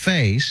up his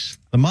face.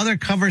 The mother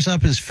covers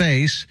up his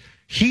face.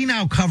 He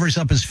now covers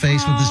up his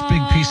face with this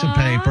big piece of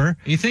paper.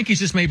 You think he's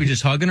just maybe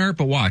just hugging her,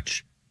 but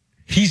watch.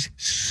 He's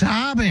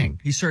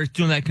sobbing. He starts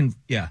doing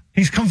that.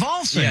 He's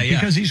convulsing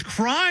because he's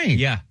crying.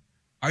 Yeah.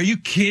 Are you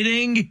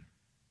kidding?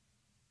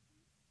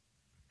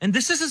 And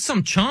this isn't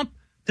some chump.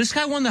 This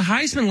guy won the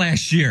Heisman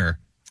last year.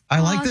 I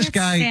like this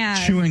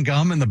guy chewing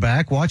gum in the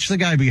back. Watch the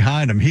guy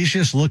behind him. He's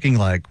just looking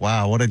like,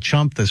 wow, what a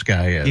chump this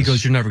guy is. He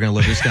goes, you're never going to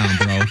live this down,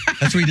 bro.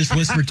 That's what he just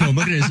whispered to him.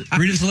 Look at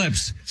read his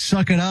lips.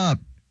 Suck it up.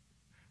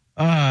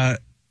 I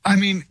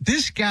mean,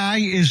 this guy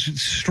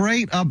is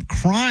straight up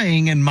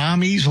crying in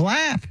mommy's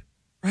lap.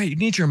 Right. You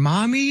need your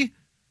mommy?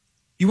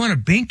 You want a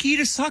binky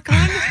to suck on?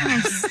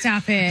 Oh,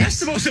 stop it. That's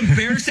the most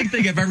embarrassing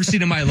thing I've ever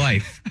seen in my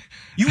life.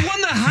 You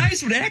won the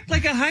Heisman. Act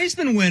like a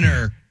Heisman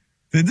winner.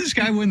 Did this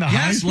guy win the Heisman?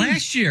 Yes,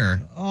 last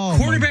year. Oh,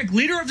 quarterback,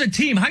 leader of the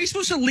team. How are you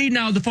supposed to lead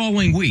now the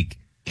following week?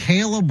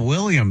 Caleb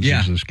Williams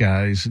is this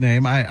guy's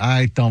name.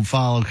 I don't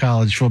follow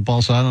college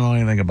football, so I don't know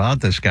anything about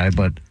this guy.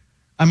 But,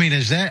 I mean,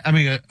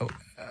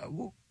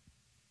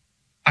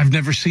 I've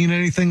never seen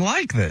anything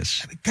like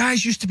this.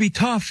 Guys used to be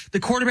tough. The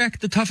quarterback,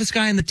 the toughest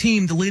guy in the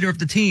team, the leader of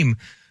the team.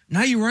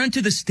 Now you run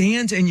to the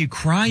stands and you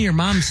cry in your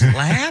mom's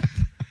lap?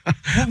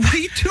 What are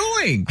you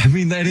doing? I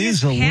mean, that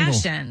is a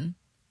passion. little...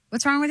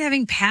 What's wrong with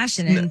having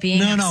passion and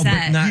being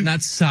upset? No, but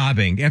not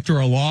sobbing after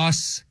a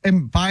loss.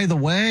 And by the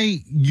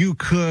way, you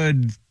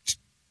could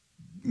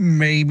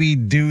maybe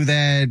do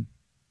that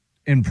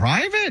in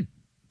private,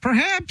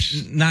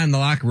 perhaps. Not in the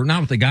locker room,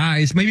 not with the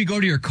guys. Maybe go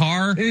to your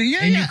car and you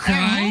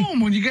cry. At home,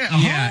 when you get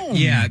home.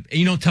 Yeah. And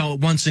you don't tell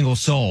one single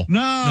soul.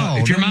 No.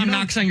 If your mom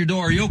knocks on your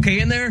door, are you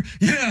okay in there?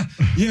 Yeah.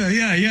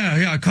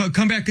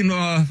 Come back in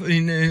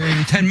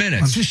 10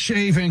 minutes. I'm just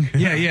shaving.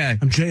 Yeah.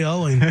 I'm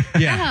J.O.ing.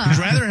 Yeah. You'd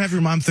rather have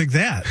your mom think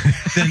that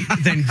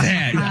than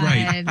that.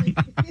 Right.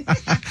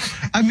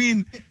 I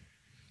mean,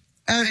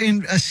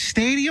 in a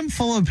stadium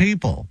full of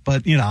people,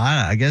 but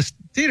I guess,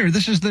 Dieter,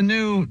 this is the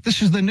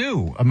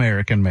new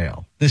American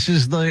male. This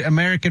is the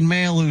American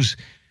male who's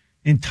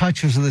in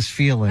touch with this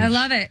feeling. I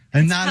love it.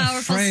 And It's not a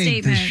powerful afraid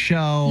statement. to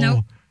show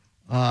Nope.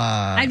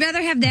 I'd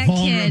rather have that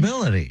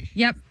vulnerability. kid.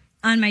 Yep,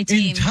 on my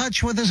team. In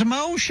touch with his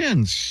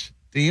emotions.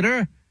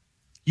 Dieter,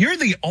 you're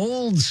the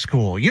old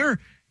school. You're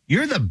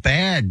the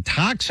bad,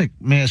 toxic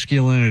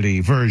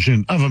masculinity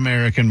version of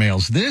American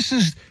males. This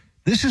is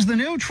the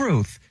new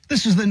truth.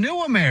 This is the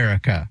new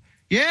America.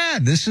 Yeah,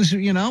 this is,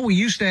 we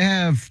used to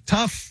have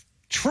tough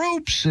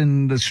troops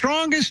and the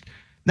strongest.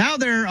 Now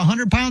they're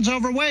 100 pounds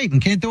overweight and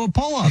can't do a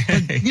pull-up.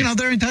 But,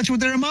 they're in touch with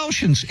their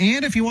emotions.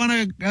 And if you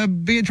want to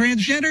be a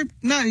transgender,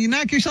 no, you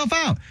knock yourself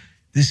out.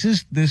 This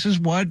is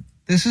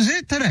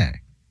it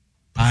today.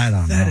 I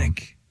don't know.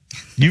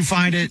 You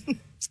find it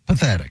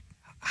pathetic.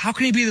 How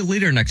can he be the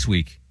leader next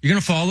week? You're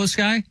going to follow this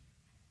guy?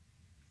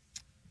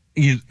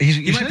 He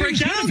might break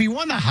down. If he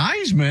won the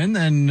Heisman,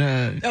 then...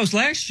 that was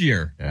last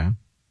year. Yeah.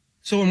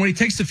 So when he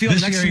takes the field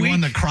this next year he week...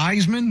 won the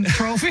Kreisman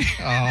Trophy?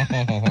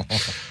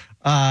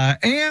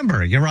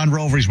 Amber, you're on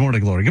Rover's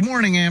Morning Glory. Good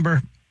morning,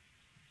 Amber.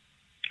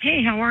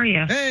 Hey, how are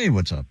you? Hey,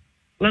 what's up?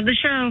 Love the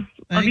show.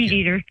 Love you,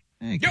 Dieter.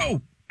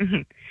 Yo!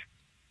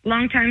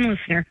 Long-time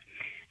listener.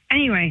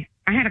 Anyway,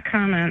 I had a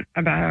comment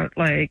about,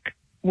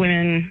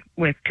 women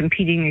with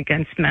competing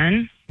against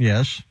men.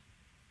 Yes.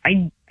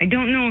 I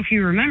don't know if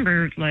you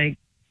remember,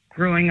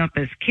 growing up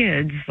as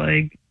kids,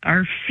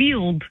 our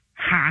field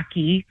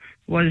hockey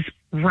was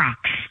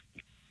rocks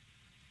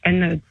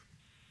and the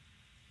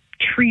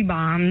tree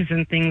bombs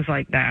and things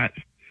like that.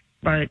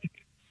 But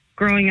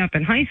growing up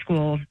in high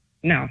school,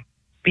 no,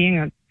 being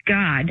a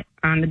god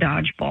on the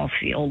dodgeball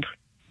field.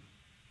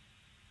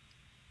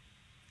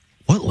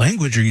 What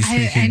language are you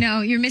speaking? I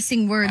know, you're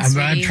missing words.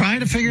 I'm trying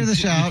to figure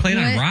this out. Playing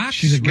on rocks?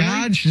 She's a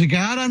god. Really? She's a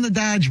god on the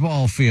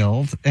dodgeball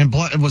field and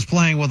was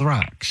playing with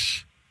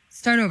rocks.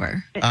 Start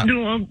over.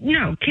 Well,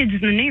 no, kids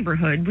in the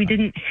neighborhood, we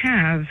didn't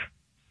have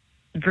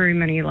very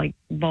many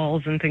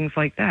balls and things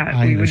like that.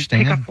 I we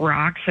understand. would pick up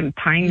rocks and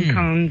pine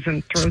cones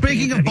and throw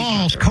Speaking things of at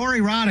balls, each other.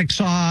 Corey Roddick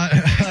saw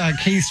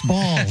Keith's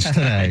balls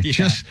today.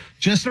 Yeah.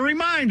 Just a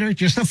reminder,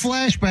 just a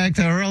flashback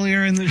to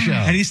earlier in the show.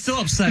 And he's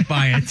still upset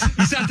by it.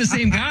 He's not the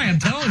same guy, I'm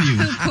telling you.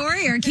 Who,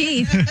 Corey or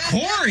Keith?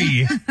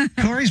 Corey!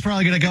 Corey's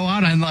probably going to go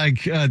out on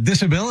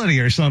disability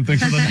or something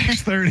for the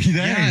next 30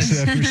 days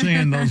after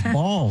seeing those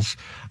balls.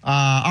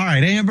 All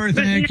right, Amber,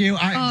 thank you.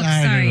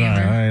 Sorry,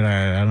 Amber.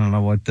 I don't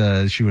know what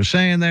she was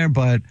saying there,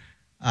 but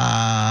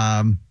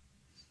I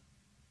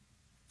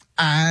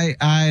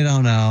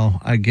don't know.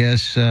 I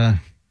guess now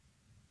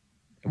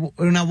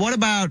what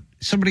about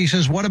somebody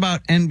says what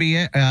about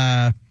NBA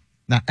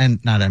not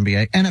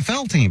NBA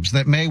NFL teams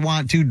that may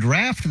want to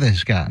draft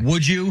this guy?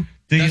 Would you?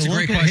 Do That's you a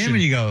look great at question. him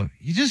and you go,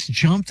 you just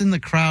jumped in the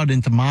crowd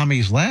into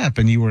mommy's lap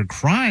and you were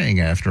crying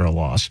after a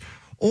loss?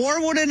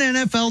 Or would an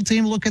NFL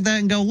team look at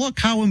that and go, look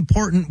how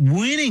important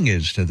winning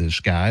is to this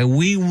guy.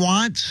 We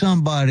want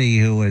somebody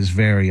who is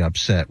very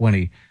upset when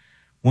he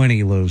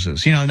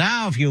loses. You know,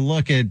 now if you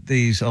look at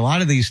a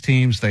lot of these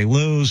teams, they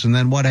lose, and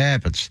then what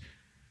happens?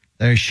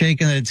 They're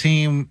shaking the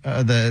team,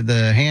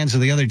 the hands of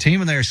the other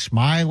team, and they're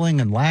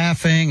smiling and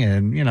laughing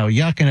and, you know,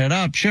 yucking it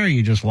up. Sure,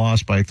 you just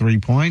lost by 3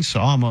 points,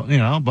 almost, you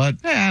know, but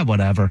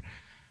whatever.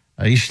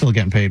 You're still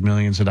getting paid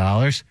millions of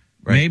dollars.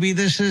 Right. Maybe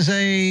this is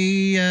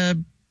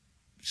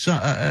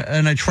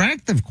an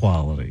attractive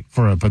quality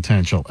for a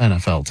potential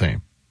NFL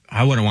team.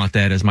 I wouldn't want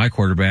that as my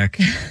quarterback.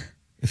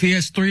 If he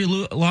has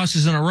 3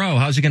 losses in a row,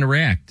 how's he going to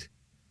react?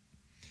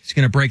 Is he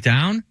going to break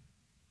down?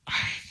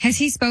 Has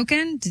he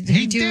spoken? Did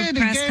he do a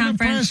press He gave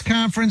conference? a press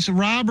conference.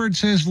 Robert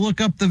says, look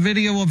up the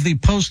video of the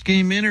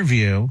post-game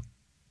interview.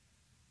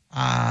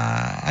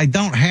 I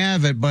don't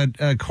have it, but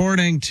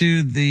according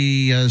to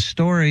the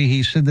story,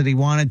 he said that he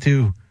wanted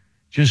to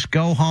just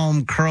go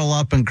home, curl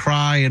up, and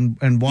cry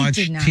and watch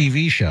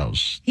TV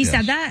shows. He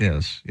said that?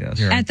 Yes.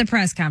 At the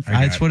press conference.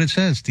 That's what it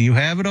says. Do you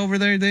have it over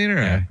there, Data?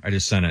 Yeah, I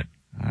just sent it.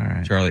 All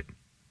right. Charlie.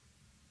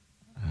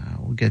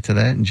 We'll get to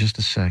that in just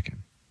a second.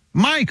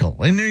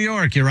 Michael, in New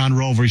York, you're on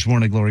Rover's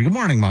Morning Glory. Good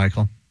morning,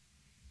 Michael.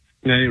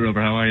 Hey, Rover,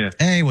 how are you?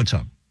 Hey, what's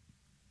up?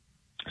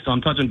 So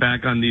I'm touching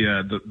back on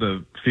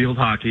the field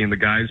hockey and the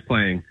guys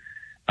playing.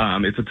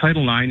 It's a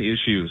Title IX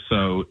issue.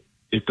 So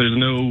if there's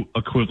no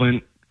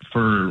equivalent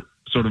for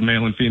sort of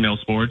male and female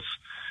sports,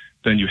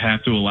 then you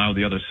have to allow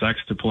the other sex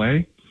to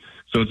play.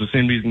 So it's the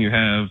same reason you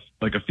have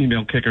like a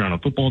female kicker on a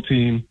football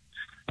team.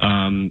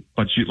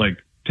 But you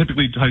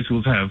typically high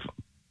schools have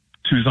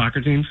 2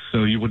 soccer teams,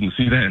 so you wouldn't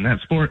see that in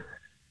that sport.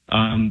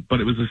 But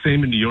it was the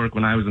same in New York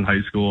when I was in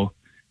high school,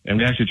 and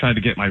we actually tried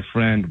to get my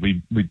friend.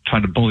 We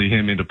tried to bully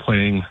him into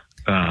playing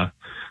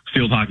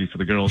field hockey for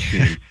the girls'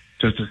 team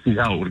just to see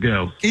how it would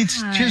go.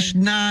 It's just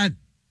not.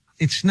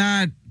 It's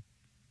not.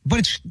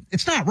 But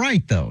it's not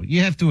right, though.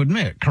 You have to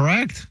admit,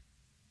 correct?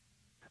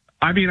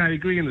 I mean, I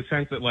agree in the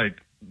sense that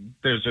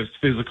there's just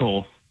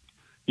physical.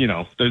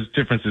 There's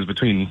differences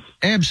between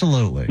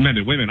absolutely men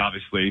and women,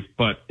 obviously.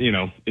 But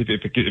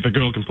if a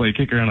girl can play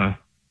kicker on a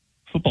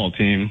football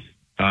team,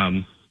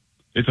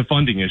 it's a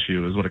funding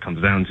issue, is what it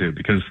comes down to.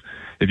 Because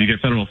if you get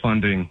federal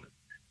funding,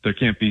 there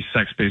can't be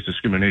sex-based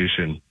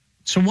discrimination.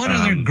 So what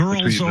other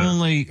girls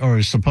only,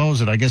 or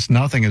supposed, I guess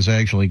nothing is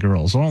actually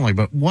girls only,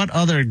 but what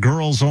other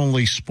girls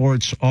only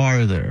sports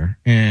are there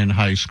in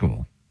high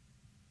school?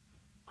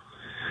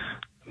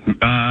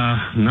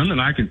 None that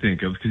I can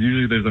think of, because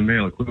usually there's a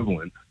male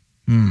equivalent.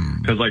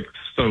 Because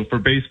so for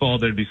baseball,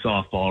 there'd be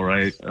softball,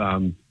 right?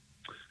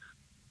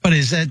 But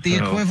is that the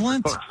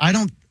equivalent?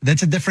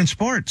 That's a different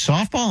sport.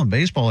 Softball and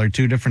baseball are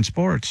 2 different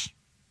sports.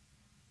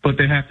 But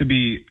they have to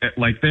be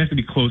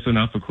close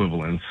enough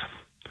equivalents.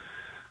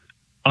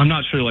 I'm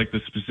not sure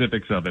the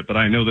specifics of it, but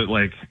I know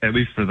that at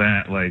least for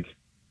that,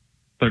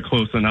 they're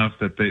close enough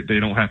that they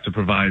don't have to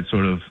provide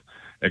sort of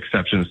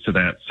exceptions to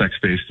that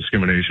sex-based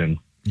discrimination.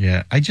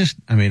 Yeah,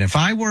 if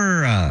I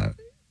were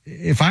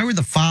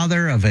the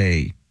father of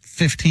a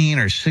 15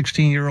 or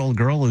 16-year-old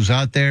girl who's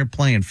out there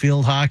playing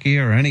field hockey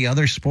or any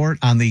other sport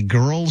on the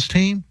girls'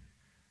 team,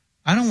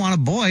 I don't want a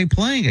boy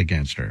playing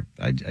against her.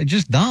 I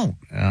just don't.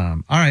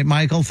 All right,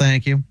 Michael,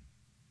 thank you.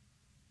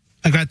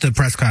 I got the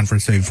press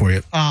conference saved for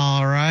you.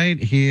 All right,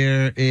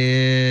 here it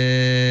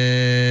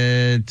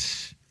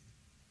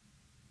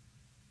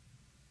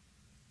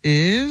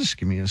is.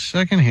 Give me a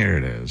second. Here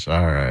it is.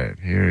 All right,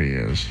 here he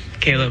is.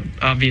 Caleb,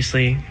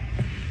 obviously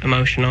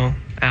emotional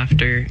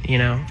after,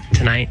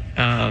 tonight.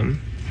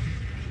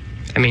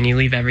 You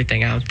leave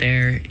everything out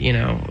there.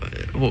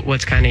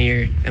 What's kind of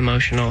your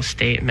emotional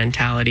state,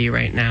 mentality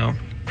right now,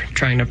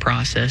 trying to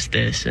process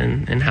this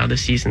and how the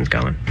season's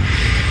going?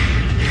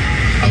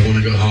 I want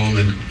to go home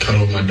and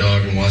cuddle with my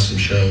dog and watch some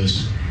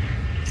shows.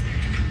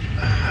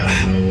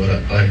 I don't know what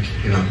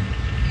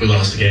we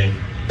lost the game.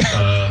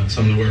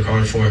 Something to work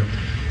hard for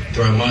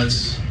throughout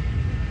months,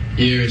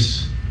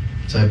 years.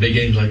 To have big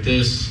games like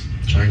this,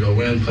 try and go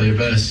win, play your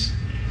best.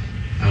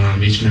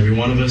 Each and every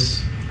one of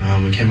us.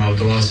 We came out with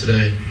the loss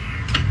today.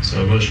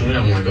 So emotionally,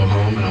 I want to go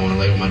home and I want to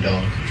lay with my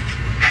dog.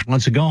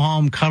 Wants to go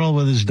home, cuddle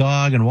with his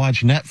dog, and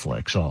watch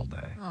Netflix all day.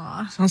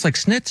 Sounds like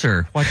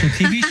Snitzer watching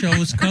TV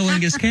shows,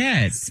 cuddling his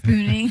cat.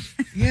 Spooning.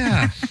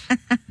 Yeah.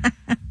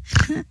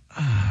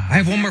 I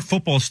have one more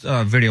football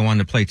video I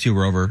wanted to play too,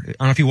 Rover. I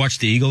don't know if you watched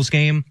the Eagles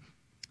game,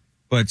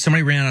 but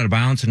somebody ran out of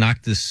bounds and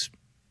knocked this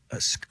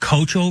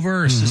coach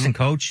over, assistant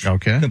coach.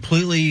 Okay.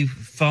 Completely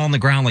fell on the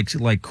ground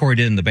like Corey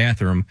did in the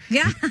bathroom.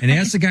 Yeah. And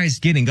as the guy's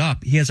getting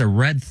up, he has a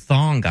red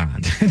thong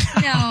on.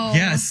 No.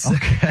 Yes.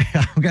 Okay.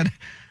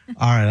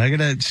 All right. I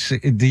gotta see.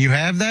 Do you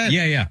have that?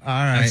 Yeah. All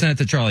right. I sent it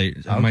to Charlie.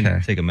 It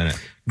might take a minute.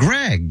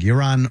 Greg,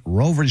 you're on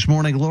Rover's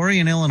Morning Glory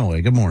in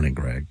Illinois. Good morning,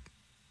 Greg.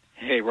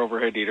 Hey, Rover.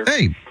 Hey, Dieter.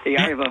 Hey. Hey,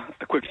 I have a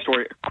quick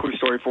story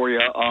for you.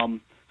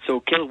 So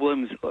Caleb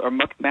Williams or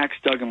Max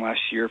Duggan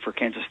last year for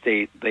Kansas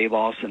State, they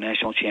lost the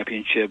national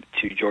championship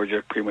to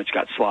Georgia. Pretty much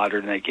got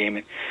slaughtered in that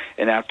game.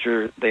 And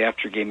after the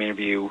after-game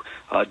interview,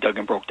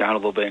 Duggan broke down a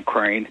little bit and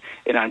crying.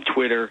 And on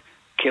Twitter,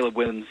 Caleb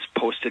Williams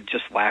posted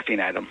just laughing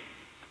at him.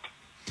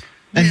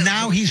 And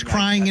now he's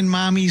crying in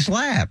mommy's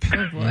lap.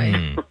 Oh,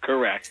 boy.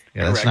 Correct.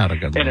 Yeah, that's not a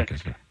good look,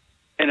 is it?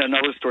 And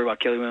another story about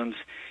Caleb Williams,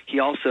 he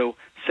also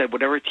said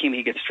whatever team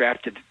he gets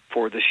drafted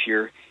for this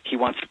year, he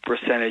wants a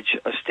percentage,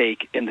 a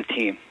stake in the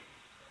team.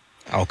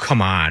 Oh,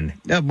 come on.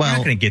 Well, You're not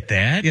going to get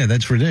that. Yeah,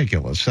 that's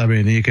ridiculous. I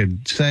mean, you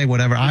could say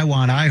whatever. I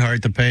want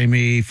iHeart to pay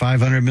me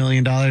 $500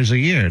 million a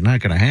year.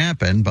 Not going to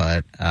happen,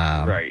 but...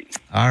 right.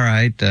 All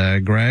right,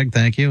 Greg,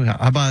 thank you.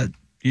 How about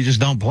you just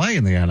don't play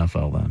in the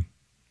NFL then?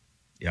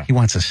 Yeah. He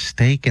wants a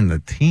stake in the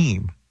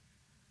team.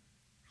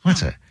 What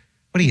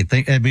do you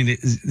think? I mean,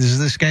 is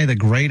this guy the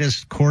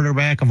greatest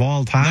quarterback of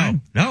all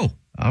time? No.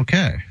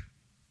 Okay.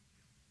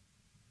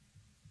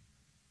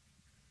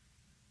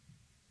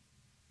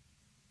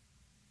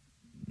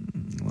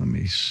 Let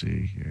me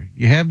see here.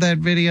 You have that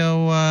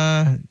video,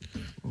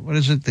 what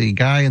is it, the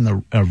guy in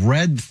the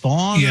red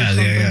thong?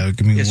 Yeah.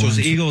 Give me So it was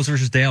the Eagles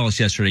versus Dallas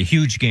yesterday.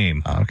 Huge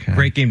game. Okay.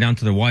 Great game down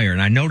to the wire.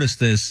 And I noticed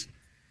this,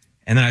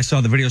 and then I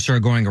saw the video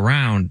started going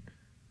around.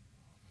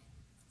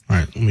 All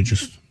right, let me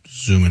just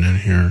zoom in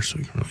here so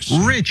you can really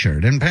see.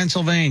 Richard in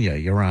Pennsylvania.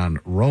 You're on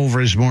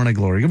Rover's Morning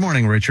Glory. Good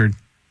morning, Richard.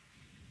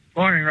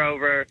 Morning,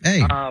 Rover.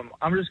 Hey.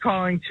 I'm just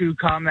calling to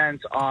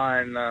comment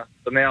on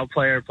the male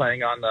player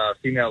playing on the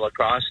female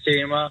lacrosse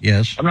team.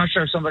 Yes. I'm not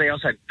sure if somebody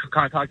else had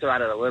kind of talked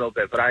about it a little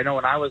bit, but I know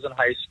when I was in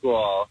high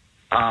school,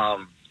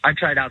 I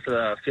tried out for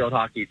the field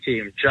hockey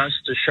team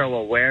just to show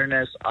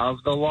awareness of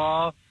the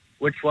law,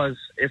 which was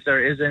if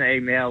there isn't a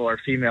male or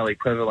female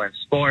equivalent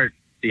sport,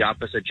 the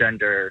opposite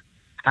gender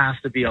has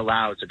to be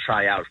allowed to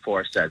try out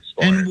for said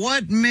sport. And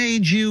what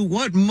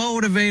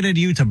motivated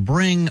you to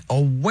bring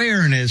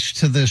awareness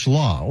to this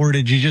law? Or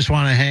did you just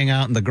want to hang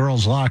out in the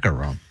girls' locker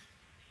room?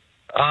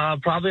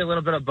 Probably a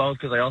little bit of both,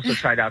 because I also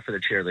tried out for the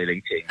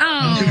cheerleading team.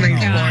 Oh, two main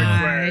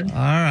sports All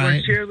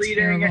right. were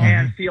cheerleading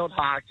and field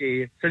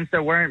hockey. Since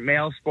there weren't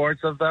male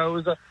sports of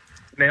those,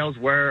 males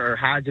were or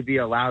had to be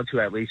allowed to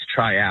at least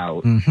try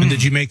out. Mm-hmm. And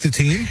did you make the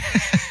team?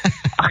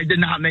 I did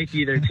not make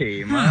either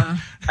team.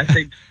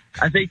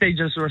 I think they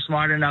just were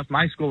smart enough.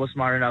 My school was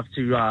smart enough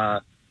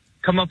to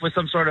come up with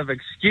some sort of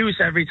excuse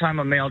every time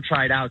a male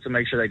tried out to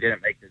make sure they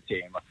didn't make the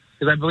team.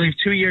 Because I believe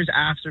 2 years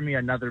after me,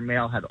 another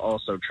male had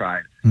also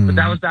tried. But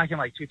that was back in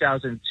like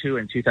 2002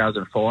 and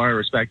 2004,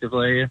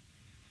 respectively.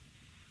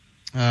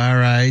 All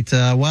right.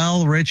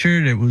 Well,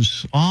 Richard, it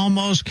was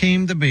almost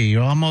came to be.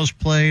 You almost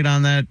played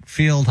on that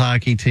field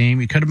hockey team.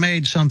 You could have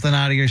made something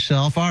out of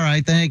yourself. All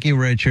right. Thank you,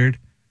 Richard.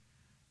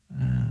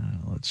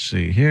 Let's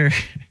see here.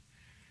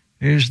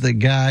 Here's the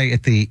guy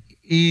at the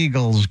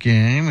Eagles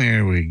game.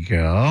 Here we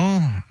go.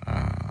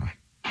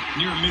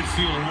 Near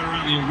midfield, right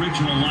around the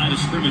original line of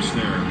scrimmage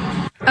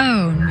there.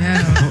 Oh,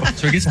 no.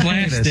 So he gets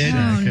blasted.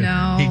 Oh,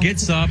 no. He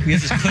gets up. He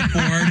has his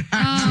clipboard.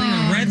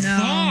 Oh, red no.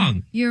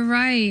 thong. You're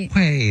right.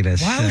 Wait a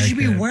second. Why would you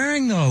be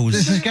wearing those?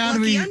 This has got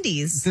to be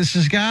undies. This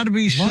has got to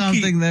be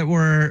something that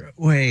we're.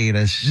 Wait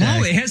a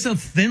second. No, it has a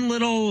thin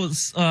little.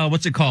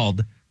 What's it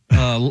called?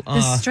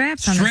 The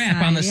straps on the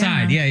side. on the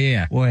side.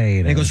 Yeah.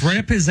 Wait. And it goes right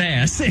up his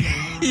ass. he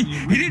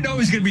didn't know he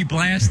was going to be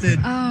blasted.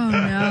 Oh,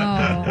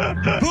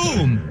 no.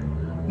 Boom.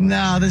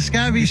 No, there's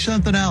got to be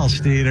something else,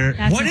 Dieter.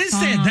 What is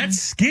that? That's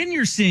skin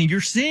you're seeing.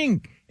 You're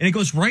seeing, and it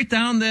goes right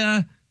down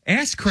the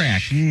ass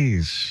crack.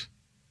 Jeez.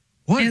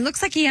 What? It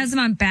looks like he has them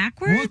on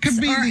backwards What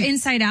could be or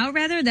inside out,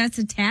 rather. That's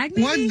a tag,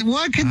 maybe?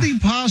 What could the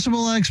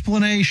possible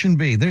explanation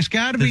be? There's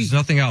got to be. There's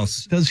nothing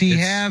else. Does he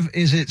have?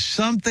 Is it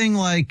something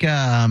like?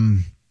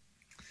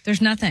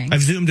 There's nothing.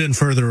 I've zoomed in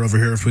further over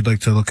here if we'd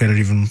like to look at it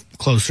even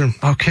closer.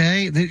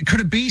 Okay.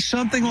 Could it be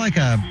something like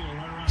a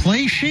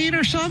play sheet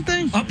or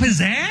something? Up his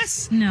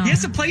ass? No. He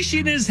has a play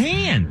sheet in his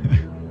hand.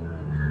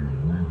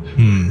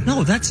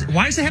 No,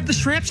 why does it have the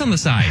straps on the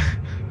side?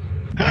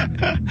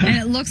 And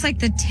it looks like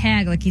the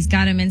tag, like he's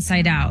got him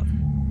inside out.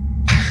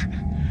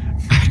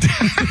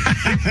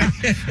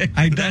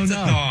 I don't That's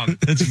know. a thong.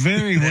 It's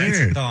very That's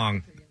weird. a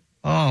thong.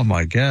 Oh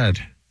my God.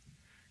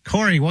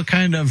 Corey, what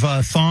kind of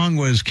thong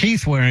was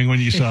Keith wearing when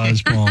you saw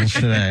his balls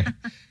today?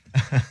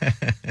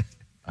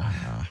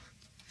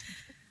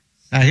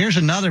 Now, here's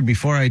another,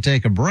 before I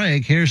take a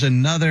break, here's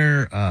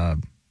another,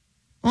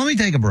 let me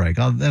take a break.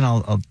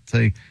 I'll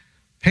take,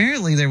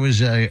 apparently there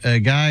was a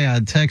guy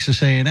on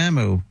Texas A&M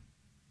who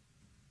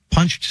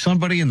punched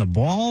somebody in the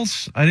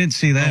balls. I didn't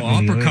see that.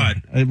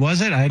 Uppercut.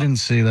 Was it? I didn't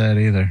see that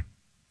either.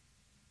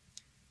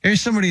 Here's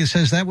somebody who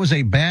says that was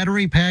a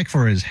battery pack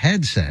for his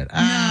headset.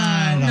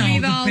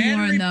 We've the all battery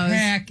worn those.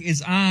 pack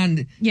is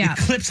on. Yeah. It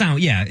clips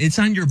on. Yeah, it's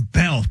on your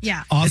belt.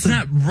 Yeah. It's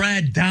not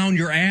red down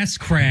your ass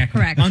crack.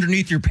 Correct.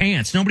 Underneath your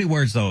pants. Nobody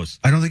wears those.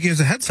 I don't think he has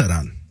a headset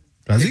on.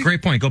 Does he?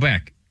 Great point. Go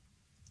back.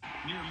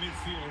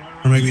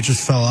 Or maybe it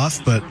just fell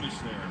off, but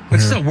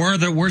still,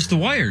 where's the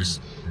wires?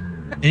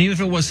 And even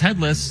if it was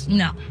headless,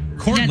 no,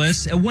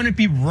 cordless, it wouldn't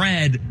be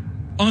red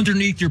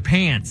underneath your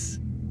pants.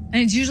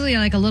 And it's usually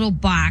like a little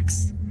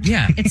box.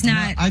 Yeah. It's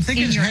not I think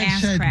in his your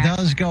ass headset crack.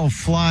 does go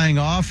flying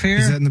off here.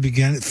 Is that in the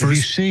beginning? If you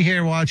see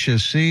here, watch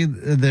this. See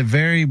the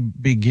very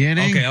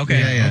beginning? Okay.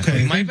 Yeah.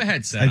 He might have a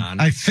headset on.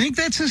 I think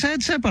that's his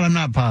headset, but I'm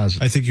not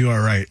positive. I think you are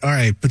right. All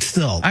right, but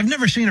still. I've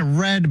never seen a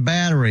red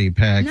battery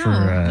pack for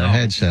a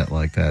headset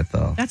like that,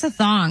 though. That's a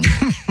thong.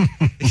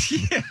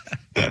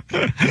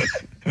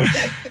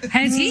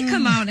 Has he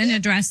come out and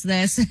addressed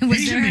this?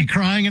 He should be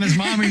crying in his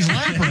mommy's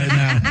lap right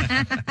now.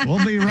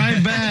 We'll be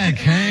right back.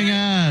 Hang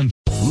on.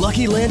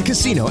 Lucky Land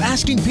Casino,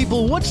 asking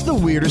people, what's the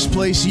weirdest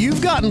place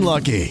you've gotten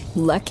lucky?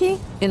 Lucky?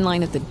 In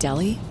line at the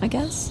deli, I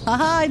guess?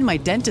 Aha, in my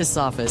dentist's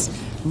office.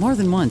 More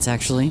than once,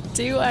 actually.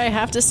 Do I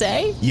have to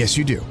say? Yes,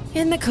 you do.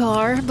 In the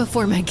car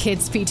before my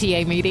kids'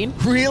 PTA meeting.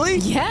 Really?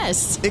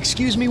 Yes.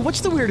 Excuse me,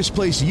 what's the weirdest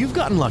place you've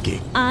gotten lucky?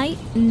 I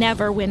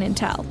never win and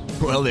tell.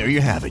 Well, there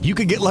you have it. You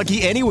can get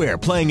lucky anywhere,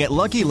 playing at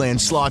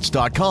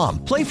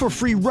LuckyLandSlots.com. Play for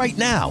free right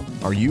now.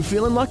 Are you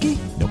feeling lucky?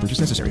 No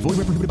purchase necessary. Void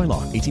where prohibited by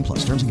law. 18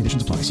 plus. Terms and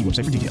conditions apply. See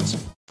website for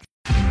details.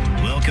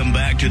 Welcome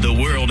back to the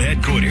world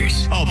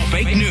headquarters of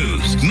fake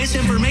news,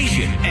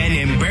 misinformation,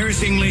 and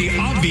embarrassingly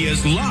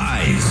obvious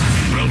lies.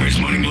 Rover's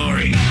Morning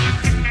Glory.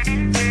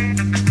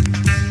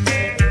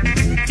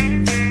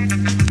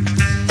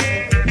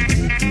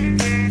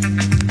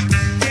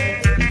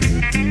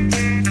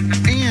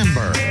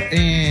 Amber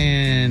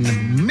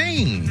in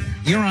Maine.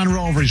 You're on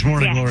Rover's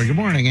Morning Glory. Good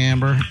morning,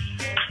 Amber.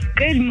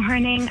 Good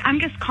morning. I'm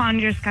just calling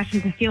your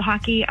discussion to field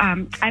hockey.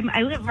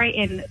 I live right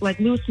in like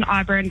Lewiston,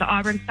 Auburn, the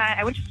Auburn side.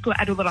 I went to school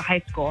at a little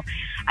high school.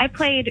 I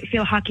played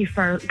field hockey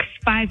for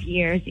 5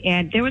 years,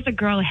 and there was a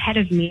girl ahead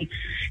of me.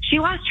 She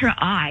lost her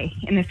eye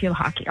in the field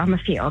hockey on the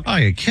field. Oh,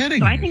 you're kidding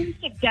So me. I think we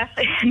should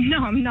definitely.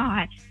 No, I'm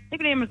not. I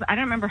think her name was, I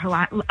don't remember her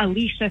last,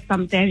 Alicia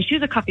something. She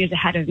was a couple years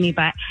ahead of me,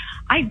 but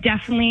I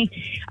definitely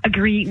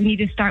agree we need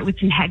to start with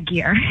some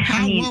headgear.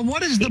 Well,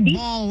 what is the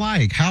ball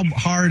like? How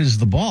hard is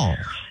the ball?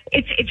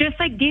 It's just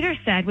like Dieter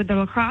said with the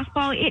lacrosse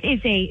ball. It is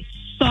a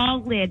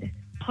solid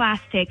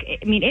plastic.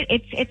 I mean,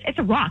 it's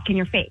a rock in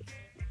your face.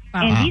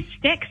 And these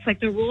sticks, like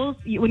the rules,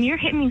 when you're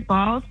hitting these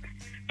balls,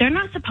 they're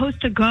not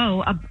supposed to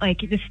go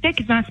like the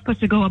stick is not supposed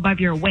to go above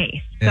your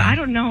waist. So I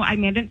don't know. I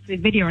mean, I didn't see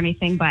the video or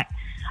anything, but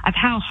of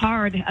how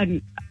hard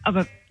of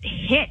a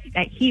hit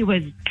that he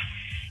was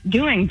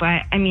doing.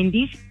 But I mean,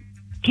 these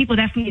people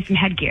definitely need some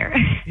headgear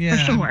for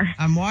sure.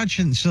 I'm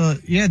watching. So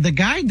the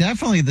guy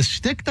definitely, the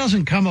stick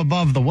doesn't come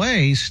above the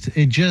waist.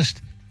 It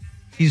just,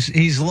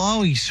 he's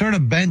low. He's sort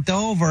of bent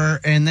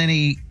over, and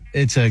then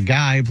it's a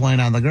guy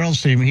playing on the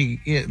girls' team. He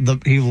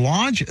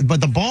launched,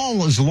 but the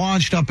ball is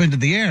launched up into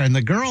the air, and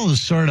the girl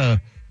is sort of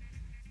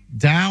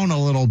down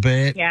a little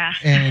bit. Yeah.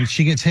 And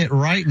she gets hit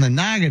right in the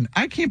noggin.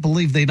 I can't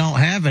believe they don't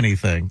have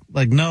anything,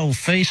 like no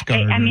face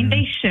guard. I mean,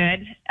 they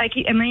should. Like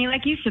you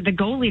said, the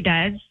goalie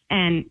does,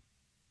 and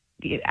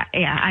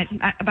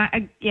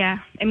I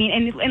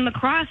mean, in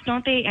lacrosse,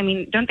 don't they? I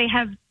mean, don't they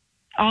have?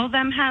 All of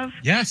them have.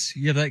 Yes,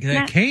 you have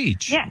that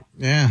cage. Yeah.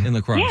 In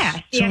lacrosse. Yeah.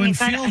 So in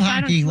field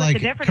hockey,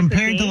 like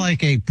compared to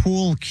like a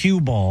pool cue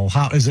ball,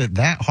 how is it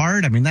that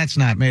hard? I mean, that's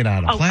not made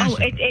out of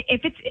plastic.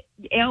 It's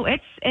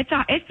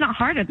not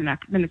harder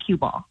than the cue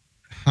ball.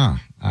 Huh.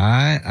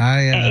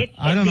 I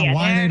don't know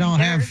why they don't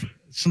have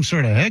some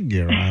sort of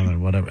headgear on or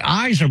whatever.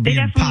 Eyes are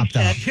being popped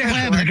out.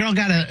 Yeah, the girl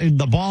got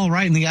the ball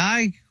right in the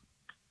eye.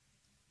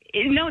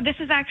 No, this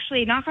is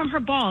actually not from her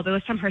ball. It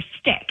was from her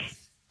stick.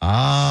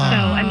 Ah, so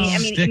I mean,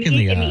 stick in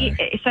the eye.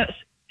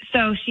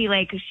 So she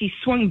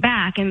swung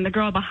back, and the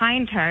girl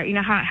behind her, you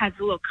know how it has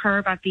a little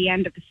curve at the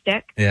end of the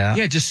stick? Yeah.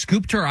 Yeah, just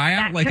scooped her eye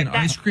out like an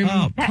ice cream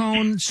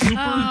cone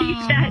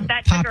scooper.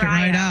 That popped it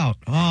right out.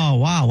 Oh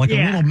wow, like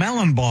a little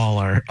melon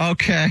baller.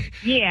 Okay.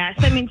 Yeah.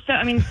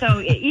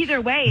 So either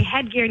way,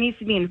 headgear needs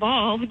to be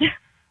involved.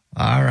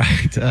 All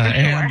right,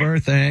 Amber,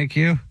 thank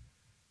you.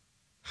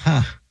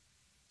 Huh.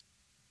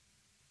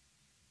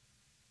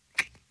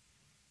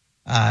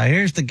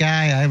 Here's the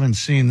guy. I haven't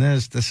seen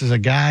this. This is a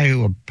guy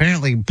who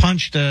apparently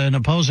punched an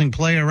opposing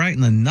player right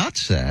in the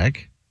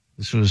nutsack.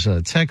 This was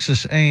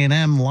Texas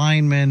A&M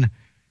lineman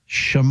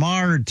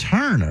Shamar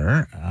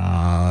Turner.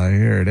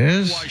 Here it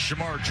is. Why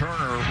Shamar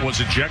Turner was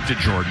ejected,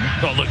 Jordan.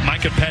 Oh, look,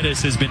 Micah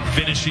Pettis has been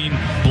finishing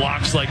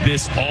blocks like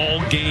this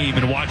all game,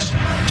 and watch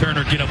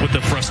Turner get up with the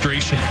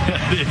frustration.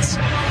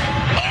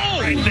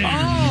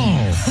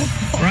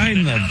 Right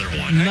in the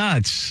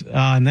nuts.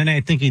 And then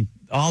I think he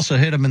also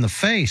hit him in the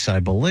face, I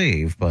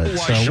believe. But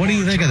what do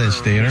you think of this,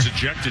 Dieter?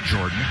 Ejected,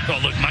 Jordan. Oh,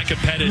 look, Micah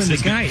Pettis. The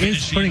guy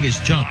is putting his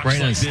junk right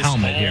on his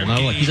helmet here.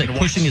 Now look, he's like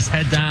pushing his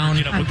head down.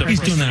 He's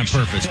doing that on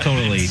purpose,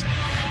 totally.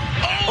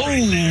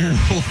 And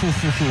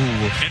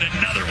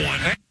another one.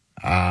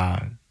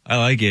 I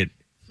like it.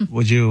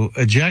 Would you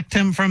eject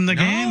him from the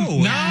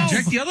game? No,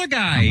 eject the other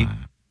guy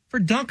for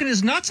dunking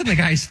his nuts in the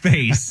guy's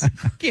face.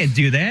 Can't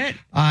do that.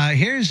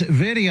 Here's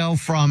video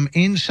from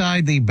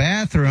inside the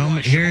bathroom.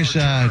 Here's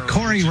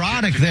Corey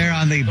Roddick there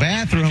on the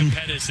bathroom,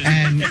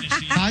 and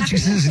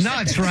punches his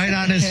nuts right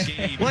on his.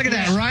 Look at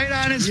that, right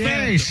on his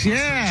face.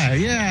 Yeah.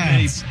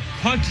 And he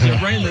punches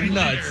it right in the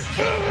nuts.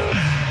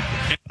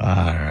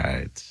 All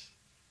right.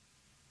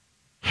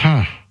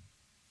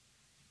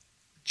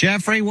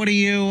 Jeffrey, what'd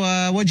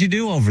you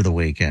do over the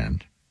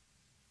weekend?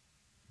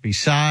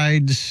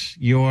 Besides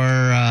your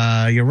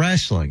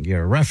wrestling,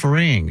 your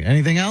refereeing,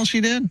 anything else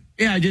you did?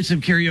 Yeah, I did some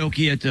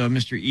karaoke at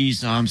Mr. E's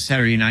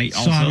Saturday night.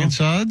 Also. Song and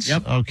Suds?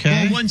 Yep.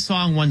 Okay. Well, one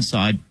song, one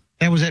side.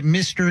 That was at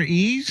Mr.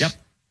 E's? Yep.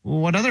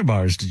 What other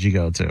bars did you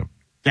go to?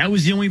 That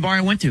was the only bar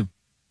I went to.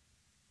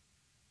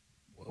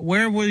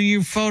 Where were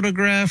you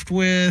photographed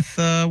with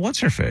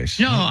what's her face?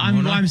 No,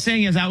 what I'm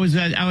saying is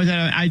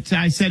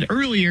I said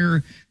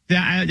earlier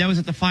that was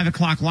at the 5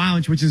 o'clock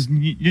lounge, which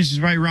is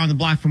right around the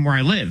block from where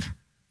I live.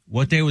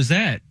 What day was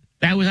that?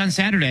 That was on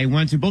Saturday. I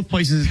went to both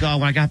places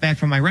when I got back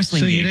from my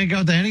wrestling So gig. you didn't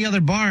go to any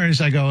other bars?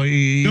 I go,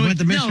 you went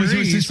to Mr. No, it was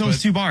E's, just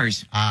those two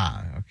bars.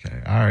 Ah,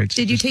 okay. All right.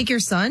 Did you take your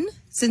son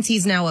since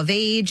he's now of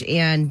age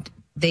and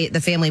the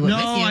family went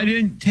with you? No, I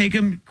didn't take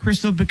him,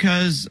 Crystal,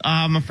 because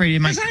I'm afraid he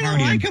might Because I party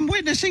don't like him. him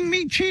witnessing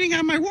me cheating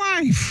on my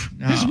wife,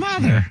 his Oh,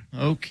 mother.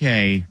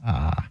 Okay.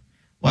 Well,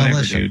 Whatever,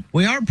 listen, dude.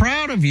 we are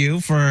proud of you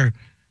for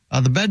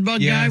the bedbug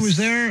guy Yes. was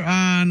there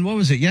on, what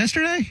was it,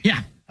 yesterday?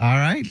 Yeah. All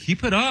right.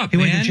 Keep it up, He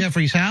man. went to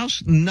Jeffrey's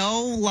house.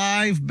 No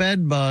live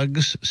bed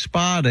bugs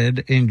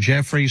spotted in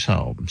Jeffrey's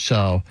home.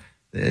 So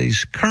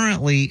he's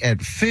currently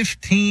at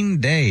 15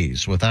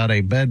 days without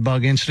a bed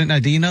bug incident. Now,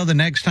 do you know the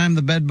next time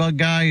the bed bug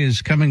guy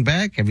is coming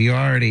back? Have you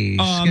already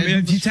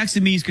scheduled He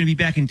texted me he's going to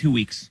be back in 2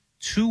 weeks.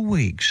 2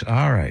 weeks.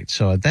 All right.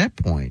 So at that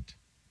point,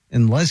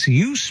 unless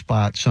you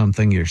spot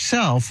something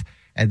yourself,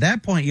 at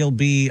that point, you'll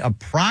be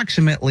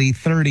approximately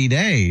 30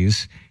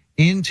 days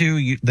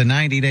into the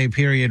 90-day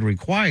period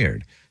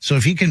required. So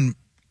if you can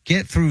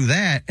get through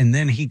that and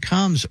then he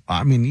comes,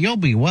 I mean, you'll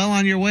be well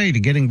on your way to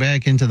getting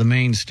back into the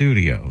main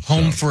studio.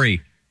 Home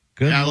free.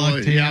 Good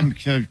luck to you.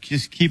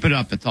 Just keep it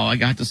up. That's all I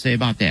got to say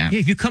about that. Yeah,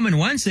 if you come in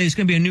Wednesday, it's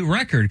going to be a new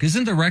record.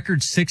 Isn't the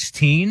record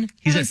 16?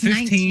 He's at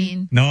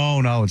 15.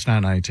 No, it's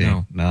not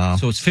 19. No.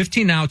 So it's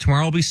 15 now.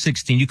 Tomorrow will be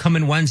 16. You come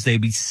in Wednesday,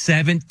 it'll be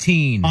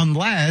 17.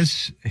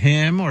 Unless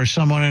him or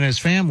someone in his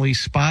family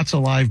spots a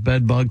live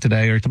bed bug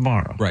today or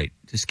tomorrow. Right.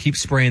 Just keep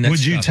spraying that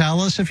Would you stuff.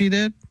 tell us if you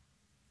did?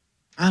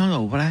 I don't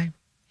know, but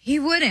He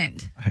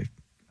wouldn't.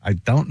 I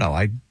don't know.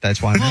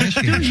 That's why I'm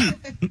asking you.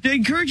 Duji, the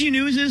encouraging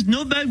news is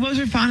no bed bugs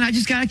are found. I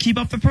just got to keep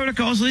up the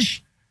protocols so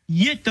this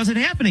shit doesn't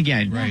happen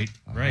again. Right.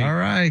 All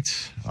right.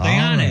 Stay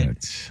on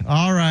it.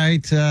 All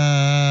right,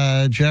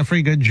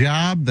 Jeffrey, good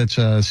job. That's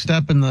a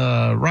step in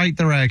the right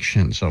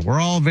direction. So we're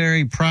all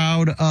very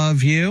proud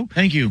of you.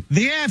 Thank you.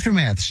 The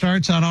Aftermath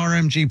starts on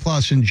RMG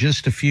Plus in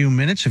just a few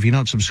minutes. If you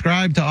don't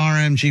subscribe to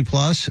RMG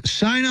Plus,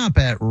 sign up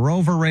at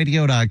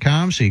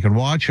roverradio.com so you can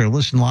watch or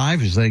listen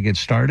live as they get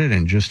started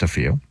in just a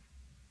few.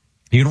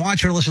 You can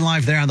watch or listen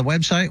live there on the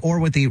website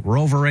or with the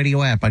Rover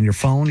Radio app on your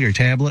phone, your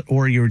tablet,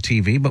 or your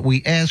TV. But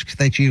we ask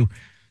that you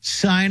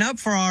sign up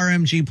for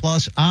RMG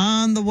Plus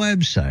on the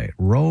website,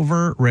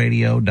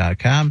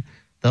 roverradio.com.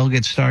 They'll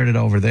get started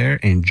over there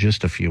in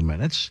just a few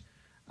minutes.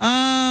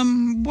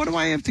 What do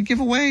I have to give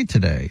away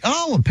today?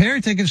 Oh, a pair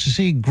of tickets to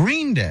see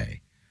Green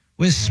Day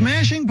with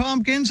Smashing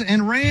Pumpkins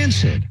and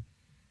Rancid.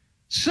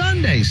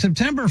 Sunday,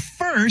 September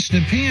 1st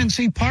at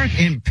PNC Park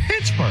in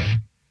Pittsburgh.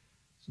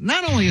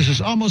 Not only is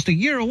this almost a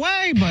year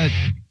away, but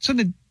it's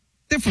in a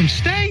different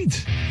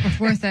state. It's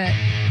worth it.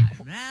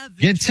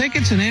 Get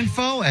tickets and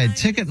info at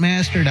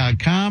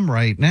Ticketmaster.com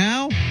right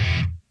now.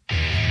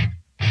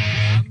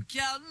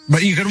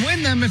 But you can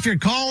win them if you're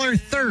caller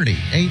 30,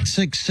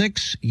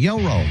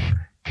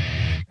 866-YO-ROVER,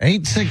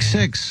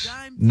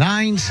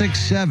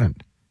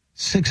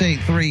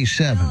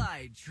 866-967-6837.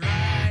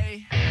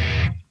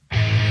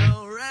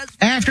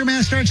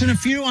 Aftermath starts in a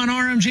few on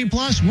RMG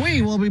Plus.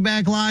 We will be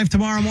back live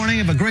tomorrow morning.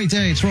 Have a great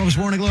day. It's Rover's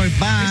Morning Glory.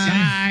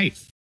 Bye.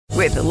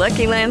 With the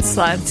Lucky Land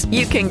Slots,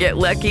 you can get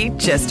lucky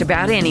just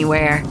about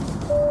anywhere.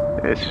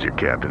 This is your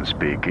captain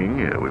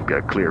speaking. We've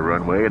got clear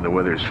runway and the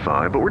weather's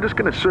fine, but we're just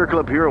going to circle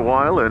up here a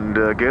while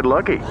and get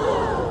lucky.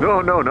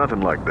 No,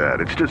 nothing like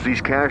that. It's just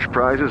these cash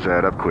prizes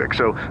add up quick.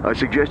 So I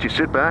suggest you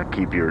sit back,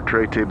 keep your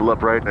tray table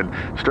upright, and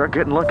start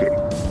getting lucky.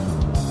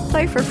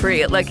 Play for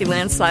free at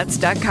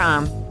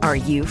LuckyLandSlots.com. Are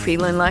you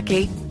feeling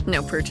lucky?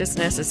 No purchase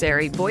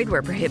necessary. Void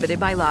where prohibited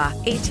by law.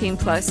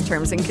 18+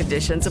 terms and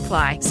conditions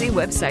apply. See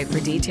website for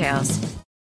details.